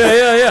eye.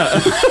 Yeah.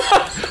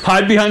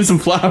 Hide behind some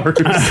flowers.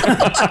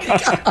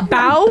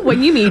 Bow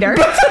when you meet her.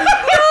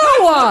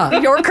 No!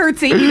 Your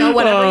curtsy,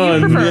 whatever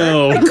you prefer.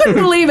 No. I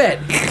couldn't believe it.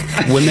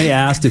 When they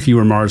asked if you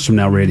were Mars from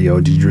Now Radio,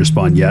 did you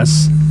respond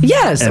yes?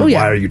 Yes. And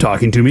why are you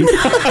talking to me?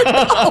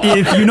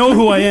 If you know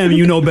who I am,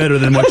 you know better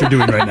than what you're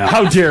doing right now.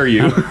 How dare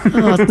you?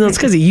 Oh, no, it's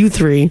because of you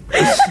 3.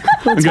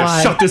 I'm going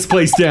to shut this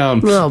place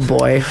down. Oh,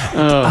 boy.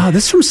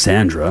 This is from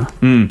Sandra.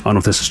 I don't know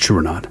if this is true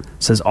or not. It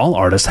says all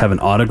artists have an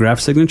autograph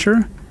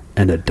signature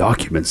and a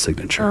document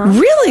signature.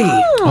 Really?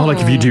 Oh, like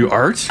if you do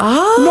art?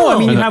 Oh. No, I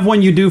mean you have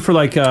one you do for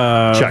like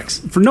checks.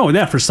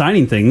 For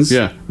signing things.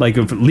 Yeah. Like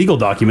legal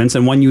documents,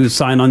 and one you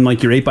sign on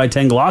like your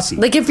 8x10 glossy.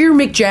 Like if you're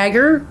Mick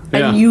Jagger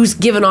and you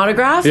give an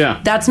autograph,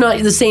 that's not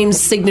the same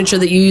signature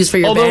that you use for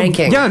your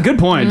banking. Yeah, good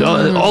point.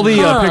 All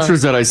the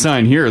pictures that I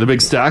sign here, the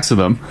big stacks of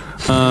them,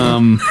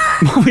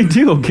 we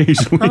do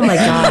occasionally. Oh my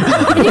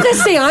God. You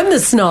guys say I'm the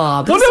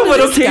snob. Well, Listen no, to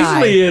but this guy.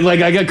 occasionally,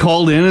 like I get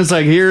called in. It's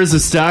like, here's a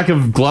stack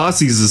of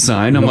glossies to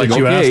sign. I'm like,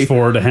 you okay. asked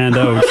for to hand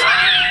out.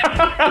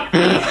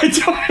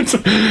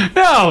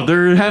 No,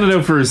 they're handed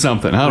out for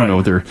something. I don't know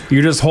what they're.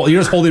 You're just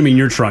holding them in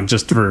your trunk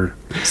just for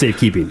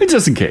safekeeping,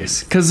 just in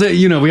case, because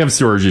we have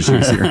storage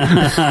issues here.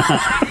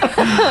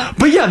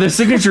 But yeah, the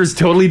signature is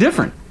totally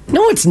different.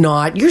 No, it's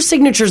not. Your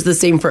signature's the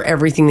same for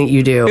everything that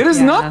you do. It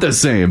is not the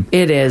same.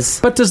 It is.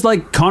 But does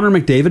like Connor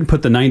McDavid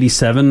put the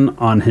 97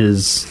 on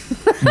his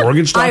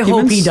mortgage I documents?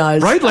 hope he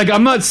does. Right? Like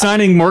I'm not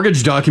signing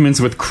mortgage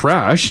documents with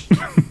Crash.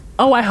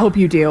 Oh, I hope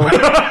you do.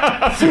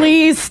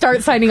 Please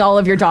start signing all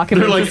of your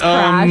documents. They're like,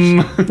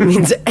 as Crash. It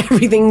means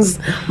everything's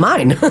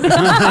mine. Oh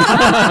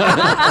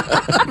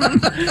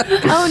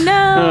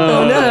no!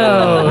 Oh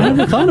no! I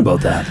never thought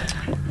about that.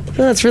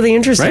 That's really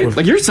interesting. Right?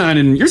 Like you're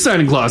signing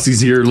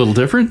glossies here a little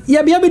different.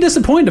 Yeah, but I'd be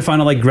disappointed to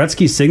find out like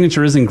Gretzky's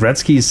signature isn't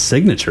Gretzky's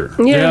signature.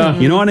 Yeah.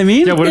 You know what I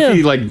mean? Yeah, what if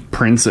he like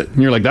prints it?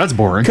 And you're like, that's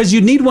boring. Because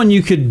you need one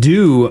you could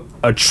do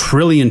 1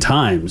 trillion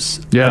times.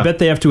 Yeah. I bet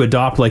they have to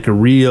adopt like a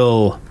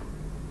real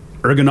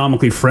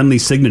ergonomically friendly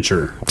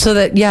signature. So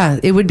that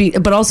it would be,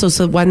 but also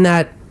so when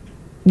that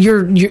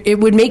it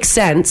would make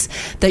sense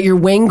that your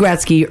Wayne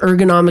Gretzky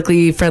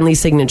ergonomically friendly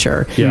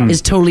signature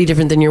is totally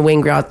different than your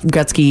Wayne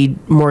Gretzky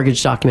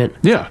mortgage document.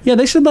 Yeah,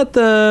 they should let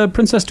the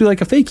princess do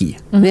like a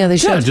fakie. Yeah, they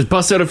should. Yeah, just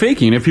bust out a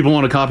fakie, and if people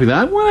want to copy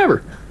that,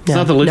 whatever. It's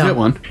not the legit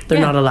one. They're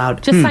not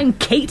allowed. Just sign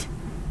Kate.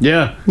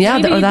 Yeah. Yeah,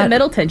 Maybe or the that.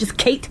 Middleton. Just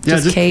Kate. Yeah,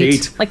 just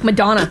Kate. Like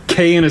Madonna.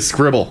 K and a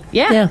scribble.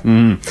 Yeah. All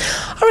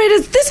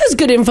right, this is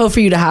good info for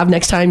you to have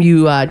next time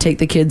you take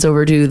the kids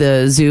over to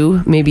the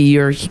zoo. Maybe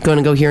you're going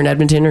to go here in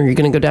Edmonton or you're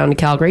going to go down to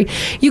Calgary.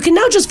 You can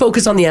now just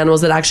focus on the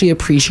animals that actually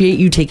appreciate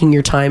you taking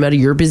your time out of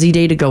your busy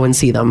day to go and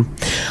see them.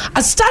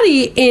 A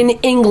study in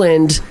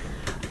England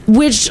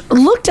which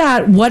looked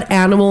at what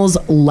animals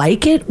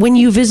like it when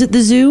you visit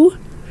the zoo.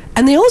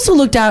 And they also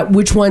looked at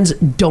which ones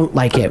don't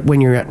like it when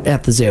you're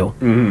at the zoo.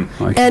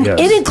 And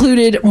it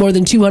included more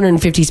than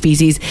 250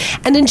 species.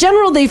 And in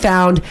general, they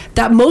found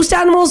that most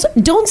animals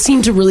don't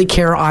seem to really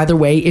care either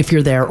way if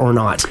you're there or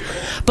not.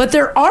 But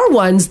there are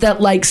ones that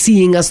like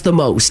seeing us the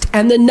most.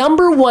 And the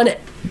number one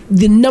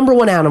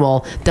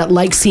animal that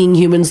likes seeing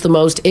humans the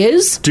most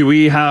is... Do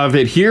we have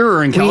it here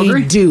or in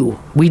Calgary?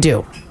 We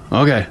do.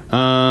 Okay.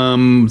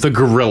 The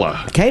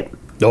gorilla. Okay.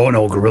 Oh,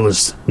 no,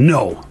 gorillas.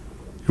 No.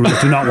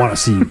 Gorillas do not want to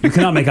see you. You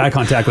cannot make eye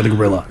contact with a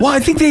gorilla. Well, I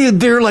think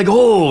they're like,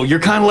 oh,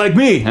 you're kind of like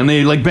me. And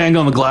they like bang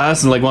on the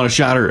glass and like want to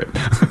shatter it.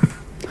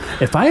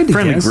 If I had to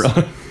guess,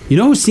 gorilla. You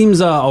know who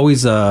seems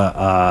always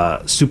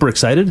super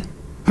excited?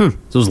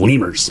 Those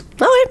lemurs.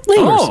 Oh, yeah,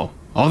 lemurs.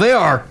 Oh, they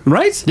are.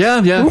 Right?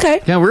 Yeah.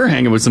 Okay. Yeah, we were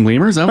hanging with some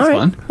lemurs. That was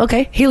fun.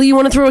 Okay. Haley, you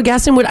want to throw a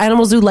guess in what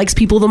animal zoo likes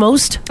people the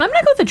most? I'm going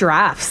to go with the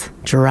giraffes.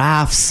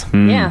 Giraffes.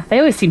 Yeah, they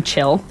always seem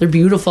chill. They're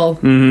beautiful.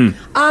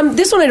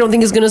 This one I don't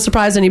think is going to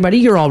surprise anybody.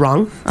 You're all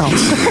wrong.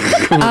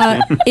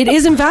 It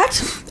is, in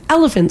fact,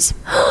 elephants.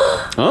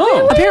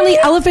 Apparently,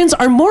 elephants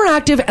are more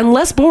active and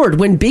less bored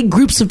when big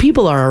groups of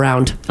people are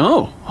around.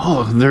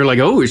 Oh, they're like,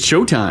 oh, it's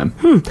showtime.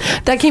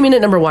 That came in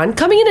at number 1.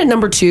 Coming in at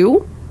number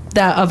 2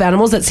 of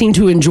animals that seem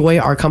to enjoy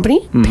our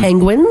company,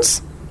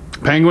 penguins.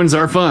 Penguins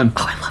are fun.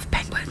 Oh, I love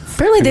penguins.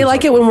 Apparently they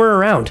like it when we're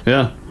around.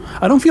 Yeah.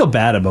 I don't feel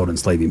bad about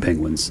enslaving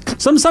penguins.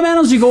 Some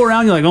animals you go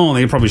around, you're like, oh,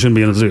 they probably shouldn't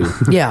be in a zoo.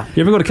 Yeah.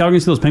 You ever go to Calgary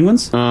and see those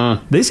penguins?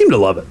 They seem to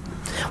love it.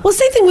 Well,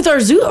 same thing with our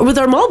zoo, with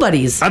our mall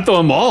buddies. At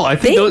the mall, I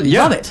think They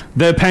love it.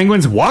 The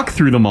penguins walk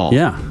through the mall.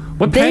 Yeah.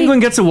 What penguin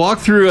gets to walk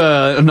through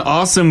an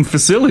awesome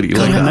facility?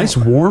 Like a nice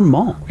warm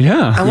mall.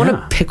 Yeah. I want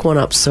to pick one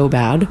up so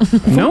bad.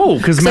 No,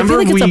 because I remember feel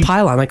like it's a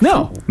pylon. Like,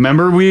 no,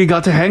 remember we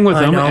got to hang with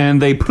I them know.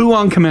 and they poo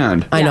on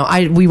command. I know.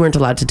 We weren't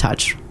allowed to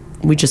touch.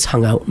 We just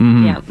hung out.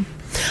 Yeah.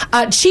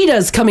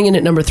 Cheetahs coming in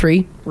at number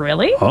 3.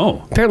 Really?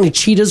 Oh. Apparently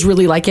cheetahs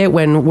really like it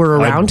when we're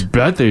around. I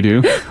bet they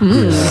do.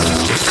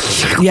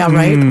 Yeah,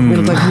 right? We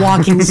look like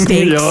walking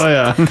steaks. Oh,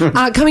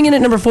 yeah. Coming in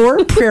at number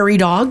 4, prairie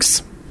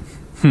dogs.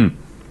 Coming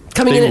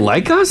They in at,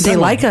 like us? They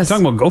like us.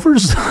 Talking about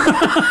gophers?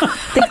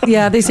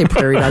 They say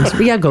prairie dogs,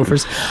 but yeah,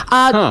 gophers.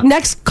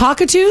 Next,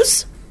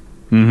 cockatoos.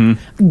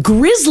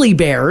 Grizzly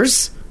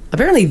bears.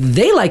 Apparently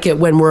they like it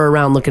when we're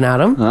around looking at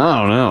them. I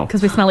don't know.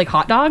 Because we smell like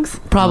hot dogs?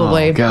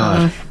 Probably. Oh,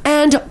 God.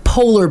 And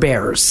polar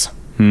bears.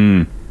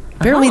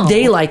 Apparently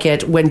they like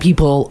it when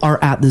people are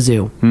at the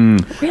zoo.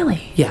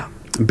 Really? Yeah.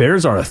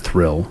 Bears are a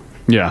thrill.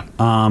 Yeah.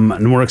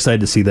 And we're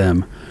excited to see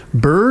them.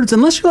 Birds,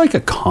 unless you're like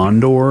a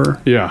condor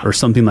or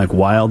something like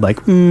wild,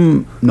 like,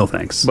 no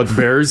thanks. But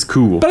bears,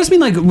 cool. But I just mean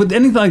like with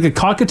anything like a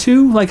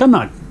cockatoo, like I'm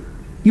not...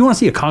 You want to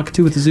see a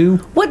cockatoo at the zoo?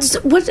 What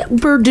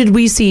bird did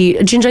we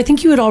see? Ginger, I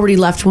think you had already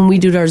left when we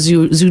did our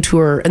zoo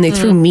tour and they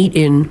threw meat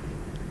in.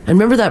 And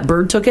remember that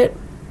bird took it?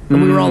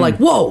 And we were all like,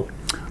 whoa.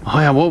 Oh,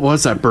 yeah. What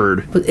was that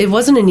bird? But it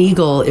wasn't an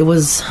eagle. It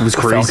was crazy.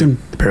 Falcon?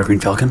 The peregrine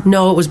falcon?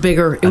 No, it was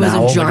bigger. It was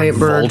owl? a giant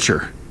bird.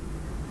 Vulture.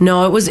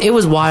 No, it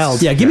was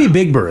wild. Yeah, give me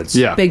big birds.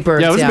 Yeah. Big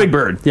birds. Yeah, it was a big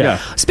bird. Yeah.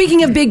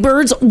 Speaking of big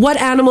birds, what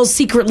animals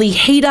secretly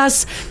hate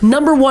us?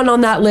 Number 1 on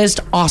that list,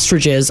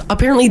 ostriches.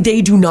 Apparently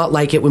they do not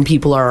like it when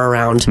people are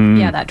around.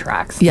 Yeah, that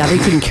tracks. Yeah, they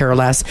couldn't care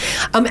less.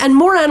 And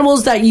more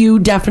animals that you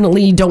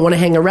definitely don't want to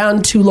hang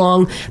around too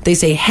long. They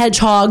say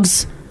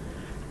hedgehogs.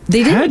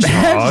 They didn't.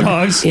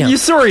 Hedgehogs? Yeah. You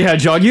sorry,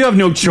 hedgehog. You have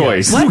no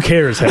choice. Who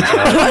cares,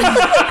 hedgehog?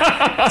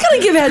 Gotta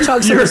give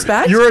hedgehogs some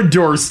respect. You're a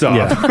doorstop.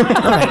 Yeah.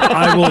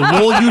 I will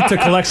roll you to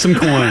collect some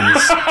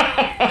coins.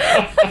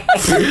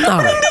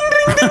 All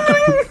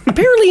right.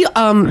 Apparently,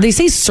 they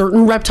say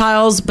certain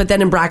reptiles, but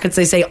then in brackets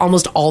they say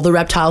almost all the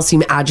reptiles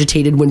seem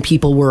agitated when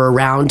people were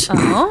around.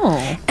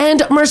 Oh.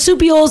 And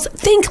marsupials,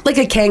 think like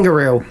a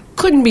kangaroo.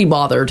 Couldn't be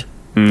bothered.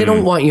 They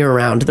don't want you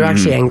around. They're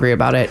actually angry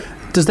about it.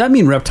 Does that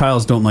mean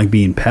reptiles don't like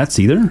being pets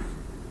either?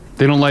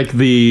 They don't like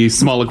the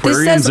small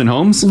aquariums in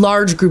homes?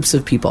 Large groups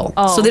of people.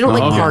 Oh. So they don't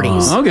like Okay.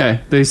 parties. Okay.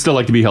 They still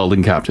like to be held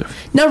in captive.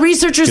 Now,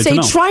 researchers Good to say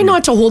know. try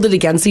not to hold it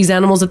against these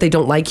animals if they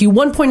don't like you.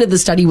 One point of the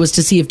study was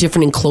to see if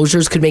different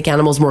enclosures could make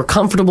animals more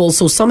comfortable,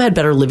 so some had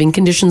better living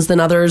conditions than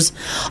others.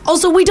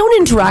 Also, we don't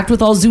interact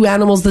with all zoo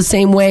animals the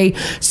same way,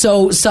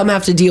 so some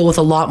have to deal with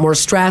a lot more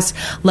stress.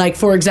 Like,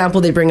 for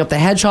example, they bring up the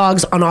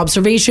hedgehogs. On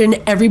observation,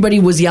 everybody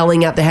was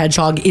yelling at the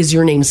hedgehog, "Is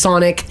your name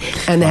Sonic?"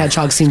 And the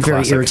hedgehog seemed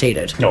very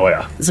irritated. Oh,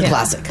 yeah. It's a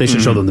classic. They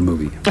should show them the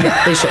movie.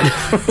 Yeah, they should.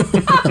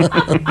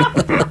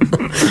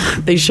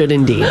 They should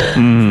indeed.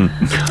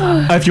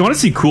 If you want to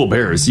see cool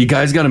bears, you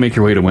guys got to make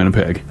your way to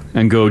Winnipeg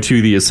and go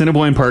to the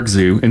Assiniboine Park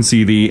Zoo and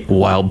see the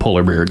wild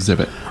polar bear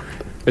exhibit.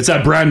 It's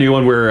that brand new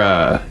one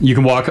where you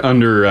can walk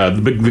under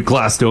the big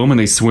glass dome and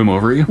they swim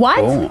over you. What?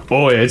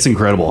 Oh yeah, it's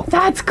incredible.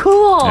 That's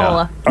cool.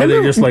 Yeah. Are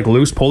they just like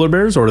loose polar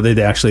bears, or are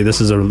they actually? This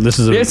is a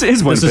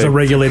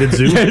regulated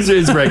zoo. Yeah,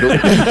 it's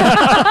regulated.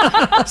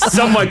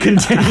 Somewhat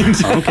contained.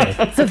 Okay,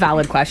 It's a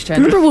valid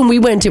question. Remember when we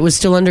went, it was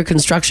still under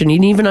construction.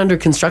 And even under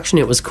construction,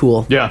 it was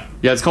cool. Yeah,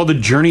 it's called the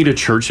Journey to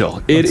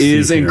Churchill. It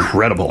is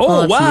incredible.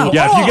 Oh, wow!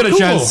 Yeah, if you get a cool.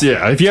 chance,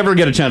 if you ever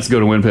get a chance to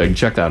go to Winnipeg,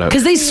 check that out.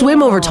 Because they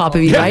swim over top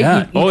of you, right? Yeah.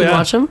 You can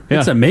watch them. Yeah.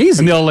 It's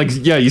amazing. And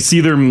they'll you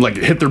see them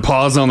hit their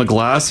paws on the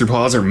glass. Their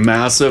paws are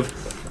massive.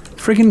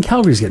 Freaking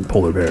Calgary's getting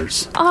polar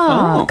bears.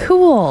 Oh,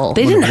 cool.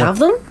 They didn't have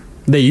them?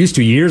 They used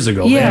to years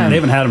ago. Yeah. They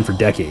haven't had them for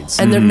decades.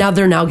 And they're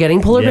now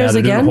getting polar bears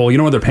they're doing again? a whole, you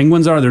know where their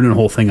penguins are? They're doing a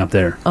whole thing up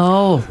there.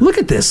 Oh. Look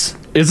at this.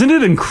 Isn't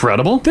it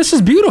incredible? This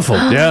is beautiful.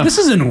 Yeah. This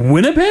is in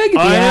Winnipeg?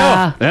 I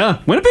Yeah. know. Yeah.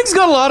 Winnipeg's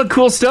got a lot of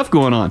cool stuff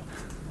going on.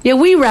 Yeah,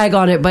 we rag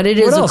on it, but it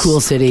is a else? cool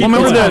city. Well,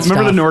 remember It's got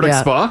the stuff. Nordic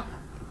Yeah. Spa?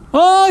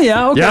 Oh,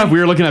 yeah. Okay. Yeah,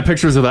 we were looking at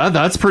pictures of that.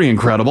 That's pretty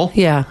incredible.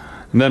 Yeah.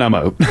 And then I'm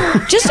out.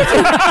 Just if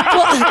you,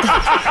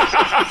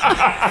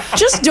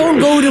 just don't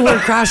go to where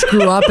Crash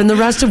grew up, and the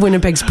rest of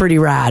Winnipeg's pretty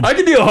rad. I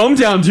could do a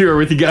hometown tour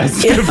with you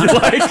guys if you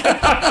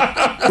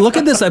like. Look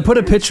at this. I put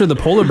a picture of the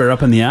polar bear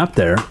up in the app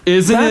there.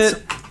 Isn't That's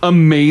it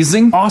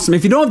amazing? awesome?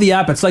 If you don't have the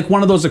app, it's like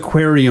one of those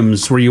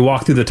aquariums where you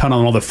walk through the tunnel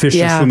and all the fish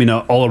Yeah. are swimming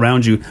all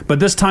around you. But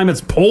this time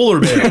it's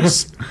polar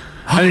bears.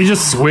 And you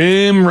just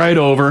swim right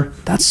over.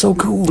 That's so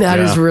cool. That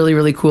is really,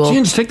 really cool.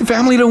 Ginge, take the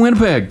family to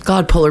Winnipeg.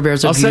 God, polar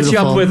bears are I'll beautiful. set you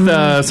up with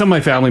some of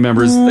my family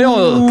members.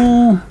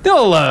 They'll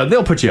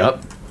put you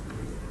up.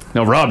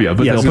 They'll rob you,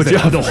 but Yeah, they'll put you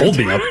up. They'll hold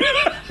me up.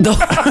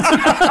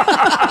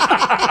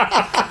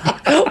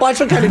 Watch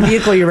what kind of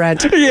vehicle you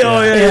rent.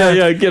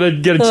 Yeah. Get a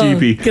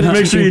cheapie.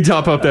 Make sure you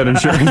top up that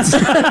insurance.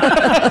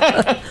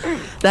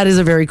 That is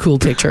a very cool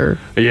picture.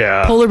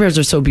 Yeah. Polar bears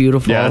are so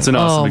beautiful. Yeah, it's an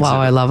awesome Oh, wow, exhibit.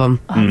 I love them.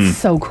 Oh, it's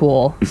so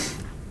cool.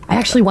 I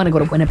actually want to go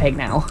to Winnipeg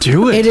now.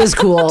 Do it. It is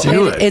cool.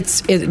 Do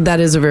That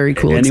is a very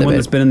cool Anyone exhibit.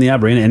 that's been in the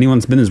Aberrane,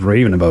 anyone's been is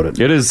raving about it.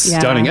 It is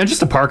stunning. And just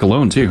the park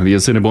alone, too. The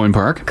Assiniboine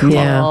Park. Cool.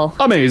 Yeah.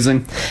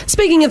 Amazing.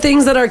 Speaking of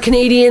things that are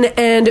Canadian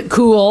and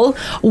cool,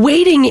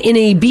 waiting in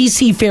a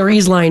BC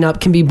Ferries lineup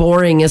can be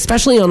boring,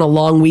 especially on a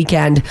long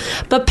weekend.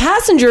 But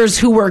passengers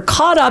who were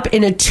caught up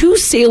in a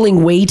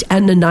 2-sailing wait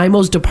at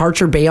Nanaimo's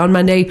Departure Bay on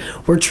Monday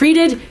were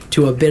treated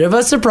to a bit of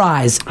a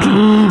surprise.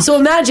 So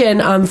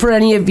imagine, for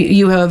any of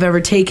you who have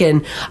ever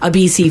taken a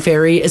BC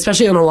ferry,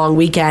 especially on a long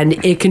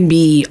weekend, it can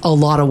be a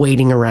lot of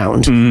waiting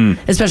around.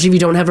 Especially if you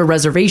don't have a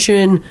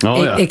reservation,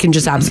 it can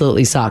just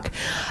absolutely suck.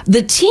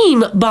 The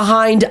team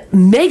behind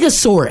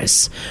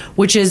Megasaurus,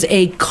 which is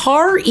a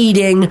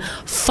car-eating,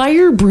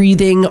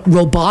 fire-breathing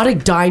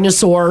robotic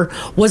dinosaur,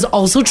 was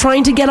also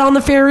trying to get on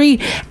the ferry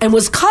and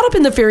was caught up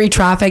in the ferry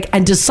traffic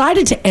and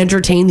decided to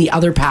entertain the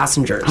other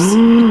passengers.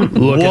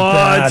 Look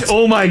at that.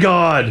 Oh my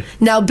God.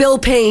 Now, Bill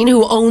Payne,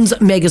 who owns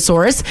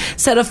Megasaurus,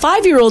 said a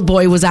 5-year-old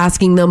boy was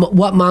asking them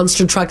what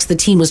monster trucks the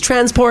team was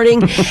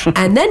transporting,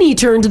 and then he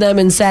turned to them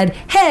and said,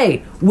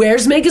 "Hey,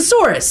 where's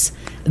Megasaurus?"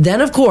 Then,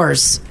 of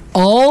course,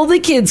 all the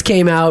kids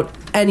came out,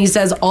 and he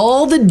says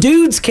all the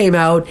dudes came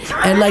out,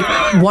 and like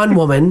one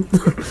woman.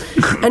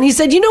 And he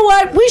said, "You know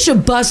what? We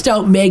should bust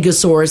out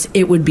Megasaurus.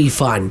 It would be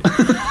fun."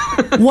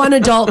 One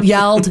adult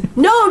yelled,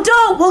 "No,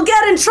 don't. We'll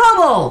get in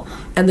trouble."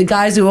 And the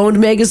guys who owned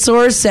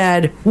Megasaurus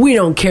said, "We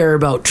don't care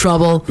about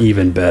trouble."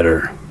 Even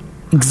better.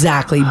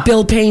 Exactly.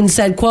 Bill Payne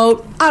said,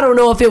 quote, "I don't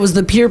know if it was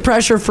the peer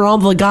pressure for all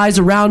the guys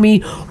around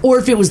me or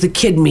if it was the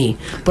kid in me.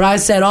 But I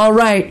said, all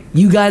right,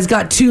 you guys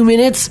got 2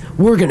 minutes.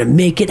 We're going to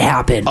make it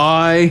happen."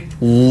 I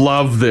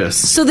love this.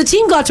 So the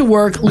team got to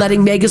work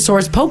letting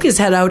Megasaurus poke his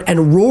head out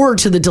and roar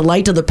to the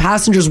delight of the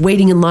passengers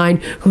waiting in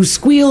line, who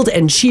squealed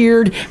and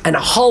cheered and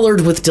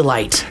hollered with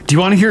delight. Do you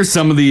want to hear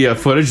some of the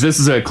footage? This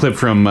is a clip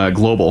from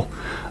Global.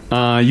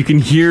 You can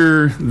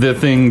hear the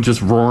thing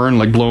just roaring,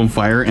 like blowing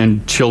fire,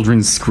 and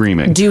children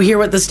screaming. Do you hear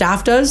what the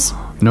staff does?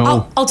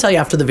 No. I'll tell you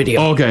after the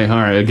video. Okay, all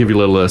right. I'll give you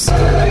a little list.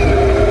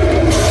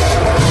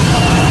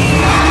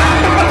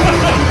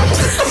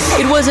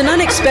 It was an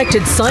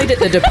unexpected sight at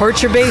the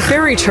Departure Bay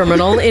Ferry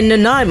Terminal in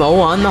Nanaimo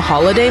on the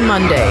holiday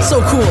Monday.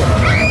 So cool.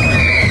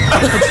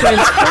 A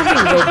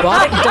transforming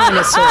robotic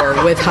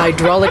dinosaur with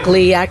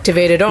hydraulically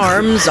activated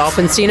arms,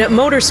 often seen at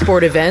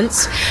motorsport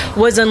events,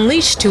 was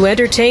unleashed to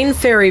entertain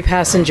ferry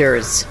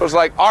passengers. It was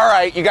like, all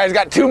right, you guys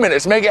got 2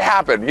 minutes, make it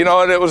happen. You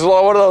know, and it was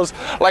one of those,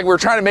 like, we're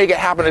trying to make it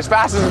happen as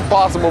fast as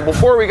possible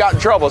before we got in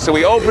trouble. So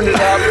we opened it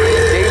up,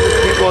 gave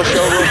the people a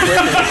show real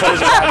quick, and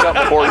closed it back up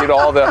before, you know,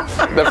 all the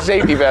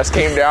safety vests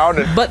came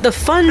down. But the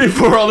fun...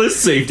 Before all this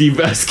safety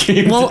vest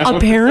came down. Well,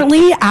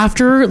 apparently,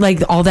 after,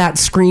 like, all that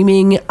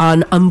screaming,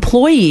 an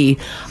employee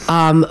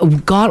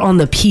got on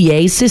the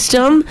PA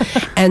system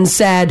and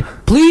said,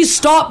 "Please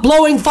stop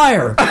blowing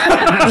fire."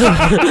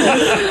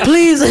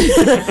 Please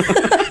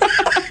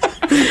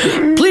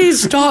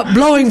stop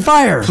blowing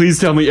fire. Please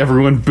tell me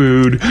everyone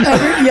booed.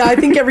 Yeah, I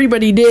think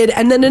everybody did.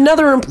 And then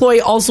another employee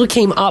also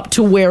came up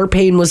to where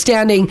Payne was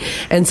standing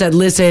and said,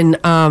 "Listen,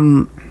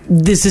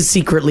 this is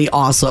secretly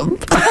awesome."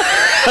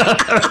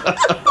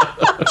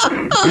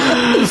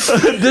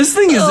 This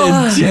thing is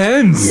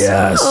intense.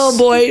 Yes. Oh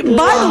boy.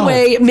 By the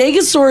way,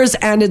 Megasaurus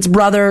and its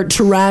brother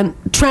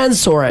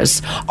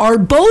Tyrannosaurus are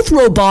both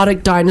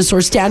robotic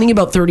dinosaurs standing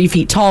about 30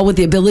 feet tall with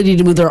the ability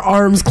to move their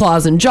arms,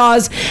 claws, and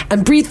jaws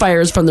and breathe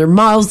fires from their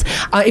mouths.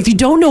 If you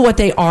don't know what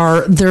they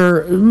are,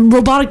 they're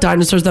robotic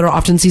dinosaurs that are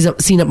often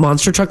seen at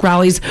monster truck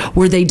rallies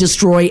where they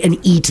destroy and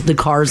eat the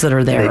cars that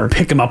are there. They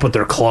pick them up with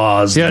their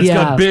claws. Yeah, it's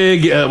got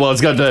big,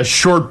 it's got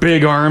short,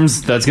 big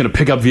arms that's going to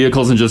pick up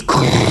vehicles and just...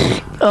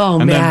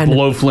 Oh, and man. then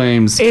blow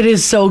flames. It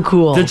is so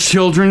cool. The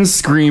children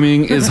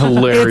screaming is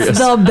hilarious. It's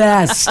the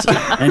best.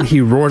 And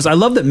he roars. I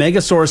love that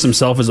Megasaurus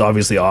himself is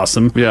obviously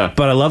awesome. Yeah.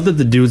 But I love that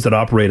the dudes that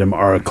operate him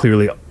are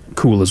clearly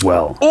cool as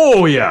well.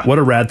 Oh, yeah. What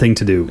a rad thing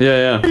to do.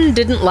 Yeah.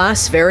 Didn't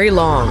last very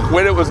long.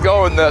 When it was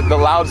going, the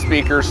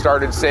loudspeakers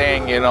started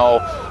saying, you know,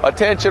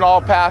 "Attention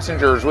all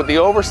passengers with the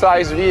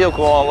oversized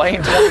vehicle on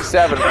lane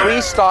 27,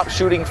 please stop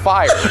shooting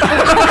fire."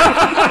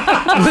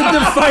 With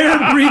the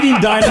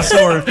fire-breathing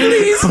dinosaur,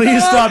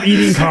 please stop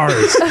eating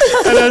cars.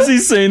 And as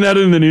he's saying that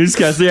in the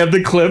newscast, they have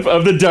the clip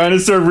of the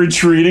dinosaur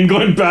retreating,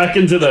 going back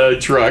into the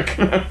truck.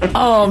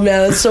 Oh,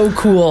 man, that's so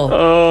cool.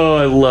 Oh,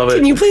 I love it.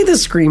 Can you play the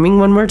screaming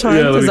one more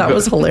time? Because that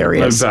was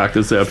hilarious. Let me back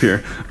this up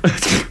here.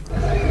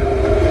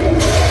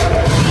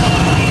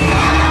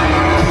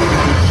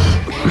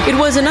 It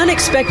was an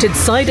unexpected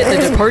sight at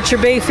the Departure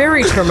Bay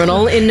Ferry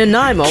Terminal in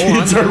Nanaimo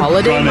on the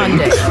holiday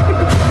Monday.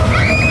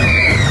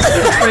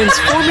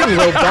 transforming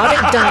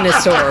robotic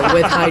dinosaur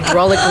with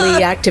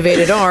hydraulically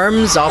activated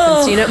arms,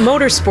 often seen at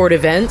motorsport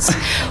events,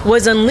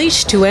 was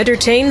unleashed to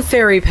entertain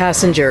ferry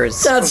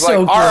passengers. That's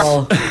so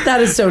cool. That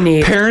is so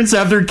neat. Parents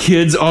have their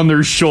kids on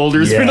their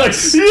shoulders. Yes. Being like,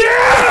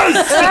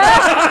 yes!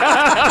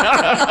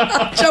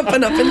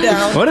 Jumping up and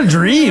down. What a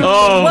dream.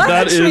 Oh, What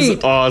that a treat.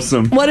 is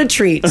awesome. What a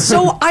treat.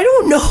 So I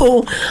don't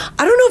know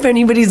if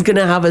anybody's going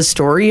to have a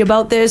story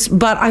about this,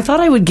 but I thought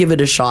I would give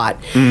it a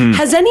shot.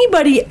 Has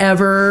anybody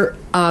ever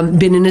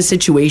been in a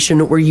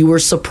situation where you were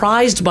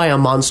surprised by a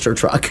monster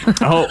truck?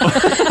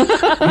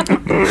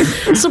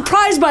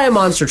 Surprised by a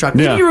monster truck.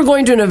 Maybe you were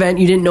going to an event,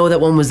 you didn't know that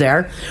one was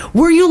there.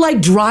 Were you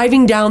like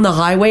driving down the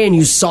highway and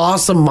you saw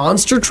some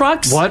monster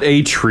trucks? What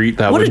a treat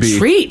that What would a be.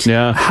 treat.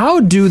 Yeah. How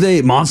do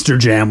they... Monster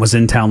Jam was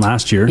in town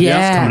last year.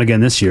 Yeah. It's coming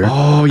again this year.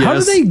 Oh, yes. How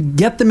do they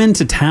get them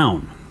into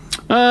town?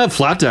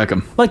 Flat deck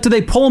them. Like, do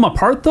they pull them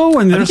apart, though?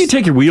 And I think you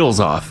take your wheels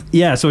off.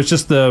 Yeah, so it's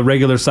just the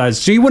regular size.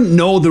 So you wouldn't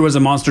know there was a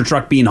monster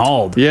truck being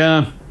hauled.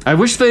 Yeah. I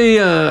wish they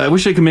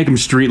could make them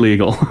street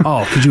legal.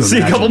 Oh, could you See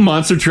imagine? a couple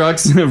monster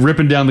trucks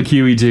ripping down the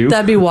QE2.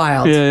 That'd be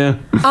wild. Yeah.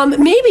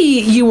 Maybe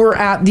you were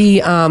at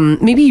the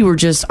maybe you were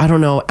just, I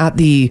don't know,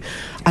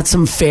 at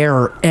some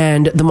fair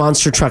and the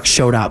monster truck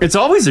showed up. It's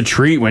always a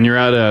treat when you're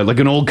at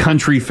an old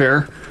country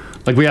fair.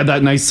 Like we had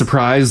that nice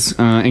surprise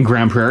in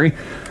Grand Prairie.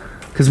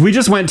 Because we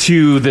just went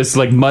to this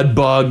like mud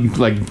bug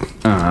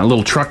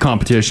little truck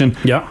competition.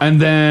 Yeah.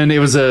 And then it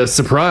was a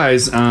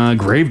surprise.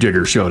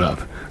 Gravedigger showed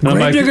up.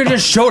 Gravedigger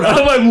just showed up.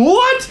 I'm like,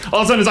 what?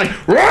 All of a sudden it's like,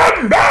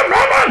 run, run,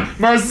 run, run.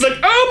 Mars like,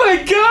 oh my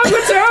God,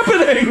 what's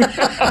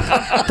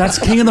happening? That's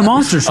King of the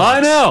Monster Trucks.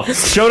 I know.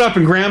 Showed up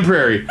in Grand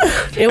Prairie.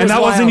 And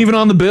that wasn't even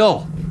on the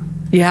bill.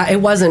 Yeah,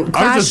 it wasn't.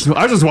 I was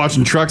just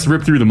watching trucks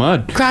rip through the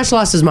mud. Crash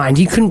lost his mind.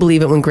 He couldn't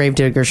believe it when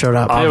Gravedigger showed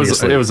up.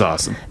 It was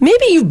awesome.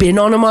 Maybe you've been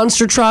on a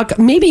monster truck.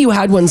 Maybe you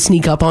had one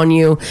sneak up on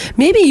you.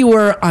 Maybe you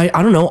were, I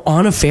don't know,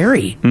 on a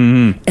ferry.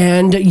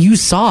 And you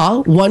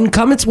saw one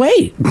come its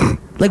way.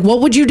 Like,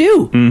 what would you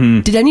do?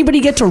 Did anybody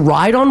get to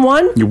ride on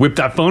one? You whip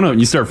that phone out and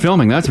you start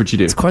filming. That's what you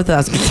do. Of course,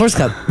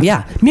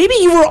 yeah. Maybe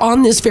you were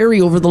on this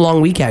ferry over the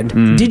long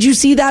weekend. Did you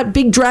see that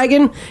big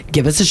dragon?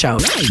 Give us a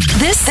shout.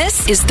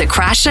 This is the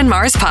Crash and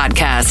Mars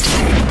Podcast.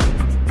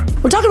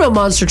 We're talking about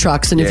monster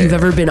trucks, and if you've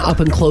ever been up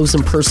and close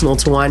and personal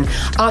to one,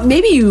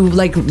 maybe you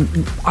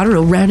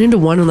ran into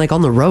one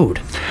on the road.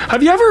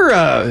 Have you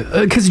ever?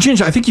 Because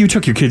Ginger, I think you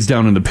took your kids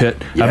down in the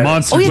pit at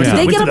Monster. Oh yeah, did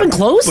they get up and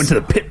close? Went to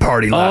the pit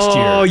party last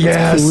year. Oh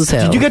yes. Cool as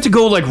hell. Did you get to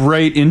go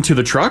right into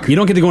the truck? You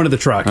don't get to go into the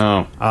truck.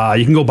 Oh.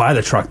 You can go by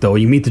the truck though.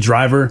 You meet the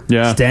driver.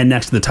 Yeah. Stand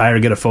next to the tire,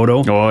 get a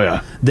photo. Oh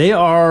yeah. They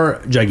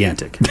are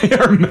gigantic. They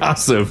are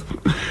massive.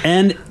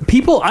 And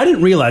people, I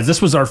didn't realize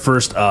this was our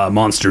first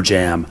Monster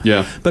Jam.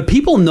 Yeah. But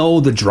people know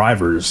the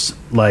drivers.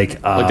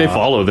 Like they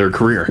follow their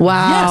career.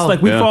 Wow.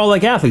 Yes, we follow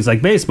like athletes,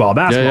 like baseball,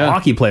 basketball,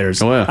 hockey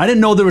players. Oh, yeah. I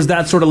didn't know there was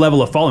that sort of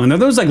level of following. There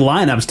was like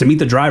lineups to meet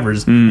the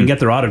drivers and get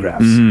their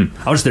autographs.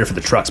 I was just there for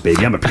the trucks,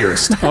 baby. I'm a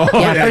purist.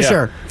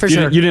 For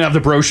sure. You didn't have the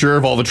brochure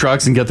of all the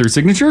trucks and get their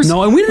signatures?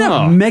 No, and we didn't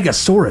have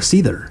Megasaurus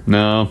either.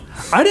 No.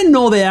 I didn't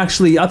know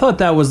I thought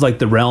that was like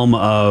the realm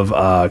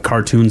of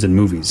cartoons and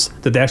movies,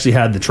 that they actually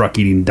had the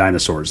truck-eating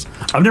dinosaurs.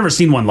 I've never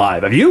seen one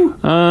live. Have you?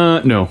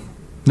 No.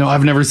 No,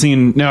 I've never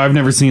seen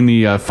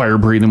the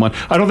fire-breathing one.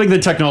 I don't think the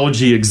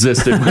technology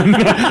existed when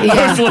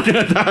I was looking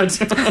at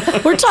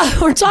that.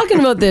 We're talking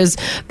about this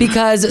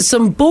because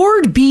some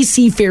bored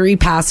BC ferry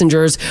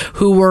passengers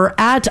who were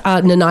at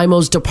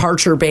Nanaimo's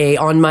departure bay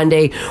on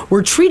Monday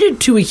were treated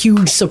to a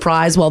huge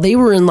surprise while they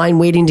were in line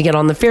waiting to get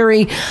on the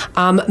ferry.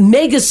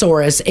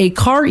 Megasaurus, a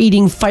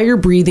car-eating,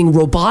 fire-breathing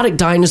robotic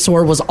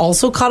dinosaur, was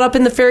also caught up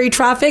in the ferry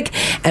traffic.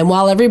 And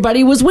while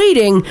everybody was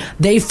waiting,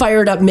 they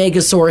fired up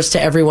Megasaurus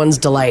to everyone's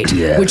delight.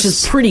 Yeah. Which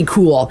is pretty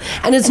cool.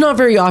 And it's not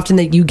very often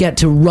that you get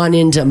to run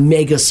into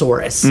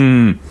Megasaurus.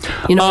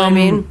 You know what I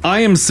mean? I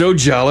am so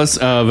jealous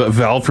of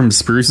Val from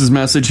Spruce's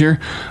message here.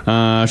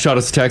 Shot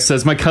us a text,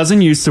 says, my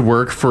cousin used to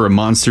work for a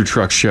monster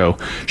truck show.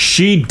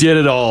 She did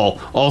it all,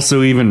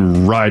 also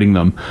even riding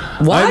them.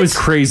 What? I was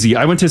crazy.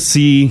 I went to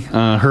see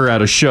her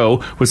at a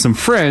show with some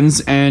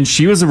friends, and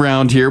she was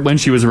around here. When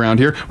she was around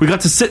here, we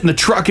got to sit in the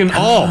truck and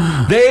all.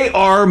 They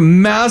are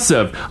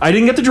massive. I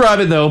didn't get to drive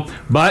it, though,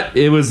 but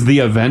it was the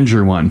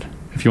Avenger one.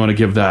 If you want to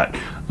give that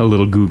a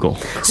little Google.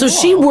 So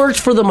she worked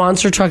for the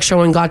monster truck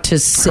show and got to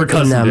sit Her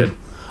cousin in them. did.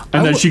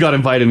 And then she got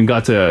invited and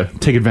got to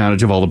take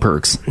advantage of all the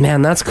perks.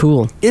 Man, that's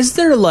cool. Is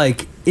there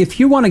if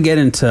you want to get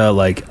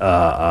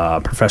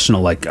into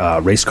professional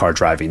race car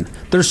driving,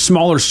 there's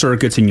smaller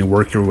circuits and you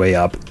work your way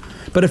up.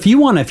 But if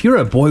you're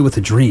a boy with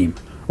a dream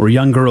or a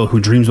young girl who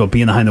dreams about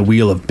being behind the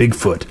wheel of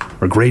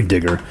Bigfoot or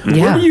Gravedigger,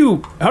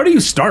 how do you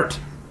start?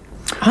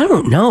 I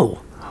don't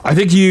know. I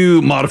think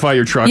you modify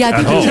your truck Yeah, I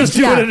at think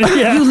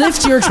home. you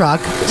lift your truck.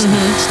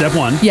 Step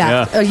one.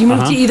 Yeah, you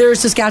move to either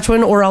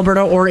Saskatchewan or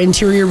Alberta or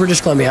interior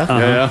British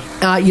Columbia.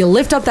 You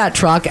lift up that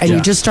truck and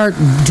you just start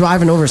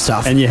driving over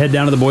stuff. And you head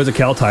down to the boys at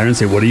Cal Tire and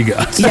say, what do you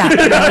got? Yeah,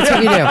 that's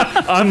what you do.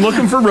 I'm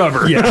looking for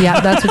rubber. Yeah,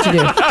 that's what you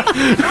do.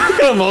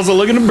 I'm also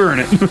looking to burn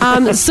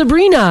it.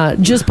 Sabrina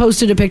just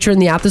posted a picture in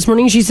the app this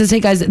morning. She says, hey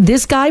guys,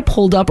 this guy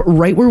pulled up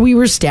right where we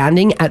were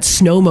standing at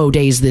Snowmo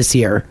Days this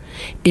year.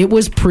 It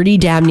was pretty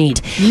damn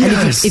neat.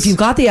 Yes. And if you've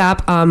got the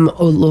app,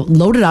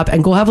 load it up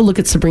and go have a look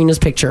at Sabrina's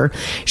picture.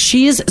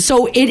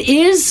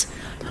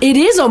 It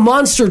is a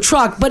monster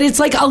truck, but it's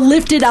like a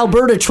lifted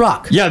Alberta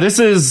truck. Yeah, this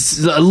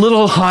is a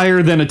little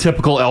higher than a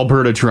typical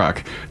Alberta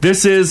truck.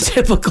 This is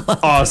typical.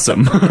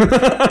 Awesome.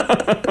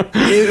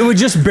 It would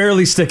just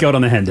barely stick out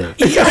on the Henday.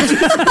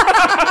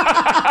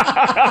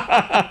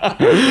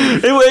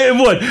 It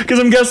would, because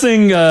I'm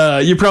guessing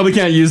you probably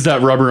can't use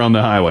that rubber on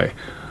the highway.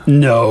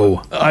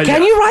 No.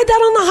 Can you ride that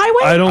on the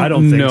highway? I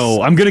don't think know.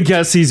 so. I'm going to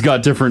guess he's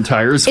got different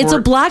tires It's for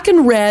a black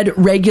and red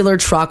regular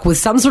truck with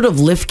some sort of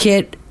lift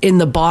kit in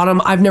the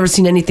bottom. I've never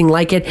seen anything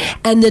like it.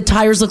 And the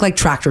tires look like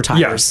tractor tires.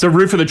 Yes, the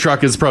roof of the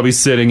truck is probably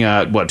sitting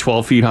at,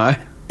 12 feet high?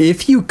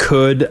 If you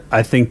could,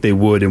 I think they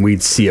would, and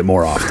we'd see it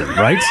more often,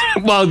 right?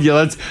 Well,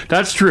 yeah,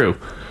 that's true.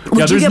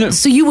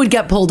 So you would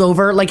get pulled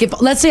over? Like,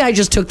 if let's say I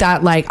just took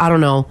that, like, I don't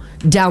know,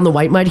 down the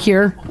White Mud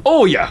here.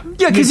 Oh, yeah.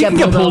 Yeah, because you can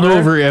get pulled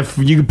over if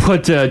you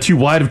put too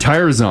wide of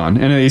tires on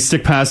and they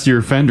stick past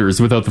your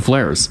fenders without the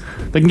flares.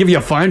 They can give you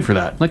a fine for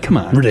that. Like, come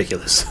on.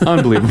 Ridiculous.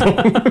 Unbelievable.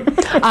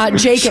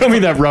 Jake, show me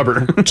that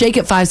rubber. Jake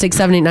at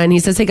 56789, he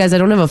says, hey guys, I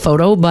don't have a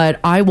photo, but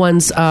I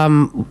once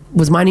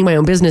was minding my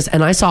own business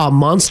and I saw a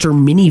monster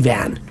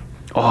minivan.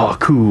 Oh,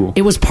 cool.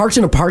 It was parked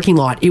in a parking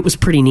lot. It was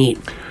pretty neat.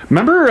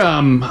 Remember,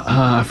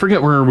 I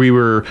forget where we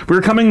were. We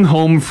were coming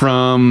home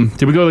from,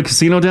 did we go to the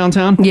casino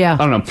downtown? Yeah.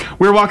 I don't know.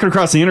 We were walking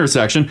across the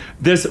intersection.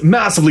 This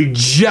massively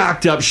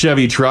jacked up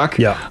Chevy truck.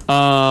 Yeah.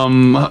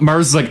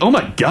 Mars is like, oh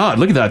my God,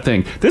 look at that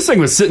thing. This thing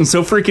was sitting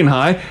so freaking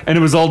high and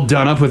it was all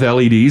done up with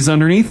LEDs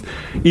underneath.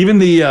 Even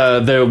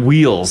the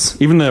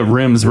wheels, even the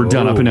rims were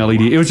done up in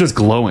LED. It was just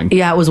glowing.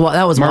 Yeah, that was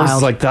Mars wild.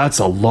 is like, that's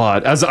a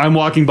lot. As I'm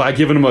walking by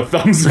giving him a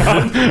thumbs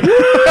up.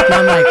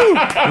 I'm like,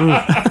 I'm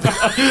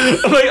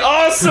like,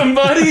 awesome,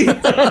 buddy.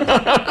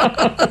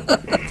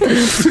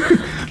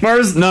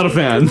 Mars, not a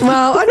fan.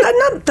 Well,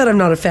 not that I'm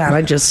not a fan.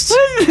 I just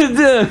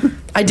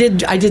I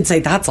did say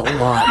that's a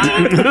lot.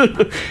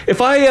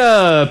 If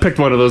I picked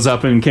one of those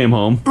up and came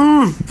home,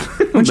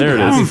 there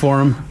it is.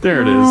 For him.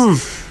 There it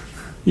is.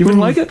 You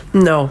wouldn't like it?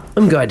 No,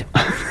 I'm good.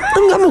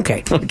 I'm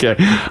okay. Okay.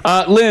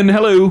 Lynn,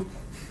 hello.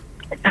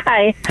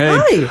 Hi.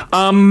 Hey.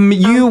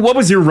 Hi. What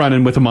was your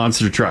run-in with a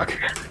monster truck?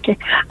 Okay.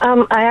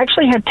 I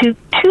actually had two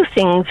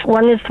things.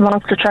 One is the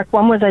monster truck.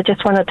 One was I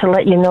just wanted to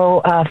let you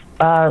know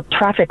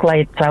traffic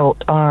lights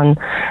out on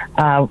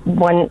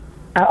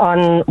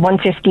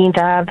 115th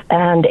Ave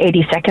and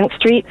 82nd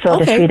Street. So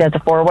the street has a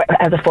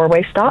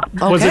four-way stop.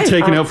 Okay. Was it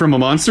taken out from a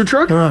monster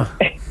truck?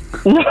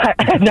 No,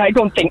 I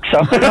don't think so.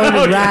 That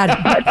would be rad.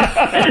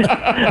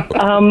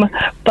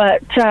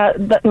 But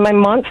my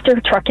monster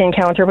truck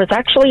encounter was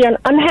actually an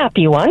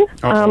unhappy one.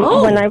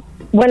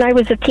 When I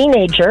was a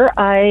teenager,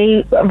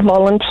 I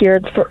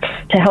volunteered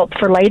to help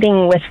for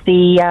lighting with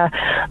the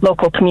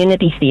local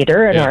community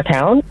theater in our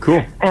town.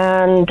 Cool.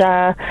 And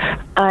I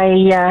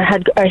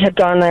had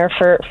gone there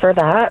for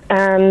that,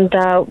 and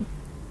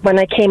when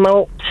I came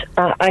out,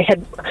 I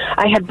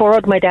had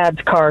borrowed my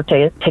dad's car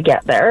to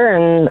get there,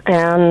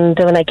 and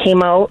when I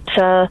came out,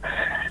 there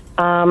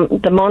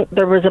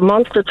was a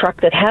monster truck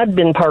that had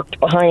been parked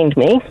behind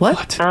me.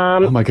 What?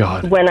 Oh my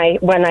God! When I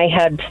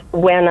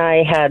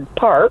had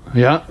parked.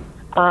 Yeah.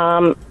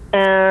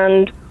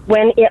 And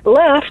when it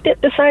left, it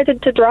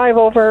decided to drive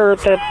over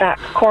the back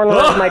corner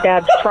of my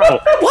dad's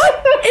trunk.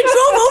 What? It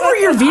drove over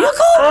your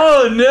vehicle?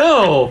 Oh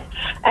no!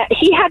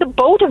 He had a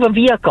boat of a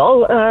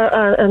vehicle,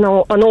 an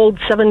old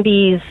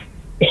 70s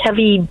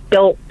heavy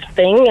built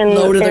thing, and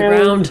low to the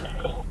ground.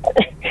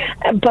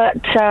 But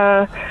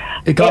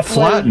it got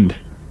flattened.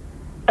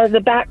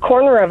 The back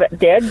corner of it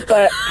did,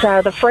 but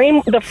the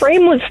frame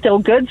was still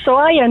good. So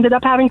I ended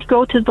up having to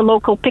go to the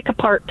local pick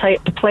apart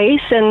type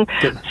place and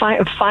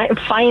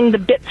find the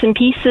bits and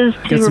pieces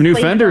to get some new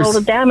replace fenders. all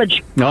the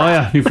damage. Oh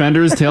yeah, new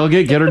fenders,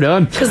 tailgate, get her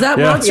done. Because that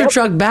monster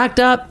truck backed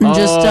up and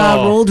just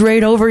rolled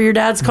right over your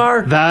dad's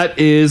car. That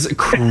is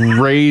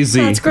crazy.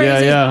 That's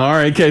crazy. Yeah. All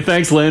right. Okay.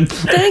 Thanks, Lynn.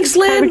 Thanks,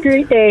 Lynn. Have a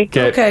great day.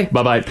 Okay.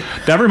 Bye bye.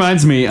 That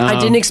reminds me. I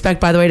didn't expect,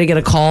 by the way, to get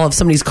a call if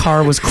somebody's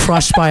car was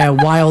crushed by a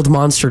wild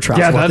monster truck.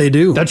 Yeah, That's what they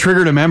do. That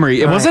triggered a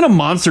memory. It wasn't a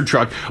monster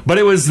truck, but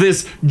it was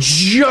this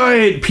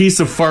giant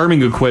piece of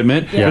farming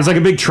equipment. Yeah. It was like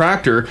a big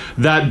tractor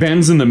that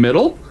bends in the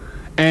middle.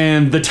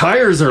 And the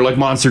tires are like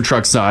monster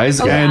truck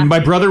size. Oh, yeah. And my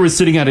brother was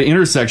sitting at an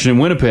intersection in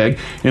Winnipeg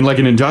in like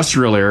an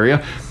industrial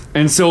area.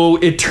 And so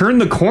it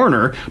turned the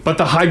corner, but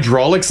the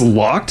hydraulics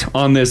locked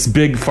on this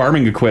big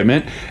farming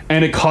equipment,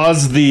 and it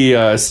caused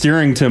the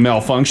steering to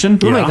malfunction.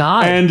 Oh my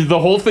God. And the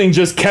whole thing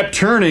just kept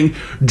turning,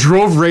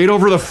 drove right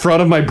over the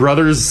front of my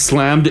brother's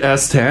slammed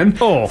S10,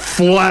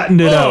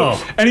 flattened it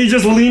out. And he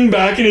just leaned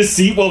back in his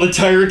seat while the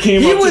tire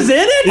came up. He was in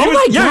it? He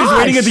was gosh.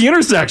 waiting at the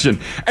intersection.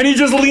 And he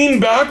just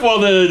leaned back while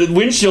the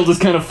windshield is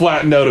kind of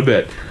flattened out a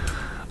bit.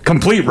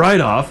 Complete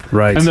write-off.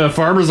 Right. And the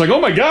farmer's like, oh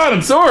my God,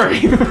 I'm sorry.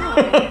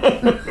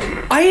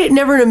 I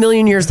never in a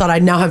million years thought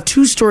I'd now have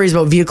 2 stories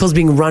about vehicles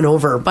being run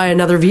over by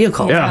another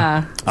vehicle.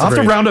 Yeah. I'll have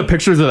to round up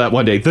pictures of that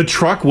one day. The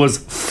truck was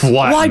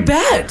flat. Well, I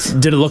bet.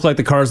 Did it look like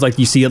the cars like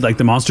you see at like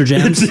the Monster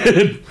Jams? It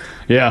did.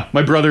 Yeah.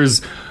 My brother's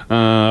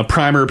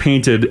primer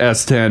painted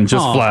S10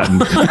 just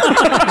flattened.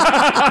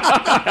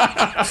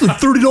 It's like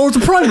 $30 a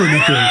primer,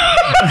 Nick.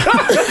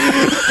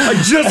 I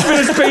just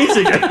finished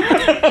painting it.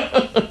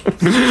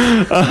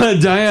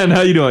 Diane,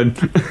 how you doing?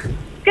 Good.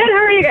 How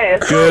are you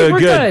guys? Good, We're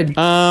good.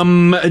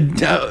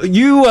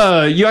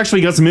 You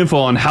actually got some info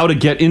on how to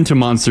get into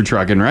monster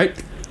trucking, right?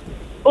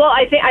 Well,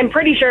 I'm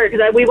pretty sure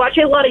because we watch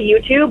a lot of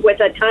YouTube with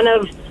a ton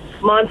of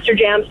Monster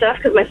Jam stuff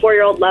because my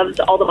 4-year-old loves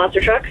all the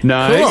monster trucks.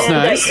 Nice,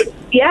 nice.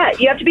 Yeah,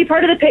 you have to be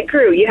part of the pit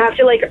crew. You have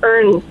to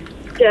earn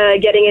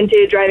getting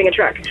into driving a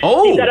truck.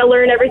 Oh. You've got to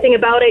learn everything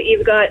about it.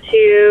 You've got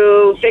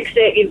to fix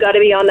it. You've got to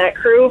be on that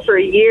crew for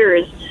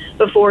years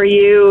before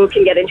you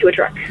can get into a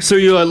truck. So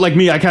you like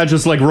me, I can't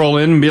just roll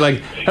in and be like,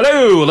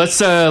 hello,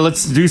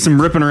 let's do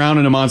some ripping around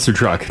in a monster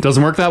truck. It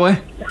doesn't work that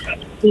way?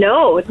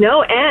 No.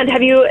 And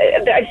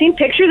I've seen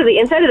pictures of the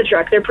inside of the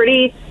truck. They're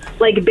pretty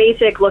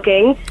basic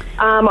looking.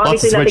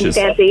 Obviously nothing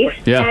fancy.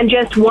 Yeah. And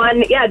just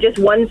one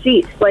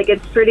seat.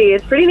 It's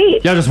pretty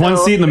neat. Yeah, just one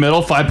seat in the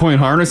middle, 5-point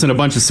harness, and a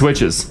bunch of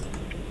switches.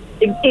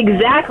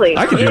 Exactly.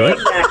 I can do it.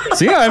 Exactly.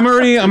 See, I'm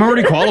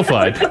already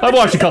qualified. I've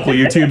watched a couple of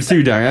YouTubes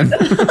too, Diane.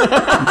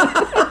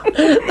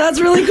 That's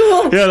really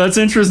cool. Yeah, that's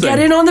interesting. Get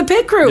in on the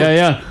pit crew.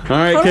 Yeah. All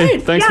right, okay.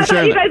 Thanks for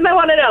sharing You guys might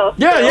want to know.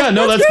 Yeah,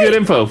 no, that's good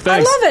info.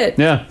 Thanks. I love it.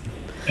 Yeah.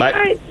 Bye. All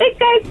right, thanks,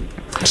 guys.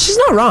 She's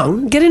not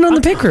wrong. Get in on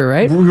the pit crew,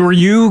 right? Were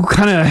you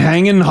kind of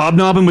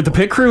hobnobbing with the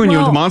pit crew and you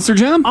went to Monster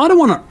Jam? I don't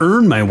want to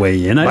earn my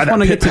way in. I just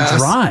want to get to pass.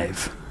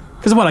 drive.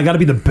 Because what, I got to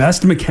be the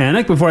best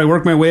mechanic before I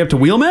work my way up to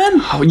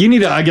wheelman? Oh, you need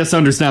to, I guess,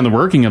 understand the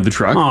working of the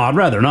truck. Oh, I'd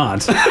rather not.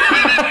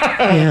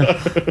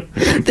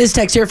 This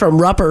text here from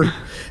Rupper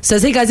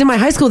says, hey guys, in my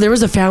high school there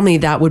was a family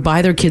that would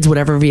buy their kids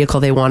whatever vehicle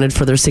they wanted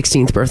for their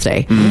 16th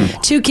birthday.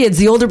 2 kids.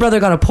 The older brother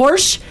got a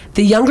Porsche.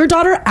 The younger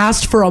daughter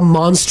asked for a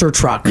monster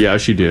truck. Yeah,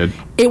 she did.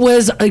 It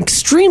was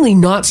extremely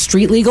not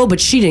street legal,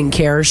 but she didn't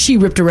care. She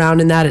ripped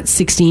around in that at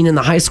 16 in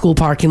the high school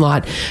parking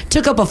lot,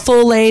 took up a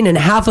full lane and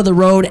half of the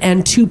road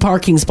and 2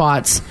 parking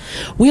spots.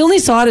 We only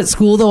saw it at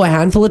school, though, a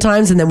handful of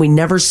times, and then we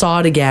never saw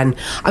it again.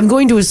 I'm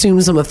going to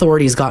assume some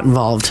authorities got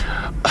involved.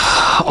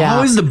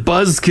 Always the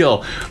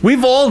buzzkill.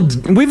 We've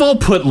all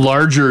put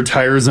larger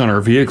tires on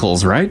our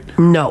vehicles, right?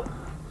 No.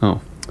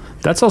 Oh.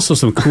 That's also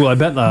some cool. I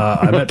bet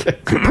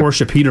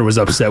Porsche Peter was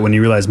upset when he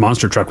realized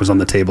Monster Truck was on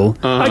the table.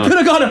 I could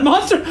have got a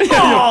Monster.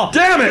 Oh,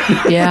 damn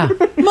it! Yeah.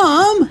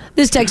 Mom.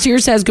 This text here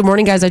says, good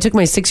morning, guys. I took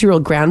my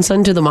 6-year-old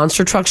grandson to the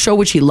Monster Truck show,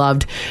 which he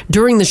loved.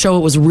 During the show,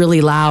 it was really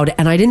loud,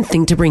 and I didn't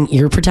think to bring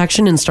ear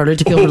protection and started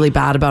to feel really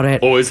bad about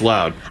it. Always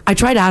loud. I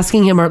tried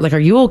asking him, are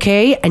you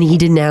okay? And he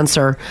didn't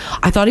answer.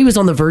 I thought he was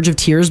on the verge of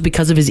tears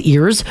because of his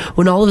ears,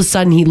 when all of a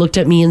sudden he looked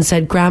at me and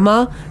said,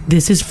 Grandma,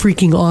 this is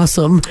freaking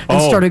awesome,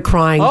 and started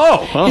crying.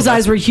 His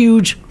eyes were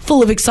huge,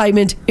 full of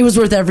excitement. It was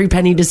worth every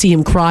penny to see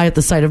him cry at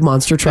the sight of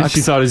monster trucks. And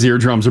she thought his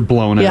eardrums are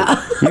blown out.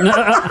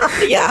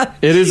 Yeah. Yeah.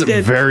 It is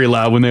very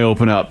loud when they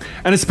open up.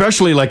 And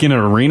especially in an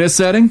arena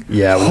setting.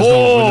 Yeah, when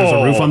there's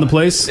a roof on the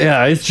place.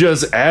 Yeah, it's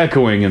just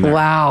echoing in there.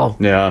 Wow.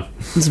 Yeah.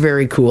 It's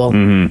very cool.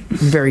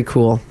 Very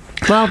cool.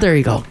 Well, there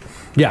you go.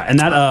 Yeah, and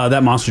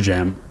that Monster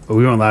Jam,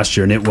 we went last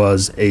year, and it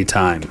was a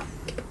time.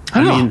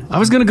 I mean, I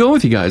was going to go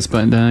with you guys,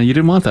 but you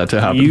didn't want that to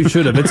happen. You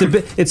should have.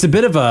 It's a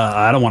bit of a,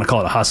 I don't want to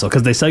call it a hustle,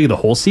 because they sell you the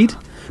whole seat,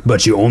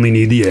 but you only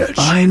need the edge.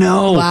 I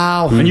know.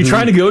 Wow. And you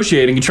try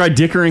negotiating, you try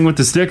dickering with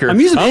the sticker. I'm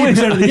using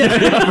 80% of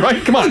the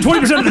right? Come on.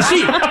 20% of the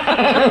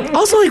seat.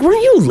 Also,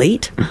 weren't you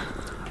late?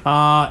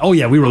 Oh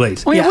yeah, we were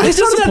late. Oh, yeah, what a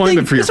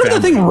disappointment for your family. They started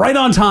the thing right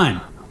on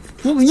time.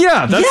 Well,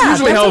 yeah, that's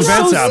usually how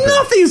events happen.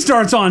 Nothing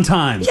starts on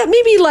time. Yeah,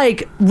 maybe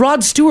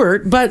Rod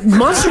Stewart, but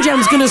Monster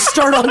Jam's going to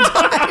start on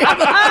time.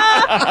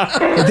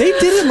 They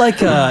did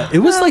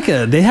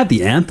it they had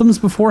the anthems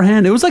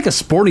beforehand. It was like a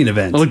sporting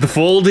event. Like the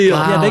full deal.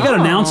 Wow. Yeah, they got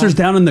announcers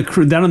down in the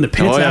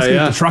pits asking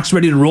if the truck's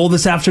ready to roll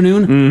this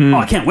afternoon. Oh,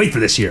 I can't wait for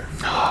this year.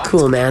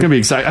 Cool, man. It's going to be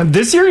exciting.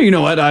 This year, you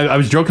know what? I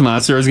was joking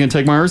last year I was going to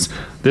take Mars.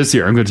 This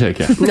year, I'm going to take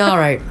it. All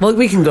right. Well,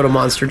 we can go to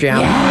Monster Jam.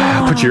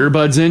 Yeah. Put your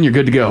earbuds in. You're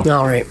good to go.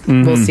 All right.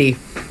 We'll see.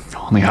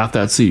 Only half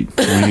that seat.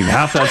 We need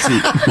half that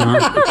seat.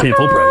 Paying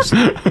full price.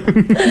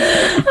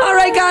 All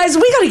right, guys.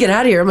 We got to get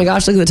out of here. Oh, my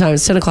gosh. Look at the time.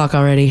 It's 10 o'clock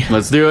already.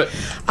 Let's do it.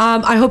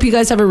 I hope you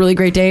guys have a really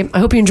great day. I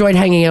hope you enjoyed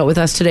hanging out with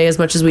us today as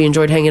much as we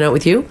enjoyed hanging out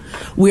with you.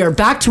 We are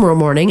back tomorrow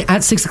morning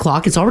at 6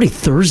 o'clock. It's already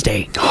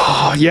Thursday.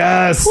 Oh, Oh,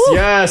 yes.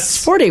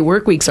 Yes. 4-day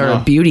work weeks are a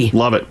beauty.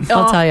 Love it.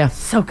 I'll tell you.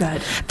 So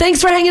good.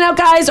 Thanks for hanging out,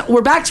 guys.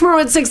 We're back tomorrow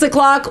at 6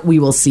 o'clock. We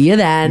will see you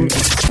then.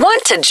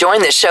 Want to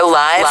join the show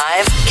live?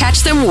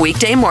 Catch them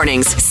weekday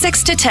mornings,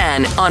 6 to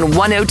 10 on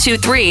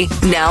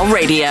 102.3 Now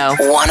Radio.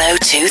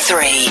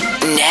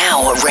 102.3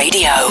 Now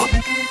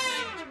Radio.